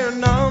limit their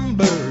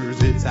numbers.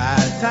 It's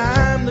high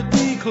time that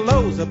we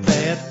close up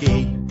that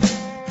gate.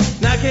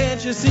 Now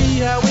can't you see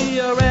how we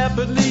are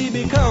rapidly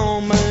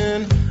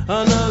becoming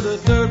another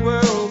third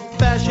world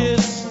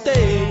fascist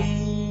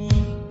state?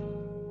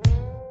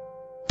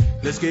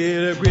 Let's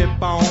get a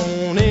grip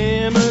on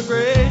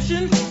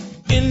immigration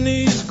in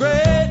these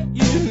great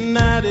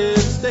United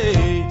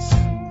States.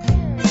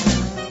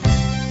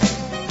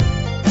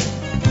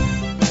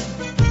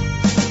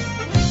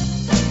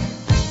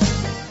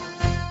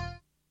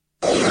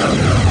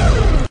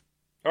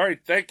 All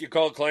right, thank you.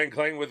 Call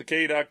Clang with the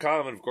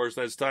K.com. And, of course,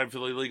 that's time for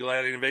the illegal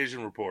alien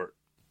invasion report.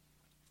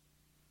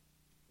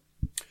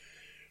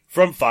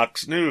 From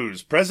Fox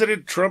News,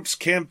 President Trump's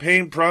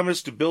campaign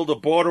promise to build a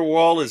border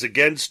wall is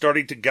again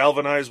starting to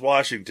galvanize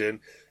Washington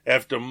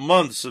after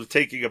months of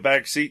taking a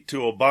backseat to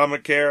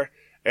Obamacare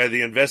and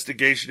the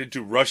investigation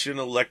into Russian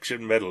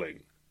election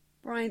meddling.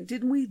 Brian,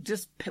 didn't we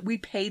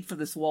paid for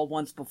this wall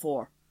once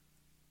before?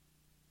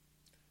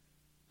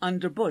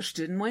 Under Bush,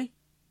 didn't we?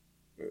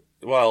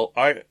 Well,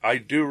 I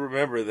do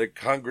remember that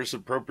Congress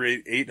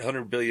appropriated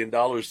 $800 billion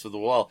for the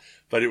wall,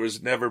 but it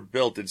was never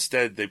built.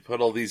 Instead, they put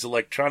all these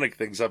electronic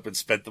things up and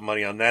spent the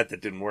money on that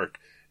didn't work.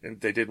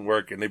 And they didn't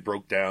work, and they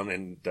broke down,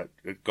 and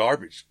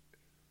garbage.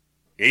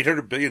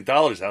 $800 billion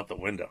out the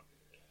window.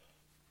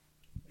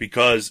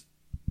 Because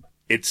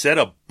it said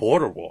a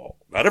border wall,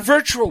 not a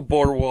virtual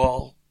border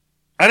wall,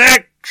 an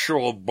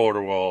actual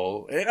border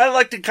wall.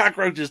 Elected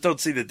cockroaches don't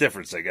see the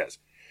difference, I guess.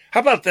 How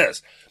about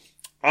this?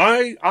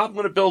 I'm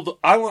going to build,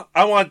 I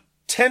want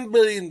 $10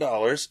 billion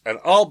and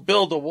I'll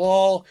build a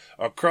wall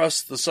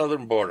across the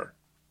southern border.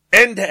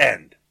 End to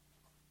end.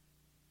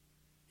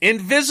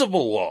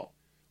 Invisible wall.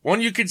 One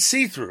you can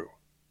see through.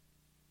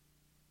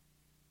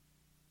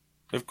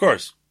 Of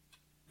course,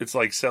 it's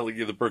like selling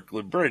you the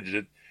Brooklyn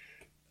Bridge.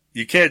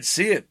 You can't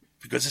see it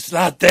because it's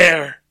not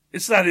there.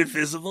 It's not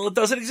invisible. It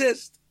doesn't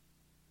exist.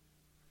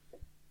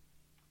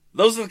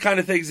 Those are the kind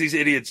of things these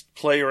idiots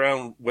play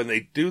around when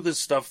they do the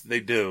stuff they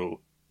do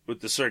with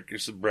the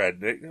circus and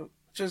bread.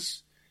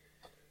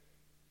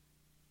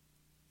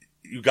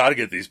 You got to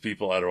get these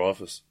people out of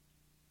office.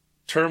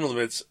 Term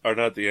limits are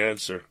not the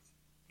answer.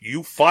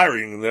 You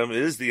firing them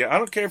is the... I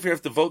don't care if you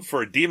have to vote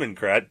for a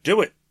Democrat.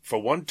 Do it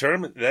for one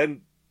term and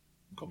then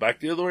go back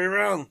the other way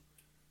around.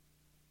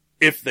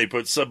 If they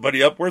put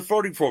somebody up worth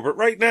voting for. But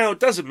right now, it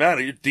doesn't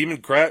matter. You're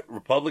Democrat,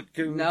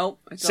 Republican.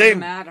 Nope, it doesn't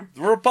matter.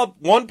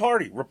 One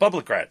party,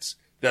 Republicrats.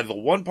 They're the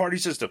one-party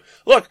system.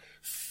 Look,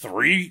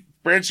 3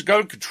 branches of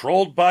government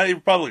controlled by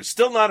Republicans.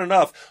 Still not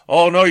enough.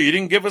 Oh, no, you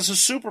didn't give us a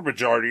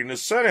supermajority in the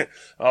Senate.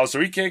 Oh, so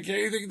we can't get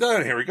anything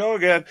done. Here we go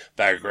again.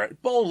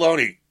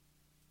 Baloney.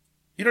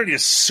 You don't need a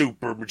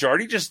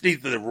supermajority. You just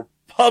need the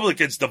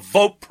Republicans to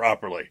vote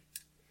properly.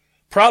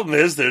 Problem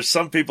is, there's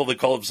some people that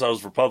call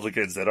themselves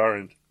Republicans that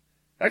aren't.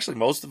 Actually,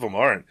 most of them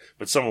aren't,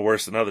 but some are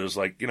worse than others.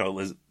 Like,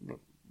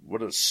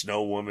 what a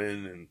Snow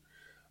Woman and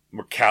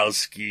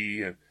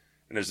Murkowski, and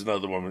there's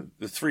another woman.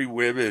 The three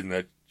women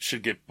that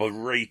should get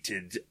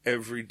berated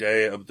every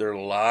day of their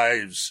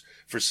lives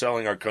for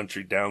selling our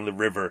country down the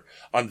river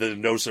under the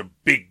nose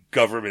of big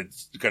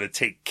government's going to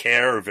take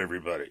care of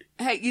everybody.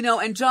 Hey,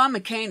 and John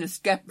McCain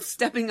is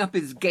stepping up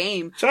his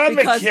game. John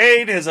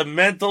McCain is a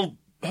mental...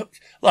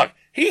 Look,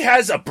 he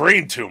has a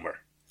brain tumor.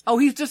 Oh,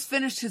 he's just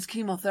finished his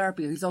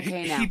chemotherapy. He's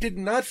okay now. He did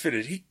not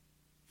finish.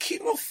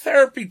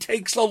 Chemotherapy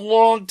takes a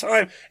long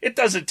time. It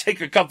doesn't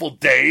take a couple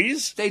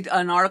days.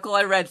 An article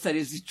I read said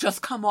he's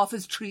just come off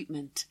his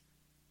treatment.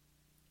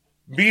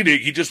 Meaning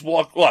he just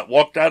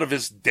walked out of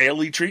his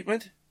daily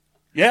treatment?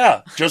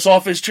 Yeah, just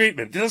off his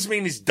treatment. It doesn't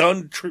mean he's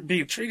done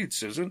being treated,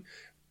 Susan.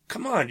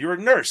 Come on, you're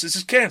a nurse. This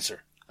is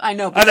cancer. I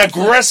know. An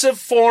aggressive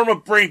form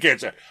of brain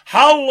cancer.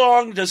 How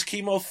long does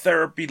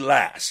chemotherapy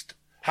last?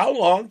 How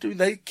long do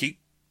they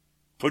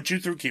put you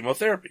through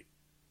chemotherapy?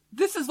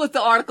 This is what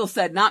the article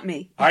said, not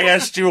me. I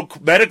asked you a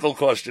medical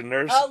question,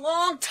 nurse. A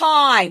long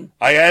time.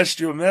 I asked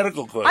you a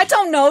medical question. I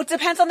don't know. It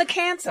depends on the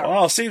cancer.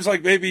 Oh, seems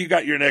like maybe you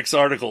got your next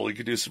article. You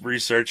could do some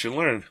research and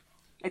learn.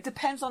 It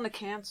depends on the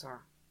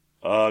cancer.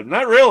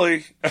 Not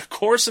really. A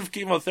course of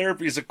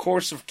chemotherapy is a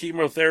course of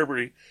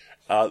chemotherapy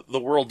the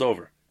world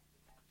over.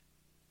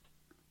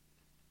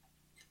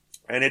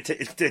 And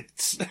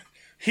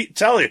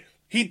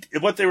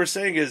what they were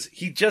saying is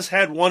he just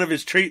had one of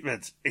his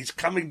treatments. He's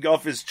coming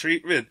off his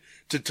treatment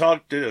to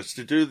talk to us,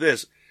 to do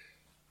this.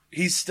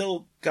 He's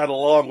still got a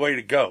long way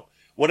to go.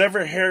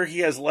 Whatever hair he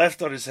has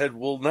left on his head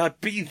will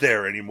not be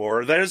there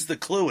anymore. There's the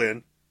clue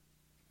in.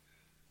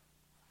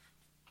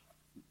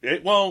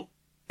 It won't.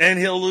 And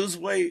he'll lose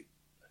weight.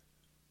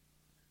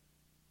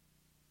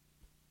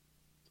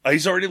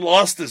 He's already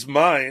lost his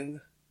mind.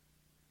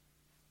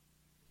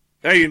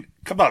 I mean,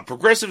 come on.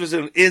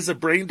 Progressivism is a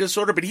brain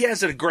disorder, but he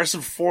has an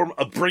aggressive form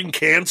of brain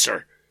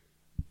cancer.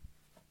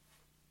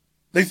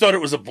 They thought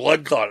it was a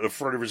blood clot in the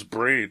front of his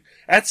brain.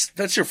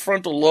 That's your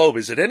frontal lobe.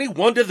 Is it any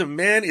wonder the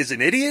man is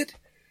an idiot?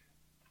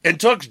 And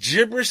talks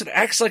gibberish and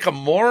acts like a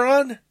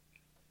moron?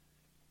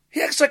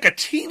 He acts like a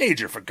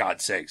teenager, for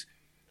God's sakes.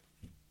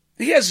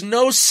 He has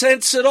no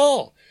sense at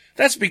all.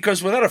 That's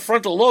because without a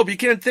frontal lobe, you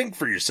can't think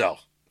for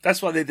yourself.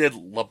 That's why they did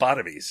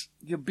lobotomies.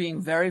 You're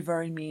being very,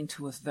 very mean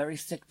to a very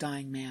sick,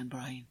 dying man,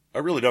 Brian. I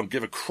really don't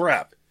give a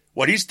crap.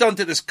 What he's done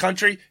to this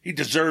country, he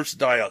deserves to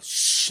die a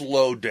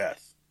slow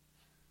death.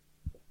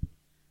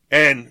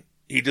 And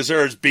he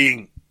deserves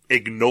being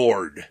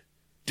ignored,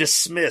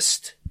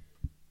 dismissed,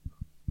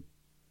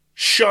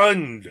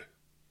 shunned.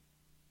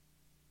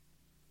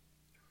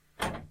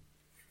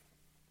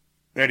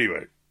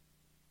 Anyway,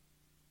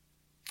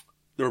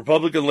 the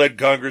Republican-led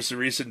Congress in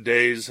recent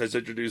days has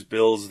introduced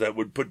bills that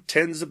would put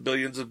tens of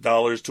billions of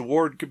dollars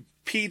toward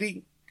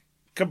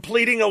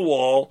completing a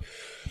wall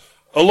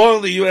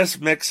along the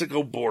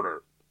U.S.-Mexico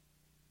border.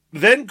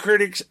 Then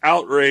critics'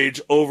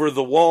 outrage over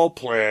the wall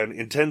plan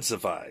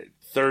intensified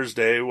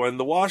Thursday when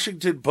the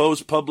Washington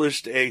Post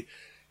published a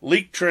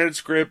leaked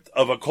transcript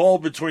of a call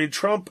between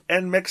Trump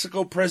and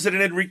Mexico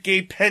President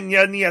Enrique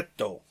Peña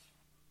Nieto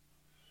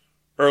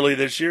early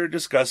this year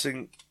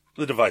discussing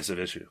the divisive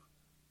issue.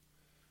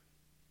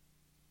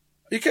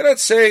 You cannot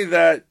say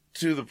that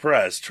to the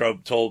press,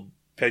 Trump told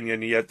Peña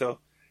Nieto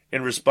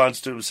in response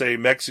to him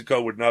saying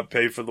Mexico would not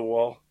pay for the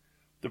wall.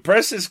 The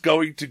press is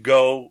going to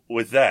go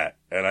with that,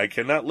 and I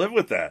cannot live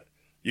with that.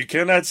 You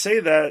cannot say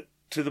that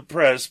to the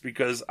press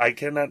because I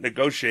cannot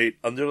negotiate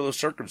under those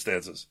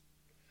circumstances.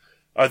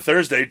 On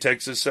Thursday,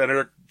 Texas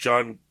Senator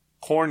John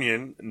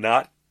Cornyn,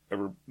 not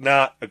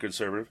a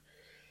conservative,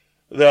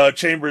 the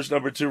chamber's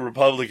number 2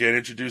 Republican,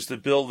 introduced a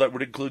bill that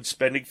would include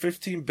spending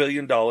 $15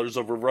 billion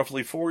over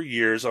roughly 4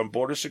 years on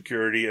border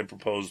security and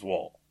proposed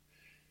wall.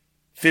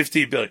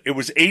 $15 billion. It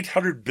was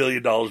 $800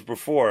 billion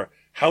before.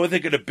 How are they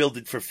going to build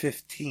it for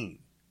 15?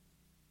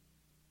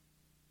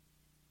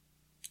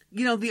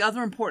 You know, the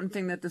other important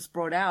thing that this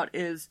brought out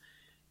is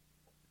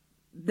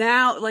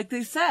now, like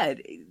they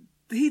said,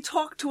 he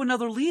talked to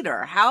another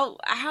leader. How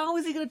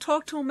is he going to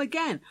talk to him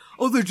again?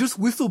 Oh, they're just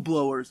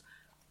whistleblowers.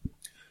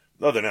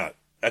 No, they're not.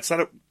 That's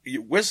not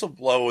you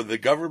whistleblow when the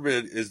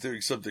government is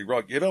doing something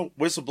wrong. You don't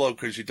whistleblow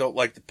because you don't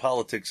like the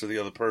politics of the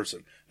other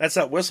person. That's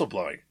not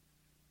whistleblowing.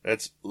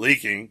 That's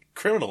leaking,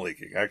 criminal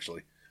leaking,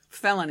 actually.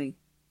 Felony.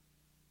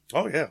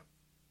 Oh, yeah.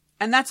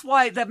 And that's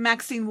why that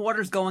Maxine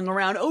Waters going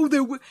around,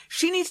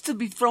 she needs to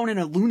be thrown in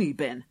a Looney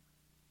bin.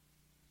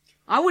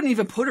 I wouldn't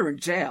even put her in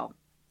jail.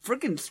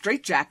 Freaking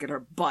straitjacket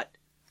her butt.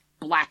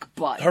 Black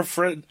butt. Her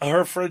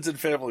friends and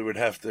family would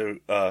have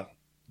to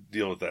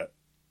deal with that.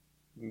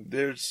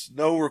 There's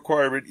no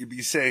requirement you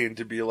be sane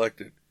to be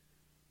elected.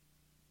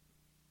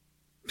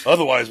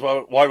 Otherwise,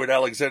 why would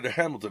Alexander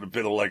Hamilton have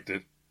been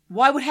elected?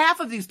 Why would half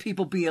of these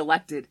people be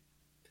elected?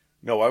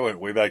 No, I went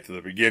way back to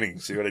the beginning.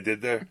 See what I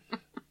did there?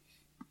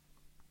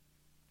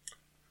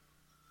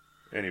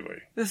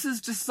 Anyway. This is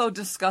just so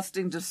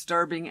disgusting,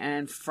 disturbing,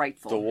 and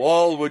frightful. The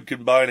wall would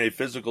combine a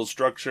physical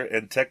structure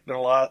and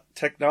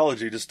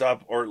technology to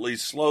stop or at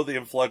least slow the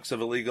influx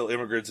of illegal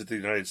immigrants into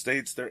the United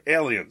States. They're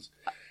aliens.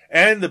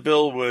 And the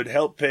bill would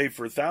help pay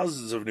for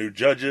thousands of new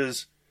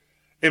judges,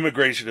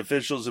 immigration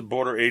officials, and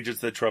border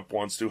agents that Trump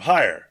wants to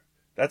hire.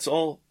 That's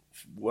all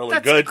well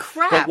and good.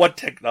 Crap. But what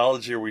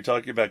technology are we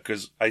talking about?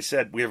 Because I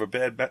said we have a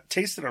bad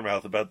taste in our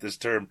mouth about this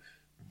term,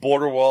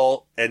 border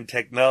wall and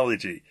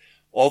technology.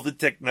 All the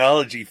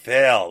technology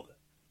failed.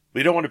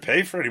 We don't want to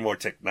pay for any more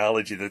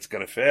technology that's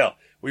going to fail.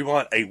 We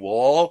want a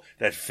wall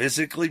that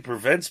physically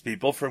prevents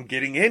people from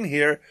getting in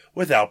here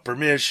without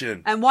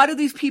permission. And why do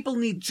these people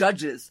need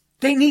judges?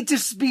 They need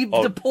to be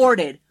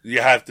deported.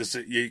 You have to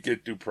see, you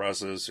get due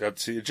process. You have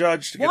to see a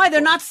judge. Why? They're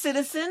not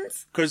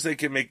citizens? Because they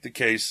can make the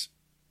case.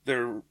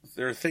 There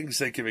are things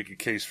they can make a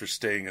case for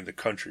staying in the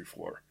country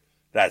for.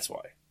 That's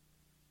why.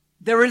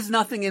 There is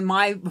nothing in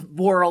my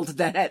world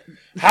that...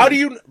 How do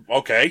you...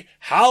 Okay,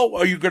 how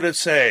are you going to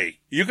say...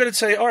 You're going to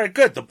say, all right,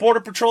 good, the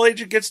Border Patrol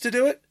agent gets to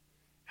do it?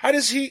 How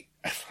does he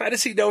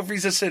know if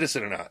he's a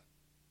citizen or not?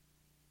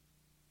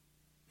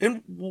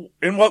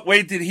 In what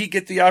way did he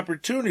get the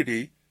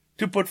opportunity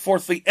to put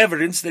forth the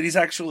evidence that he's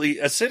actually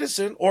a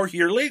citizen or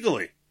here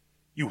legally?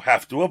 You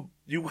have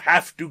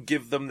to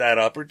give them that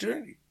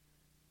opportunity.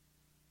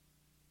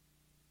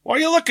 Why are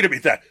you looking at me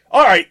that?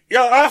 All right,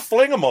 yeah, I'll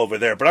fling him over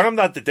there, but I'm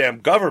not the damn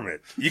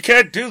government. You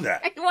can't do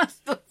that. He wants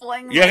to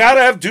fling him. You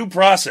gotta have due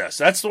process.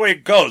 That's the way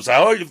it goes.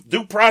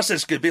 Due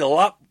process could be a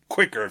lot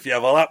quicker if you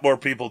have a lot more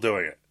people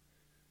doing it.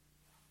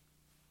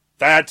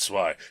 That's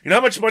why. You know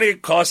how much money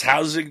it costs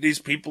housing these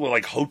people in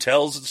like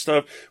hotels and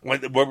stuff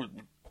when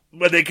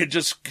they could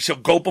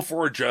just go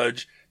before a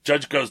judge.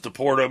 Judge goes,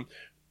 deport him.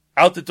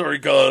 Out the door he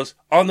goes.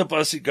 On the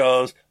bus he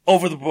goes.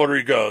 Over the border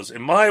he goes.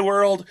 In my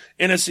world,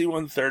 in a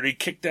C-130,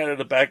 kicked out of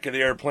the back of the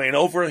airplane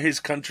over his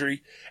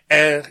country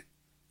and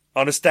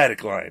on a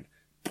static line.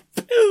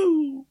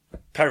 Pew!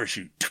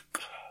 Parachute.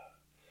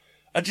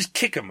 I just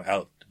kick him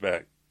out the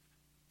back.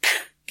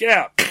 Get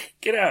out.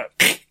 Get out.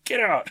 Get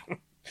out.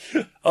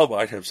 Oh,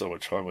 I'd have so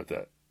much fun with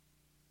that.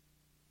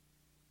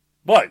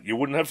 What? You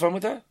wouldn't have fun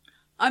with that?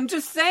 I'm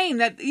just saying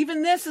that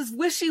even this is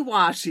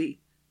wishy-washy.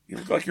 You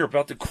look like you're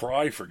about to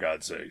cry, for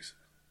God's sakes.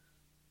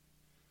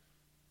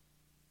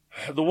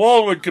 The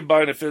wall would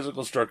combine a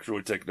physical structure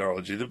with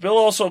technology. The bill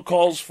also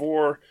calls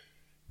for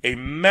a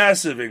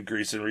massive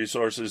increase in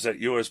resources at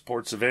U.S.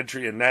 ports of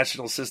entry and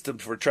national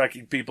systems for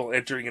tracking people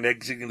entering and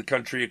exiting the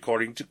country,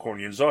 according to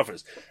Cornyn's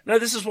office. Now,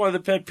 this is one of the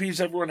pet peeves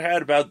everyone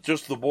had about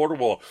just the border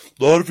wall.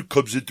 A lot of it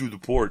comes in through the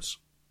ports.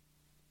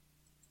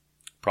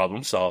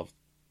 Problem solved.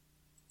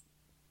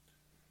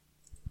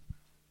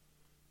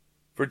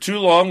 For too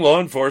long, law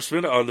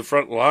enforcement on the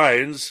front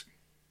lines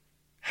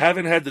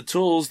haven't had the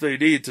tools they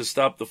need to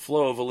stop the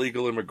flow of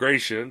illegal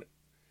immigration,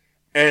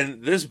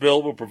 and this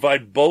bill will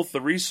provide both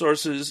the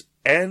resources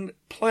and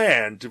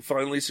plan to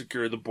finally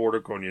secure the border,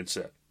 Cornyn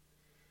said.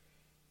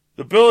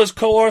 The bill is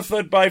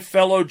co-authored by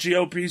fellow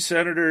GOP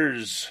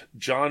senators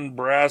John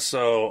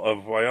Barrasso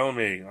of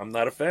Wyoming. I'm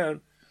not a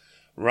fan.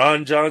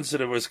 Ron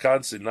Johnson of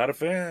Wisconsin, not a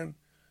fan.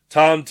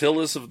 Tom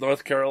Tillis of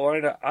North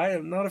Carolina, I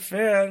am not a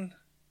fan.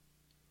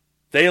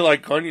 They,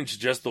 like Cornyn,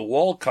 suggest the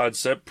wall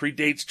concept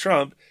predates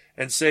Trump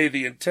and say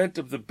the intent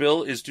of the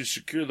bill is to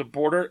secure the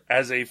border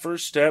as a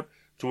first step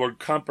toward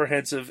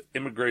comprehensive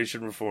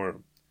immigration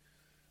reform.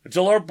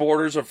 Until our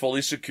borders are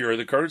fully secure,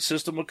 the current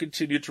system will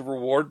continue to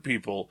reward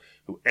people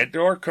who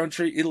enter our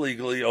country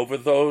illegally over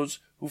those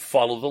who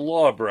follow the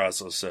law,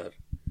 Barrasso said.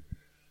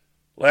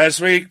 Last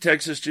week,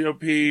 Texas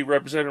GOP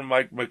Representative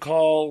Mike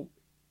McCall,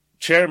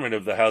 chairman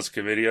of the House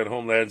Committee on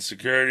Homeland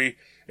Security,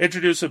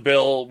 introduced a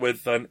bill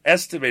with an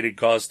estimated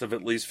cost of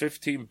at least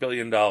 $15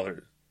 billion.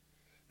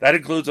 That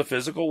includes a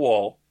physical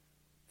wall,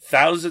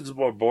 thousands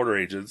more border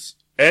agents,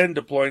 and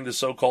deploying the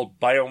so-called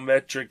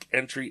biometric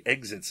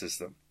entry-exit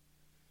system.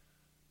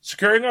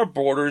 Securing our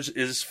borders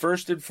is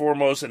first and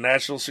foremost a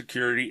national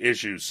security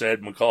issue,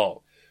 said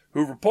McCall,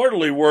 who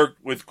reportedly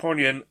worked with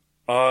Cornyn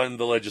on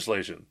the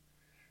legislation.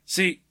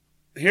 See,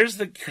 here's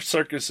the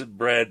circus and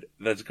bread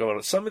that's going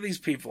on. Some of these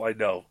people I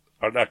know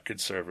are not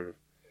conservative,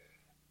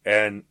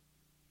 and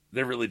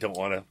they really don't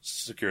want to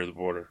secure the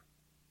border.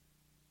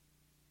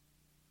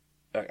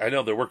 I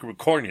know they're working with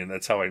Cornyn,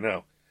 that's how I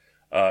know.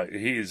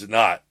 He is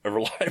not a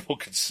reliable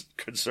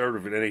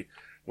conservative in any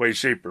way,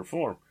 shape, or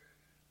form.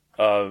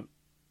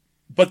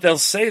 But they'll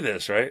say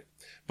this, right?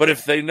 But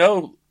if they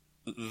know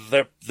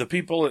that the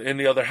people in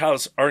the other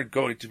house aren't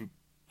going to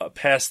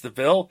pass the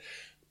bill,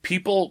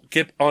 people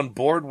get on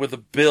board with a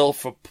bill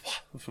for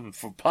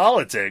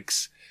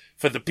politics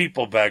for the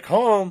people back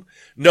home,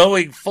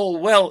 knowing full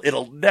well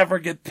it'll never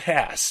get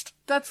passed.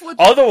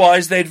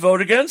 Otherwise, they'd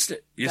vote against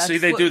it. You see,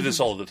 they do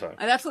this all the time.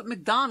 And that's what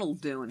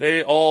McDonald's doing.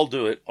 They all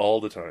do it all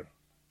the time.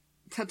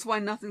 That's why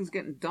nothing's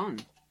getting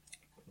done.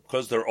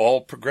 Because they're all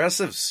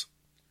progressives.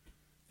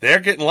 They're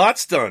getting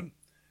lots done.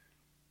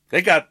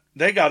 They got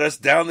us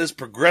down this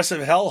progressive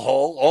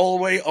hellhole all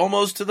the way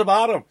almost to the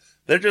bottom.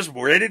 They're just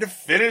ready to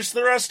finish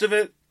the rest of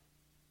it.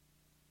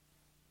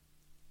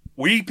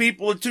 We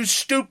people are too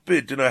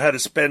stupid to know how to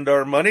spend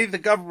our money. The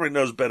government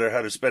knows better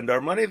how to spend our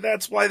money.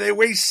 That's why they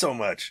waste so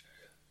much.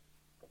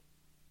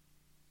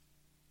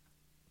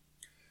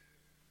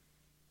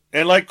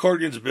 And like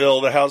Corrigan's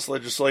bill, the House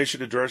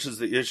legislation addresses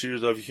the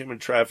issues of human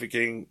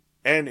trafficking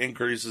and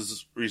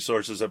increases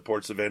resources at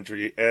ports of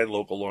entry and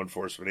local law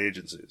enforcement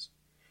agencies.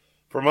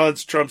 For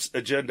months, Trump's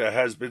agenda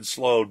has been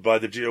slowed by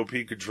the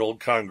GOP-controlled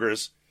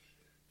Congress,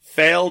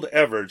 failed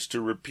efforts to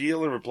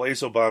repeal and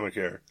replace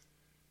Obamacare,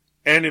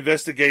 and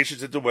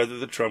investigations into whether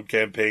the Trump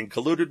campaign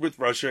colluded with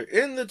Russia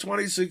in the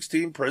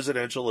 2016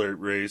 presidential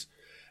race,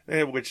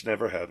 which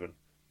never happened.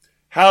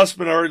 House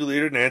Minority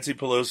Leader Nancy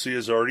Pelosi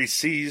has already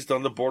seized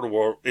on the border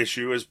war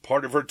issue as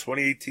part of her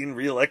 2018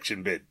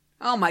 re-election bid.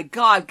 Oh my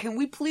God, can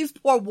we please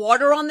pour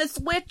water on this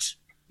witch?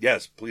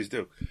 Yes, please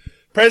do.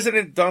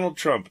 President Donald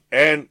Trump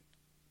and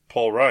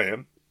Paul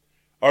Ryan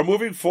are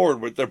moving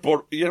forward with their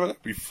border. You know,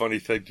 that'd be a funny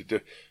thing to do.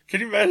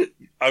 Can you imagine?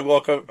 I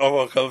walk up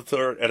to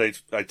her and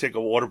I take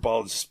a water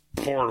bottle and just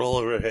pour it all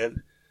over her head.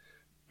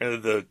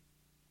 And the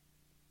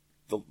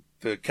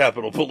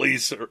Capitol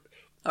Police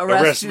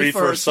arrest me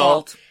for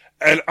assault.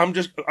 And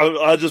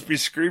I'll just be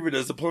screaming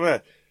as the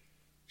diplomat.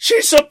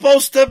 She's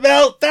supposed to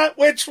melt! That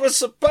witch was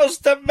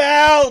supposed to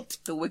melt!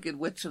 The Wicked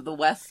Witch of the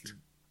West.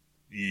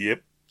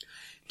 Yep.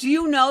 Do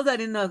you know that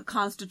in the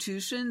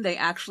Constitution, they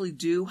actually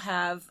do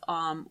have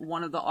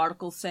one of the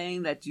articles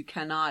saying that you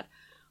cannot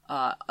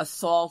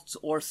assault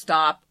or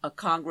stop a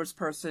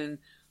congressperson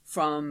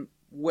from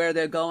where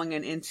they're going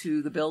and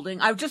into the building?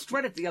 I just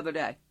read it the other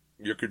day.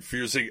 You're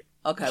confusing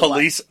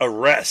police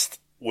arrest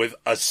with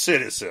a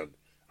citizen.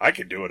 I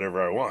can do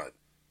whatever I want.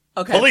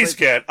 Okay, police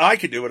can't. I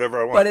can do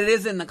whatever I want. But it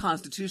is in the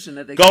Constitution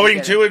that they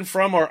going to and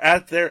from or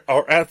at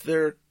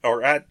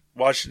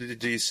Washington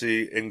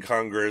D.C. in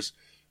Congress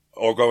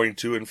or going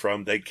to and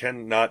from, they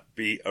cannot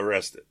be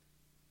arrested.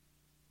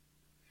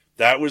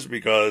 That was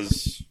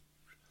because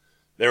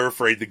they were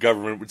afraid the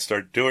government would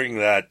start doing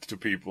that to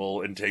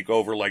people and take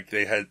over like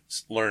they had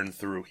learned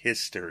through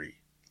history.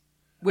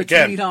 Which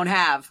we don't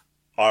have.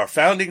 Our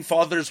founding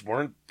fathers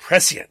weren't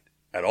prescient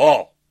at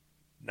all.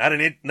 Not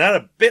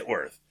a bit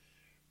worth.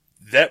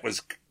 That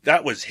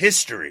was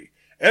history.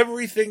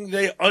 Everything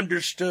they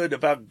understood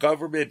about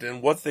government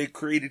and what they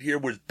created here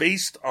was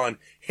based on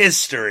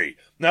history,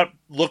 not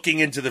looking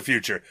into the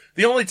future.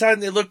 The only time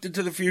they looked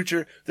into the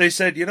future, they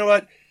said, you know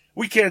what?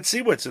 We can't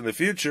see what's in the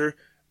future,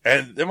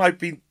 and there might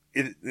be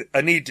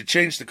a need to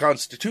change the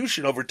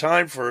Constitution over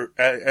time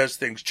as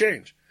things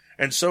change.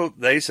 And so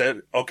they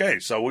said, okay,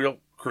 so we'll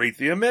create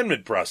the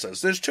amendment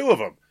process. There's two of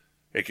them.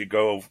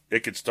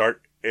 It could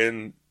start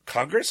in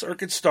Congress or it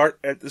could start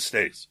at the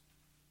states.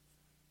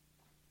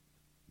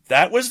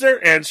 That was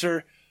their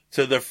answer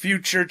to the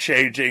future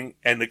changing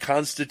and the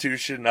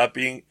Constitution not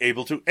being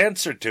able to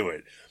answer to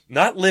it.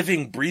 Not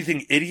living,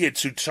 breathing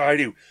idiots who try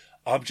to,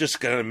 I'm just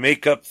going to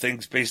make up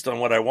things based on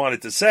what I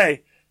wanted to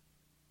say.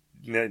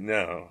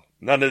 No,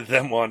 none of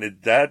them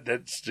wanted that.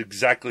 That's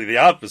exactly the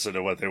opposite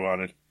of what they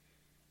wanted.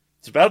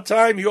 It's about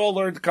time you all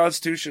learned the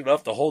Constitution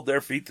enough to hold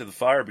their feet to the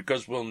fire,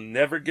 because we'll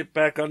never get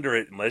back under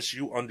it unless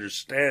you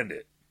understand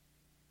it.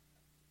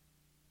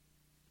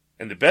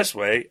 And the best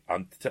way,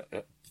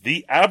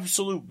 the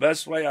absolute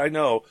best way I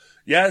know,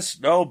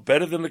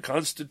 better than the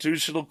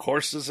constitutional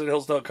courses at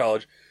Hillsdale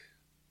College,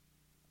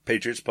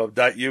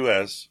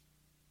 patriotspub.us.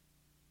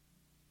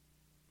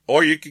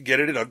 Or you can get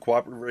it at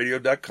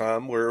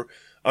uncooperativerradio.com, where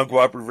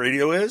Uncooperative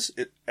Radio is,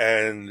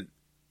 and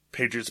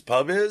Patriots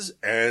Pub is,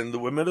 and the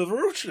Women of the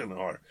Revolution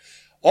are.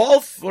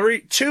 All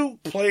three, two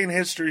plain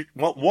history,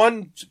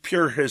 one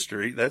pure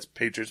history, that's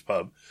Patriots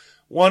Pub.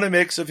 One a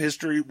mix of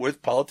history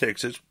with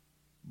politics, it's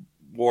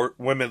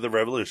Women of the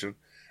Revolution.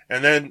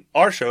 And then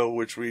our show,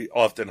 which we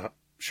often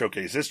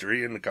showcase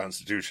history and the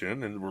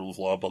Constitution and the rule of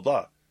law, blah,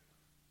 blah.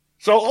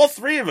 So all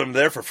three of them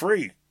there for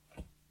free.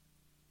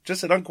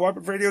 Just at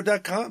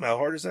uncooperativerradio.com. How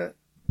hard is that?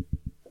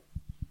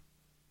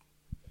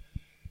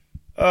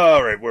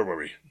 All right, where were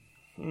we?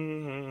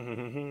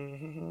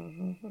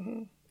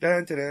 Dun,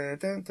 dun, dun,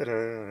 dun,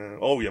 dun.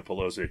 Oh, yeah,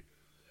 Pelosi.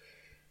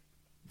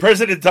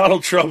 President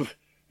Donald Trump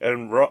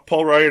and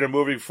Paul Ryan are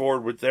moving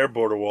forward with their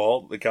border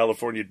wall, the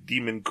California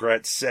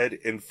Democrats said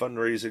in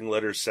fundraising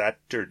letter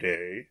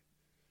Saturday.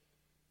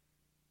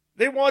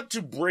 They want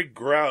to break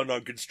ground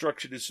on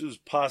construction as soon as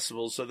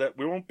possible so that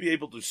we won't be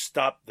able to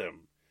stop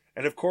them.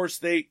 And of course,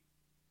 they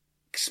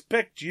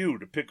expect you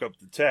to pick up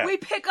the tab. We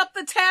pick up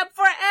the tab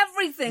for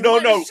everything. No,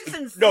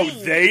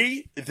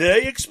 they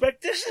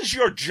expect, this is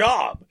your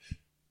job.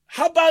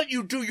 How about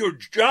you do your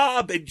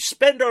job and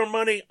spend our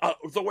money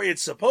the way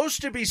it's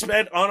supposed to be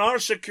spent on our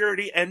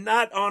security and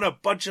not on a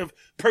bunch of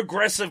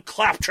progressive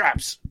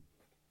claptraps?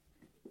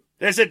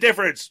 There's a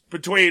difference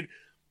between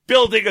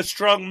building a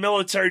strong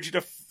military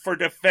for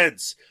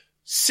defense,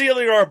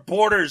 sealing our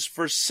borders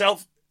for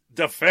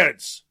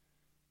self-defense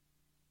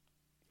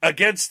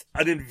against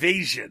an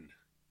invasion.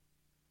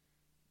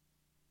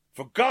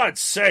 For God's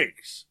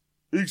sakes.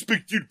 They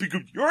expect you to pick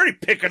up. You're already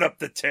picking up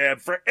the tab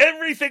for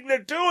everything they're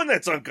doing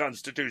that's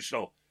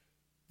unconstitutional.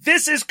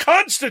 This is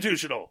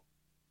constitutional.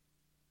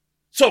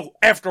 So,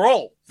 after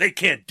all, they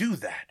can't do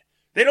that.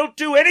 They don't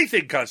do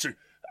anything constitutional.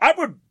 I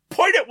would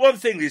point at one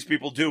thing these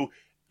people do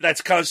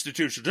that's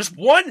constitutional. Just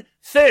one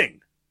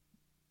thing.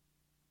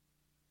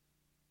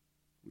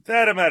 With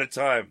that, I'm out of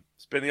time.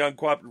 It's been the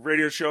Uncooperative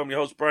Radio Show. I'm your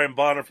host, Brian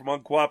Bonner from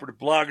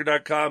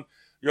UncooperativeBlogger.com.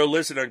 You're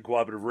listening to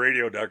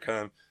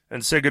UncooperativeRadio.com.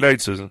 And say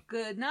goodnight, Susan.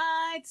 Good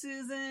night,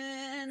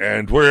 Susan.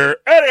 And we're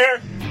out of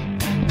here.